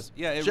along with us.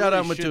 Yeah, it shout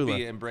really out should Matula.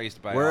 be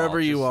embraced by wherever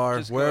all. you are,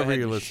 just go wherever ahead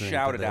you're and listening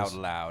shout to it this. out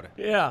loud.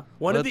 Yeah.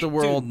 Let the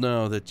world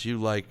know that you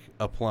like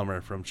a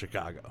plumber from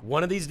Chicago.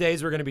 One of these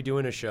days, we're going to be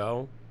doing a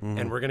show,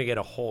 and we're going to get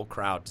a whole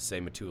crowd to say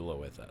Matula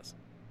with us.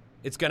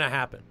 It's going to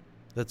happen.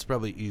 That's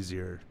probably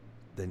easier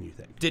than you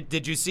think.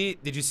 Did you see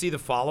the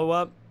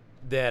follow-up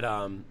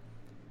that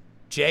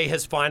Jay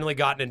has finally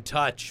gotten in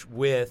touch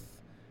with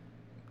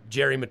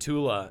Jerry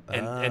Matula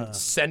and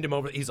send him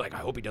over? He's like, I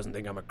hope he doesn't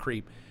think I'm a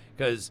creep,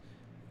 because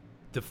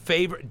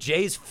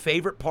Jay's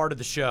favorite part of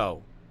the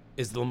show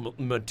is the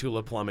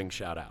Matula Plumbing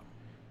shout out.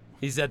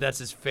 He said that's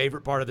his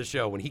favorite part of the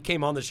show. When he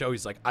came on the show,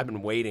 he's like, I've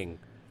been waiting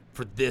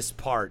for this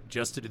part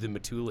just to do the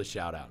Matula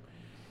shout out.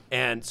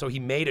 And so he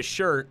made a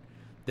shirt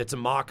that's a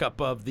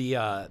mock-up of the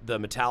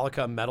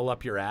Metallica Metal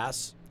Up Your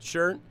Ass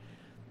shirt.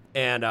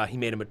 And he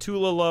made a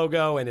Matula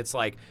logo, and it's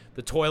like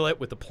the toilet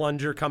with the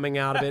plunger coming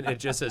out of it, and it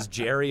just says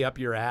Jerry Up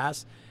Your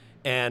Ass.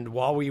 And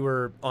while we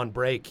were on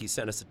break, he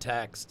sent us a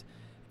text,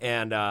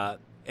 and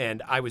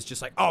I was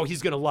just like, oh,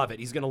 he's going to love it.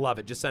 He's going to love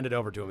it. Just send it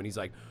over to him. And he's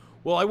like,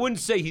 well, I wouldn't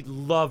say he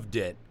loved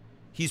it.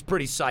 He's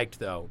pretty psyched,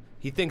 though.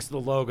 He thinks the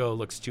logo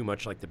looks too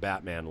much like the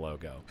Batman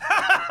logo.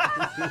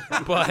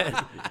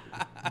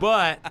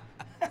 But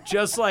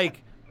just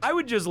like, I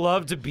would just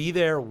love to be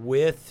there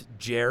with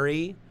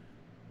Jerry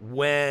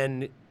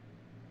when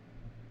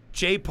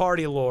Jay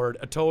Party Lord,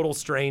 a total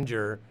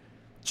stranger,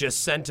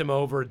 just sent him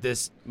over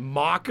this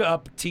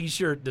mock-up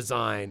T-shirt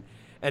design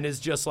and is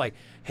just like,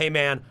 hey,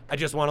 man, I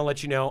just want to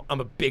let you know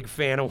I'm a big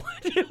fan of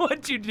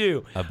what you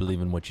do. I believe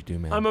in what you do,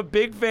 man. I'm a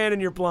big fan in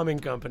your plumbing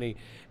company.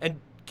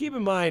 And keep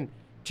in mind,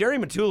 Jerry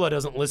Matula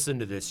doesn't listen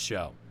to this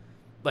show.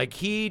 Like,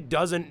 he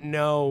doesn't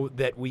know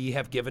that we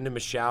have given him a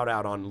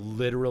shout-out on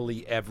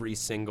literally every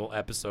single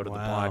episode of the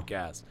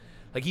podcast.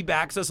 Like, he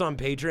backs us on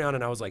Patreon,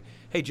 and I was like,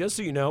 hey, just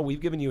so you know, we've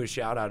given you a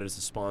shout-out as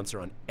a sponsor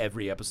on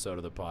every episode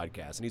of the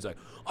podcast. And he's like,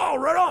 oh,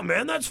 right on,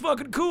 man. That's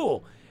fucking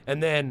cool.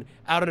 And then,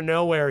 out of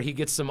nowhere, he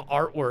gets some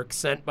artwork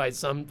sent by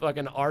some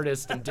fucking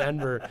artist in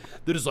Denver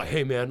that is like,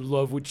 hey, man,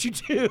 love what you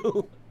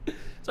do.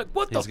 It's like,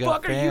 what the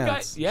fuck are you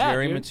guys? Yeah,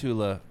 Jerry dude.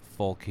 Matula,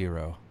 folk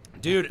hero.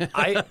 Dude,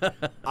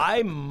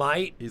 I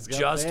might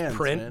just fans,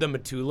 print man. the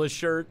Matula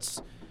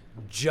shirts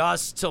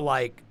just to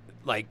like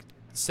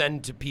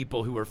send to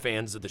people who are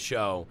fans of the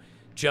show,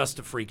 just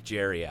to freak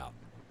Jerry out.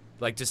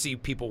 Like, to see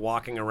people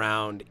walking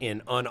around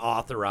in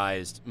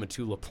unauthorized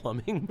Matula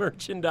Plumbing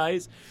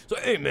merchandise. So,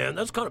 hey, man,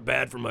 that's kind of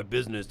bad for my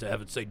business to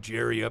have it say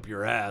Jerry Up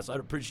Your Ass. I'd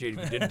appreciate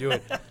if you didn't do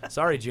it.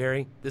 Sorry,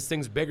 Jerry. This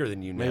thing's bigger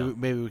than you now.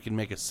 Maybe we can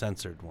make a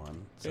censored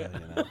one. So, you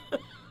know.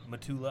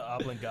 Matula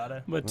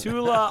oblongata.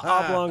 Matula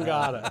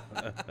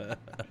oblongata.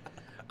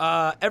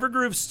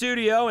 Evergroove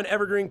Studio in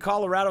Evergreen,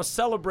 Colorado,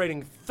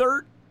 celebrating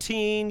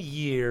 13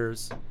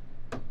 years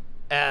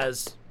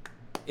as,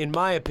 in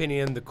my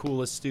opinion, the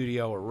coolest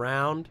studio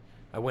around.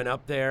 I went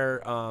up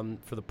there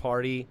for the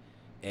party,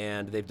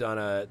 and they've done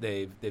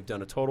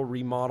a total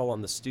remodel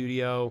on the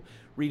studio,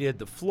 redid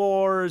the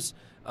floors.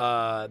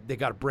 They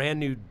got a brand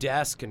new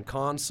desk and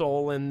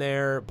console in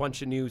there, a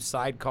bunch of new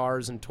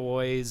sidecars and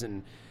toys,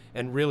 and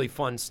really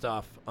fun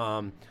stuff.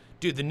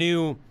 Dude, the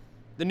new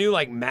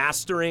like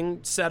mastering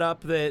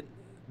setup that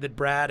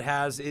Brad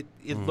has, it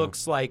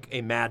looks like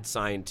a mad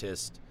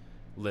scientist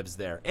lives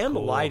there. And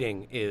Cool. The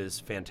lighting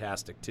is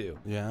fantastic too.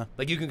 Yeah.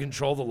 Like, you can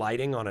control the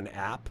lighting on an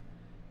app,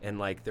 and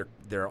like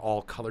they're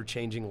all color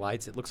changing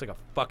lights. It looks like a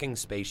fucking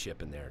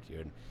spaceship in there,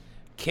 dude.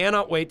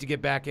 Cannot wait to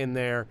get back in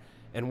there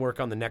and work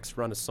on the next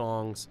run of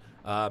songs.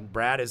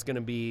 Brad is going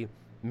to be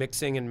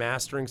mixing and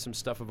mastering some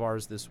stuff of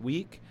ours this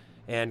week.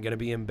 and going to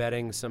be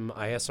embedding some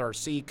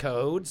ISRC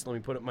codes. Let me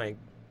put up my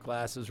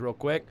glasses real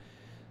quick.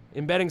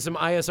 Embedding some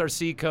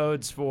ISRC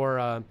codes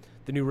for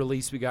the new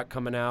release we got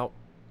coming out.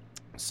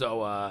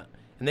 So,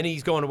 and then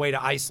he's going away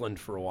to Iceland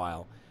for a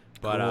while.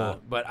 But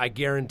Cool. But I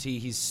guarantee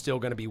he's still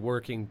going to be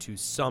working to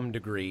some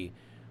degree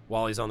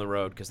while he's on the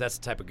road, because that's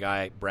the type of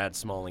guy Brad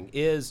Smalling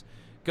is.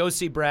 Go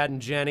see Brad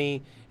and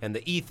Jenny and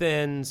the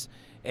Ethans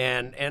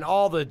and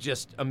all the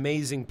just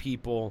amazing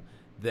people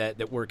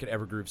that work at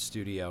Evergroove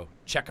Studio.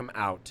 Check them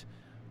out.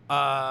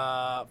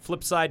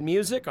 Flipside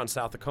Music on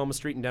South Tacoma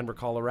Street in Denver,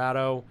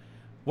 Colorado.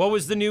 What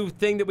was the new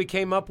thing that we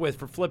came up with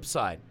for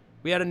Flipside?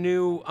 We had a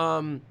new...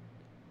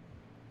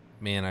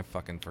 Man, I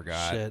fucking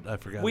forgot. Shit, I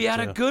forgot. we had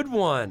a good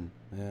one.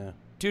 Yeah.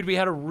 Dude, we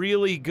had a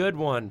really good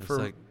one. It's for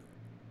like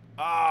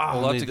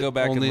We'll have to go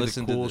back and only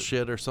listen the cool to the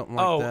shit or something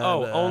like that.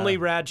 only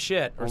rad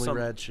shit. Or only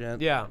something. rad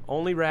shit. Yeah,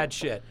 only rad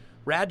shit.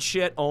 Rad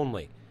shit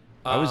only.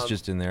 I was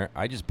just in there.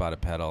 I just bought a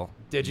pedal.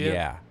 Did you?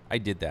 Yeah, I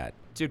did that.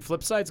 Dude,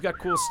 Flipside's got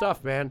cool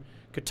stuff, man.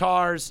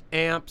 Guitars,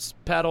 amps,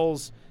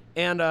 pedals,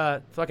 and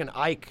fucking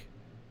Ike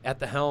at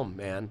the helm,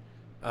 man.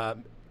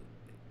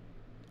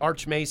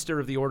 Archmaester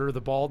of the Order of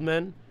the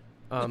Baldmen,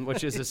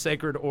 which is a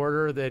sacred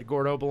order that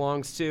Gordo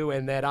belongs to,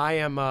 and that I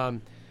am,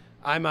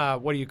 I'm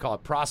what do you call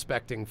it,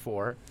 prospecting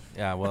for.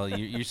 Yeah, well,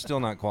 you're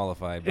still not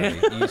qualified, buddy.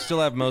 You still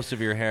have most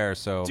of your hair,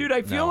 so... Dude,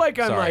 I feel no, like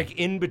I'm sorry. like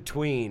in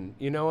between.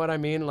 You know what I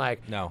mean?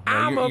 Like, No,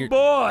 I'm you're- a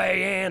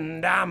boy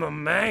and I'm a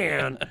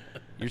man.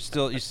 You're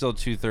still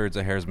 2/3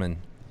 a hairsman.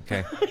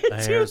 Okay.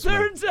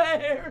 2/3 a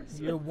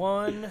hairs. You're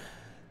 1,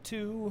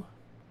 2,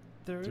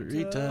 3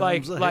 Three times. times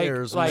Like- the like-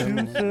 hairs, like-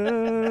 man.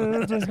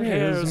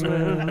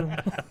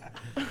 Hairsman.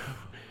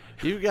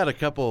 You've got a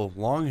couple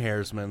long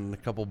hairsmen and a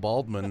couple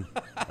baldmen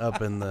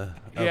up in the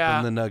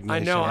Nug Nation. I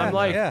know. I'm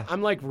like Yeah.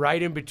 I'm like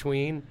right in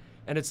between,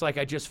 and it's like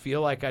I just feel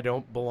like I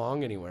don't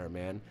belong anywhere,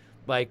 man.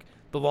 Like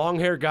the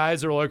long hair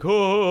guys are like,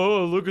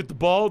 oh, look at the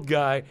bald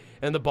guy,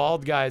 and the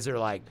bald guys are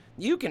like,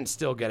 you can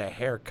still get a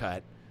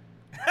haircut.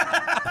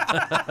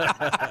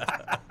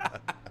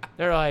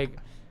 They're like,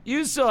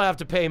 you still have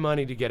to pay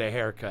money to get a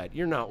haircut.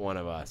 You're not one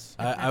of us.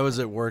 I was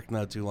at work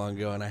not too long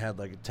ago, and I had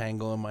like a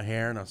tangle in my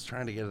hair, and I was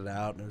trying to get it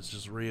out, and it was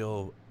just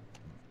real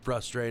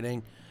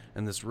frustrating.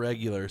 And this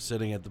regular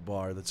sitting at the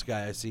bar, this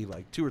guy I see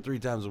like 2 or 3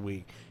 times a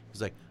week,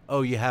 he's like,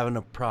 oh, you having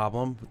a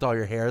problem with all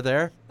your hair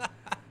there?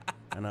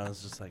 And I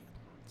was just like,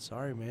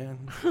 sorry, man.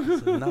 I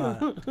said,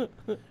 not.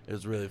 It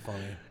was really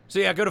funny. So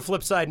yeah, go to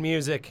Flipside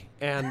Music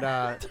and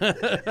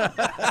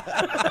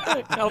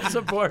help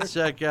support.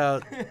 Check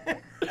out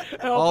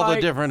Help all the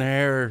Ike. different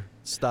hair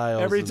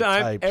styles. Every and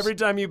time, types. every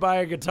time you buy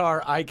a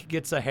guitar, Ike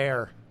gets a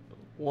hair.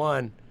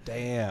 One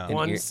Damn.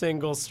 one ear-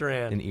 single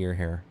strand. An ear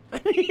hair.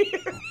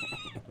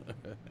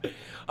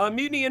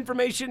 Mutiny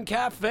Information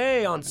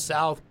Cafe on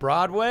South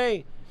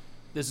Broadway.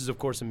 This is, of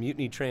course, a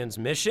Mutiny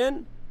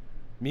transmission.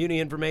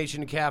 Mutiny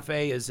Information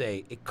Cafe is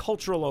a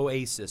cultural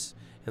oasis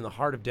in the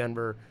heart of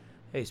Denver.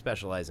 They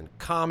specialize in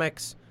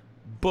comics,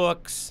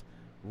 books,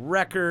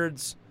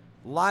 records,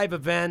 live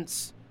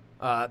events.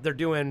 They're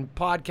doing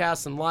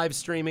podcasts and live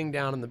streaming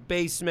down in the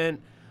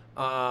basement.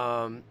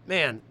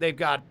 Man, they've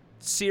got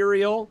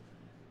cereal,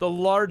 the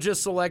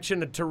largest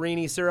selection of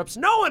Torrini syrups.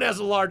 No one has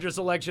a larger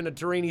selection of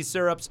Torrini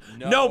syrups.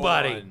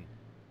 Nobody.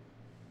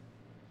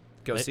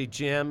 Go see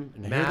Jim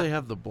and I Matt. hear they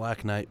have the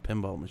Black Knight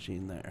pinball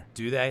machine there.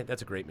 Do they?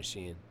 That's a great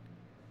machine.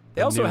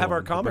 They The also new have our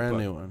one, the comic brand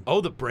book. new one.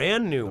 Oh, the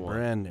brand new The one.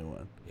 brand new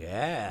one.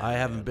 Yeah. I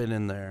haven't been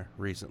in there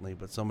recently,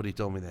 but somebody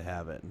told me they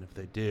have it, and if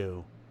they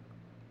do,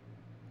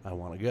 I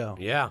want to go.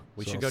 Yeah,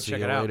 we So should I'll go see check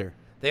you it out. later.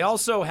 They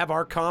also have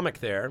our comic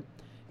there,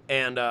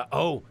 and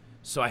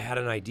so I had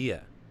an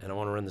idea, and I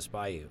want to run this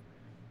by you.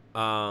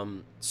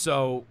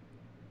 So,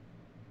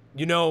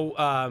 you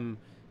know,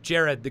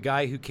 Jared, the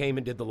guy who came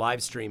and did the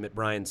live stream at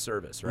Brian's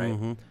service, right?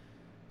 Mhm.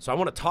 So I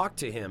want to talk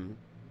to him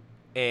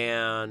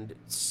and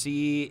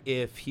see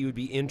if he would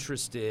be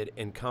interested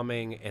in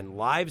coming and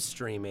live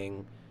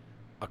streaming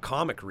a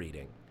comic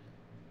reading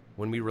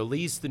when we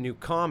release the new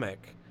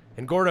comic.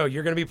 And Gordo,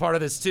 you're going to be part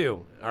of this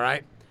too, all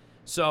right?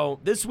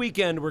 So this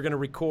weekend we're going to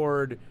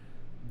record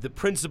the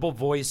principal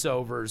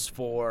voiceovers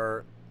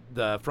for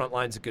the Front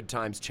Lines of Good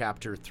Times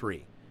Chapter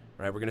 3.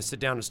 All right, we're going to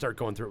sit down and start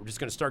going through it. We're just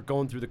going to start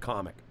going through the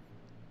comic.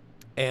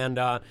 And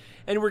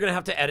we're going to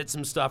have to edit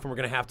some stuff, and we're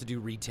going to have to do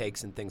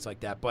retakes and things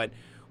like that. But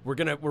we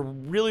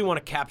really want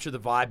to capture the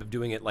vibe of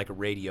doing it like a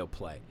radio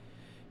play.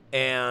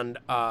 And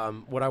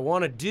what I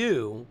want to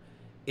do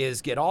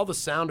is get all the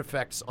sound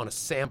effects on a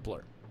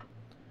sampler.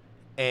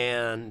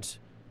 And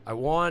I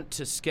want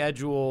to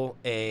schedule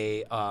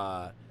a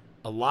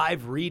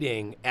live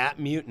reading at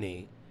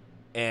Mutiny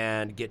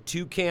and get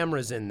 2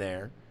 cameras in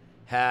there,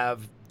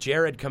 have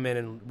Jared come in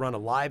and run a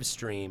live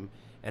stream,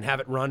 and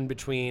have it run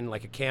between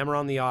like a camera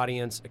on the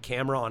audience, a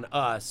camera on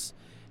us,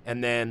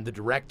 and then the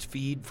direct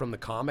feed from the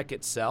comic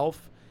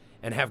itself,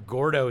 and have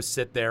Gordo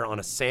sit there on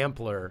a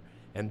sampler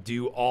and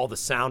do all the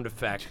sound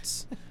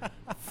effects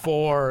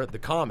for the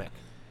comic.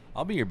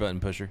 I'll be your button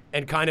pusher.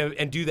 And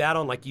do that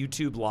on like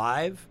YouTube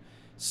Live.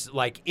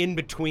 like in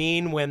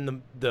between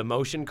when the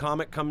motion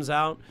comic comes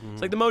out.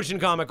 It's like the motion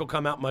comic will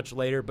come out much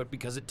later, but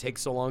because it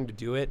takes so long to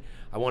do it,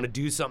 I want to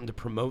do something to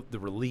promote the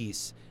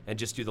release and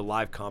just do the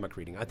live comic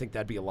reading. I think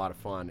that'd be a lot of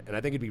fun, and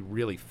I think it'd be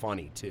really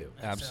funny too.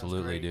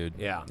 Absolutely, dude.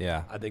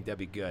 Yeah. I think that'd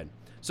be good.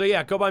 So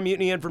yeah, go by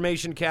Mutiny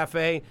Information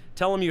Cafe.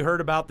 Tell them you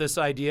heard about this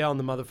idea on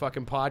the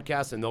motherfucking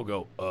podcast, and they'll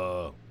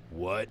go,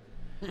 what?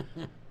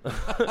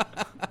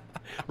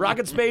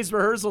 Rocket Space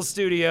Rehearsal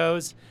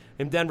Studios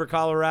in Denver,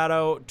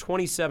 Colorado,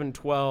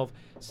 2712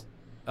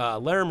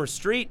 Larimer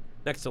Street,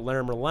 next to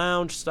Larimer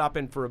Lounge. Stop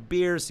in for a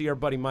beer, see our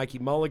buddy Mikey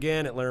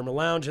Mulligan at Larimer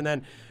Lounge, and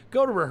then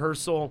go to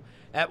rehearsal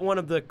at one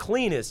of the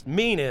cleanest,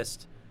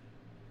 meanest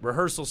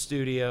rehearsal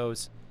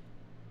studios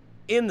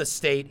in the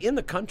state, in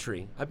the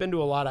country. I've been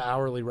to a lot of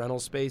hourly rental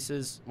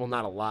spaces. Well,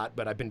 not a lot,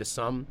 but I've been to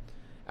some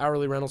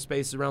hourly rental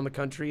spaces around the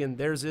country, and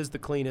theirs is the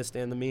cleanest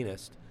and the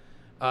meanest.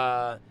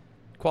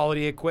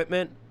 Quality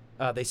equipment.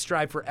 They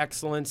strive for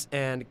excellence,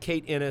 and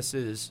Kate Innes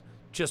is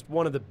just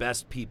one of the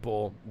best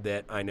people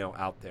that I know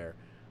out there.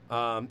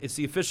 It's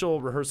the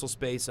official rehearsal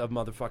space of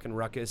motherfucking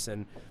Ruckus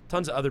and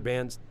tons of other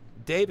bands.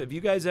 Dave, have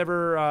you guys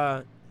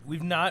ever...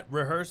 We've not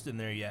rehearsed in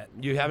there yet.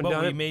 You haven't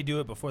done it? We may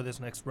do it before this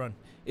next run.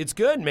 It's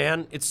good,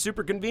 man. It's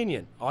super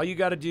convenient. All you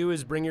got to do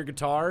is bring your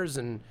guitars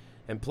and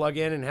plug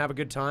in and have a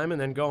good time and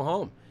then go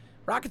home.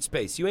 Rocket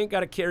Space, you ain't got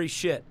to carry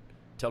shit.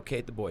 Tell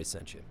Kate the boys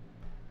sent you.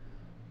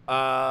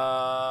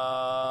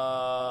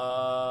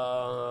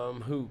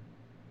 Who?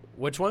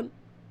 Which one?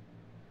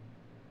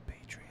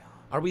 Patreon.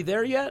 Are we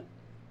there yet?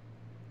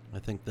 I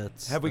think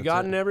that's... Have we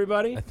gotten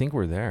everybody? I think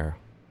we're there.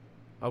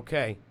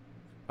 Okay.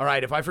 All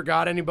right, if I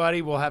forgot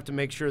anybody, we'll have to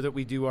make sure that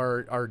we do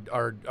our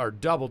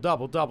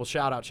double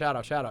shout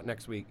out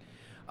next week.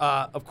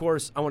 Of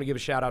course, I want to give a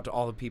shout out to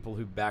all the people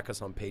who back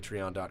us on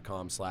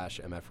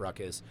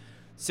patreon.com/mfruckus.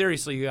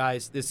 Seriously, you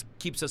guys, this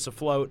keeps us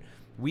afloat.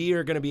 We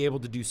are going to be able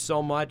to do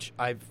so much.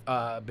 I've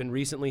been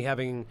recently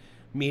having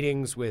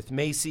meetings with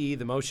Macy,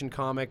 the motion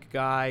comic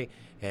guy,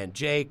 and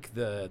Jake,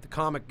 the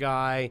comic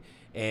guy,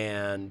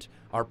 and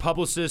our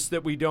publicist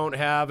that we don't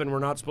have and we're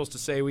not supposed to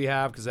say we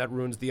have because that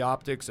ruins the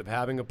optics of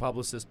having a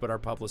publicist, but our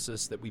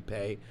publicist that we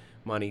pay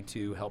money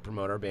to help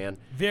promote our band.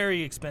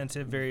 Very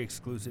expensive, very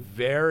exclusive.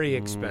 Very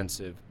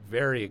expensive,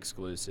 very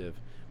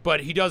exclusive.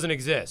 But he doesn't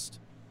exist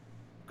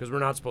because we're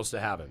not supposed to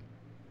have him.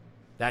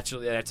 That's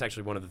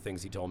actually one of the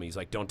things he told me. He's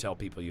like, don't tell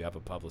people you have a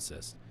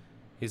publicist.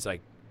 He's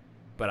like,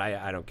 but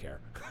I don't care.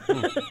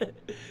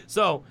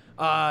 So,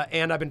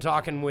 and I've been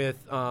talking with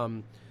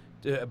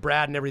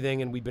Brad and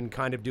everything, and we've been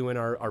kind of doing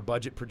our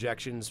budget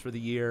projections for the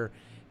year.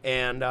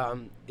 And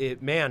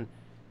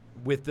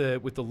with the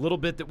little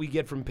bit that we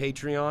get from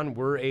Patreon,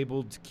 we're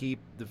able to keep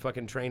the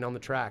fucking train on the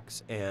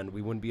tracks, and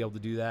we wouldn't be able to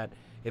do that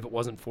if it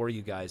wasn't for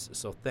you guys.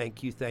 So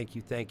thank you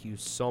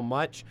so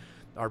much.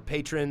 Our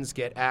patrons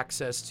get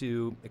access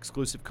to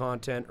exclusive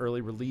content,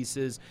 early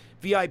releases,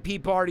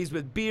 VIP parties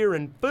with beer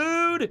and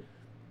food,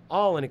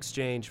 all in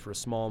exchange for a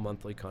small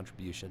monthly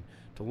contribution.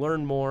 To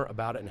learn more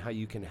about it and how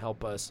you can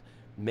help us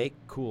make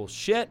cool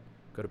shit,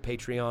 go to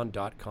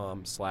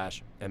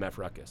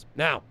patreon.com/mfruckus.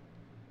 Now,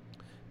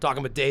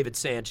 talking with David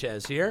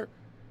Sanchez here.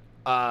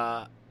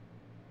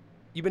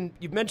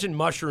 You've mentioned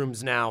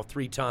mushrooms now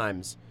 3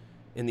 times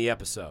in the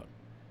episode.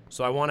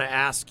 So I want to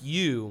ask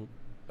you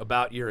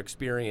about your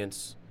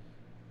experience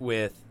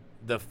with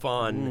the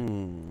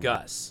fun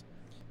Gus.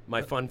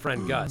 My fun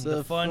friend Gus.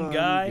 The fun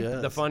guy?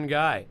 The fun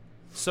guy.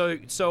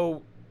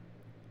 So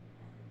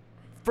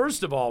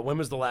first of all, when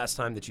was the last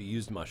time that you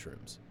used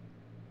mushrooms?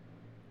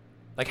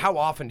 Like, how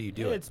often do you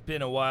do it? It's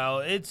been a while.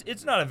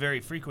 It's not a very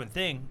frequent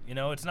thing. You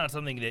know, it's not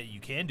something that you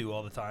can do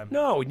all the time.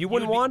 No, and you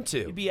wouldn't want to.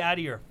 You'd be out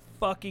of your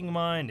fucking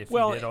mind if you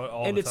did all the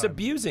time. And it's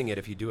abusing it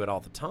if you do it all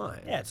the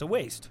time. Yeah, it's a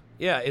waste.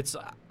 Yeah, it's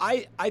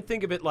I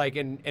think of it like,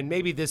 and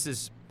maybe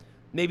this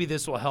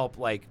will help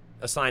like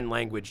assign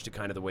language to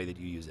kind of the way that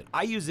you use it.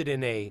 I use it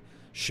in a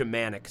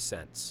shamanic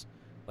sense.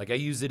 Like I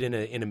use it in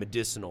a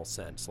medicinal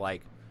sense.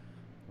 Like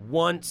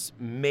once,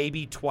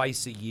 maybe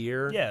twice a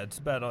year. Yeah, it's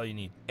about all you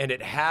need. And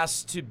it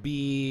has to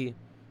be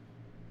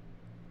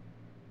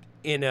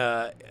in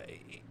an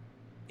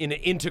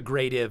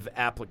integrative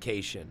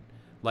application.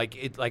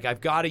 Like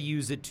I've got to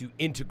use it to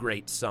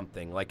integrate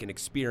something, like an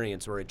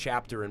experience or a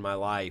chapter in my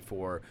life,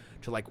 or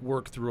to like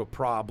work through a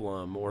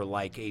problem, or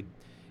like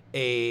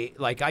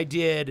like I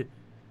did.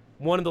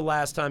 One of the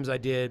last times I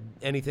did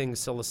anything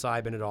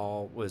psilocybin at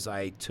all was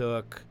I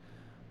took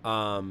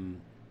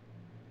some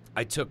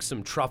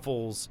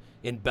truffles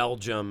in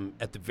Belgium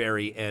at the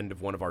very end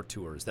of one of our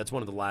tours. That's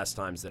one of the last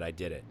times that I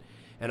did it.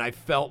 And I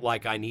felt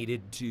like I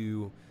needed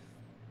to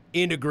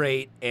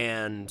integrate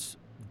and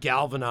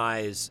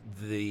galvanize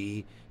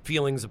the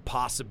feelings of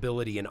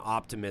possibility and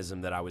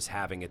optimism that I was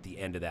having at the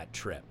end of that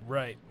trip.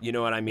 Right. You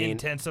know what I mean?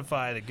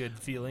 Intensify the good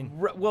feeling.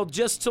 Well,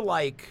 just to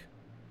like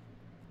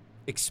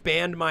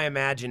expand my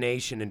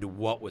imagination into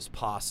what was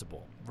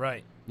possible.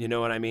 Right. You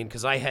know what I mean?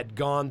 Because I had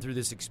gone through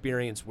this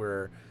experience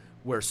where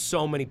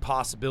so many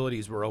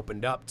possibilities were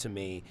opened up to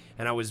me,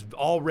 and I was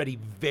already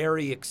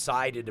very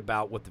excited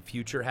about what the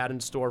future had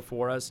in store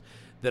for us,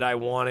 that I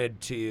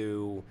wanted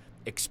to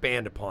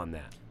expand upon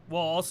that.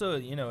 Well, also,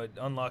 it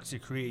unlocks your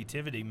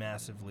creativity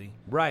massively.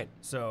 Right.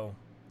 So,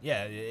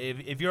 yeah,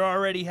 if you're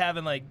already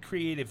having, like,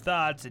 creative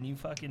thoughts and you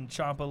fucking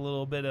chomp a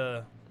little bit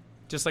of...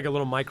 Just like a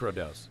little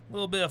microdose. A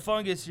little bit of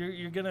fungus,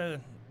 you're going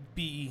to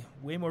be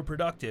way more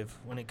productive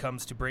when it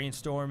comes to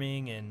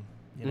brainstorming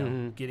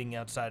and, getting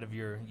outside of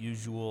your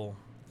usual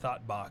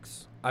thought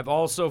box. I've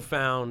also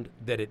found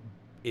that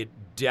it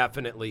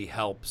definitely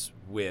helps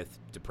with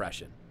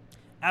depression.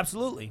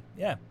 Absolutely,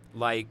 yeah.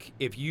 Like,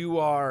 if you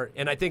are,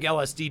 and I think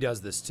LSD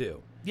does this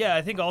too. Yeah,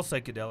 I think all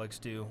psychedelics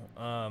do.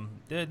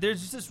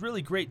 There's this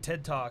really great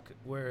TED Talk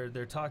where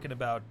they're talking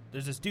about,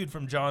 there's this dude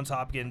from Johns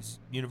Hopkins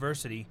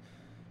University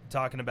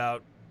talking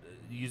about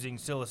using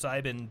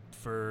psilocybin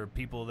for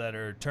people that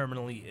are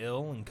terminally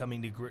ill and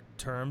coming to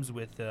terms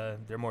with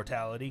their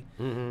mortality.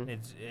 Mm-hmm.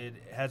 It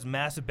has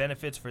massive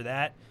benefits for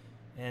that.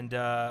 And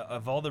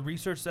of all the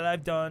research that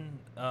I've done,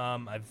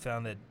 I've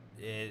found that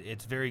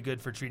it's very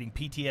good for treating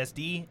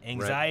PTSD,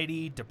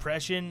 anxiety,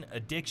 depression,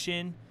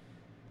 addiction,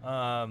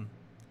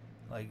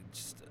 like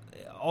just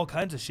all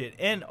kinds of shit.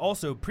 And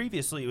also,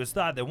 previously, it was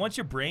thought that once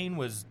your brain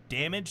was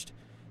damaged,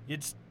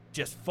 it's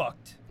just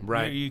fucked.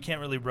 Right. You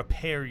can't really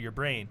repair your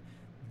brain.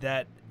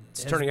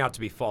 It's turning out to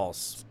be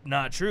false.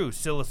 Not true.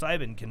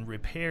 Psilocybin can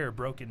repair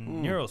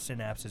broken neural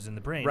synapses in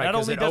the brain. Right,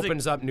 because it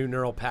opens up new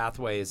neural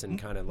pathways and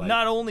kind of like...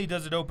 Not only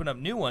does it open up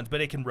new ones,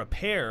 but it can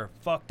repair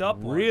fucked up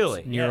ones.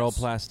 Really?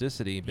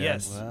 Neuroplasticity, Ben.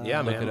 Yes. Wow.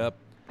 Yeah, Look man. it up.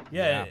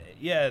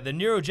 Yeah, the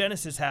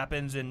neurogenesis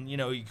happens and,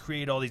 you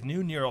create all these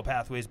new neural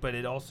pathways, but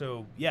it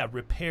also,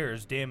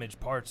 repairs damaged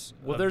parts.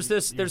 Well, there's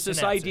this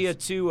idea,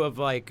 too, of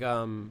like...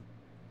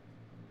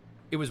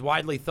 it was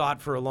widely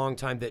thought for a long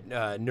time that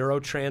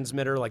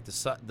neurotransmitter, like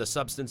the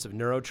substance of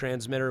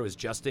neurotransmitter, was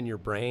just in your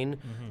brain,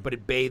 but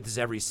it bathes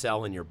every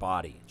cell in your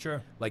body.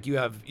 Sure. Like you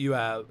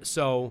have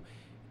so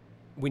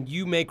when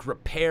you make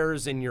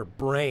repairs in your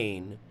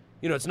brain,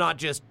 it's not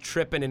just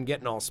tripping and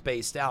getting all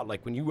spaced out.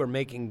 Like when you are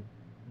making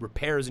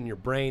repairs in your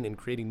brain and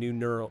creating new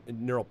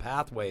neural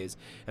pathways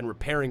and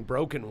repairing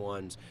broken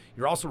ones,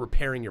 you're also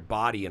repairing your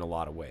body in a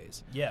lot of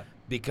ways. Yeah.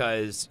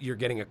 Because you're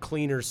getting a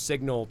cleaner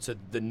signal to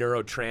the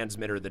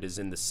neurotransmitter that is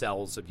in the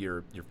cells of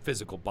your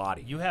physical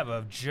body. You have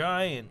a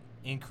giant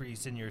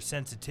increase in your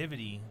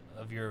sensitivity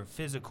of your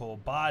physical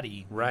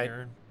body when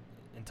you're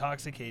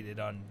intoxicated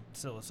on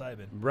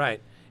psilocybin.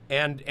 Right.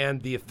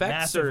 And the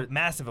effects are...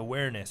 Massive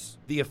awareness.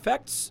 The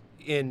effects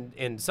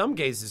in some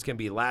cases can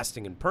be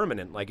lasting and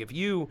permanent. Like if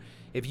you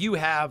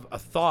have a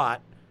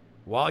thought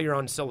while you're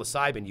on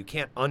psilocybin, you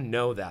can't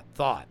unknow that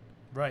thought.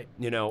 Right.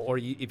 Or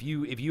if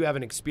you have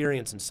an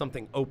experience and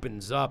something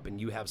opens up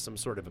and you have some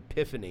sort of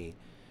epiphany,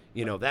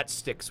 that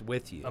sticks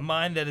with you. A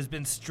mind that has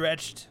been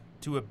stretched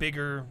to a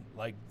bigger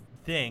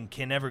thing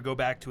can never go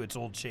back to its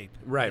old shape.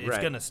 Right, It's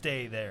gonna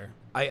stay there.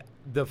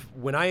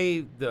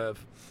 The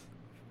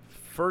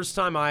first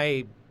time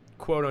I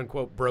quote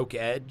unquote broke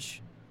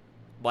edge,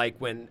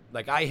 when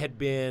I had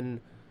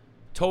been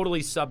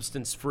totally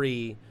substance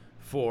free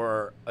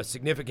for a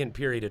significant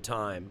period of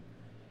time.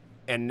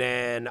 And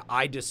then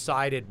I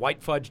decided,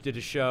 White Fudge did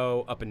a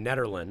show up in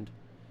Nederland,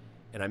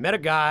 and I met a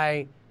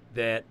guy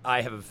that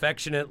I have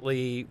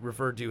affectionately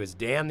referred to as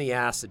Dan the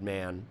Acid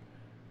Man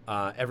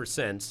ever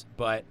since.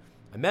 But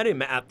I met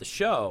him at the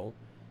show.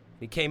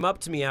 He came up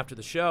to me after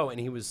the show, and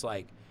he was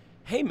like,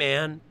 "Hey,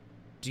 man,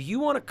 do you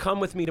want to come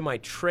with me to my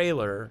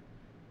trailer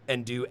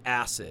and do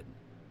acid?"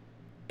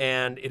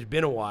 And it had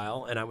been a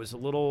while, and I was a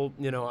little,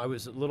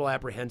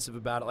 apprehensive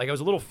about it. Like, I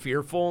was a little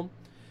fearful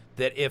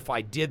that if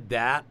I did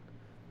that,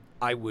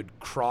 I would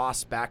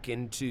cross back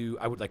into,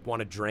 I would want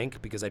to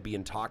drink because I'd be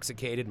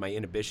intoxicated. My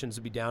inhibitions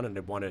would be down and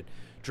I'd want to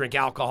drink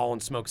alcohol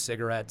and smoke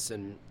cigarettes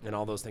and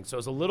all those things. So I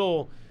was a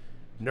little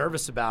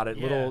nervous about it,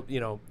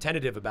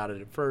 tentative about it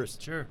at first.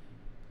 Sure.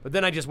 But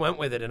then I just went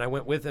with it, and I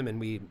went with him,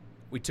 and we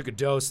took a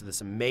dose of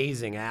this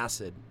amazing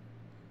acid.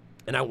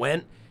 And I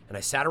went and I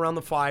sat around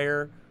the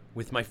fire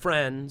with my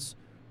friends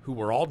who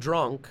were all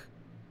drunk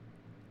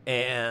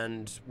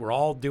and we're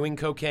all doing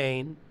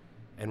cocaine.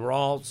 And we're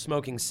all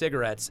smoking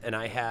cigarettes, and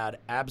I had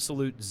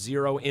absolute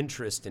zero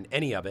interest in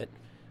any of it.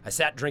 I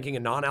sat drinking a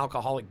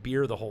non-alcoholic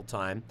beer the whole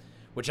time,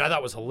 which I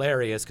thought was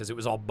hilarious because it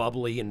was all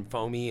bubbly and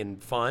foamy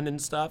and fun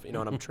and stuff, and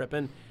I'm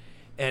tripping.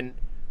 And,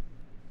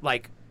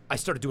 I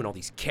started doing all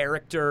these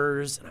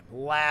characters, and I'm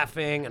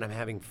laughing, and I'm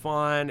having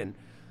fun, and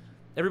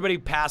everybody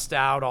passed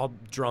out, all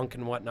drunk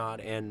and whatnot,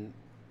 and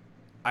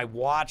I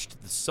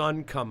watched the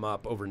sun come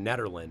up over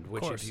Nederland,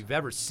 which if you've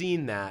ever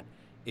seen that,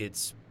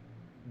 it's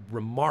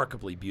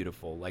remarkably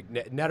beautiful.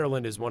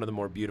 Nederland is one of the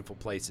more beautiful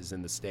places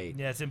in the state.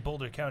 Yeah, it's in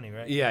Boulder County,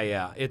 right?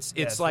 Yeah. It's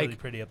really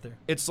pretty up there.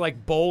 It's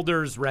like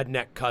Boulder's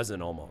redneck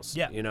cousin almost.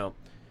 Yeah.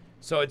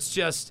 So it's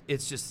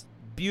just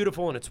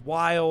beautiful, and it's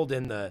wild,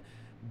 and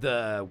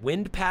the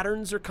wind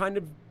patterns are kind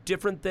of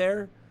different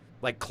there.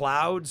 Like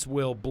clouds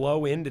will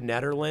blow into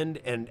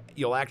Nederland, and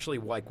you'll actually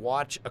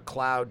watch a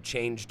cloud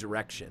change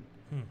direction.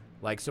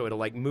 So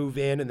it'll move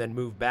in and then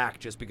move back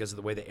just because of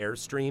the way the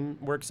airstream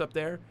works up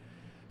there.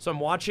 So I'm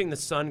watching the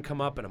sun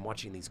come up, and I'm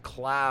watching these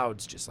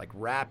clouds just like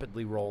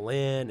rapidly roll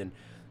in, and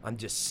I'm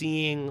just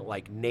seeing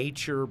like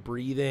nature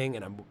breathing,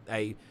 and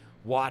I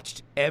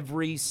watched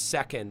every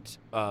second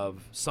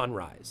of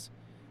sunrise,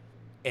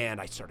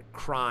 and I started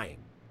crying.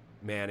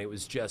 Man, it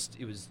was just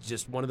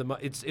one of the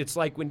it's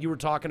like when you were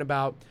talking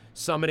about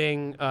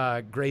summiting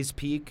Gray's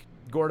Peak,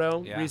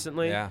 Gordo,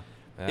 recently. Yeah.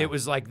 It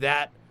was like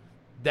that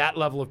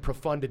level of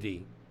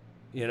profundity,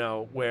 you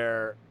know,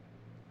 where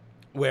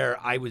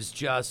I was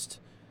just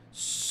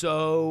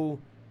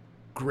so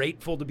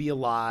grateful to be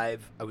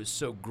alive. I was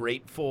so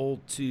grateful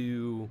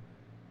to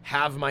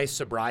have my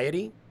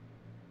sobriety.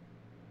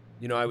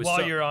 You know, I was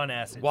you're on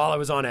acid. While I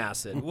was on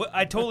acid.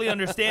 I totally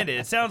understand it.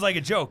 It sounds like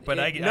a joke, but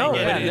I get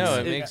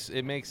it.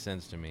 It makes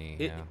sense to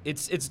me.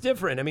 It's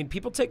different. I mean,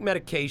 people take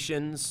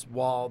medications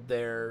while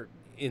they're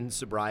in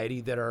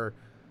sobriety that are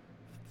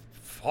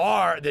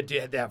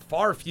that have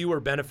far fewer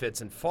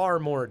benefits and far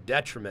more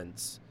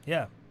detriments.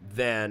 Yeah.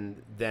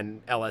 Than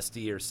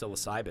LSD or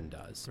psilocybin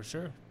does. For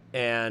sure.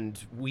 And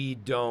we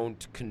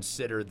don't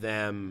consider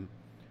them,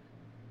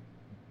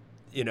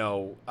 you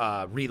know,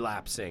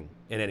 relapsing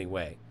in any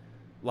way.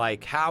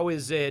 Like, how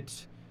is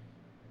it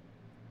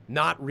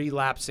not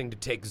relapsing to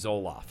take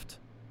Zoloft?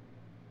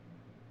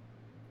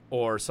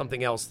 Or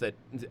something else that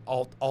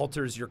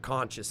alters your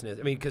consciousness.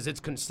 I mean, because it's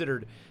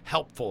considered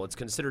helpful. It's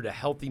considered a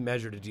healthy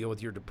measure to deal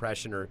with your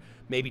depression or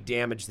maybe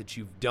damage that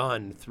you've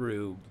done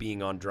through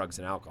being on drugs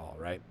and alcohol,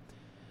 right?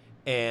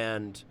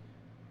 And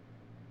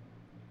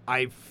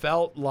I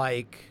felt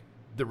like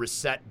the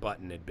reset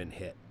button had been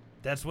hit.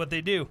 That's what they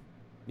do.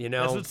 You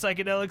know? That's what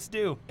psychedelics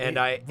do. And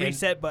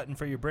reset button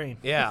for your brain.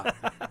 Yeah.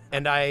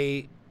 and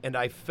I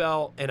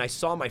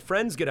saw my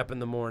friends get up in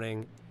the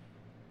morning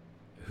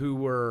who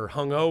were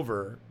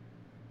hungover,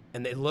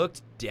 and they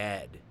looked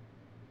dead.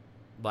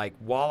 Like,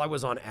 while I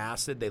was on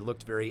acid, they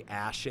looked very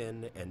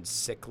ashen and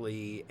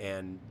sickly,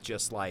 and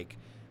just like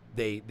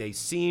they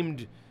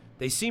seemed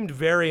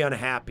very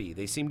unhappy.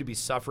 They seemed to be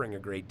suffering a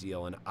great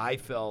deal, and I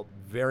felt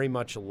very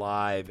much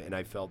alive, and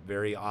I felt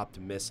very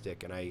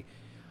optimistic, and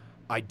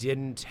I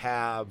didn't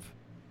have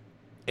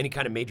any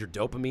kind of major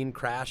dopamine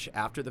crash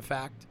after the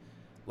fact.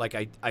 Like,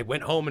 I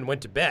went home and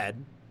went to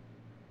bed,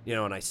 you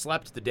know, and I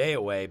slept the day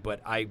away,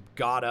 but I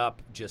got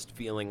up just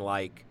feeling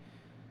like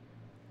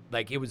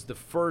it was the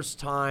first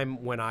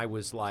time when I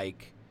was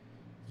like,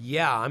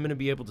 yeah, I'm going to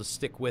be able to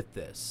stick with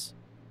this.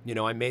 You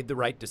know, I made the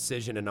right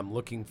decision, and I'm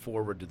looking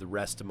forward to the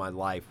rest of my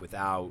life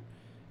without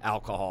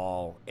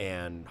alcohol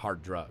and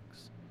hard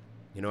drugs.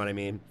 You know what I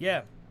mean?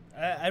 Yeah.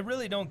 I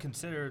really don't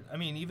consider, I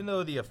mean, even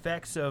though the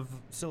effects of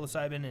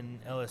psilocybin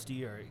and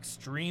LSD are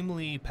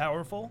extremely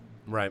powerful,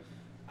 right?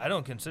 I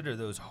don't consider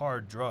those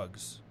hard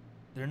drugs.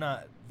 They're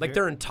not. Like,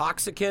 they're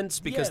intoxicants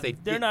because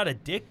they're not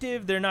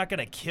addictive. They're not going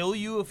to kill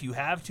you if you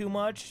have too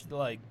much.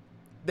 Like,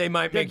 they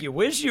might make you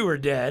wish you were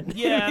dead.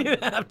 Yeah. If you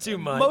have too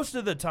much. Most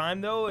of the time,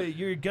 though,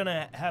 you're going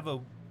to have a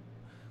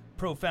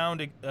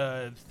profound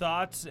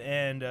thoughts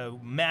and a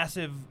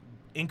massive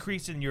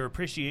increase in your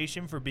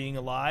appreciation for being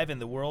alive in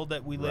the world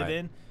that we live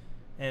in,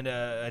 and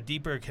a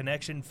deeper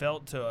connection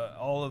felt to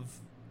all of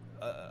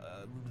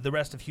the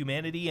rest of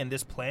humanity and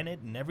this planet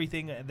and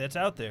everything that's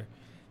out there.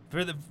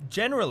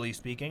 Generally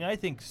speaking, I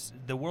think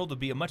the world would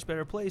be a much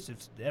better place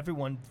if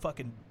everyone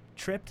fucking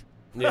tripped.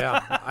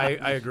 Yeah,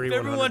 I agree. If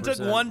everyone 100%.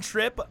 took one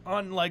trip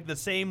on like the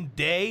same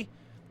day,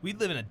 we'd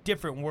live in a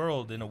different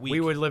world in a week. We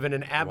would live in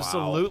an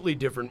absolutely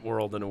different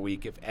world in a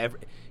week if ever.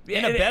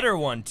 In a better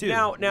one too.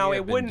 Now we it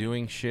have wouldn't been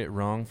doing shit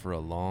wrong for a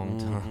long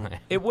time.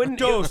 It wouldn't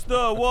dose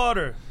the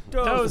water.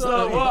 Dose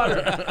the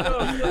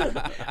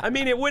water. I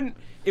mean, it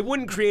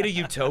wouldn't create a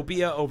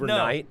utopia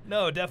overnight.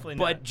 No, definitely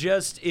not. But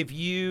just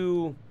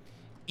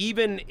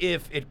even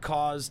if it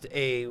caused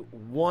a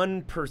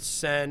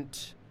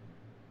 1%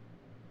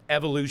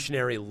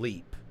 evolutionary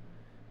leap,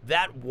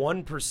 that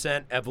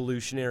 1%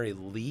 evolutionary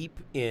leap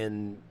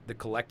in the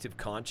collective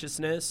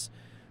consciousness,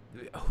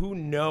 who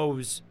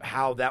knows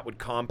how that would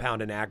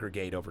compound and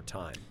aggregate over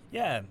time.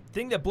 Yeah, the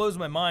thing that blows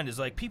my mind is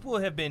like people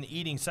have been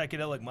eating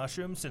psychedelic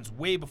mushrooms since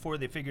way before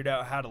they figured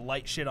out how to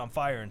light shit on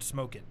fire and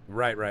smoke it.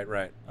 Right.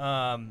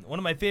 One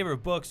of my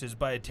favorite books is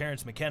by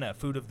Terrence McKenna,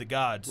 Food of the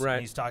Gods. Right.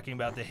 And he's talking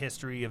about the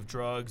history of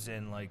drugs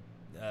and like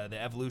the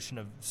evolution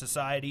of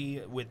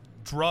society with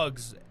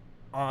drugs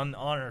on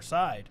our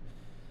side.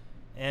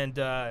 And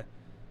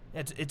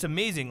it's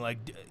amazing. Like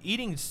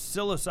eating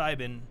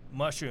psilocybin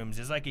mushrooms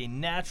is like a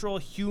natural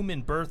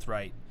human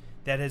birthright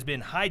that has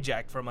been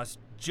hijacked from us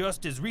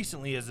just as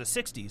recently as the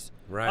 60s.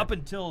 Right. Up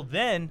until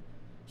then,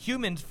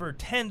 humans for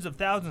tens of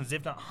thousands,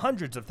 if not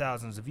hundreds of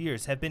thousands of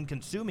years, have been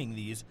consuming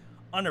these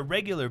on a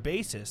regular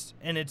basis,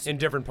 and it's in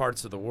different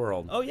parts of the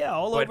world. Oh yeah,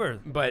 all over.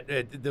 But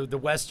the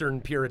Western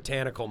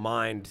puritanical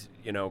mind,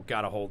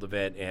 got a hold of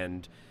it,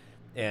 and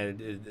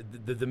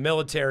the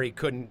military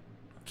couldn't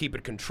keep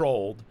it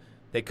controlled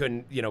They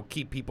couldn't,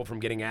 keep people from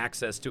getting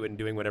access to it and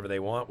doing whatever they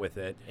want with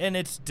it. And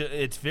it's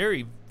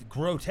very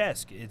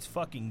grotesque. It's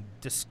fucking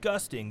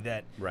disgusting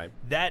that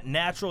that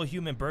natural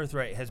human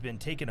birthright has been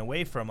taken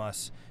away from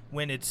us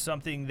when it's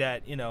something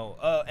that, and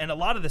a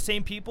lot of the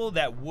same people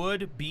that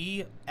would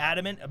be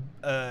adamant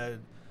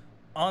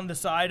on the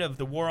side of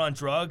the war on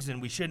drugs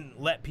and we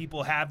shouldn't let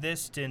people have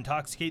this to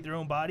intoxicate their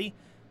own body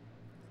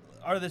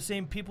are the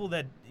same people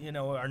that,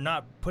 are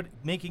not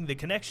making the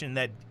connection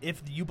that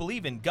if you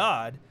believe in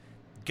God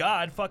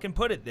fucking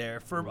put it there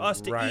for us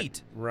to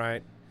eat.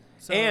 Right.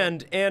 So,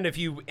 and if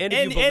you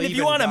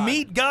want to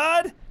meet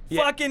God,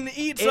 fucking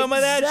eat some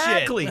of that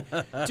shit.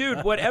 Exactly.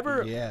 Dude,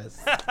 whatever.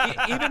 Yes.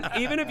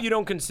 Even if you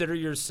don't consider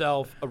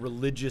yourself a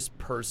religious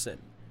person,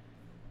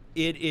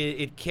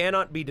 it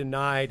cannot be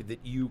denied that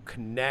you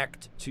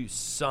connect to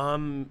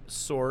some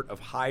sort of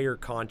higher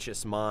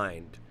conscious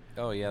mind.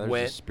 Oh yeah,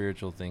 there's a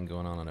spiritual thing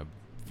going on a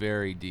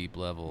very deep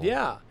level.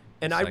 Yeah.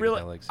 And I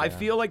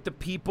feel like the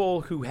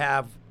people who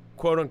have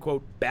quote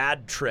unquote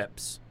bad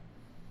trips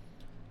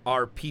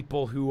are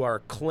people who are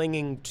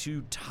clinging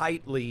too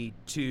tightly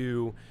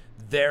to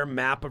their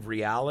map of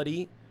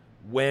reality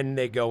when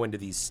they go into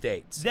these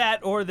states.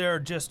 That or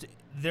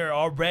they're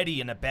already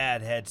in a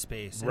bad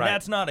headspace. And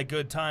that's not a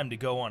good time to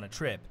go on a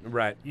trip.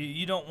 Right.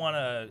 You don't want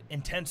to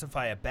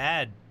intensify a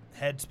bad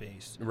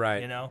headspace.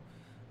 Right.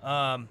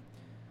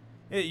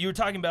 You were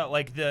talking about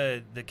like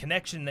the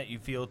connection that you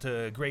feel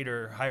to a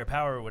greater, higher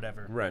power or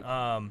whatever.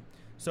 Right.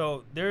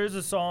 So there is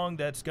a song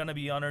that's going to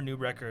be on our new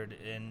record,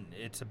 and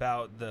it's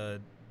about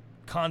the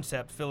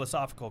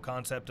philosophical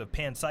concept of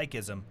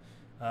panpsychism,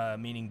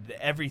 meaning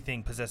that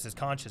everything possesses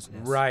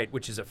consciousness. Right,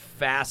 which is a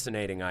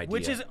fascinating idea.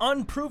 Which is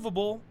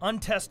unprovable,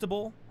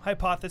 untestable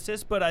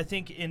hypothesis, but I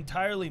think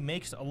entirely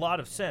makes a lot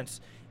of sense.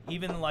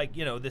 Even like,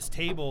 this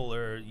table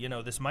or,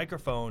 this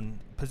microphone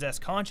possess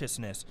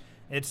consciousness.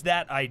 It's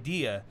that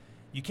idea.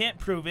 You can't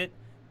prove it,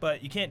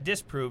 but you can't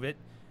disprove it.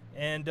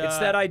 And it's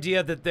that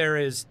idea that there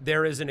is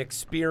an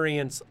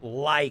experience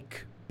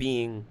like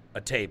being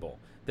a table.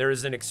 There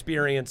is an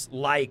experience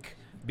like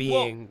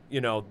being,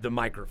 the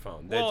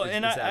microphone.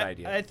 It's that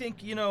idea. I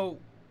think,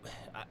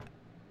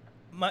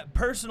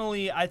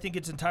 personally, I think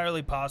it's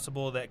entirely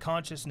possible that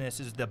consciousness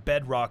is the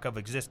bedrock of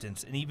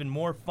existence, an even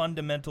more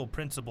fundamental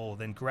principle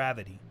than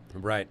gravity.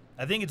 Right.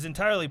 I think it's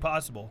entirely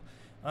possible.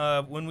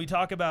 When we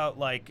talk about,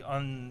 like,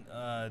 on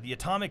the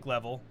atomic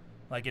level,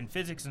 like in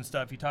physics and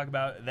stuff, you talk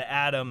about the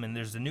atom, and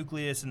there's the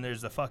nucleus, and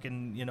there's the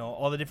fucking,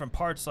 all the different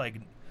parts,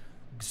 like,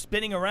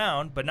 spinning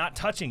around but not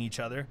touching each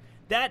other.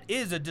 That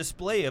is a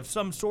display of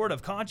some sort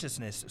of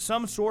consciousness,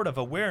 some sort of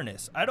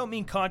awareness. I don't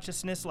mean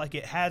consciousness like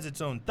it has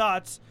its own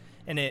thoughts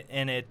and it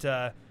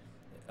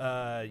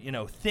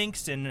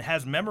thinks and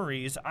has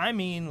memories. I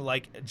mean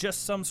like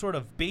just some sort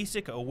of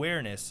basic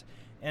awareness.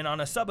 And on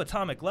a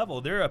subatomic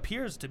level, there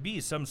appears to be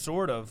some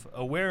sort of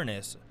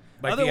awareness.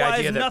 Like otherwise, the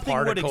idea that nothing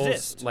would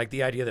exist. Like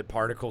the idea that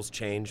particles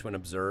change when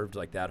observed,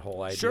 like that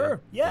whole idea.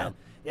 Sure, yeah.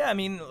 I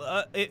mean,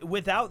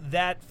 without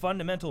that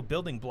fundamental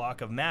building block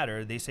of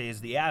matter, they say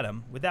is the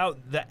atom,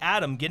 without the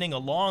atom getting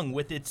along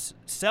with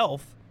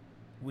itself,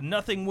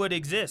 nothing would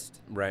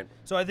exist. Right.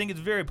 So I think it's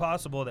very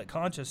possible that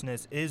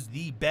consciousness is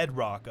the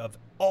bedrock of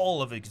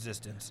all of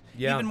existence.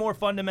 Yeah. Even more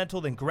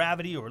fundamental than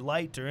gravity or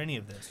light or any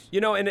of this.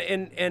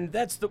 And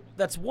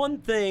that's one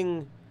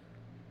thing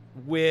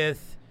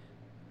with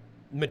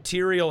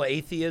material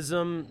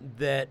atheism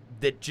that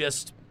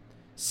just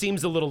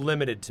seems a little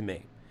limited to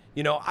me.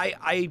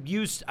 I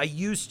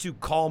used to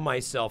call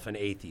myself an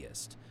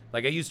atheist.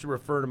 Like I used to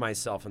refer to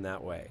myself in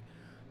that way.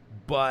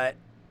 But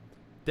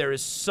there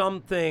is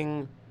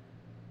something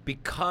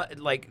because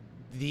like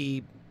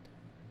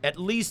at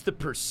least the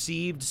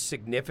perceived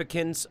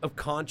significance of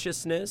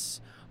consciousness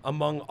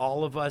among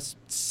all of us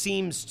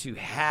seems to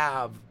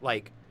have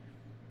like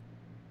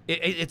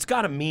it's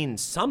got to mean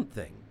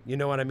something. You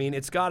know what I mean?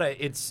 It's got to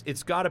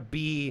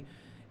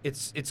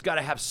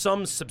have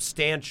some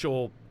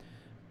substantial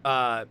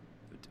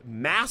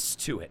mass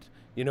to it.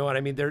 You know what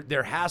I mean?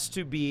 There has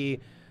to be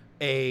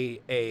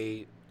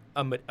a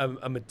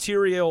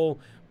material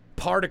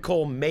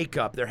particle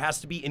makeup. There has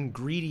to be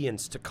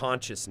ingredients to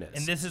consciousness.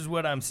 And this is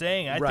what I'm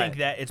saying. I think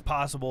that it's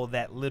possible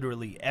that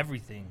literally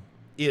everything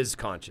is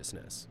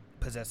consciousness.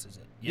 Possesses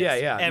it.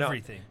 Yes, yeah.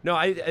 Everything. No,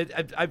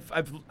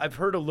 I've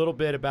heard a little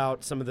bit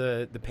about some of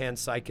the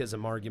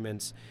panpsychism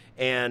arguments,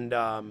 and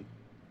I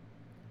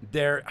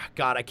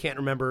can't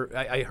remember.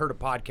 I heard a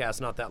podcast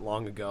not that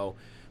long ago,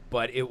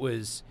 but it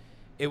was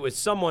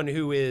someone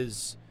who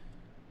is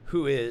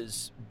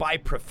by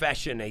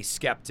profession a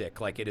skeptic.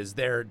 Like it is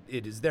their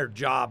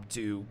job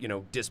to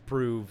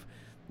disprove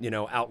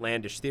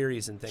outlandish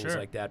theories and things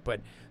like that.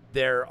 But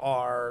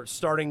there's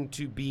starting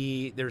to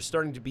be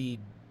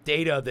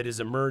data that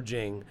is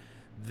emerging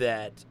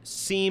that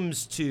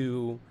seems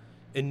to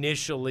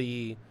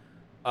initially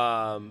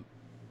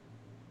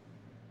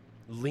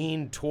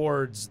lean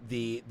towards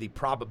the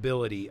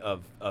probability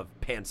of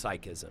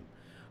panpsychism,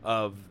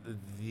 of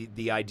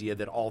the idea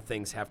that all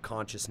things have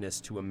consciousness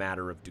to a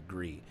matter of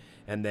degree,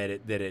 and that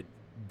it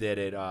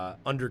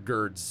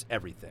undergirds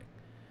everything.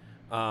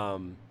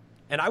 And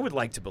I would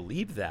like to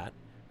believe that.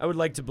 I would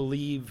like to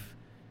believe,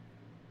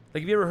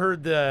 like, have you ever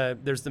heard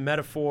there's the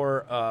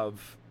metaphor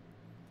of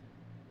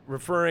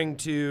referring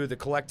to the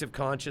collective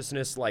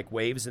consciousness like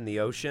waves in the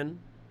ocean?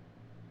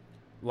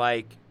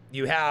 Like,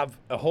 you have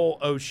a whole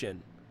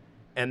ocean,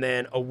 and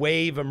then a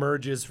wave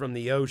emerges from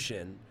the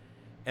ocean,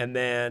 and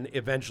then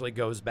eventually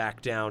goes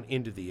back down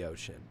into the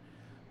ocean.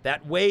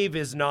 That wave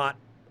is not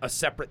a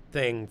separate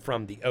thing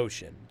from the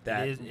ocean.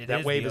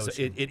 That wave is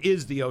it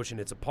is the ocean.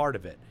 It's a part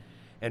of it,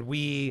 and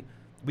we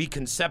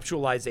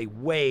conceptualize a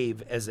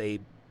wave as a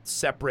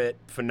separate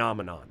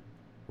phenomenon,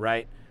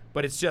 right?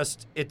 But it's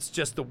just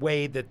the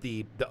way that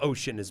the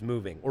ocean is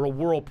moving, or a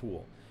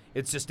whirlpool.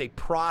 It's just a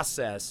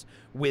process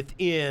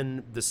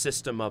within the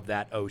system of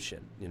that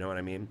ocean. You know what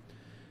I mean?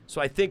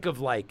 So I think of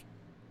like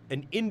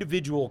an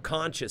individual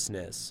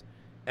consciousness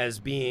as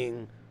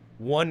being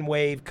one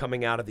wave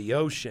coming out of the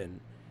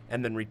ocean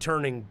and then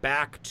returning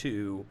back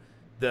to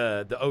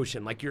the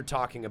ocean, like you're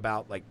talking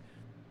about, like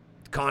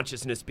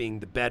consciousness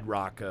being the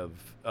bedrock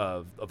of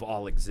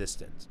all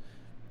existence.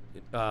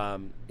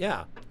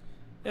 Yeah.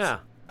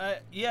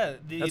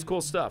 That's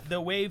cool stuff. The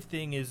wave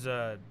thing is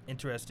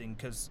interesting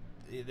because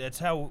that's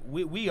how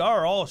we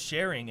are all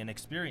sharing an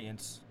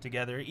experience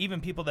together.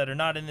 Even people that are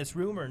not in this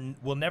room or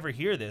will never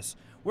hear this,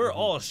 we're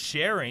all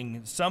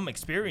sharing some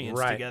experience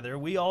together.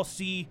 We all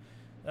see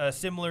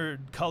similar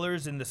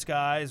colors in the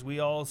skies. We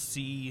all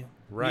see,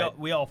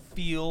 we all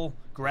feel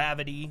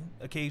gravity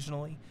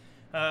occasionally.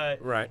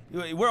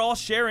 We're all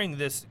sharing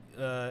this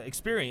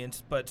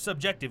experience, but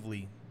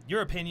subjectively.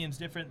 Your opinion's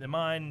different than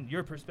mine.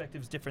 Your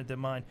perspective's different than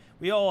mine.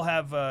 We all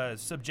have a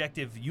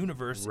subjective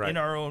universe in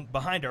our own,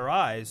 behind our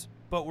eyes,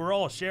 but we're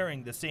all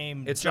sharing the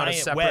same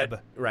giant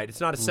web. Right. It's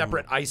not a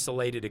separate,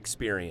 isolated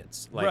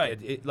experience. Like,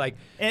 and guy.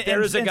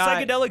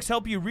 Psychedelics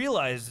help you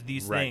realize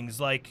these things.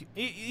 Like,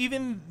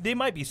 even they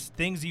might be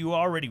things you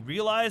already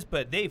realize,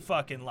 but they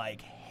fucking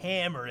like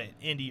hammer it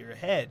into your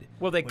head.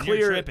 Well, they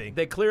clear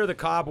the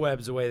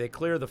cobwebs away. They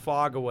clear the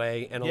fog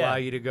away and allow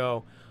you to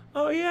go,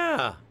 oh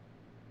yeah.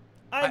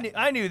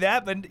 I knew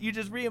that, but you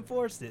just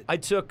reinforced it. I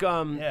took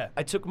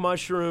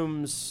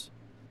mushrooms.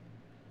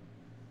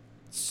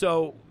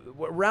 So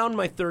around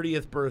my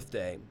 30th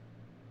birthday,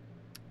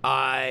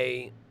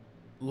 I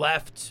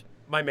left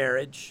my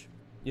marriage.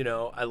 You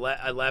know, I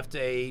left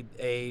a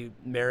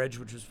marriage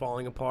which was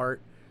falling apart.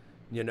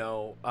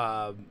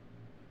 By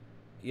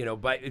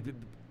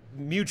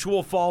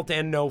mutual fault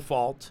and no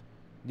fault.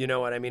 You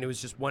know what I mean? It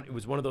was one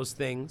of those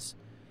things,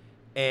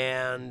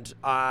 and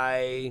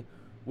I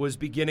was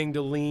beginning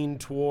to lean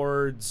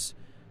towards,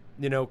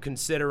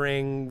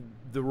 considering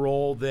the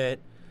role that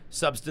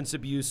substance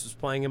abuse was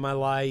playing in my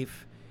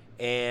life,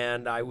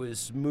 and I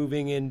was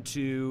moving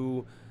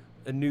into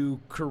a new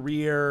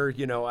career.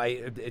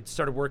 I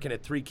started working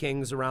at Three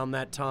Kings around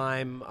that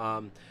time.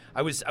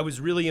 I was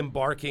really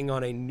embarking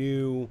on a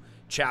new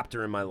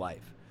chapter in my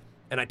life,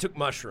 and I took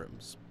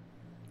mushrooms,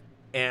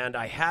 and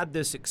I had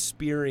this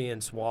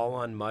experience while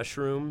on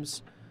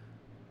mushrooms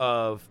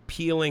of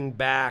peeling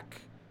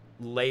back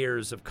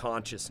layers of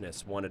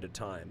consciousness one at a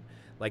time,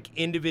 like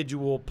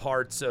individual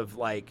parts of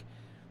it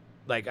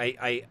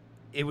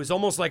was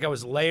almost like I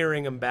was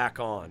layering them back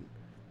on.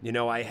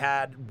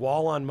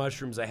 While on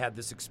mushrooms, I had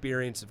this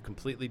experience of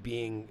completely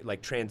being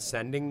like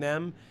transcending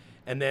them.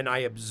 And then I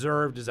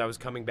observed as I was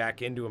coming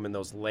back into them and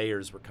those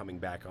layers were coming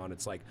back on.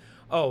 It's like,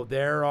 oh,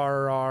 there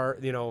are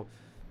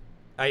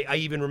I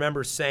even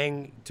remember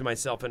saying to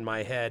myself in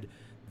my head,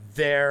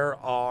 there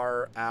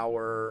are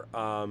our,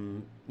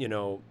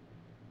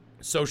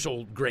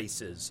 social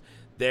graces.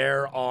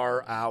 There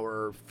are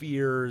our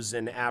fears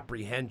and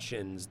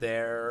apprehensions.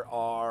 There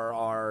are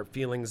our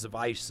feelings of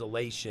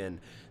isolation.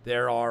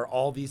 There are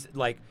all these,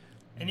 like...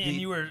 And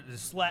you were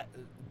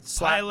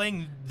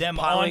piling them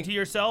onto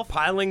yourself?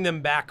 Piling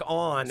them back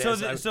on.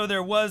 So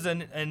there was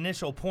an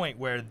initial point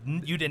where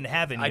you didn't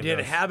have any of those. I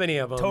didn't have any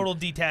of them. Total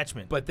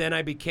detachment. But then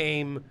I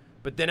became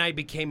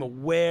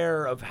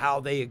aware of how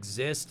they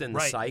exist in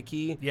the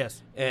psyche.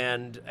 Yes.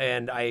 And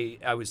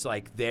I was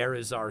like, there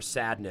is our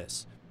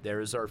sadness.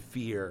 There is our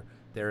fear.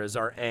 There is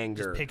our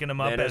anger. Just picking them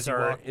up as you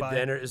walk by.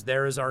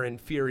 There is our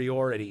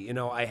inferiority.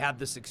 I had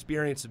this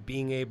experience of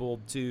being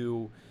able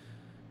to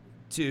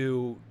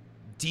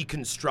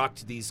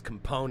deconstruct these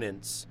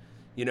components,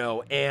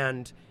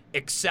 and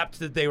accept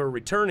that they were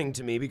returning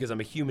to me because I'm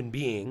a human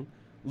being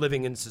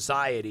living in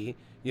society,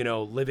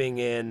 living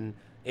in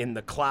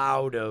the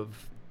cloud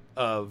of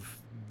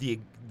the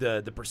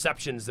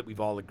perceptions that we've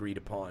all agreed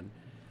upon,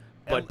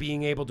 but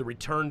being able to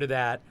return to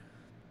that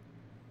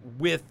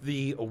with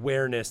the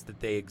awareness that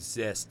they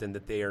exist and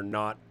that they are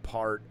not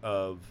part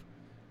of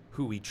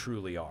who we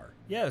truly are.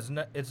 Yeah,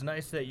 it's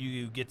nice that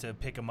you get to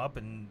pick them up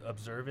and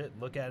observe it,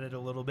 look at it a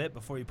little bit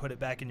before you put it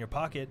back in your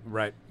pocket.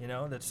 Right.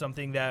 That's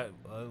something that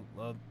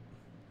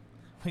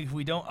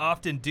we don't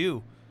often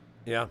do.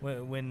 Yeah.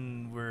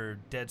 When we're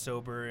dead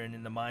sober and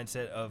in the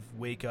mindset of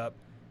wake up,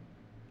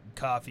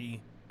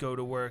 coffee, go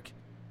to work,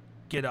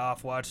 get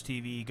off, watch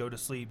TV, go to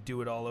sleep,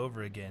 do it all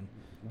over again.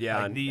 Yeah,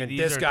 Like, and these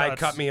this are guy thoughts-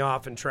 cut me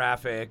off in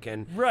traffic,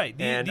 and Right,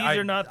 and these I,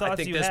 are not thoughts I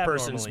think you this have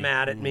person's normally.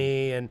 mad at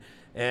me,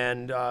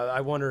 and I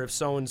wonder if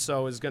so and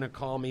so is going to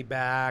call me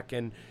back,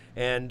 and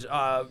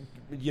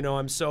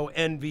I'm so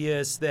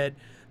envious that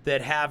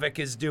Havoc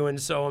is doing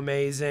so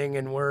amazing,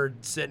 and we're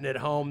sitting at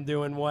home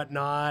doing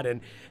whatnot,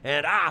 and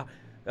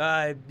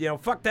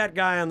fuck that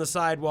guy on the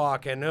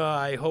sidewalk, and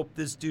I hope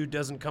this dude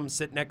doesn't come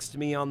sit next to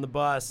me on the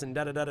bus, and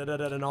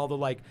and all the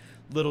like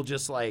little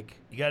just like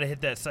You got to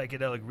hit that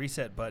psychedelic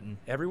reset button.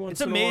 every once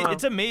It's in a while.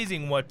 It's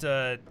amazing what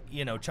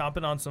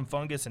chomping on some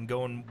fungus and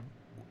going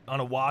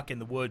on a walk in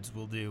the woods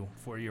will do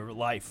for your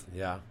life.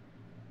 Yeah.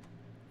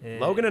 Logan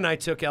Logan and I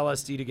took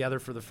LSD together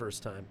for the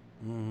first time.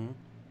 Mm-hmm.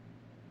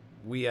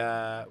 We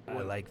I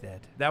like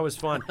that. that was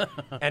fun,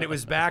 and it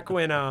was back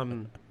when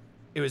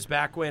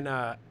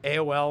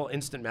AOL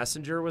Instant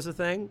Messenger was a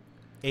thing.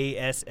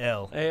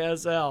 ASL.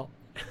 ASL.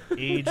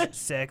 Age,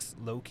 sex,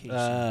 location.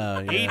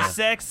 Yeah. Age,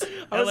 sex,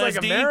 I was like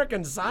LSD.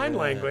 American Sign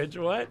Language.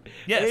 What?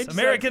 Yes, Age,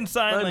 American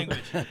sex, Sign Language.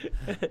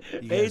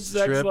 Age,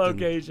 sex,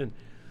 location.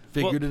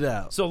 Figured it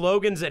out. So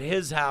Logan's at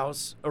his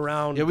house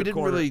around. Yeah, we the didn't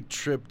corner. really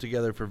trip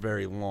together for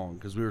very long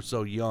because we were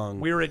so young.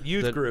 We were at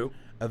youth that group.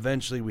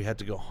 Eventually, we had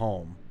to go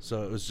home,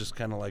 so it was just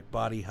kind of like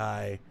body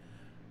high,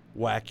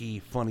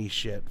 wacky, funny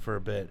shit for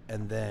a bit,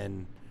 and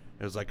then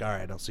it was like, all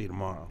right, I'll see you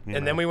tomorrow.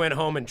 And then we went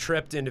home and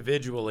tripped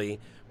individually,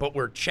 but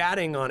we're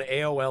chatting on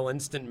AOL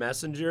Instant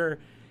Messenger,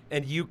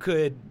 and you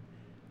could,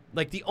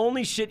 like, the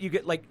only shit you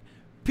get, like,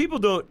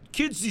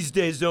 kids these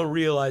days don't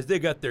realize they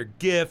got their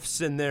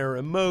GIFs and their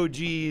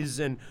emojis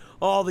and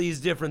all these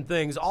different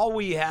things. All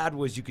we had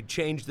was you could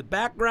change the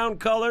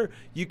background color,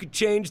 you could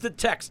change the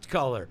text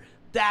color.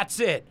 That's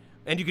it.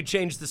 And you could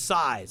change the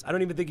size. I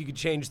don't even think you could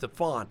change the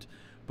font.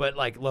 But,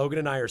 like, Logan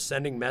and I are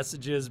sending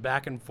messages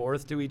back and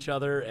forth to each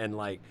other and,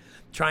 like,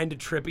 trying to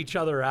trip each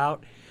other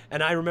out.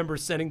 And I remember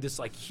sending this,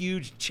 like,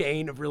 huge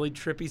chain of really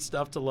trippy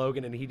stuff to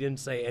Logan, and he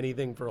didn't say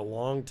anything for a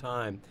long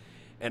time.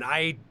 And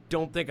I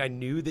don't think I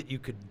knew that you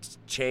could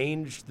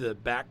change the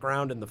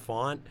background and the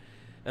font.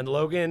 And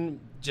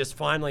Logan just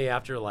finally,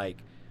 after,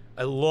 like,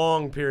 a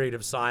long period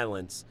of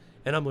silence,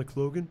 and I'm like,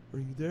 Logan, are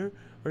you there?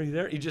 Are you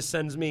there? He just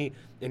sends me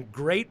in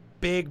great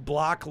big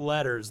block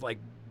letters, like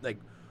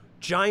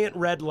giant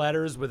red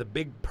letters with a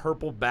big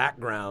purple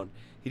background.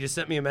 He just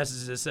sent me a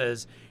message that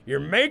says, "You're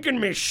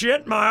making me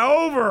shit my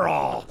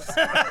overalls."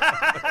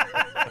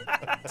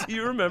 Do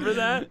you remember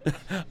that?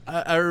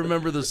 I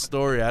remember the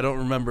story. I don't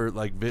remember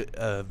like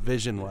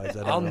vision-wise.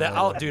 I'll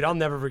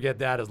never forget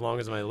that as long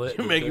as my lip.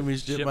 You're making me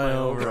shit my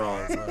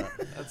overalls.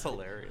 That's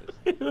hilarious.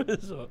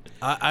 So,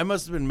 I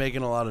must have been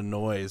making a lot of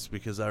noise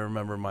because I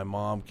remember my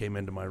mom came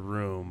into my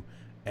room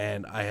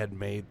and I had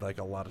made like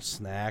a lot of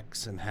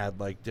snacks and had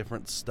like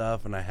different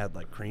stuff, and I had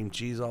like cream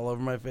cheese all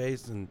over my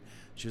face, and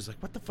she was like,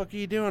 "What the fuck are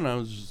you doing?" I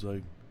was just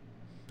like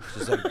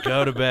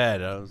go to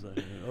bed. I was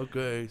like,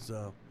 okay.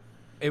 So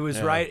it was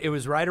Yeah. right. It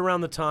was right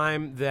around the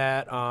time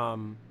that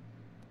the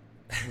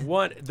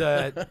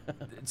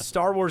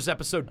Star Wars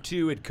Episode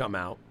 2 had come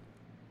out,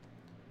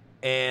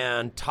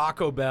 and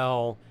Taco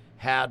Bell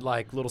had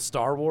like little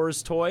Star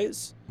Wars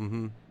toys,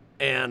 and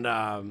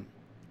I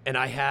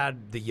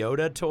had the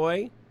Yoda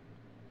toy,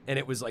 and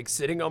it was like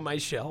sitting on my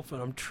shelf,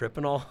 and I'm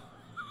tripping all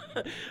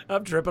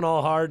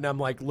hard, and I'm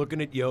like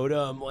looking at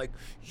Yoda. I'm like,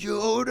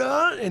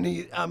 Yoda,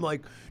 and I'm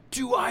like,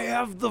 do I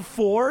have the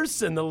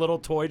Force? And the little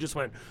toy just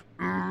went,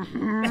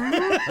 mm-hmm.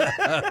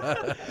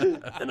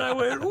 And I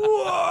went,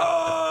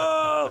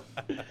 whoa.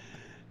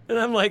 And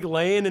I'm like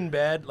laying in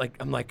bed, like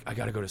I'm like, I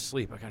gotta go to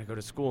sleep. I gotta go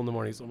to school in the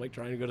morning, so I'm like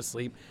trying to go to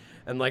sleep.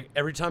 And like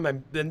every time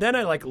and then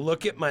I like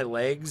look at my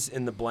legs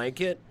in the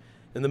blanket,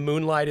 and the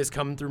moonlight is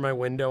coming through my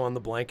window on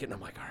the blanket, and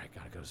I'm like, all right,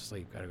 gotta go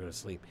to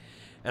sleep.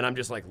 And I'm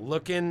just like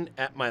looking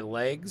at my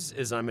legs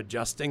as I'm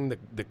adjusting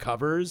the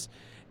covers,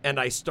 and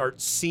I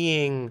start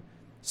seeing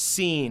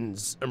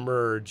scenes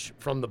emerge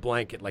from the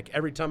blanket. Like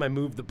every time I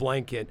move the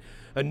blanket,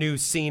 a new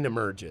scene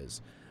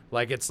emerges.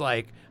 Like it's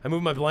like I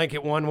move my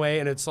blanket one way,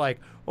 and it's like,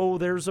 oh,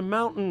 there's a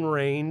mountain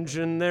range,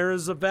 and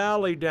there's a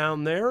valley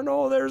down there, and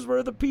oh, there's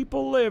where the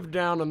people live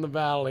down in the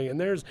valley, and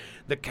there's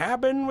the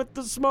cabin with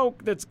the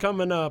smoke that's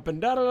coming up,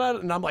 and da-da-da.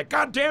 And I'm like,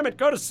 God damn it,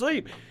 go to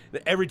sleep.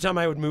 Every time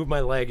I would move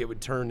my leg, it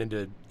would turn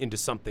into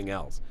something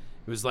else.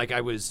 It was like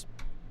it's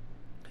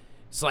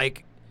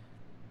like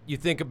you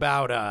think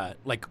about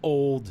like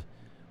old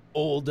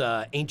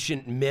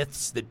ancient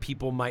myths that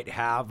people might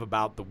have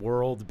about the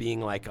world being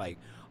like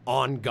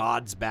on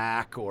God's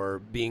back or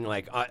being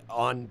like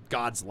on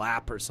God's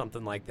lap or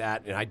something like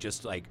that. And I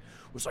just like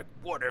was like,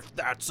 what if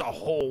that's a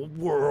whole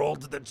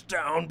world that's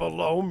down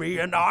below me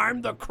and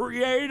I'm the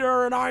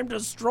creator and I'm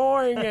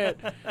destroying it?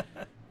 It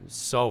was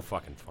so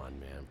fucking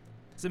fun, man.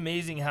 It's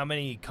amazing how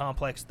many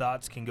complex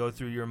thoughts can go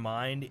through your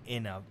mind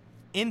in an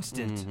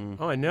instant.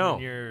 Oh, I know.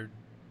 When you're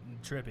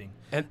tripping.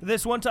 And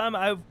this one time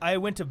I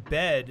went to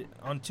bed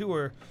on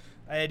tour.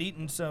 I had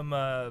eaten some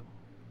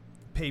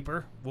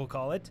paper, we'll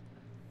call it.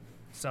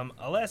 Some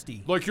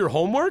LSD. like your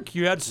homework?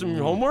 You had some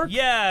homework?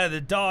 Yeah, the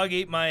dog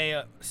ate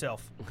my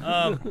self.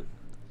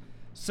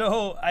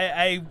 So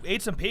I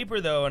ate some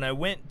paper, though, and I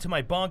went to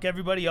my bunk.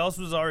 Everybody else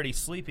was already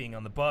sleeping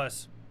on the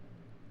bus.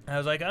 I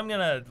was like, I'm going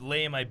to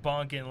lay in my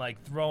bunk and,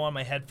 like, throw on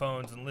my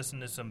headphones and listen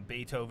to some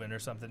Beethoven or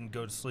something and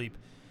go to sleep.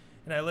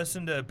 And I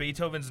listened to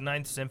Beethoven's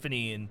Ninth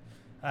Symphony, and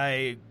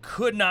I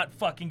could not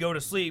fucking go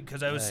to sleep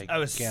because I was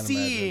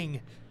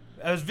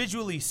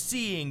visually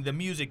seeing the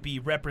music be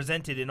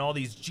represented in all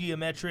these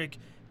geometric,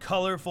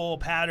 colorful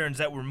patterns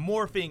that were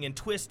morphing and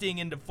twisting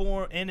into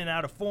in and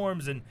out of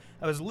forms, and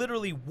I was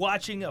literally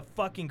watching a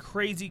fucking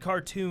crazy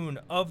cartoon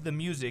of the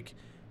music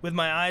with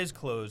my eyes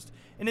closed.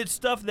 And it's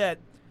stuff that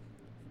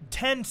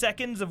 10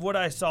 seconds of what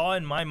I saw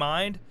in my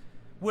mind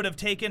would have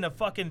taken a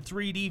fucking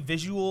 3D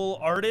visual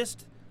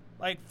artist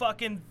like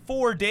fucking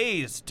 4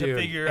 days to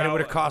figure out. And it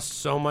would have cost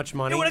so much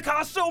money. It would have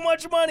cost so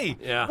much money.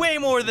 Yeah. Way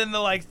more than the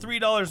like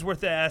 $3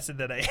 worth of acid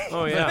that I ate.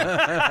 Oh,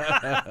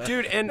 yeah.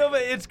 Dude, and no,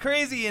 but it's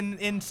crazy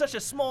in such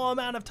a small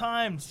amount of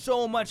time,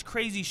 so much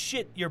crazy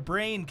shit your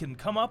brain can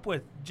come up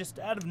with just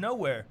out of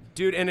nowhere.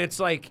 Dude, and it's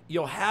like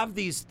you'll have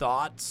these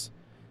thoughts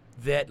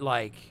that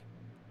like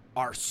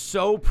are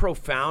so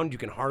profound you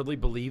can hardly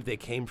believe they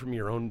came from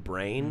your own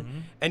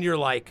brain. And you're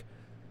like,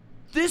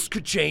 this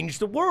could change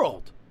the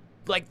world.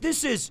 Like,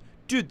 this is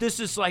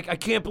like, I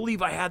can't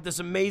believe I had this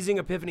amazing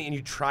epiphany. And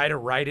you try to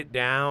write it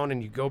down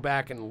and you go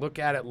back and look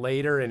at it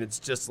later and it's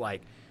just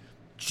like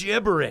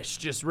gibberish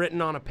just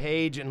written on a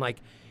page. And like,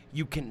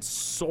 you can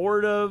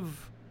sort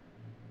of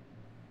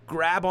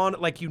grab on it.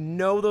 Like, you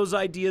know those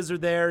ideas are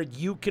there.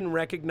 You can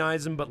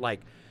recognize them, but like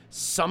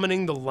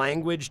summoning the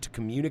language to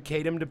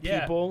communicate them to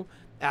people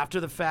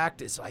after the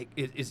fact is like,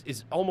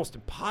 is almost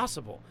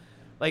impossible.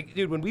 Like,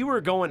 dude, when we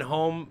were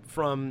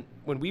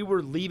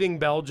leaving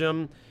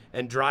Belgium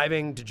and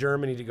driving to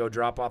Germany to go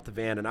drop off the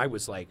van, and I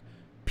was like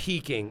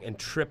peaking and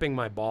tripping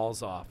my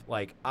balls off.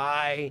 Like,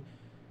 I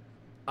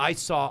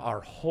saw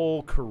our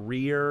whole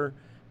career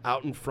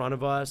out in front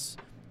of us.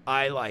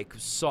 I like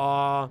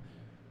saw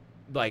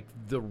like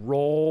the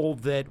role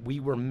that we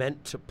were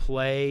meant to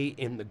play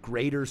in the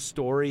greater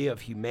story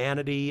of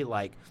humanity.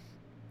 Like,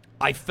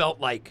 I felt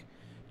like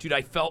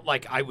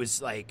I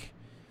was like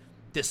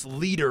this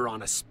leader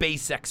on a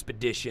space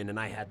expedition, and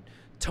I had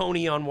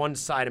Tony on one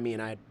side of me,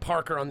 and I had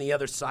Parker on the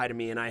other side of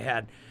me, and I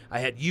had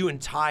you and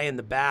Ty in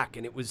the back,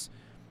 and it was,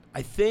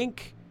 I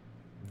think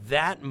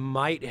that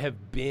might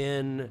have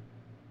been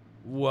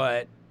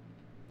what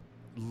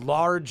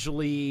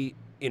largely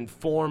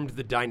informed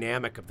the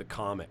dynamic of the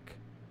comic.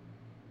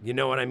 You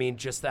know what I mean?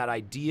 Just that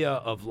idea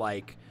of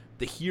like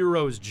the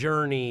hero's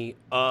journey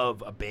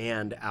of a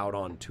band out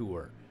on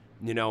tour,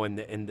 you know,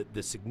 and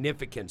the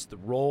significance, the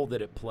role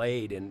that it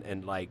played,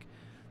 and like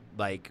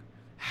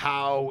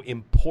how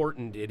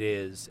important it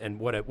is, and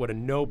what a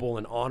noble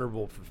and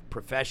honorable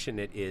profession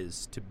it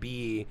is to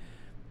be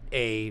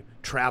a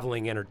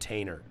traveling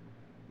entertainer.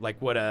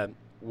 Like what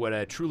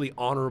a truly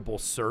honorable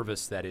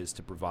service that is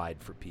to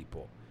provide for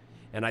people.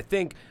 And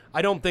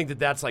I don't think that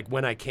that's like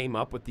when I came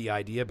up with the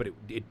idea, but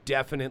it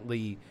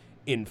definitely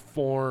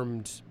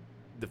informed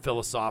the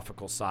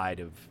philosophical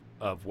side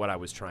of what I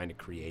was trying to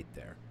create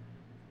there.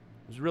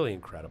 It was really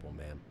incredible,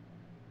 man.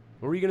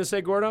 What were you going to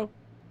say, Gordo?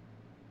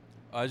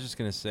 I was just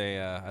going to say,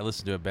 I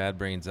listened to a Bad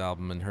Brains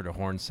album and heard a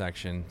horn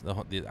section.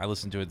 I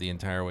listened to it the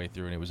entire way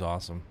through, and it was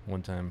awesome.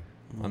 One time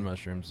on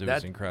mushrooms, it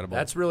was incredible.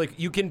 That's really,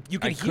 you can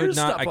hear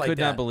stuff like that. I could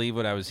not believe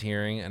what I was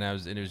hearing, and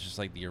it was just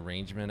like the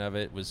arrangement of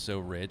it was so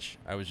rich.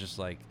 I was just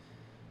like,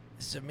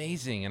 this is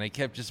amazing, and I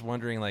kept just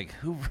wondering, like,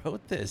 who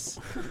wrote this?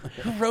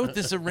 Who wrote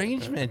this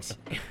arrangement?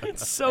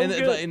 It's so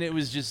good. And it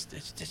was just,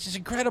 it's just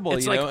incredible.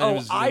 It's you know?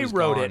 Like, I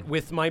wrote it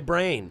with my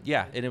brain.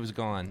 Yeah, and it was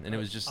gone, and it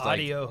was just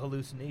audio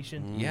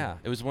hallucination. Yeah,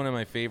 it was one of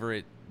my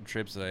favorite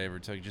trips that I ever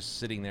took, just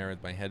sitting there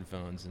with my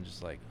headphones and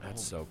just like,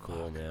 that's so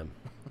cool, man.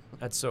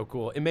 That's so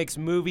cool. It makes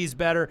movies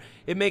better.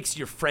 It makes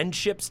your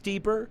friendships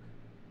deeper.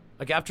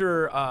 Like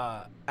after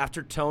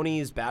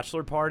Tony's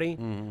bachelor party,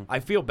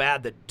 I feel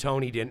bad that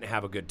Tony didn't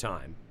have a good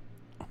time.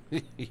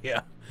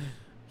 Yeah.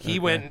 He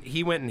went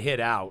and hid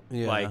out.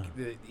 Yeah.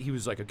 Like he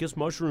was like, I guess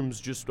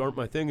mushrooms just aren't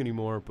my thing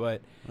anymore.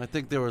 But I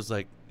think it was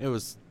like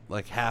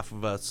half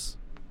of us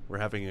were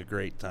having a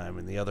great time,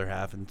 and the other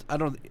half, and I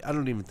don't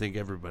even think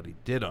everybody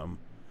did them,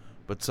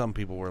 but some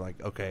people were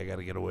like, okay, I got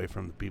to get away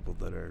from the people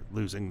that are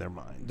losing their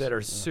minds, that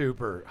are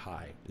super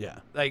high. Yeah.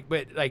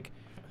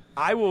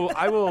 I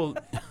will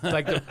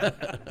like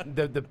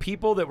the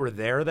people that were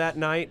there that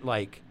night,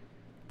 like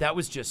that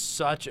was just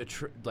such a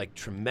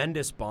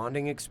tremendous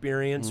bonding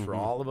experience for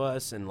all of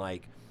us, and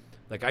like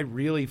I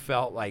really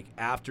felt like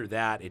after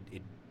that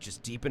it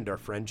just deepened our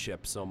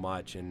friendship so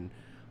much. And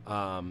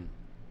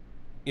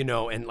you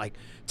know, and like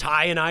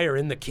Ty and I are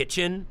in the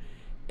kitchen,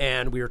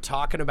 and we were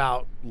talking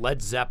about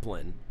Led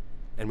Zeppelin,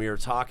 and we were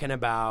talking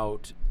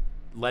about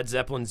Led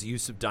Zeppelin's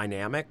use of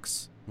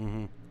dynamics.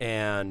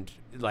 And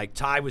like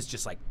Ty was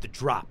just like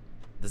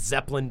the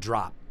Zeppelin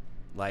drop,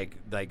 like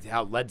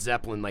how Led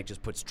Zeppelin like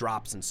just puts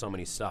drops in so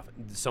many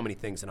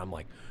things, and I'm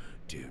like,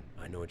 dude,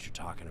 I know what you're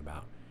talking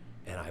about.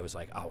 And I was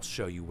like, I'll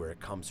show you where it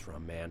comes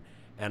from, man.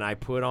 And I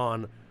put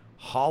on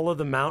Hall of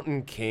the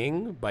Mountain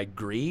King by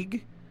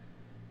Grieg,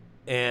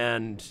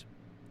 and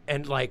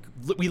like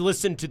we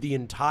listened to the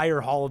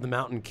entire Hall of the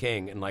Mountain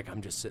King, and like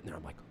I'm just sitting there,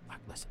 I'm like,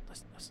 listen.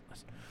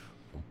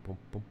 Boom, boom,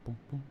 boom, boom,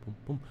 boom, boom,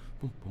 boom,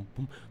 boom, boom,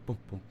 boom, boom,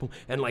 boom, boom.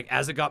 And like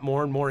as it got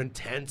more and more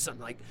intense, I'm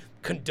like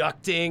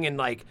conducting, and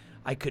like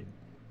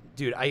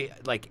I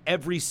like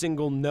every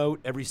single note,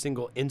 every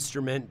single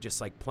instrument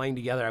just like playing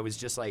together. I was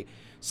just like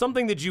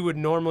something that you would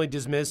normally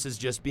dismiss as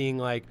just being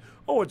like,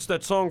 oh, it's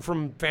that song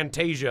from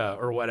Fantasia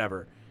or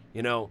whatever.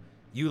 You know,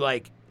 you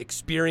like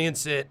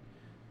experience it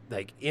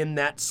like in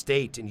that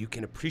state, and you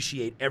can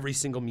appreciate every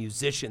single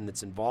musician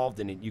that's involved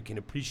in it. You can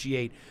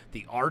appreciate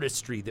the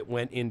artistry that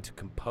went into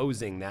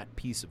composing that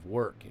piece of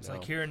work. It's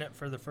like hearing it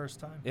for the first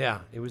time.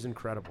 Yeah, it was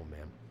incredible,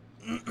 man.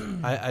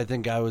 I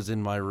think I was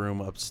in my room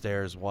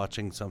upstairs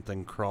watching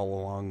something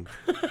crawl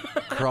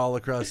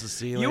across the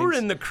ceiling. You were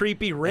in the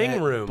creepy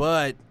ring room.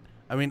 But,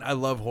 I mean, I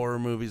love horror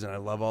movies and I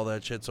love all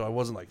that shit, so I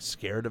wasn't, like,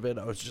 scared of it.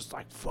 I was just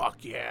like,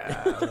 fuck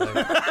yeah. Like,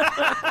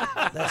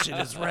 that shit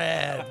is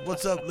rad.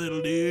 What's up,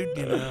 little dude?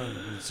 You know,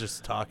 it's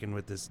just talking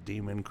with this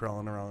demon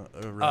crawling around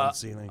the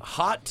ceiling.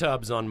 Hot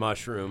tubs on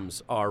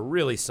mushrooms are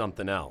really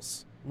something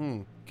else.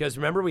 Because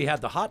remember, we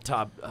had the hot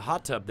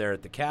tub there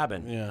at the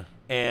cabin. Yeah.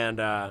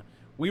 And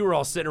we were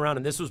all sitting around,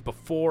 and this was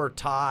before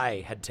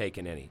Ty had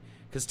taken any.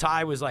 Because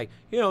Ty was like,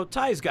 you know,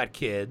 Ty's got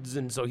kids,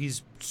 and so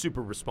he's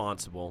super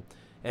responsible.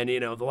 And,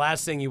 you know, the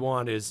last thing you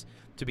want is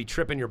to be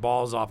tripping your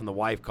balls off and the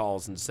wife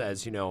calls and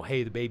says, you know,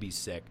 hey, the baby's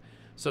sick.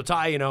 So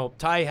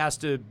Ty has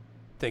to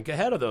think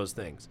ahead of those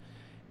things.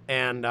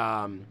 And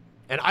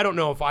I don't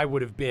know if I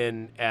would have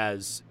been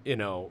as, you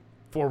know,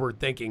 forward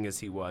thinking as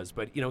he was.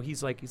 But, you know,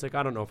 he's like,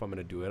 I don't know if I'm going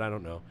to do it. I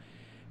don't know.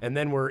 And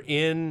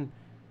then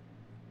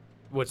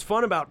what's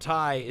fun about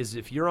Ty is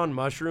if you're on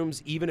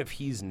mushrooms, even if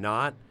he's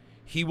not,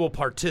 he will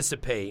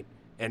participate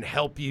and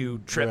help you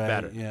trip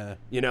better. Yeah.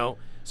 You know?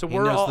 So he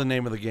knows the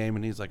name of the game,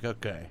 and he's like,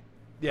 okay,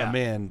 yeah. I'm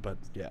in, but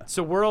yeah.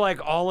 So we're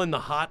like all in the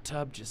hot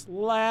tub just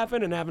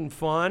laughing and having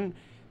fun,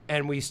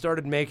 and we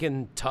started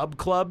making tub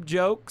club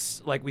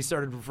jokes. Like we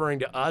started referring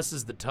to us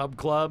as the tub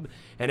club,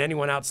 and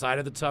anyone outside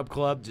of the tub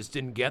club just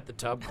didn't get the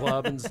tub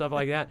club and stuff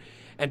like that.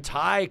 And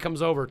Ty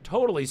comes over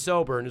totally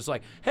sober and is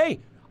like,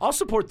 hey, I'll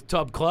support the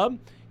tub club.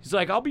 He's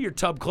like, I'll be your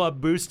tub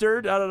club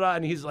booster, da-da-da.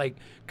 And he's like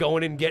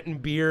going and getting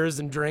beers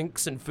and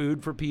drinks and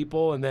food for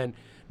people. And then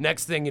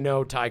next thing you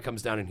know, Ty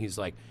comes down and he's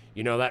like,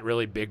 you know that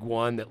really big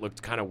one that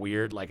looked kind of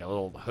weird, like a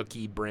little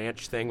hooky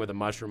branch thing with a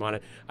mushroom on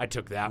it? I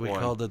took that one. We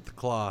called it the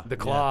claw. The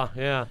claw,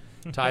 yeah.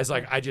 Ty's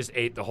like, I just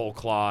ate the whole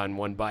claw in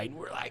one bite. And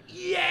we're like,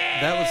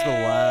 yeah! That was the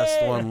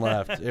last one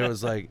left. It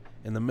was like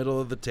in the middle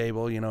of the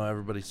table, you know,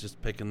 everybody's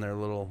just picking their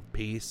little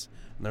piece.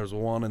 And there was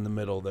one in the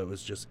middle that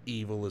was just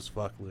evil as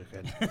fuck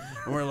looking. And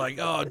we're like,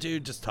 oh,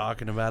 dude, just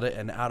talking about it.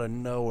 And out of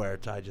nowhere,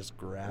 Ty just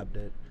grabbed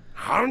it.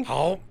 And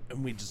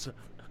we just...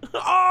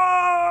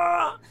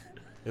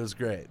 It was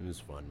great. It was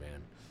fun,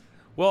 man.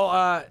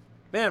 Well,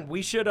 man,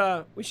 we should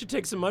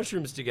take some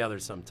mushrooms together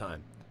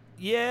sometime.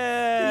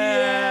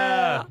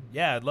 Yeah.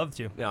 Yeah, I'd love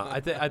to. Yeah, I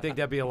think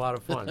that'd be a lot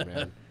of fun,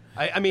 man.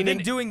 I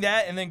think doing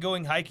that and then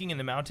going hiking in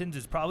the mountains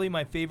is probably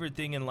my favorite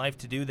thing in life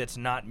to do that's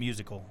not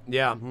musical.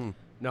 Yeah. Mm-hmm.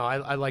 No,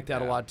 I like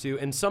that a lot too.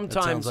 And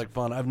sometimes that sounds like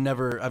fun. I've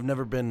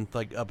never been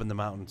like up in the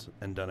mountains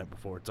and done it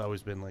before. It's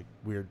always been like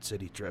weird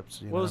city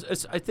trips. You know?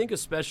 I think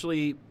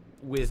especially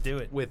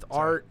with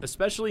art,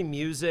 especially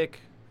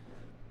music,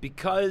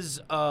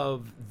 because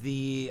of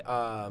the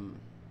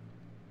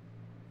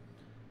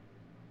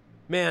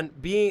man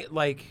being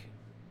like,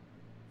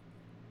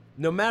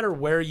 no matter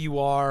where you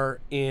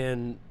are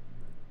in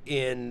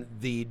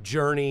the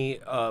journey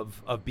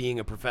of being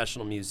a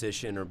professional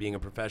musician or being a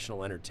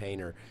professional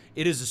entertainer,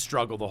 it is a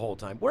struggle the whole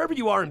time. Wherever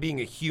you are in being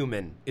a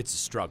human, it's a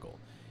struggle.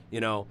 You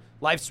know,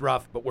 life's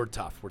rough, but we're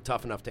tough. We're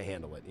tough enough to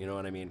handle it. You know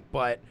what I mean?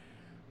 But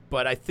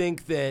I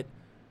think that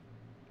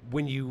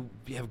when you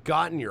have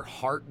gotten your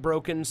heart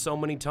broken so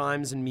many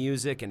times in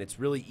music, and it's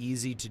really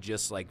easy to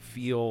just like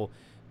feel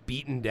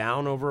beaten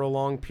down over a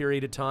long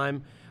period of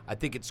time, I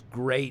think it's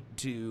great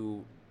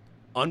to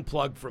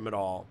unplug from it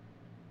all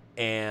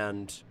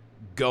and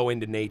go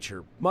into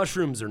nature.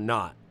 Mushrooms or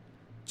not,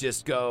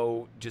 just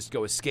go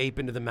escape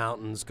into the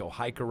mountains, go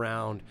hike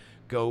around,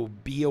 go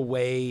be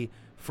away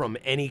from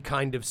any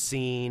kind of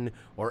scene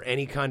or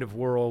any kind of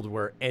world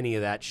where any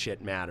of that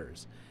shit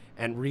matters,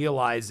 and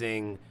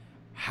realizing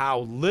how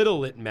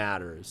little it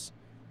matters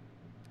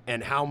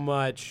and how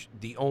much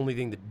the only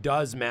thing that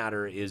does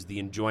matter is the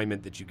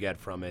enjoyment that you get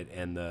from it,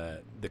 and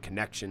the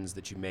connections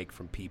that you make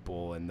from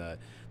people, and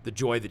the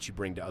joy that you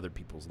bring to other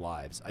people's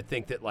lives. I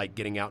think that like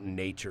getting out in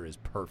nature is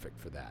perfect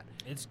for that.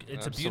 It's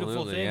a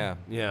beautiful thing.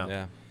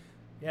 Yeah.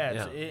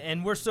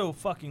 And we're so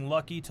fucking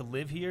lucky to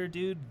live here,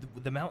 dude.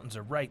 The mountains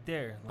are right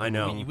there. Like, I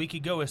know. We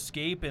could go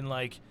escape and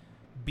like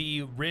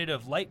be rid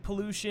of light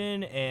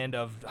pollution and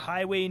of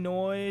highway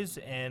noise,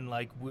 and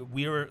like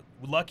we're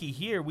lucky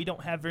here. We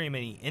don't have very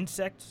many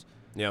insects.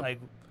 Yeah.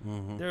 Like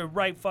they're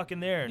right fucking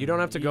there. You don't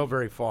have to go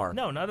very far.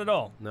 No, not at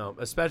all. No,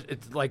 especially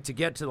it's like to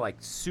get to like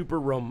super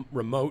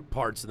remote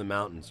parts of the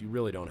mountains. You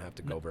really don't have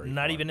to go very far.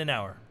 Not even an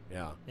hour.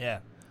 Yeah. Yeah.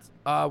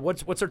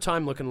 What's our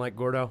time looking like,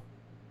 Gordo?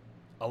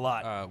 A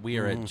lot. We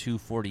are at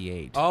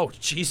 248. Oh,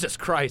 Jesus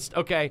Christ.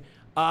 Okay.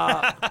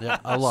 Yeah,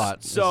 a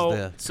lot.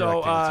 So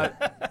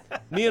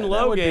me and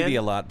That would be Logan, the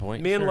a lot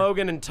point. me and sure.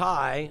 Logan and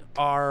Ty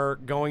are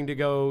going to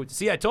go.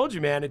 See, I told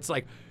you, man. It's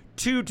like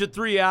 2 to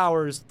 3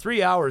 hours.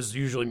 3 hours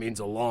usually means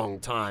a long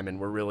time, and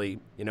we're really,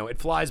 it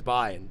flies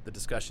by, and the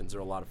discussions are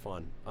a lot of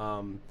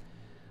fun.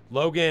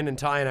 Logan and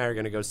Ty and I are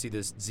going to go see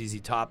this ZZ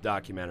Top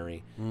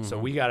documentary. So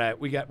we got.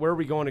 Where are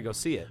we going to go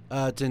see it?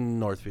 It's in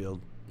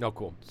Northfield, Oh,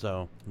 cool.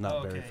 so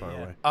not very far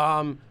yeah.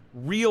 away.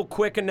 Real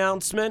quick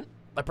announcement.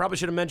 I probably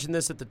should have mentioned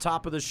this at the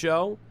top of the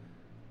show.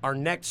 Our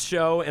next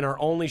show and our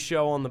only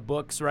show on the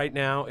books right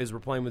now is we're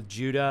playing with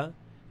Judah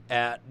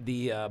at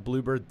the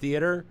Bluebird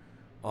Theater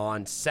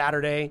on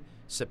Saturday,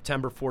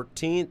 September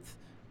 14th.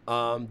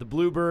 The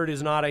Bluebird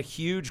is not a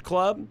huge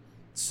club,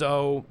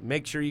 so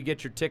make sure you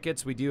get your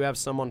tickets. We do have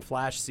some on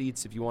flash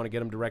seats if you want to get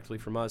them directly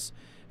from us.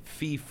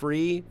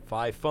 Fee-free,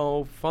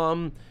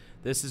 FIFO.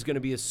 This is going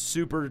to be a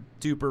super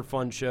duper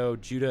fun show.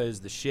 Judah is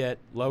the shit.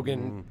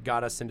 Logan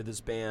got us into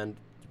this band.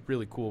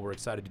 Really cool. We're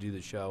excited to do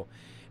the show.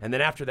 And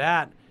then after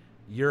that,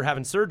 you're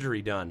having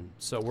surgery done,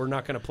 so we're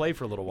not going to play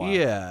for a little while.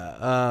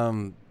 Yeah,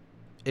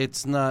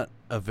 it's not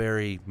a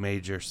very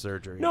major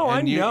surgery. No,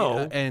 I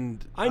know.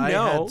 And I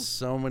know. I had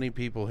so many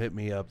people hit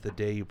me up the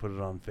day you put it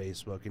on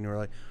Facebook, and you were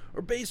like,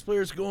 our bass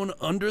player's going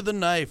under the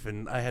knife.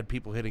 And I had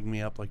people hitting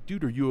me up like,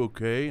 dude, are you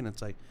okay? And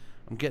it's like,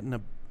 I'm getting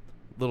a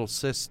little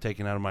cyst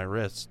taken out of my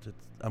wrist.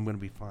 I'm going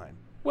to be fine.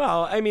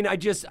 Well, I mean, I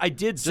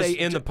did say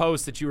in the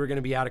post that you were going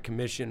to be out of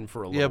commission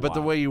for a little while. Yeah, but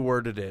the way you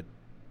worded it,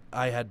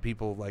 I had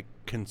people like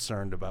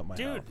concerned about my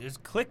health. Dude, it's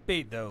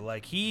clickbait though.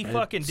 Like he It's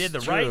fucking did the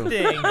true. right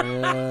thing.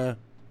 Yeah.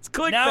 It's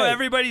clickbait. Now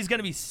everybody's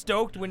gonna be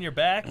stoked when you're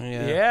back.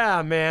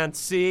 Yeah, man.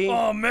 See?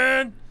 Oh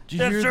man, Did you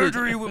that hear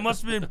surgery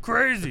must have been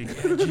crazy.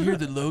 Did you hear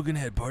that Logan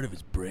had part of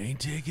his brain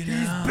taken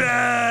He's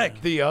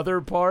back. The other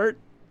part?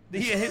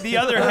 The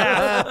other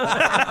half.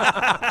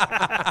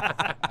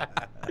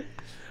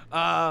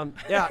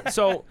 Yeah,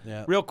 so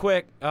Yeah. real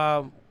quick,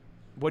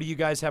 what do you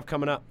guys have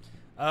coming up?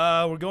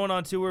 We're going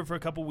on tour for a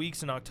couple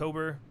weeks in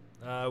October.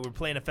 We're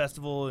playing a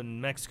festival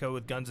in Mexico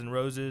with Guns N'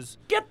 Roses.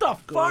 Get the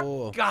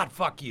Cool. fuck. God,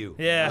 fuck you.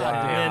 Yeah, God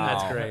damn, and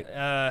that's great.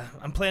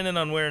 I'm planning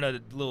on wearing a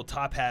little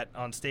top hat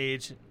on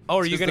stage. Oh,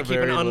 are you Just going a to keep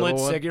an very unlit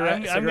little one? cigarette?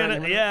 I'm cigarette in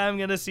gonna, your hand? I'm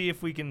gonna see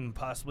if we can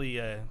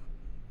possibly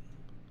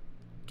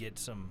get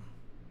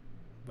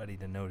somebody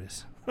to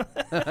notice.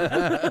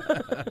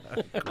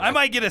 I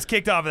might get us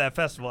kicked off of that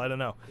festival. I don't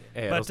know.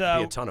 Hey, But, it'll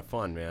be a ton of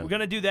fun, man. We're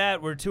gonna do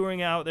that. We're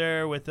touring out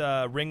there with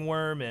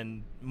Ringworm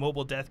and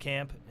Mobile Death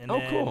Camp. And Oh,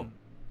 then cool.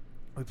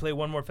 We play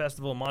one more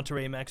festival in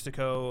Monterrey,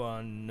 Mexico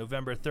on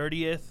November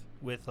 30th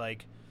with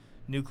like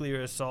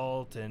Nuclear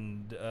Assault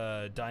and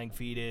Dying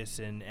Fetus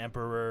and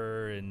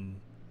Emperor and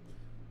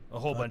a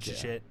whole bunch of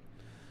shit.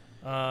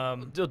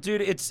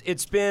 Dude,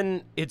 it's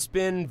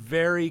been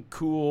very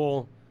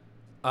cool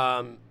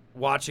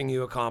watching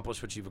you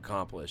accomplish what you've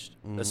accomplished,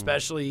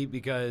 especially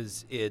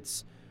because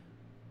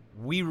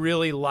we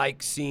really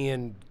like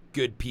seeing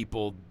good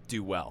people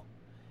do well.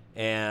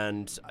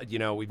 And,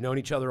 we've known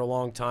each other a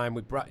long time.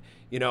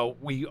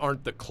 We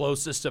aren't the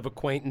closest of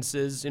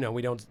acquaintances.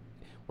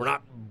 We're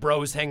not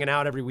bros hanging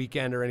out every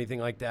weekend or anything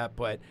like that.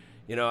 But,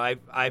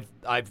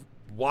 I've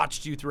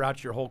watched you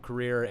throughout your whole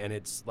career, and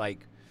it's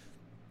like,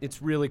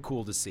 it's really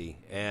cool to see.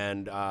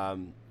 And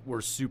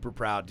we're super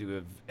proud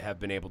to have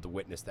been able to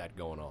witness that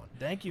going on.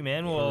 Thank you,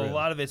 man. Well, a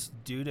lot of it's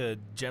due to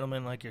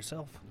gentlemen like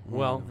yourself.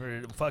 Well,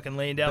 For fucking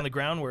laying down the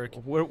groundwork.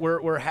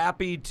 we're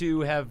happy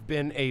to have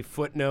been a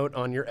footnote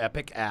on your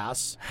epic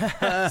ass.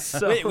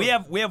 So, Wait, we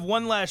have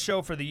one last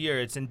show for the year.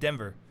 It's in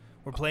Denver.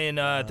 We're playing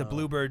at the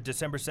Bluebird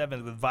December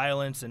 7th with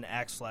Violence and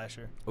Axe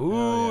Slasher.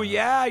 Ooh,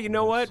 yeah. You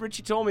know what?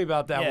 Richie told me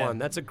about that Yeah. one.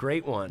 That's a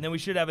great one. And then we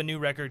should have a new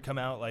record come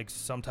out like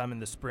sometime in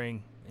the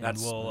spring, and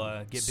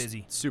we'll get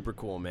busy. Super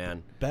cool,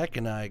 man. Beck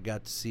and I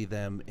got to see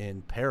them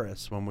in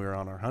Paris when we were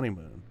on our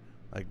honeymoon.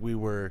 Like we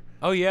were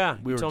Oh, yeah.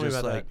 we You were told me just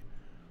about like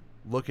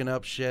looking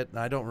up shit, and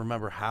I don't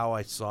remember how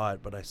I saw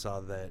it, but I saw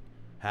that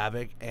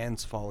Havoc and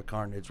Fall of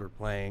Carnage were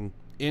playing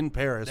in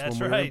Paris That's when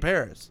we were in right.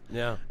 Paris. that.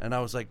 Yeah. And I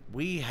was like,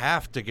 we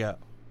have to go.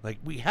 Like,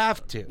 we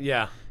have to.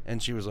 Yeah.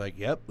 And she was like,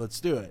 yep, let's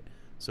do it.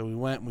 So we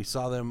went and we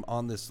saw them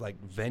on this, like,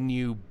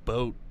 venue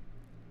boat,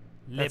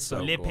 That's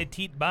so Le cool.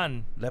 Petit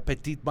Ban. La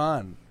Petite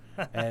Bonne.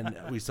 And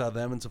we saw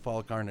them and Fall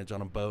of Carnage on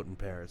a boat in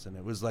Paris. And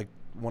it was, like,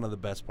 one of the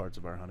best parts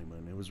of our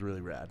honeymoon. It was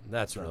really rad.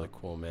 That's really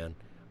cool, man.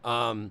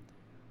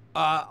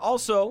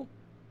 Also,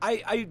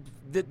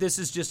 this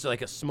is just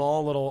like a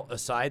small little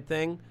aside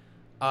thing.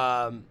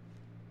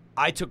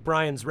 I took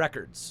Brian's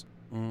records,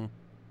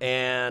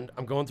 and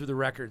I'm going through the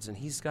records, and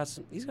he's got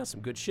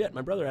some good shit.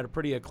 My brother had a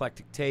pretty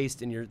eclectic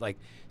taste, and you're like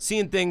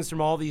seeing things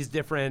from all these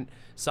different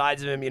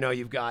sides of him.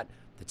 You've got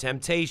the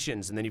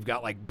Temptations, and then you've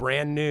got like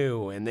Brand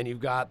New, and then you've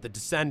got the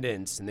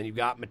Descendants, and then you've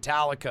got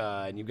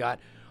Metallica, and you've got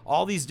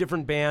all these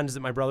different bands that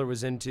my brother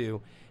was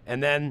into.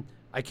 And then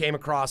I came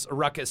across a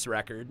Ruckus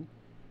record,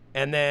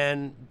 and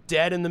then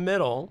dead in the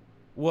middle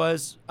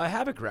was a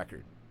Havoc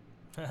record.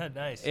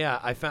 Nice. Yeah,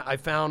 I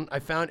found,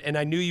 and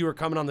I knew you were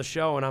coming on the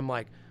show, and I'm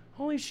like,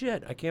 holy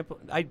shit,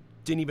 I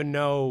didn't even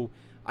know.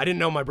 I didn't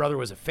know my brother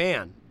was a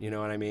fan, you know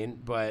what I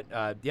mean? But,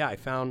 yeah, I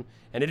found,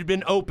 and it had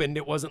been opened.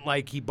 It wasn't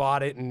like he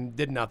bought it and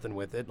did nothing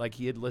with it. Like,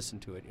 he had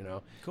listened to it, you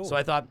know? Cool. So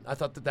I thought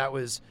that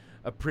was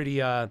a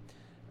pretty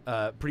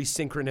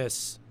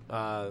synchronous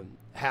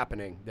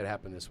happening that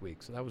happened this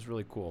week. So that was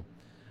really cool.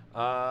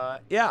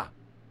 Yeah.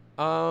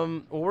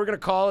 Well, we're going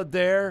to call it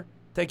there.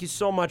 Thank you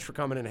so much for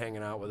coming and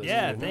hanging out with us.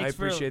 Yeah, I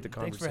appreciate the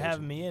conversation. Thanks for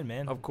having me in,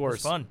 man. Of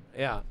course. It was fun.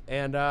 Yeah.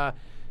 And,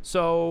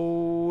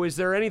 so, is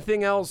there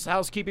anything else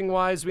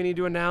housekeeping-wise we need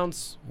to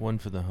announce? One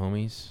for the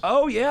homies.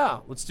 Oh, yeah.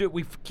 Let's do it.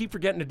 We keep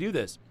forgetting to do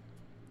this.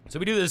 So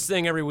we do this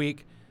thing every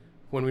week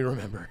when we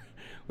remember.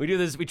 We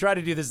try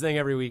to do this thing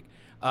every week.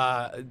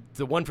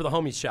 The one for the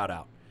homies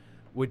shout-out,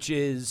 which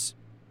is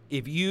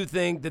if you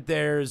think that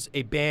there's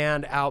a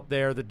band out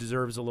there that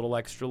deserves a little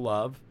extra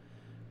love,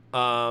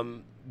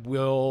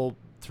 we'll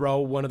throw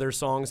one of their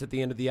songs at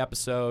the end of the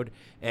episode,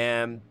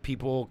 and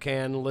people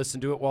can listen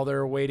to it while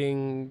they're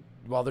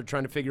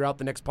trying to figure out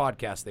the next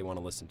podcast they want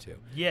to listen to.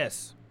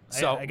 Yes.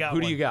 So, I got who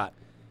one. do you got?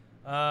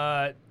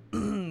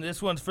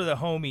 This one's for the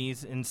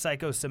homies in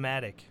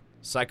Psychosomatic.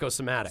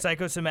 Psychosomatic.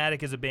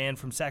 Psychosomatic is a band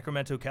from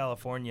Sacramento,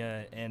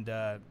 California, and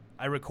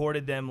I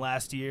recorded them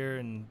last year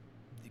and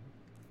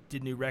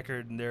did a new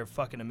record, and they're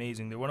fucking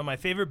amazing. They're one of my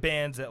favorite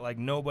bands that, like,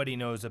 nobody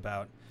knows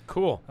about.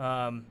 Cool.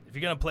 If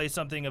you're going to play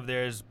something of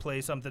theirs,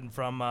 play something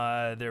from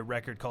their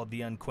record called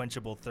The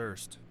Unquenchable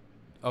Thirst.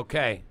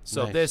 Okay.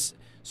 So Nice.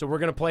 So we're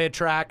going to play a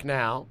track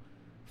now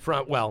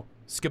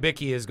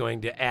Skibicki is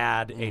going to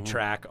add a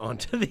track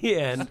onto the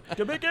end.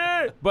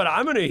 Skibicki! But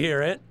I'm going to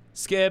hear it.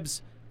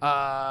 Skibs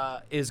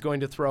is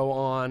going to throw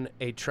on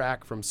a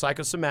track from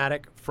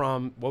Psychosomatic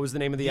from, what was the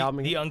name of the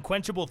album? The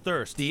Unquenchable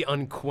Thirst. The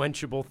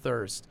Unquenchable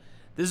Thirst.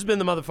 This has been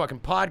the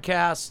motherfucking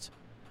podcast.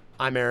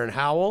 I'm Aaron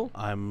Howell.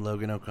 I'm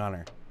Logan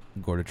O'Connor.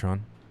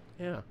 Gordatron.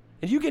 Yeah.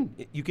 And you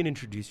can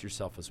introduce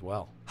yourself as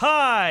well.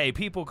 Hi!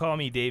 People call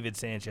me David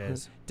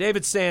Sanchez.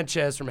 David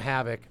Sanchez from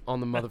Havoc on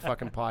the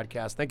motherfucking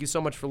podcast. Thank you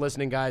so much for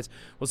listening, guys.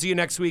 We'll see you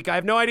next week. I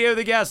have no idea who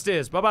the guest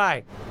is.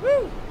 Bye-bye.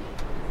 Woo!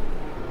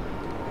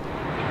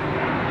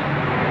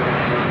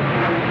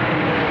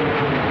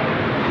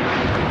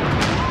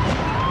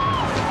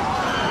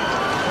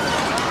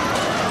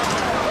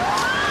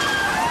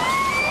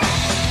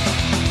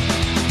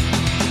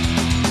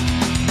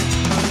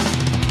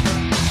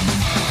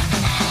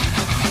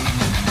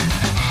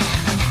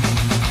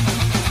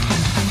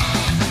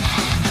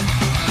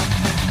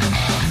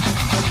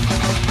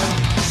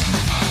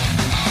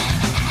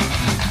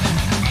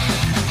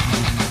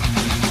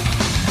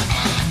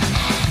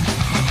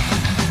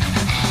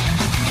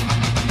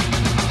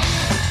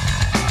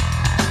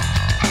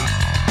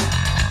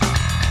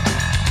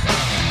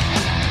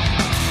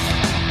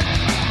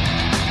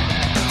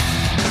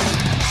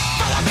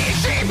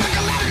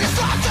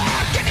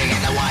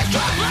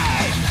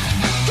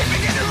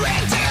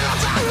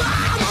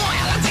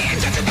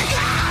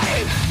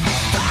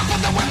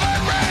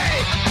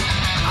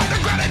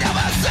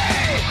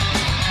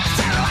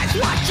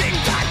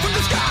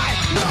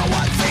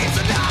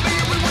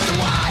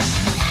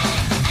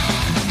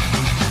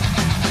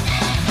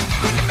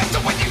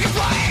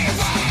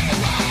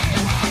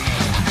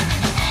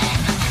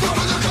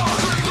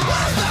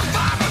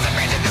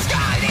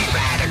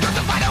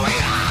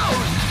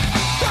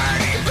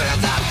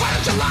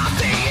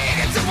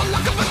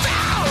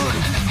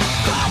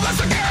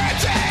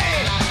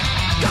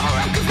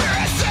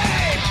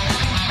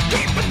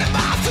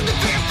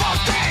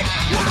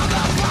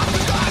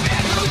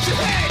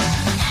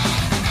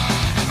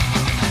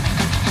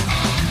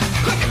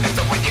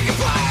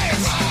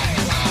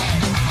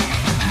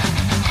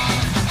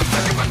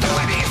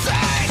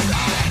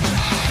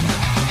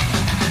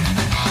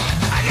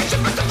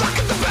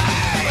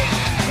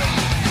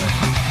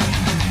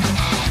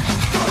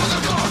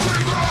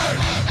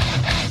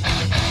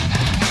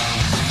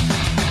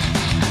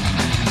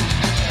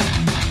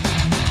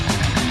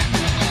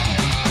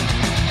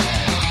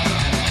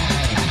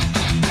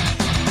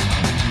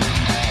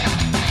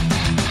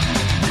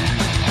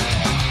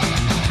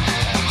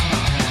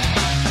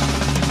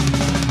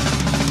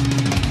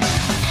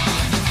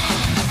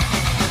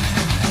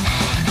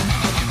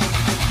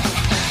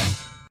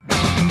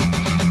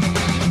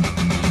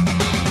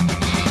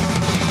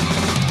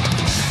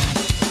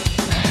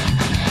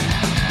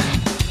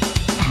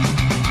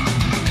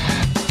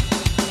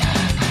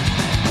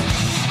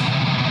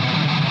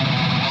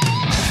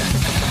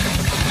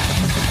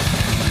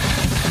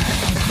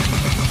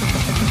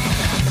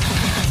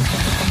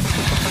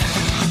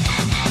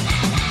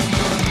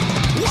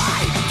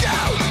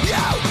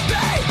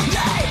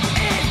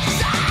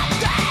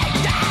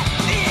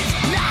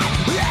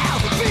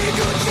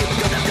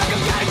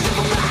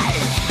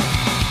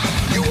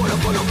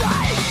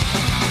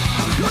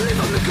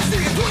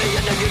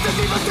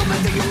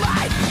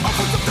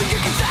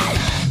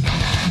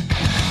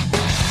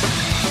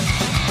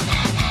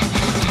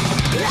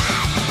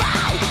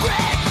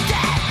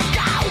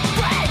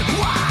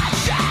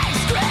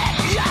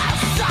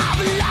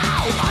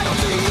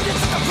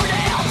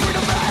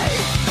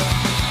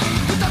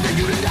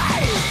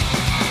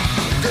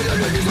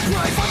 The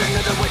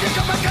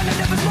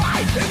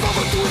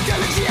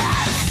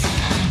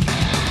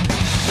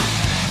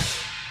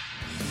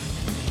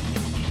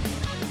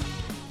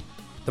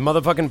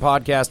motherfucking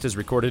podcast is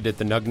recorded at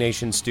the Nug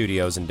Nation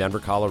Studios in Denver,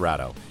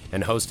 Colorado,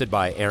 and hosted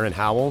by Aaron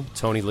Howell,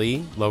 Tony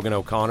Lee, Logan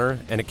O'Connor,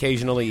 and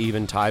occasionally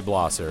even Ty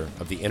Blosser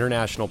of the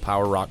international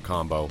power rock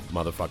combo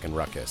Motherfucking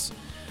Ruckus.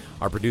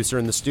 Our producer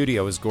in the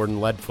studio is Gordon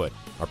Leadfoot.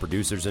 Our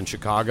producers in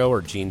Chicago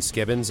are Gene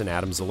Skibbins and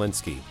Adam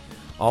Zielinski.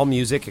 All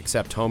music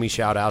except homie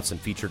shoutouts and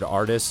featured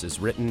artists is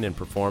written and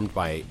performed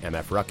by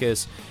MF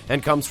Ruckus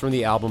and comes from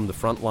the album The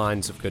Front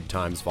Lines of Good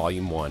Times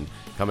Volume 1,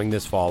 coming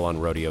this fall on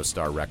Rodeo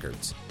Star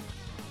Records.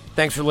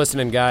 Thanks for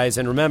listening, guys,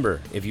 and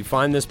remember, if you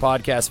find this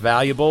podcast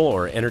valuable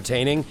or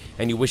entertaining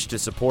and you wish to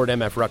support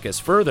MF Ruckus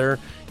further,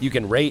 you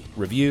can rate,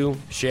 review,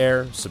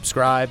 share,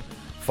 subscribe,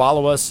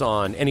 follow us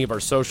on any of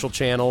our social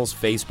channels,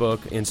 Facebook,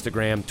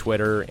 Instagram,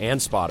 Twitter, and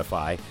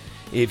Spotify.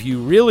 If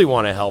you really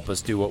want to help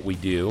us do what we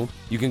do,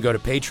 you can go to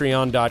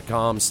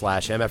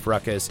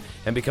patreon.com/MFRuckus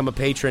and become a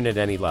patron at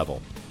any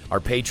level. Our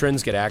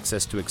patrons get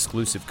access to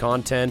exclusive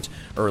content,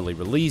 early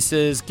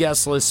releases,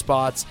 guest list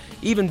spots,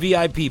 even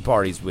VIP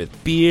parties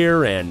with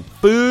beer and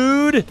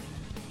food,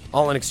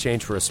 all in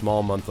exchange for a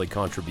small monthly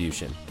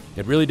contribution.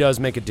 It really does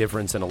make a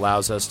difference and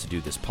allows us to do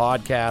this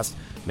podcast,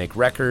 make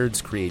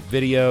records, create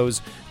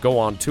videos, go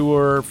on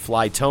tour,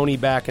 fly Tony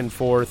back and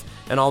forth,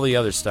 and all the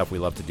other stuff we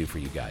love to do for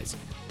you guys.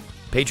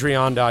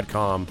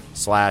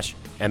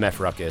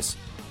 Patreon.com/MFRuckus.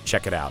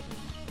 Check it out.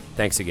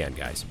 Thanks again,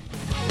 guys.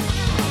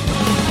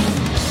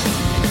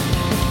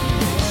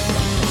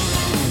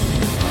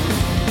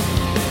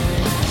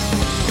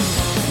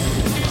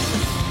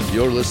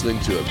 You're listening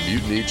to a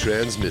Mutiny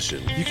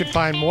Transmission. You can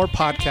find more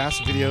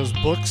podcasts, videos,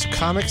 books,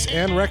 comics,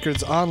 and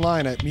records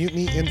online at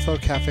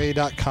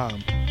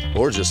mutinyinfocafe.com.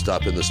 Or just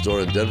stop in the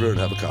store in Denver and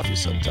have a coffee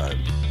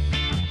sometime.